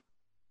very happy.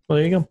 Well,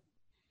 there you go.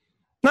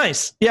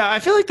 Nice. Yeah, I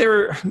feel like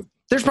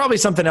there's probably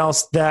something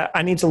else that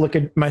I need to look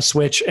at my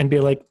Switch and be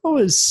like, what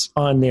was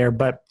on there?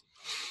 But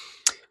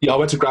I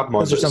went to grab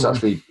mine.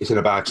 It's in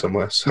a bag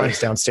somewhere. So.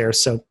 Mine's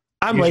downstairs, so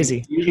I'm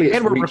lazy. Usually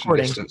and we're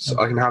recording. Distance.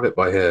 I can have it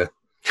by here.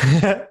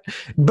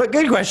 But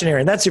good question,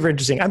 Aaron. That's super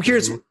interesting. I'm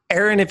curious,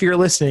 Aaron, if you're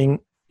listening,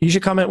 you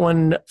should comment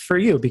one for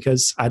you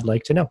because I'd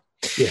like to know.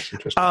 Yeah,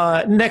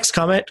 interesting. Next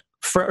comment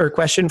or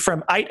question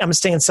from I'm gonna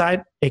stay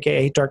inside,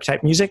 aka Dark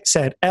Type Music,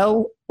 said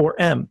L or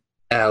M.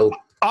 L.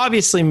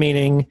 Obviously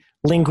meaning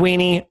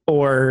linguini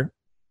or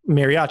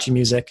mariachi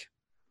music.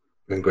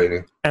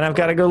 Linguini. And I've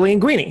got to go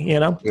linguini,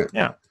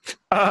 Yeah.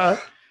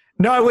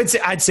 No,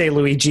 I'd say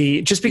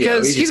Luigi, just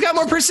because he's got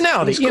more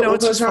personality.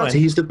 It's just fun.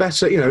 He's the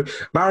better.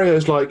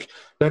 Mario's like,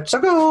 let's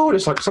go.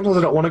 It's like sometimes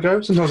I don't want to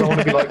go. Sometimes I want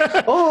to be like,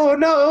 oh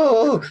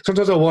no.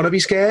 Sometimes I want to be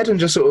scared and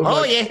just sort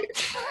of.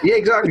 Yeah,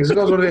 exactly.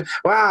 Sometimes I want to be,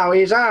 wow,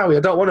 he's Owie. I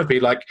don't want to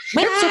be like,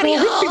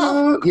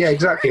 Mario. Yeah,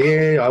 exactly.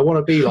 Yeah, I want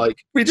to be like.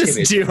 We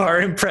just do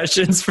our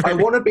impressions. I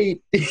want to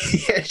be.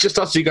 It's just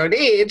us two going,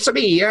 it's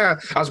me. Yeah,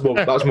 that's more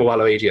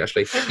Waluigi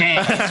actually. It's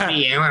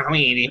me,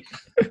 Waluigi.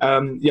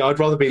 I'd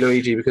rather be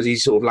Luigi because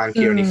he's sort of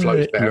lankier and he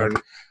floats better.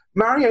 And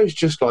Mario's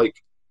just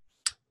like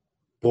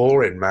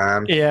boring,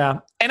 man. Yeah,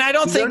 and I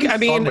don't think. I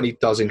mean, when he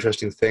does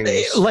interesting things,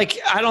 like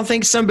I don't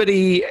think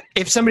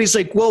if somebody's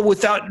like, well,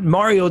 without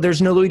Mario,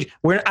 there's no Luigi.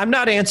 I'm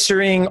not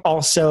answering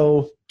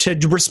also to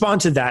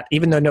respond to that,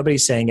 even though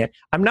nobody's saying it.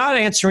 I'm not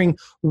answering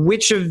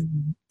which of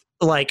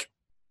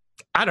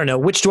I don't know,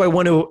 which do I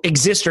want to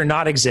exist or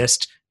not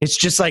exist? It's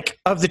just like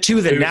of the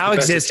two that now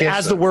exist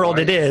as the world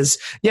it is.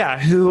 Yeah,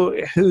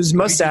 whose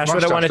mustache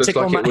would I want to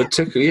tickle?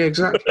 Yeah,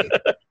 exactly.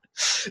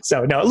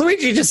 So no,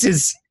 Luigi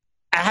just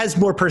has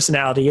more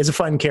personality, is a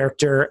fun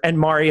character, and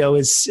Mario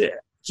is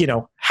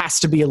has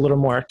to be a little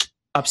more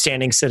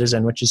upstanding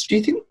citizen. Which is. Do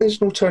you think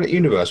there's an alternate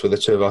universe where the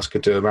two of us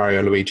could do a Mario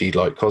and Luigi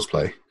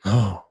cosplay?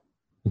 Oh,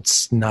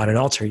 it's not an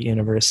alternate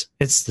universe.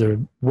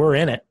 We're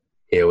in it.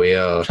 Here we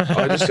are.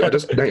 I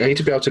need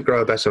to be able to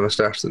grow a better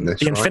mustache than this.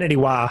 The Infinity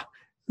Wah.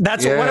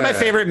 That's one of my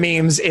favorite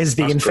memes is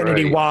the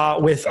Infinity Wah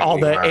with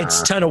all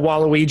it's ton of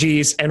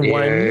Waluigis and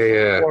one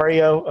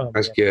Wario. Oh,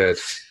 that's good.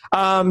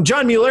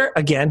 John Mueller,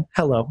 again,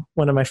 hello.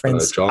 One of my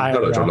friends.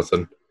 Hello,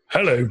 Jonathan.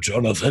 Hello,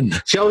 Jonathan.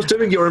 See, I was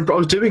doing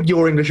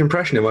your English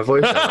impression in my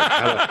voice.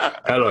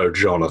 Hello,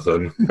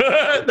 Jonathan. Me,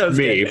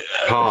 good.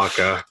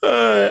 Parker.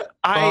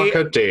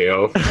 Parker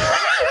Deal.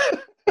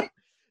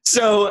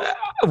 So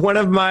one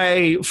of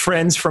my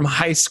friends from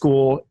high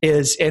school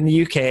is in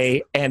the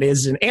UK and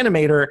is an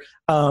animator.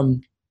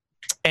 And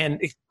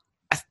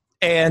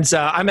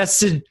I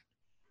messaged.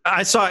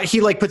 I saw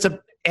he puts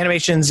up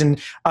animations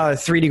and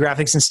 3D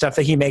graphics and stuff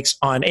that he makes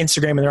on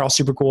Instagram, and they're all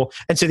super cool.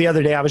 And so the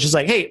other day I was just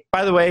like, hey,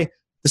 by the way,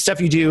 the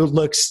stuff you do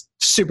looks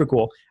super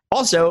cool.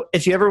 Also,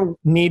 if you ever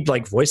need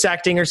like voice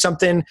acting or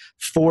something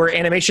for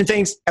animation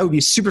things, it would be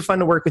super fun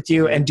to work with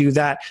you and do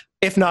that.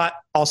 If not,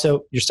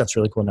 also your stuff's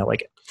really cool and I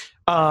like it.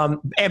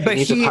 But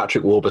he's a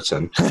Patrick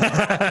Warburton.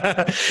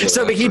 But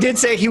he did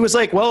say, he was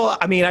like, well,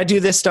 I mean, I do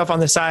this stuff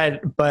on the side,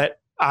 but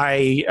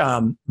I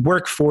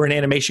work for an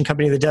animation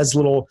company that does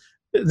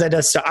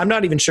stuff. I'm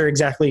not even sure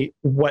exactly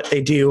what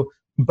they do,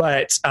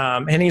 but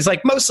and he's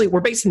like, mostly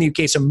we're based in the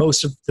UK, so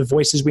most of the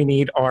voices we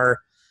need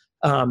are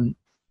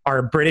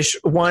British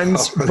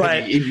ones. But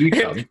but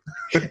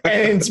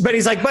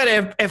he's like,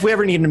 but if we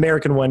ever need an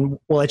American one,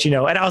 we'll let you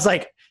know. And I was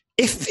like,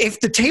 if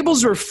the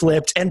tables were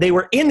flipped and they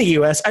were in the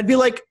US, I'd be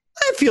like,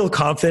 I feel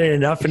confident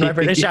enough in my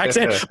British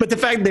accent. But the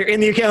fact that they're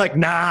in the UK, like,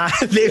 nah,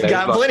 they've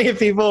got plenty of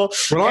people.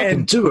 Well, I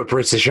can do a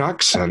British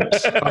accent.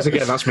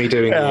 That's me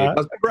doing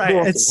that's right.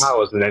 More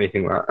powers than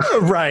anything like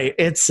that. Right.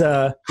 It's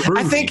groovy,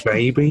 I think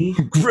baby.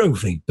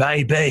 Groovy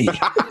baby.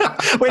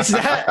 Which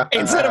that,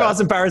 instead of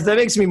Austin Powers, that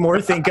makes me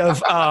more think of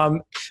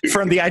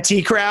from the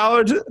IT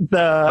Crowd.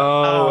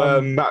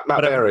 Matt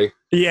Berry.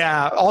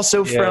 Yeah.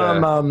 Also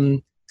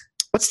from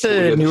what's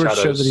the newer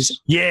show that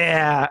he's?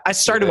 Yeah, I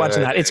started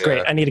watching that. It's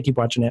great. I need to keep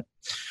watching it.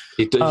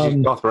 He does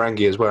Garth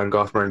Marenghi as well in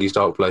Garth Marenghi's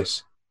Dark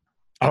Place.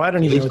 Oh, I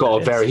don't even. He's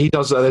got a very. He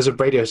does. There's a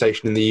radio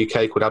station in the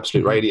UK called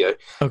Absolute Radio.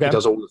 Okay. He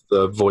does all of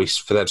the voice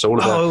for them. So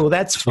all of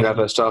that's fun.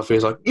 Their stuff.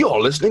 He's like,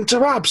 you're listening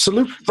to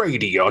Absolute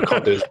Radio. I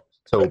can't do it at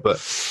all,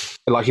 but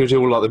like he was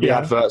doing all like the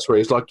adverts where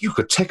he's like, you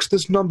could text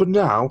this number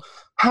now.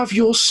 Have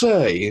your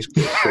say.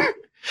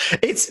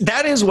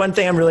 That is one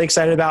thing I'm really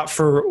excited about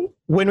for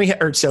when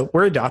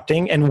we're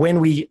adopting, and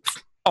when we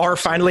are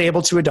finally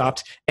able to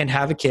adopt and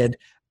have a kid.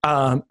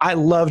 I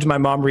loved my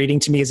mom reading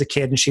to me as a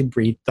kid, and she'd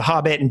read The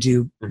Hobbit and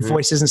do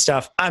voices and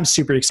stuff. I'm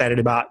super excited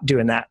about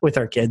doing that with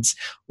our kids.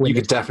 You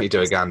could definitely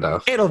do a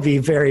Gandalf. It'll be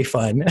very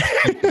fun.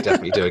 You could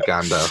definitely do a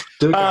Gandalf.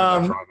 Do a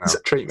Gandalf right now.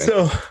 Treat me.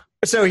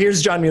 So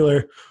here's John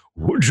Mueller.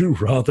 Would you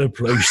rather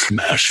play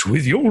Smash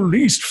with your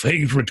least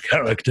favorite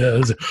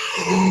characters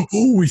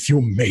or with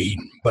your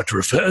main but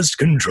reversed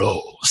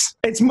controls?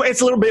 It's a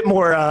little bit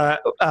more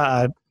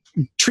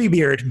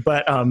Treebeard,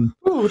 but some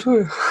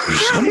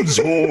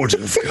sort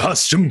of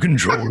custom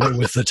controller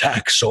with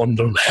attacks on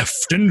the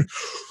left and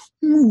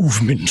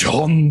movement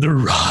on the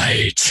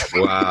right.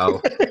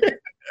 Wow.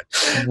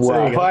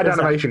 Wow. If I had an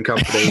animation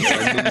company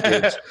and I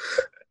needed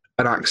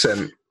an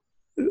accent.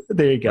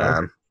 There you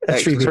go.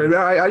 Sorry,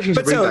 I actually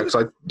read that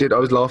because I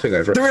was laughing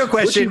over it. The real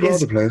question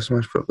is, would you rather play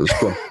Smash Brothers?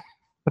 Go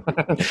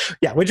on.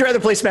 Yeah, would you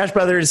rather play Smash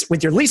Brothers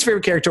with your least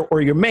favorite character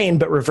or your main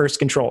but reverse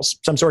controls?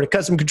 Some sort of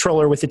custom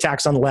controller with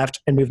attacks on the left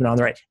and movement on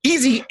the right.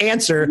 Easy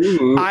answer.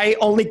 Ooh. I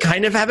only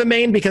kind of have a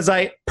main because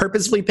I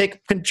purposefully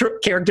pick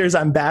characters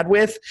I'm bad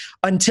with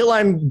until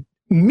I'm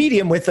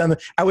medium with them,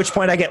 at which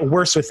point I get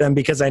worse with them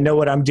because I know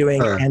what I'm doing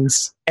and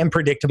am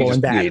predictable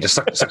and bad. Yeah, you just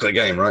suck the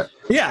game, right?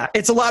 Yeah,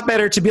 it's a lot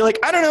better to be like,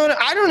 I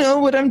don't know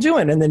what I'm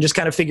doing, and then just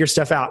kind of figure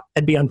stuff out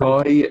and be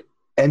unpredictable. I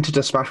entered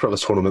a Smash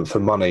Brothers tournament for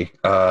money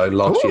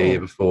last year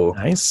before.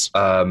 Nice.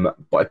 But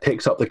I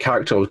picked up the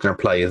character I was going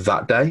to play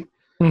that day.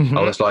 Mm-hmm.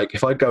 I was like,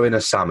 if I go in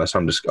as Samus,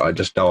 I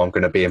just know I'm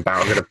going to be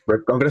embarrassed. I'm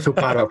going to feel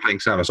bad about playing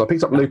Samus. So I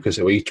picked up Lucas,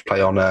 who we used to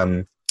play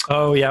on.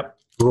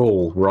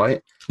 Brawl,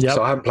 right? Yeah.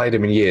 So I haven't played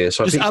him in years.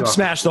 So just up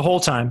smash the whole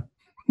time.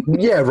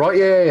 Yeah, right.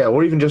 Yeah.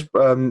 Or even just.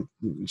 So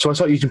I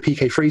started using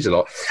PK Freeze a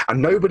lot,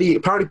 and apparently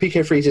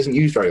PK Freeze isn't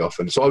used very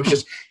often. So I was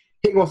just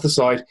hitting off the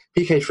side,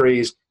 PK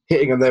Freeze,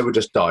 hitting, and they would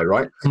just die.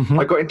 Right. Mm-hmm.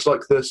 I got into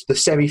like the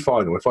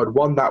semi-final. If I'd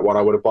won that one,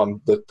 I would have won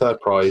the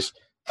third prize.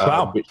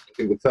 Wow. Which I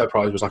think the third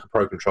prize was like a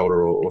pro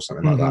controller or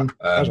something like that.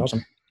 That's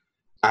awesome.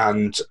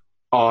 And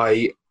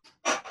I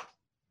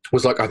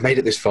was like, I've made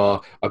it this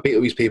far. I beat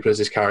all these people as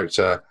this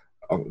character.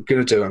 I'm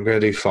going to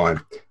do fine.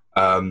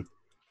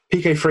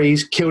 PK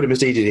Freeze killed him as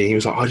DDD. He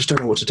was like, I just don't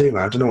know what to do,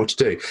 man. I don't know what to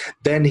do.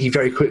 Then he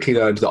very quickly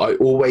learned that I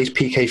always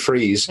PK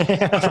Freeze.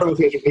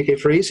 PK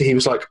Freeze. So he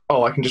was like,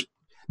 oh, I can just...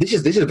 This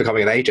is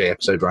becoming an AJ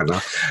episode right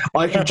now.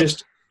 I can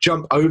just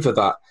jump over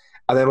that.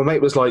 And then my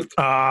mate was like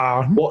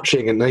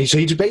watching, and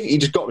he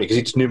just got me because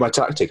he just knew my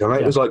tactic. And my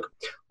mate was like,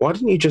 why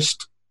didn't you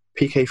just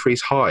PK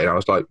Freeze high? And I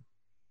was like...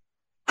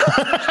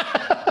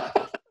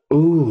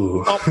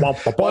 Ooh. I'd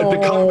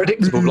become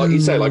predictable, like you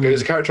say. Like,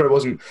 as a character, I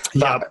wasn't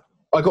that...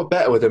 I got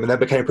better with him and then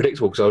became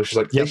predictable because I was just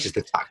like, this is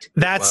the tactic.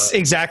 That's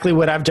exactly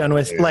what I've done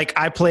with, like,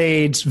 I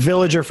played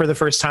Villager for the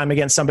first time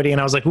against somebody and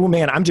I was like, oh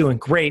man, I'm doing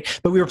great.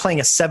 But we were playing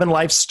a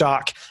 7-life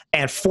stock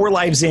and 4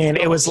 lives in,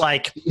 it was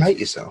like... You hate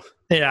yourself.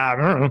 Yeah, I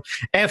don't know.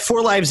 And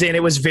 4 lives in,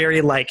 it was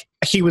very like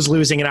he was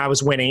losing and I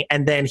was winning.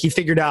 And then he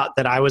figured out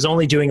that I was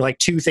only doing like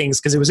 2 things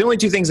because it was the only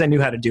 2 things I knew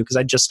how to do because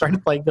I just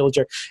started playing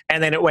Villager.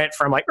 And then it went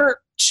from like,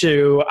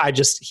 to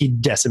he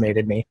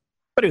decimated me.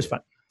 But it was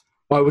fun.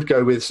 I would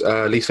go with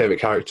least favorite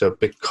character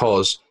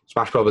because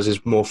Smash Brothers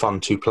is more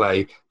fun to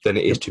play than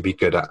it is to be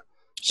good at.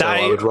 So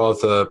I would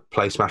rather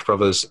play Smash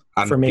Brothers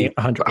and for me, be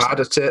 100%. bad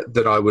at it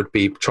than I would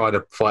be trying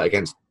to fight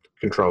against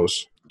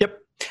controls. Yep.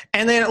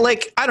 And then,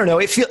 like, I don't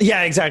know,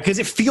 yeah, exactly, because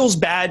it feels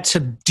bad to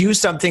do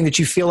something that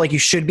you feel like you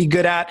should be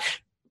good at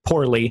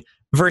poorly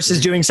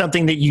versus doing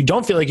something that you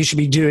don't feel like you should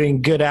be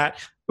doing good at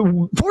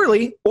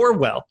poorly or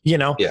well, you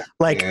know? Yeah.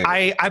 Like, Yeah.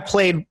 I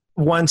played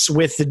once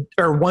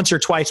or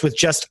twice with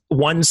just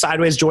one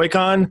sideways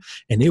Joy-Con,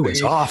 and it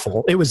was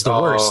awful. It was the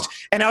worst.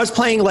 And I was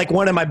playing like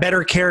one of my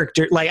better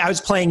characters, like I was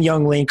playing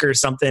Young Link or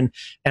something,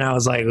 and I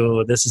was like,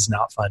 oh, this is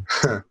not fun.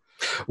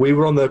 We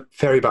were on the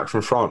ferry back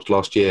from France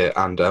last year,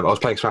 and I was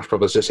playing Smash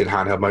Brothers just in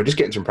handheld mode, just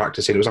getting some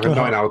practice in. It was like a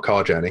 9-hour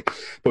car journey.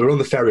 But we were on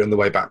the ferry on the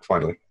way back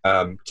finally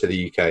to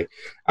the UK,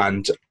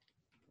 and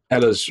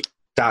Ella's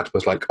dad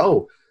was like,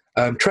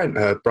 Trent,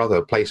 her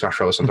brother, plays Smash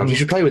Brothers sometimes. You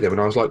should play with him. And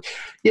I was like,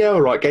 yeah,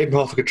 all right. Gave him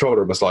half a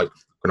controller and was like,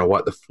 I'm going to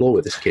wipe the floor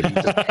with this kid. He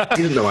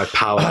didn't know my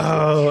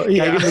power.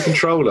 Gave him the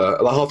controller,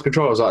 like half the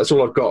controller. I was like, that's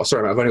all I've got.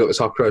 Sorry, man, I've only got this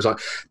half controller. I was like,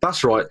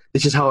 that's right.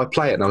 This is how I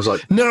play it. And I was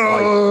like, no,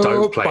 I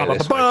don't play it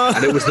this way.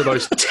 And it was the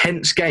most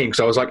tense game because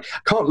I was like, I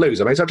can't lose.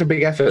 I made such a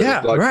big effort.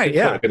 Yeah, like, right,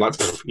 yeah. I've been like,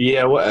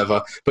 yeah,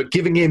 whatever. But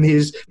giving him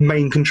his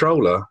main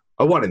controller,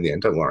 I won in the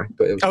end, don't worry.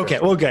 But it was okay,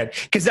 well, good.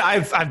 Because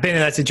I've been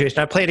in that situation.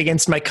 I played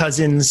against my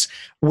cousins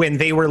when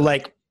they were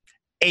like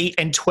 8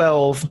 and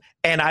 12,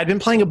 and I'd been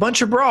playing a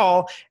bunch of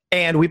Brawl,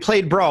 and we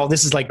played Brawl.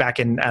 This is like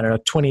back in, I don't know,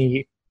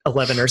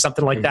 2011 or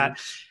something like that.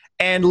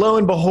 And lo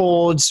and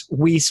behold,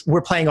 we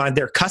were playing on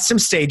their custom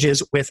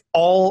stages with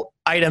all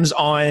items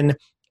on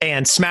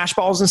and Smash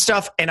Balls and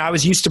stuff. And I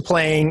was used to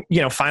playing,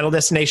 Final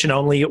Destination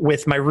only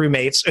with my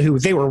roommates who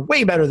they were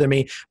way better than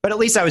me, but at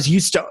least I was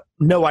used to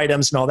no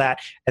items and all that.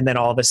 And then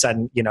all of a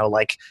sudden,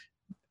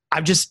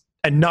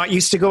 I'm not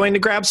used to going to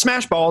grab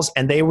Smash Balls,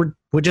 and they would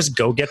just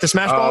go get the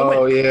Smash Ball.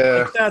 Oh,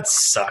 yeah. Like, that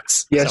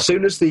sucks. Yeah, as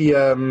soon as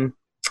the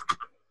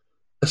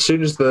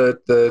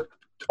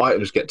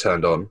items get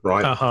turned on,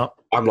 right?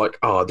 I'm like,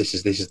 this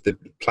is the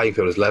playing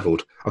field is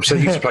leveled. I'm so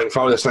used to playing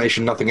Final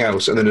Destination, nothing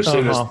else. And then as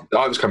soon as the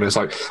items come in, it's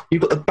like,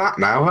 you've got the bat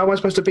now. How am I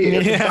supposed to beat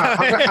it? Yeah.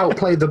 How can I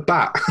outplay the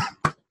bat?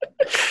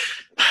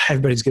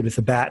 Everybody's good with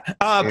the bat.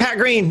 Pat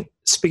Green,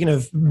 speaking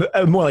of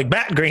more like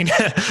Bat Green.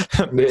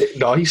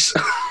 Nice.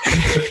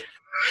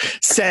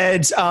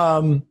 Said,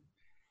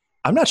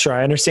 I'm not sure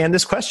I understand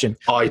this question.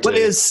 I do. What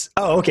is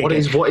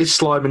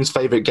Slimon's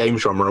favourite game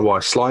genre and why?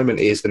 Slimon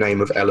is the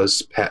name of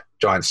Ella's pet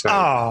giant snake.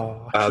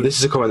 This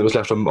is a comment that was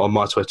left on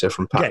my Twitter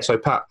from Pat. Okay. So,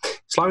 Pat,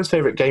 Slimon's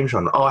favourite game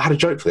genre. I had a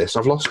joke for this.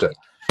 I've lost it.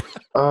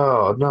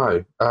 Oh,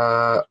 no.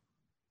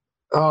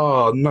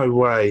 No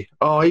way.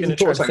 I even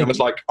thought something. I was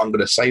like, I'm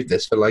going to save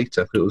this for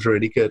later because it was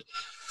really good.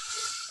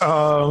 He's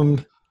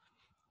come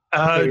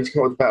up with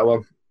a better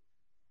one.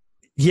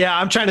 Yeah,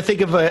 I'm trying to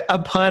think of a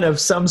pun of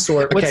some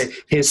sort.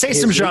 Say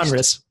some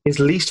genres. His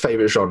least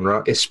favourite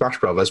genre is Smash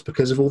Brothers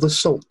because of all the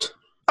salt.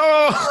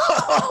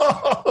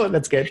 Oh,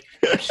 that's good.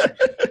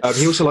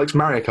 He also likes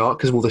Mario Kart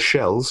because of all the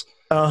shells.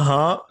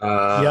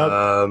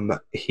 Yep.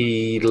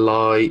 He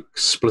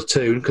likes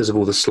Splatoon because of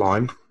all the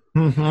slime.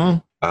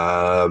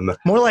 Mm-hmm.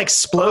 More like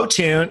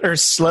Splatoon or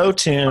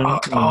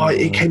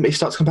Slowtoon. It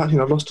starts to come back to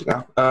me. I've lost it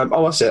now.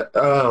 That's it.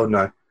 Oh,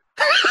 no.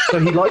 So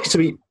he likes to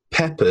eat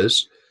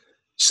peppers.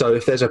 So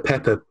if there's a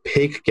Peppa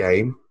Pig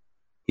game,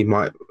 he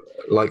might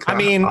like that. I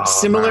mean,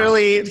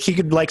 similarly, he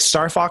could like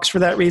Star Fox for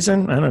that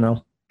reason. I don't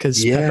know.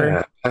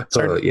 Pepper, that's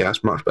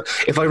much better.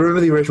 If I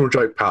remember the original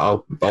joke, Pat,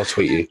 I'll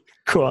tweet you.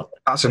 Cool.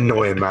 That's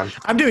annoying, man.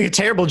 I'm doing a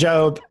terrible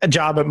job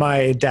at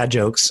my dad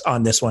jokes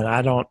on this one.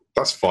 I don't.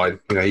 That's fine.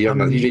 You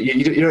know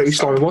who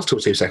Slimon was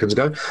till 2 seconds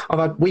ago. I've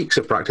had weeks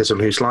of practice on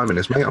who Slimon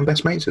is, mate. I'm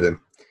best mates with him.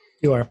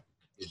 You are.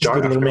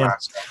 Giant little man.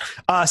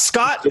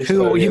 Scott,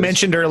 who you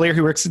mentioned earlier,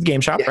 who works at the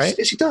Game Shop, right?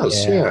 Yes, he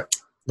does. Yeah.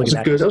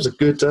 That was a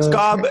good.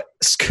 Scott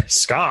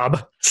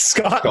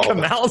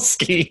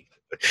Kamalski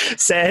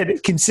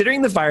said,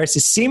 considering the virus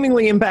is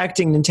seemingly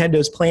impacting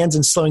Nintendo's plans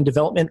and slowing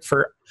development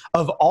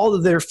of all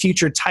of their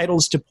future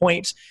titles to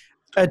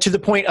the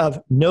point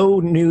of no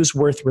news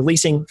worth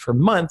releasing for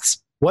months,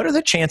 what are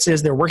the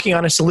chances they're working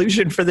on a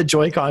solution for the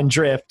Joy-Con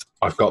drift?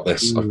 I've got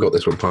this. I've got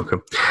this one,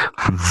 Parker.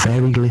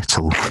 Very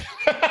little.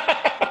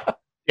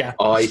 Yeah.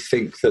 I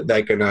think that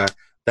they're gonna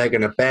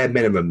bare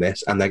minimum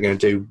this, and they're gonna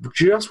do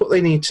just what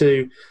they need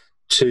to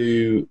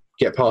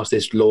get past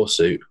this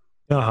lawsuit,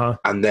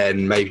 and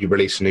then maybe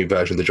release a new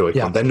version of the Joy-Con.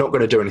 Yeah. They're not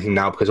going to do anything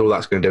now because all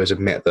that's going to do is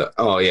admit that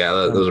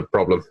there's a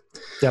problem.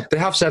 Yep. They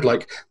have said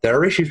like there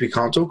are issues we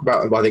can't talk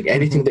about, but I think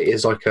anything that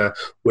is like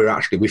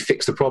we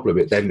fix the problem.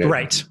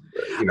 Right.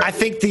 I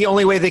think the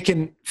only way they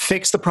can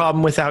fix the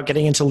problem without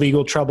getting into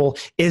legal trouble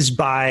is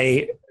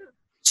by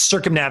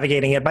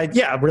circumnavigating it by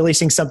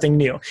releasing something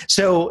new.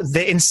 So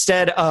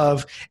instead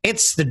of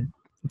it's the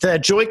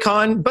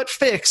Joy-Con but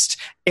fixed,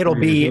 it'll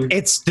be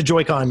it's the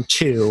Joy-Con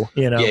 2.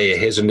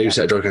 Here's a new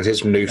set of Joy-Cons. Here's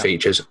some new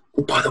features.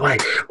 Oh, by the way,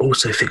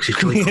 also fixes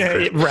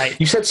Joy-Con. Right.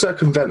 You said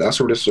circumvent. That's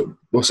all this, or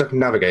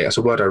circumnavigate. That's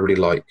a word I really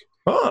like.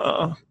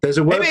 There's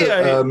a word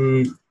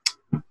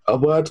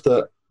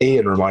that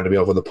Ian reminded me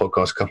of on the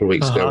podcast a couple of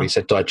weeks ago when he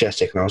said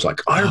diegetic, and I was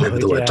like, I remember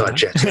the word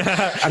diegetic.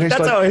 And it's That's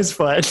like, always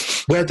fun.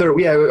 I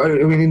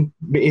mean,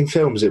 in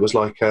films, it was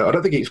like, I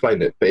don't think he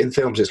explained it, but in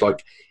films, it's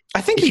like,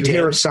 I think if he you did.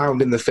 hear a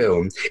sound in the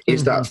film,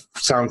 is that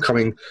sound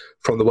coming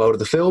from the world of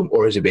the film,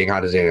 or is it being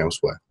added in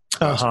elsewhere?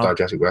 That's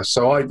diegetic word.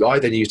 So I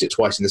then used it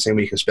twice in the same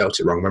week and spelt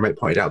it wrong. My mate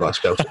pointed out that I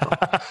spelt it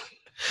wrong.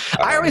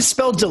 I always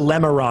spelled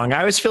dilemma wrong. I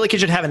always feel like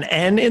it should have an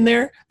N in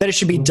there, that it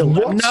should be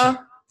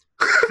dilemma.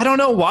 I don't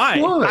know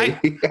why. Why?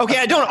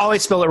 I don't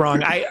always spell it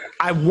wrong.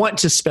 I want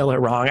to spell it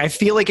wrong. I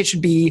feel like it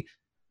should be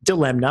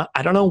dilemma.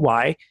 I don't know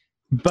why,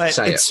 but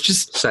Say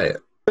just Say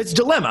it. it's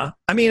dilemma.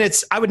 I mean,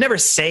 I would never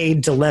say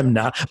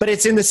dilemma, but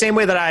it's in the same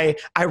way that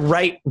I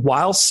write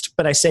whilst,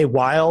 but I say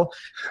while.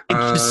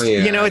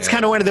 It's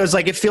kind of one of those,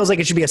 like, it feels like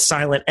it should be a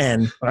silent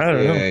N. I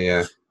don't know.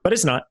 Yeah. But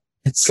it's not.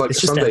 It's like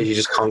some days you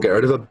just can't get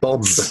rid of a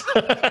bomb.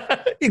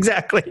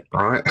 Exactly.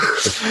 All right.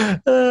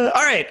 All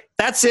right.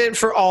 That's it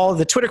for all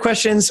the Twitter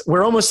questions.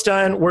 We're almost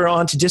done. We're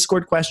on to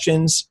Discord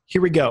questions.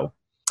 Here we go.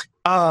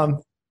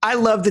 I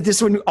love that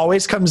this one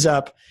always comes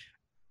up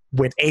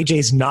when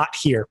AJ's not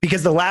here,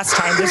 because the last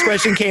time this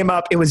question came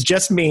up, it was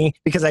just me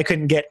because I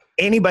couldn't get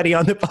anybody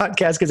on the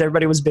podcast because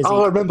everybody was busy.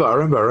 Oh, I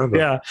remember.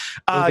 Yeah.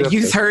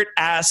 Youth Hurt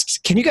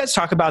asked, can you guys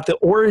talk about the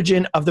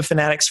origin of the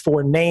Fanatics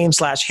 4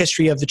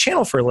 name/history of the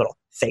channel for a little?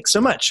 Thanks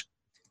so much.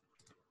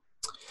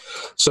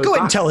 So go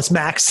ahead and tell us,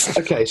 Max.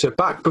 Okay, so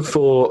back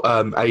before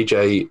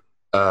AJ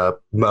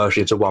merged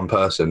into one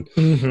person,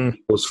 it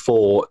was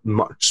 4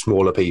 much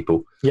smaller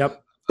people. Yep.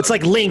 It's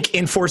like Link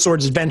in Four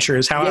Swords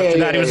Adventures. How after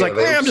that, he was like,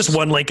 I'm just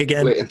one Link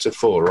again. Split into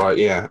 4, right?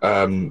 Yeah.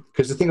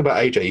 Because the thing about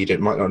AJ you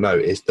might not know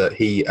is that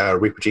he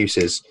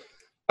reproduces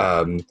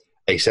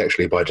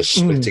asexually by just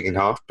splitting in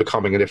half,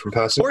 becoming a different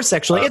person. Or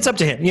sexually. It's up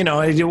to him.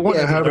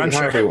 However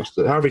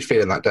he's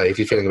feeling that day, if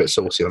he's feeling a bit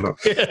saucy or not.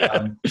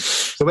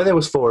 So when there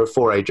was 4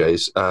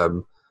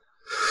 AJs,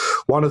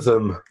 one of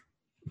them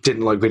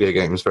didn't like video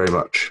games very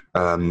much.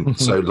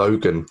 So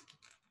Logan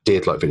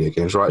did like video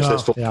games, right? So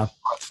there's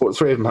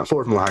 4 of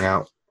them will hang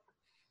out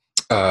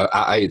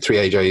at 3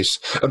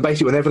 AJs. And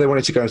basically, whenever they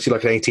wanted to go and see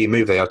like an 18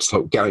 movie, they had to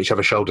like, get on each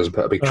other's shoulders and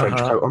put a big trench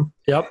coat on.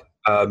 Yep.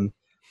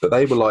 But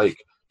they were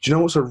like, do you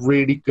know what's a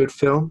really good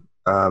film?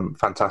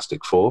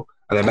 Fantastic Four.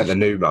 And they meant the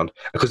new one.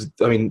 Because,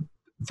 I mean,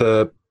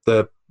 the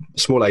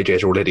small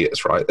AJs are all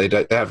idiots, right? They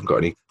haven't got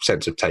any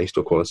sense of taste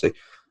or quality.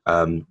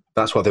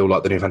 That's why they all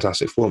like the new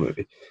Fantastic Four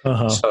movie.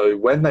 So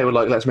when they were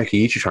like, let's make a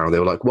YouTube channel, they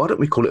were like, why don't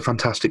we call it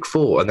Fantastic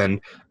Four? And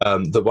then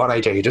the one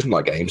AJ who doesn't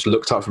like games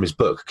looked up from his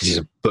book, because he's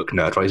a book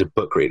nerd, right? He's a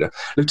book reader.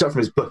 Looked up from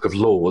his book of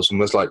laws and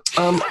was like,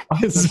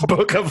 his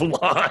book of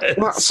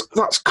laws.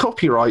 That's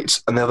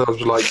copyright. And the others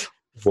were like,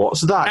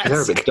 what's that?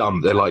 They're a bit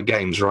dumb. They like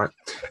games, right?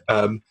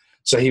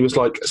 So he was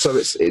like,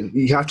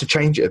 you have to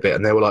change it a bit.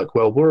 And they were like,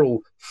 well, we're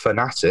all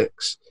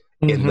fanatics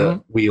in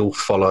that we all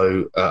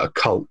follow a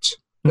cult.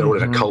 They're all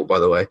in a cult, by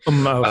the way.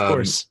 Of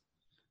course.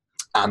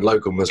 And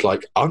Logan was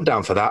like, I'm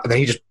down for that. And then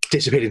he just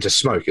disappeared into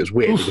smoke. It was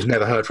weird. He was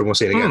never heard from or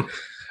seen again.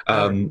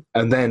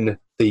 And then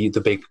the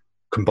big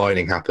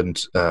combining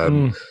happened.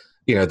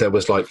 There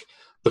was like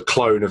the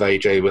clone of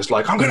AJ was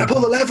like, I'm going to pull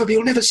the lever, but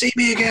you'll never see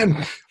me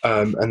again.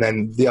 And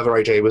then the other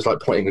AJ was like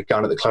pointing a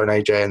gun at the clone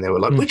AJ, and they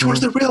were like, which one's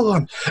the real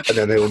one? And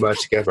then they all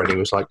merged together, and he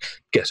was like,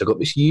 guess I got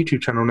this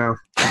YouTube channel now.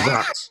 And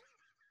that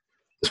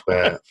is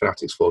where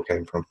Fanatics 4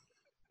 came from.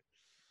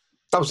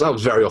 That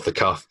was very off the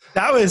cuff.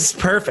 That was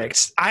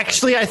perfect.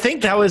 Actually, I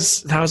think that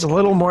was a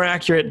little more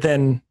accurate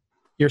than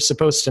you're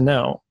supposed to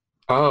know.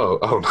 Oh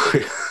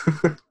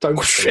no! Don't.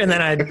 And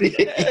then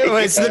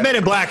it's the Men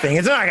in Black thing.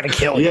 It's not going to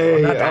kill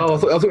you. Yeah. Oh, I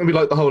thought it'd be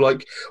like the whole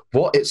like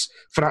what? It's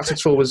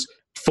Fanatics 4 was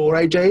 4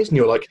 AJs, and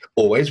you're like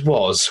always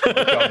was.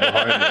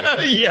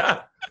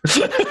 Yeah.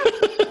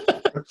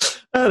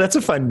 That's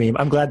a fun meme.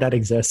 I'm glad that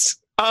exists.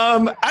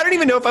 I don't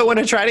even know if I want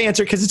to try to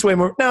answer because it's way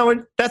more.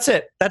 No, that's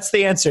it. That's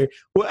the answer.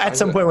 Well, at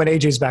some point when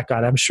AJ's back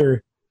on, I'm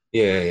sure.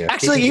 Yeah.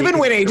 Actually, even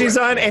when AJ's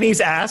on and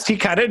he's asked, he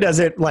kind of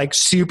doesn't like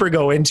super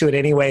go into it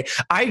anyway.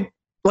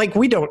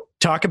 We don't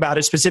talk about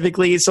it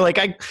specifically. So like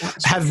I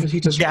have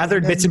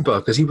gathered bits and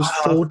because he was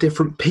 4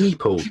 different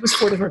people. He was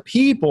 4 different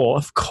people.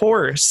 Of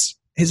course,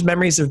 his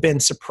memories have been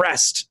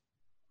suppressed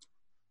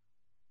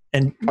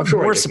and I'm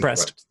sure more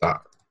suppressed.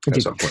 That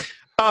at some point.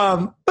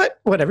 But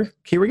whatever.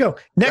 Here we go.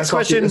 Next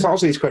question. Let's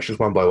answer these questions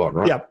one by one,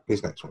 right? Yeah.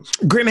 These next ones.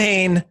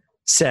 Grimhane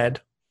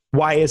said,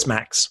 "Why is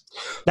Max?"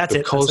 That's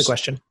it. That's the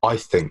question. I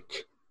think.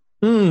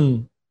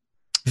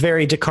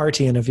 Very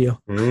Descartesian of you,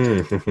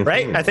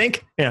 right? I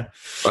think. Yeah.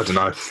 I don't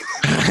know.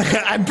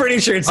 I'm pretty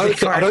sure it's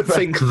Descartes. I don't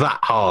think that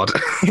hard.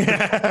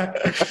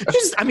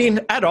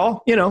 At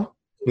all.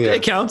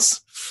 It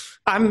counts.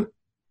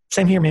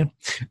 Same here, man.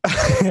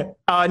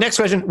 Next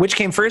question: which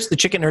came first, the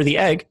chicken or the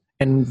egg?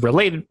 And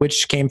related,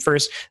 which came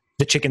first,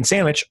 the chicken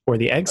sandwich or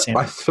the egg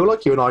sandwich? I feel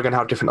like you and I are going to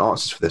have different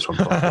answers for this one.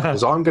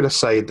 Because I'm going to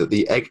say that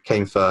the egg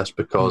came first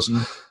because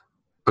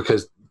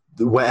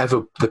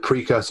whatever the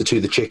precursor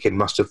to the chicken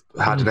must have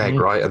had an egg,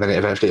 right? And then it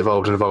eventually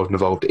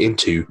evolved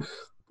into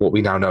what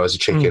we now know as a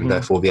chicken.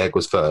 Therefore, the egg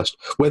was first.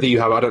 Whether you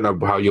have, I don't know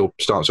how your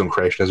stance on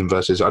creationism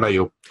versus. I know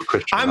you're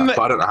Christian, but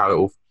I don't know how it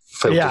all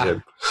filters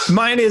in.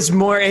 Mine is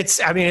more.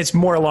 It's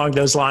more along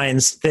those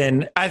lines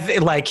than I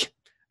like.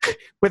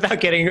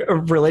 Without getting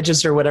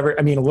religious or whatever,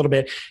 I mean, a little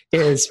bit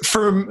is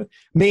for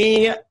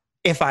me.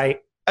 If I,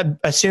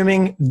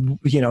 assuming,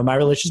 my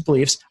religious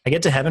beliefs, I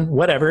get to heaven,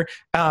 whatever.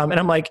 And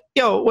I'm like,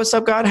 yo, what's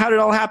up, God? How did it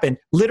all happen?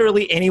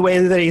 Literally any way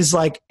that he's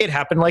like, it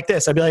happened like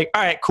this. I'd be like,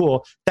 all right,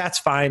 cool. That's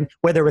fine.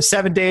 Whether it was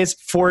 7 days,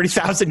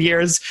 40,000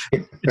 years,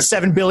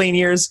 7 billion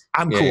years,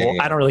 I'm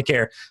cool. I don't really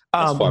care.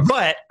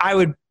 But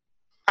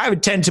I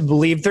would tend to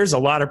believe there's a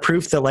lot of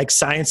proof that like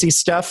sciencey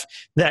stuff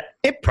that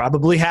it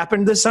probably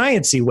happened the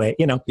sciencey way,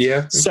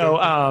 Yeah.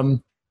 So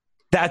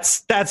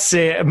that's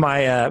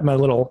my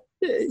little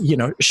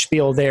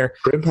spiel there.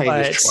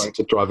 Grimhain is trying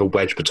to drive a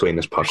wedge between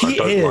us, Puck. I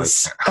don't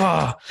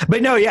like.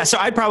 But no, yeah. So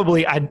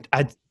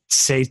I'd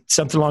say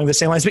something along the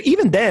same lines. But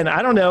even then,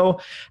 I don't know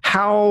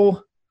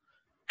how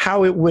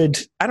it would.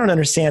 I don't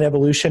understand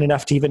evolution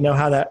enough to even know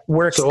how that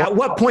works. So, at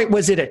what point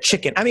was it a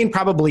chicken? I mean,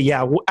 probably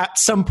yeah. At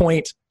some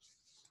point,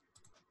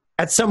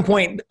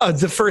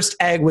 the first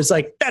egg was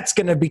like, that's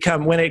going to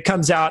become, when it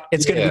comes out,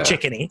 it's going to be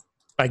chickeny,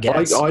 I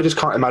guess. I just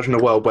can't imagine a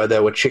world where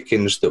there were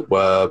chickens that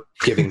were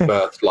giving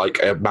birth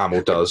like a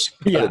mammal does.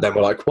 Yeah. And then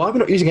we're like, why are we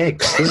not using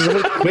eggs? This is a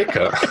little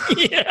quicker.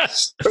 Yeah.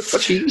 It's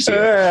much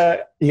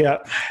easier. Yeah.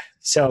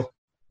 So,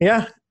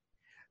 yeah.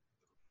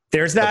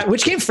 There's that.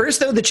 Which came first,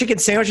 though, the chicken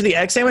sandwich or the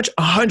egg sandwich?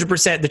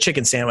 100% the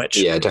chicken sandwich.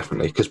 Yeah,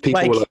 definitely. Because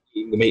people were like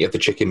eating the meat of the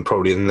chicken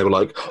probably, and they were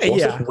like,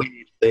 what's this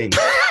weird thing?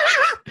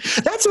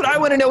 That's what I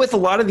want to know with a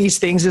lot of these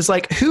things is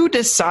like, who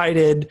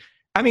decided,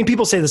 I mean,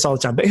 people say this all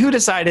the time, but who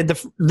decided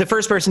the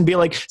first person to be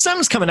like,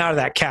 something's coming out of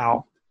that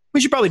cow?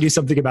 We should probably do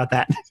something about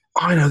that.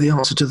 I know the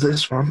answer to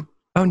this one.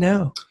 Oh,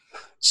 no.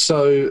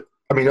 So,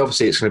 I mean,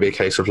 obviously it's going to be a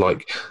case of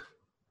like,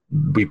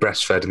 we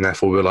breastfed and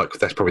therefore we're like,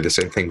 that's probably the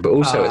same thing. But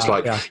also it's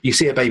like, you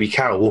see a baby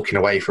cow walking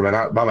away from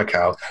a mama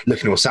cow,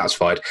 looking all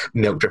satisfied,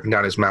 milk dripping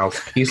down his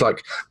mouth. He's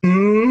like,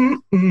 but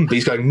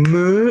he's going,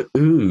 moo,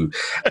 ooh.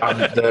 And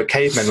the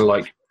cavemen are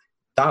like,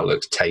 that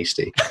looks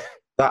tasty.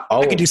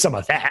 I could do some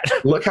of that.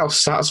 Look how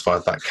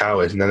satisfied that cow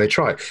is, and then they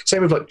try it.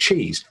 Same with like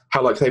cheese.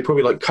 How like they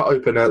probably like cut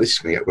open. This is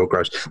gonna get real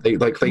gross. They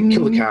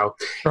kill the cow,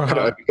 cut it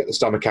open, get the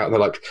stomach out, and they're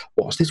like,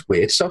 "What's this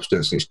weird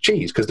substance?" And it's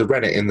cheese because the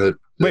rennet in the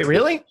wait,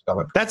 really?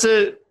 Stomach. That's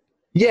a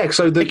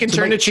So they can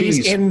turn the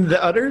cheese in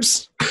the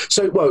udders.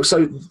 So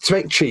to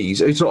make cheese,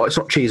 it's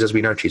not cheese as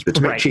we know cheese, but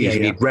to make cheese, you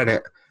need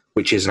rennet,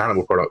 which is an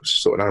animal product,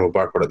 sort of an animal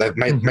byproduct.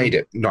 They've made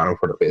it not animal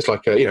product, but it's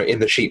like in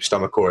the sheep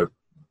stomach or a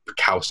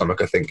cow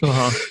stomach, I think.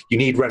 You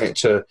need rennet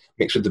to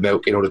mix with the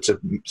milk in order to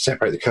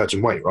separate the curds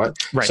and whey, right?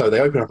 So they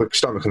open up a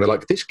stomach and they're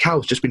like, this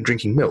cow's just been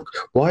drinking milk.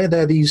 Why are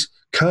there these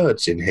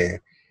curds in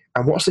here?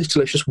 And what's this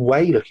delicious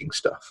whey-looking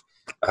stuff?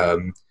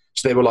 So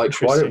they were like,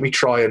 why don't we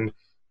try and,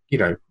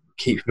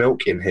 keep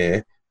milk in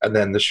here? And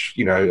then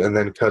and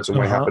then curds and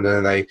whey happen, and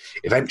then they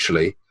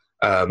eventually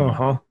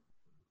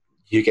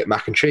you get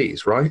mac and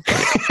cheese, right?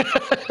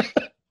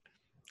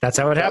 That's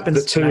how it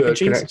happens. The two are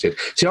connected.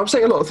 See, I'm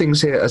saying a lot of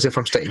things here as if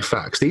I'm stating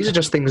facts. These are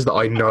just things that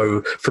I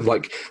know from how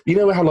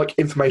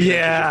information.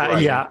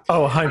 Yeah.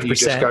 Oh, 100%. You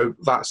just go,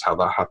 that's how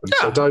that happens.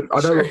 Yeah, so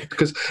I don't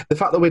because the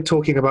fact that we're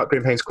talking about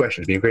Grimhain's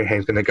questions,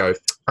 Grimhain's going to go,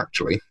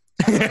 actually.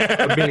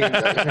 Let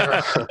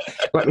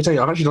me tell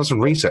you, I've actually done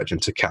some research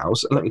into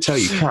cows, and let me tell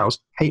you, cows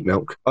hate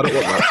milk. I don't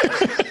want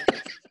that.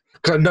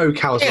 Because I know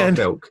cows love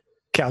milk.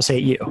 Cows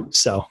hate you,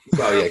 so.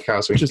 Well, yeah,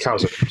 cows are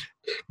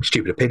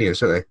stupid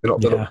opinions, aren't they? They're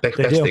not the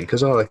best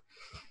thinkers, are they?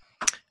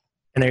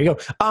 And there you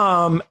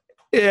go.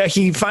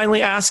 He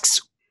finally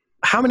asks,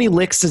 how many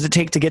licks does it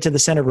take to get to the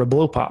center of a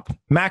blow pop?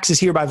 Max is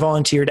hereby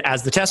volunteered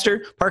as the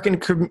tester.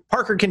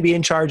 Parker can be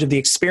in charge of the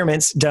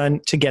experiments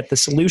done to get the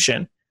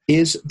solution.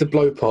 Is the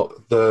blow pop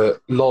the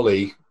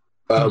lolly?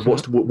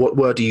 What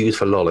word do you use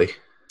for lolly?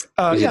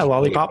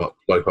 Lollipop.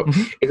 Lollipop.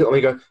 Is it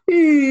when you go,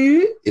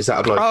 is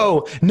that a blow pop?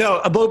 Oh, no.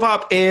 A blow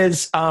pop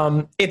is,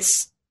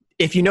 it's,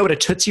 if you know what a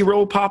Tootsie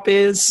Roll Pop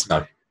is.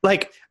 No.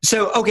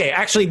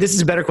 Actually, this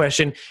is a better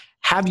question.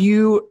 Do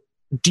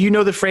you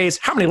know the phrase,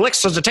 how many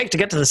licks does it take to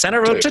get to the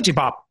center of a Tootsie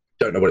Pop?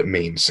 Don't know what it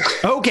means.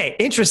 Okay,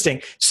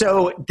 interesting.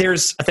 So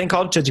there's a thing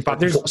called a Tootsie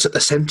Pop. What's at the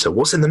center?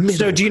 What's in the middle?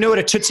 So do you know what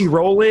a Tootsie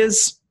Roll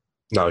is?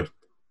 No.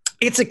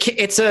 It's like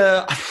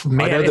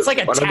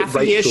a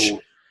taffy-ish.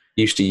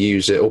 Used to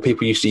use it, or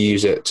people used to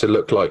use it to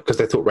look like, because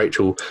they thought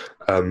Rachel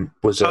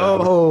was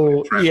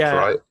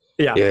right?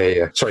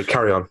 Yeah. Sorry,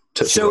 carry on.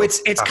 So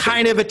it's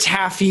kind of a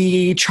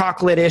taffy,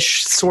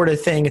 chocolate-ish sort of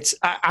thing.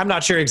 I'm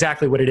not sure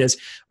exactly what it is,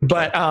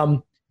 but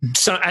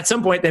so at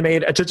some point they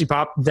made a Tootsie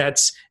Pop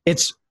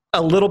it's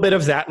a little bit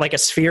of that, like a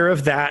sphere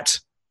of that,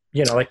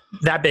 like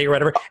that big or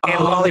whatever, and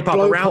a lollipop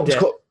around it.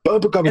 Got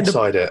bubblegum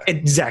inside it.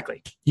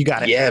 Exactly, you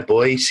got it. Yeah,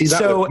 boy. See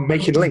that?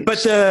 Making links.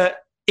 But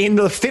in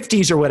the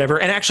 50s or whatever,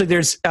 and actually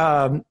there's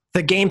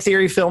the Game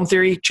Theory, Film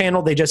Theory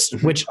channel, they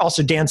just, which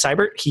also Dan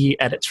Seibert, he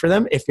edits for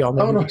them, if y'all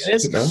know who he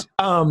is.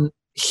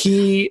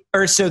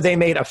 So they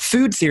made a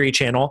Food Theory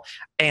channel,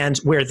 and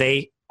where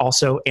they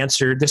also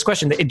answered this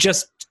question. It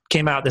just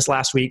came out this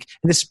last week,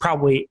 and this is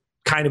probably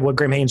kind of what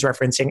Grim Hane's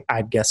referencing,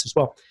 I'd guess as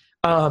well,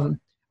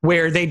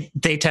 where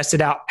they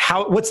tested out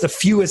what's the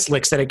fewest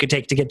licks that it could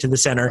take to get to the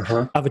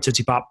center of a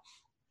Tootsie Pop.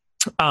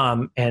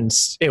 And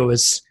it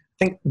was,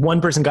 I think one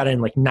person got in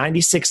like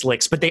 96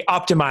 licks, but they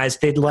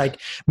optimized. They'd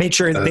like made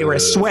sure that they were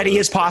as sweaty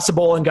as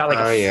possible and got like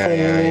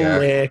a full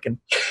lick. And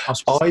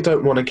I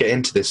don't want to get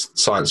into this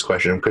science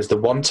question because the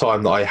one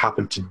time that I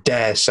happened to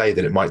dare say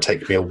that it might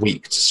take me a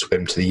week to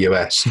swim to the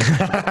US,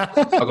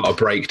 I got a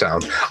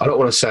breakdown. I don't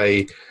want to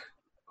say.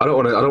 I don't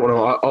want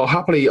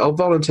to. I'll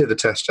volunteer the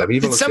test.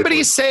 Did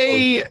somebody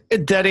say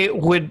that it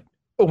would?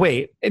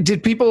 Wait,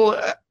 did people?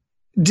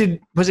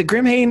 Was it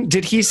Grim Hane?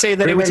 Did he say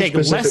that it would take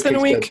less than a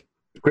week?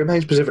 Grim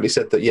Hane specifically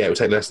said that, it would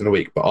take less than a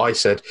week. But I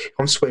said, if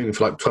I'm swimming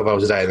for like 12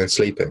 hours a day and then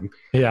sleeping,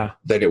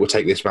 then it would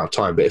take this amount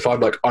of time. But if I'm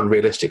like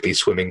unrealistically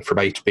swimming from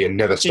A to B and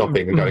never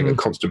stopping and going at a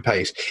constant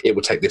pace, it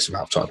would take this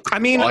amount of time. I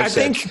mean, I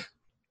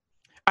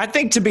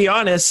think to be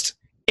honest,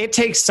 it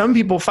takes some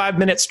people 5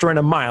 minutes to run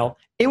a mile.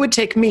 It would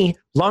take me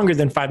longer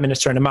than 5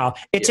 minutes to run a mile.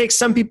 It takes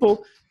some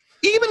people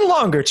even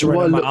longer to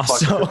run a mile.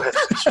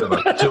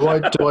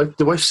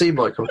 Do I seem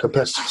like I'm a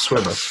competitive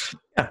swimmer?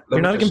 Yeah,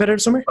 you're not a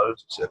competitive swimmer?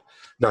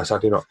 No,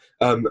 sadly not.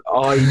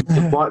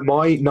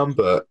 My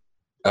number,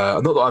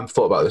 not that I've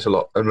thought about this a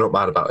lot, I'm not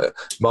mad about it.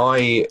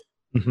 My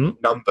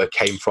number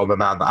came from a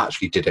man that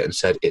actually did it and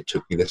said it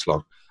took me this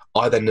long.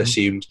 I then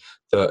assumed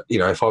that,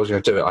 if I was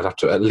going to do it, I'd have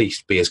to at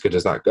least be as good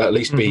as that guy. At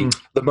least be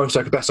the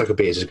best I could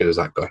be is as good as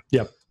that guy.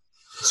 Yep,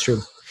 it's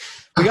true.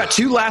 We got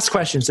two last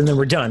questions and then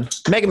we're done.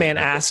 Mega Man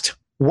asked,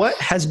 what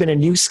has been a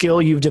new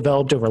skill you've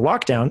developed over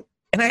lockdown?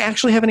 And I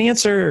actually have an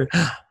answer.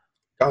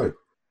 Oh.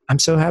 I'm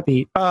so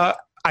happy.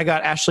 I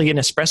got Ashley an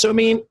espresso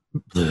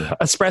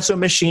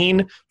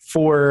machine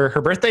for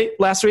her birthday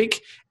last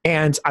week,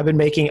 and I've been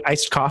making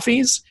iced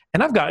coffees,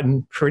 and I've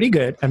gotten pretty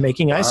good at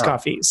making iced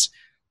coffees.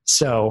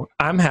 So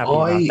I'm happy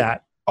about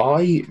that.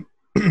 I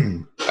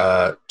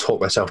taught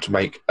myself to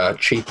make a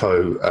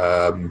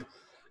cheapo,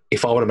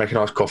 if I want to make an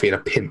iced coffee in a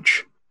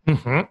pinch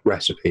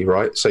recipe,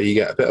 right? So you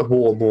get a bit of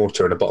warm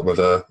water in the bottom of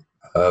a...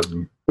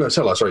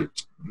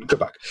 go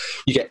back.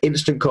 You get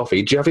instant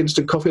coffee. Do you have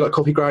instant coffee, like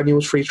coffee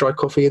granules, freeze-dried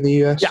coffee in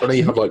the US? Yeah. I know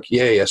you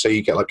have so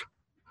you get like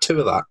 2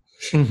 of that,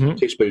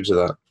 2 spoons of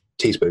that,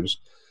 teaspoons,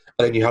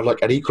 and then you have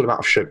like an equal amount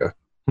of sugar,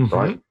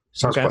 right?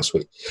 Sounds quite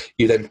sweet.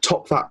 You then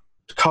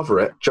cover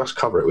it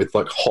with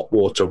like hot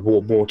water,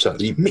 warm water.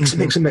 You mix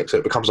it,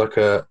 it becomes like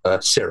a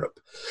syrup.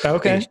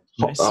 Okay.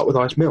 Top that with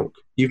iced milk.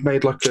 You've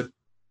made like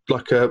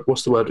a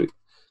what's the word?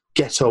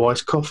 Ghetto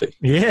iced coffee.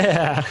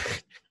 Yeah.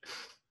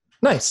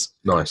 Nice.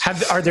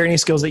 Are there any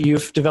skills that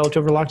you've developed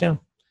over lockdown?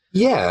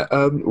 Yeah,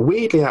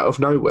 weirdly out of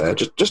nowhere,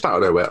 just out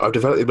of nowhere, I've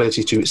developed the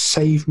ability to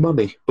save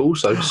money, but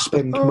also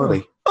spend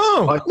money.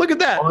 Look at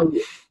that.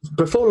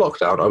 Before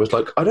lockdown, I was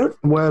like, I don't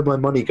know where my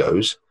money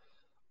goes.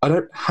 I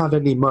don't have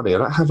any money. I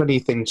don't have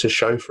anything to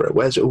show for it.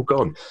 Where's it all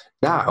gone?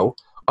 Now,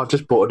 I've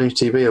just bought a new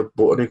TV, I've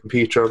bought a new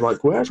computer. I'm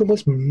like, where's all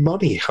this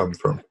money come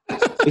from?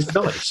 It's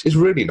nice. It's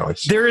really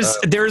nice. There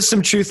is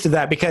some truth to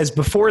that, because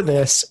before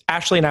this,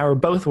 Ashley and I were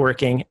both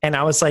working, and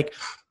I was like,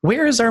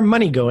 where is our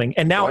money going?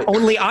 And now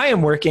only I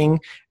am working,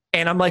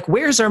 and I'm like,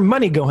 where's our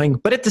money going?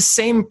 But at the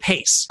same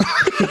pace,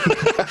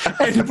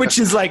 which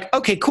is like,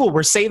 okay, cool.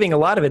 We're saving a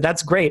lot of it.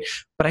 That's great.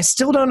 But I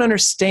still don't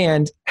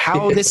understand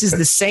how this is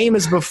the same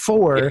as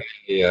before.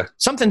 Yeah.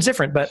 Something's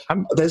different, but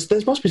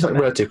there must be something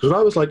relative, because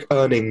I was like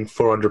earning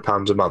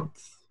 £400 a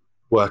month,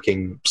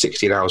 working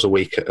 16 hours a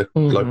week at a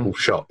local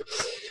shop.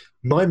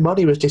 My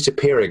money was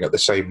disappearing at the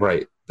same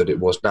rate that it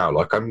was now.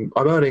 Like I'm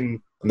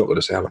earning, I'm not going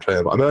to say how much I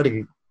earn, but I'm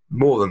earning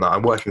more than that.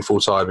 I'm working full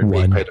time and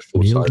being paid a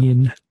full time. $1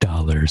 million.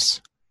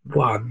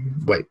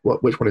 Wait,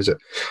 which one is it?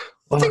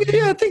 I think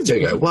there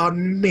you go. $1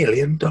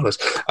 million.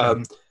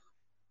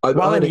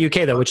 While in the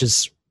UK though, which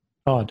is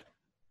odd.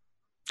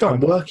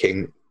 I'm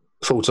working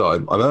full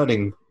time. I'm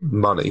earning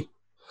money,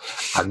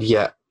 and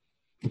yet,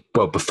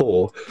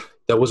 before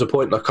there was a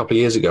point like a couple of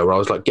years ago where I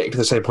was like getting to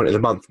the same point in the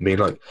month and being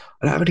like,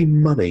 I don't have any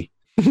money.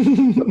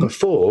 But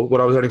before, when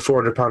I was earning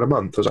 £400 a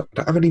month, I was like, I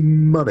don't have any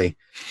money.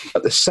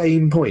 At the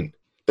same point.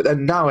 But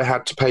then now I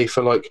had to pay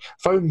for like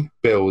phone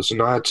bills,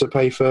 and I had to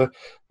pay for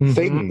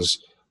things.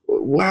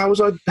 How was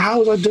I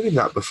doing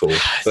that before?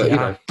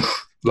 But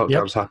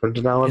lockdowns happened,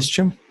 and now it's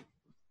true.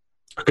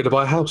 I'm going to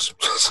buy a house.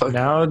 So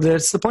now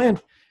that's the plan.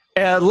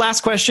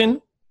 Last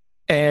question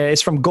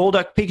is from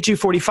Golduck Pikachu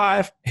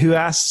 45, who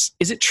asks,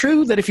 "Is it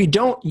true that if you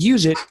don't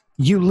use it,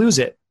 you lose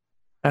it?"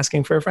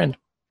 Asking for a friend.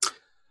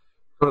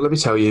 Well, let me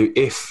tell you,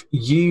 if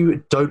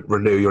you don't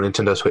renew your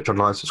Nintendo Switch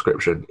Online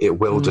subscription, it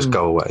will just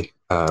go away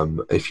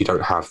if you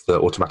don't have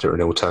the automatic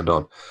renewal turned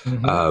on.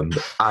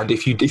 And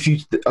if you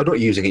are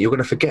not using it, you're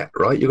going to forget,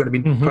 right? You're going to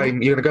be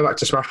playing. You're going to go back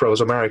to Smash Bros.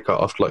 America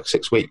after like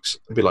 6 weeks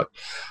and be like,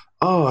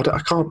 "Oh, I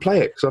can't play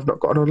it because I've not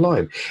got it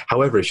online."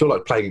 However, if you're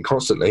like playing it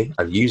constantly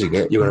and using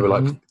it, you're going to be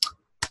like,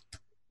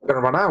 "I'm going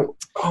to run out."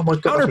 Oh my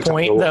god!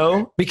 Counterpoint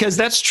though, because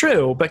that's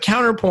true. But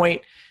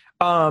counterpoint.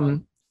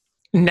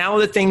 Now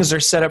that things are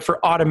set up for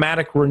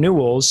automatic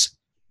renewals,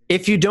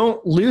 if you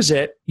don't lose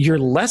it, you're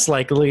less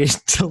likely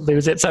to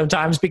lose it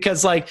sometimes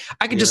because like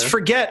I could just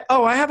forget,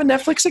 oh, I have a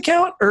Netflix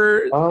account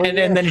and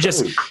then it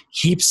just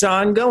keeps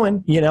on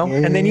going, you know,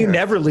 and then you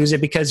never lose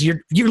it because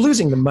you're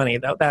losing the money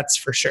though. That's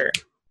for sure.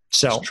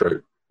 So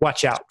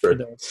watch out for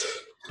those.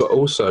 But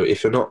also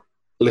if you're not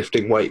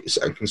lifting weights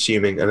and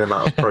consuming an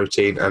amount of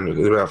protein and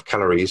the amount of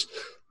calories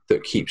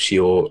that keeps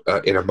you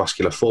in a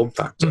muscular form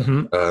factor,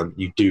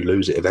 you do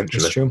lose it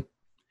eventually. That's true.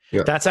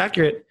 Yeah. That's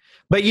accurate.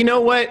 But you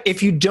know what?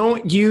 If you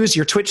don't use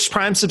your Twitch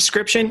Prime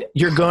subscription,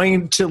 you're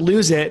going to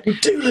lose it. You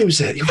do lose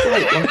it. You're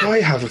right. Like I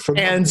have it for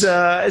months.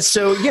 And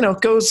so, you know,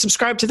 go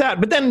subscribe to that.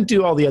 But then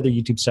do all the other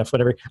YouTube stuff,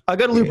 whatever. Go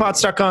to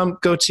lootpots.com.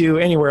 Go to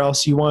anywhere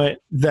else you want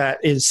that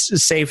is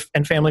safe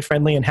and family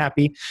friendly and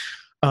happy.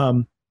 Or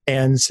my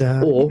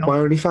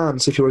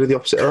OnlyFans if you want to do the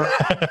opposite of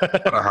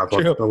that. I have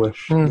one. I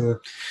wish. Yeah.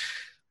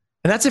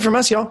 And that's it from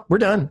us, y'all. We're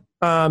done.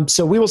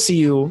 So we will see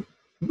you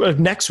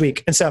next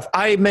week and stuff.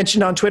 I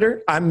mentioned on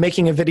Twitter, I'm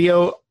making a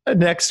video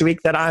next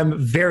week that I'm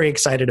very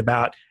excited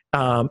about.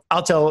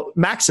 I'll tell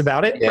Max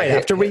about it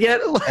after we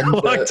get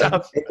locked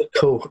up.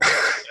 Cool.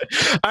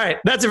 All right.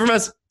 That's it from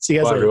us. See you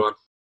guys later. Bye, everyone.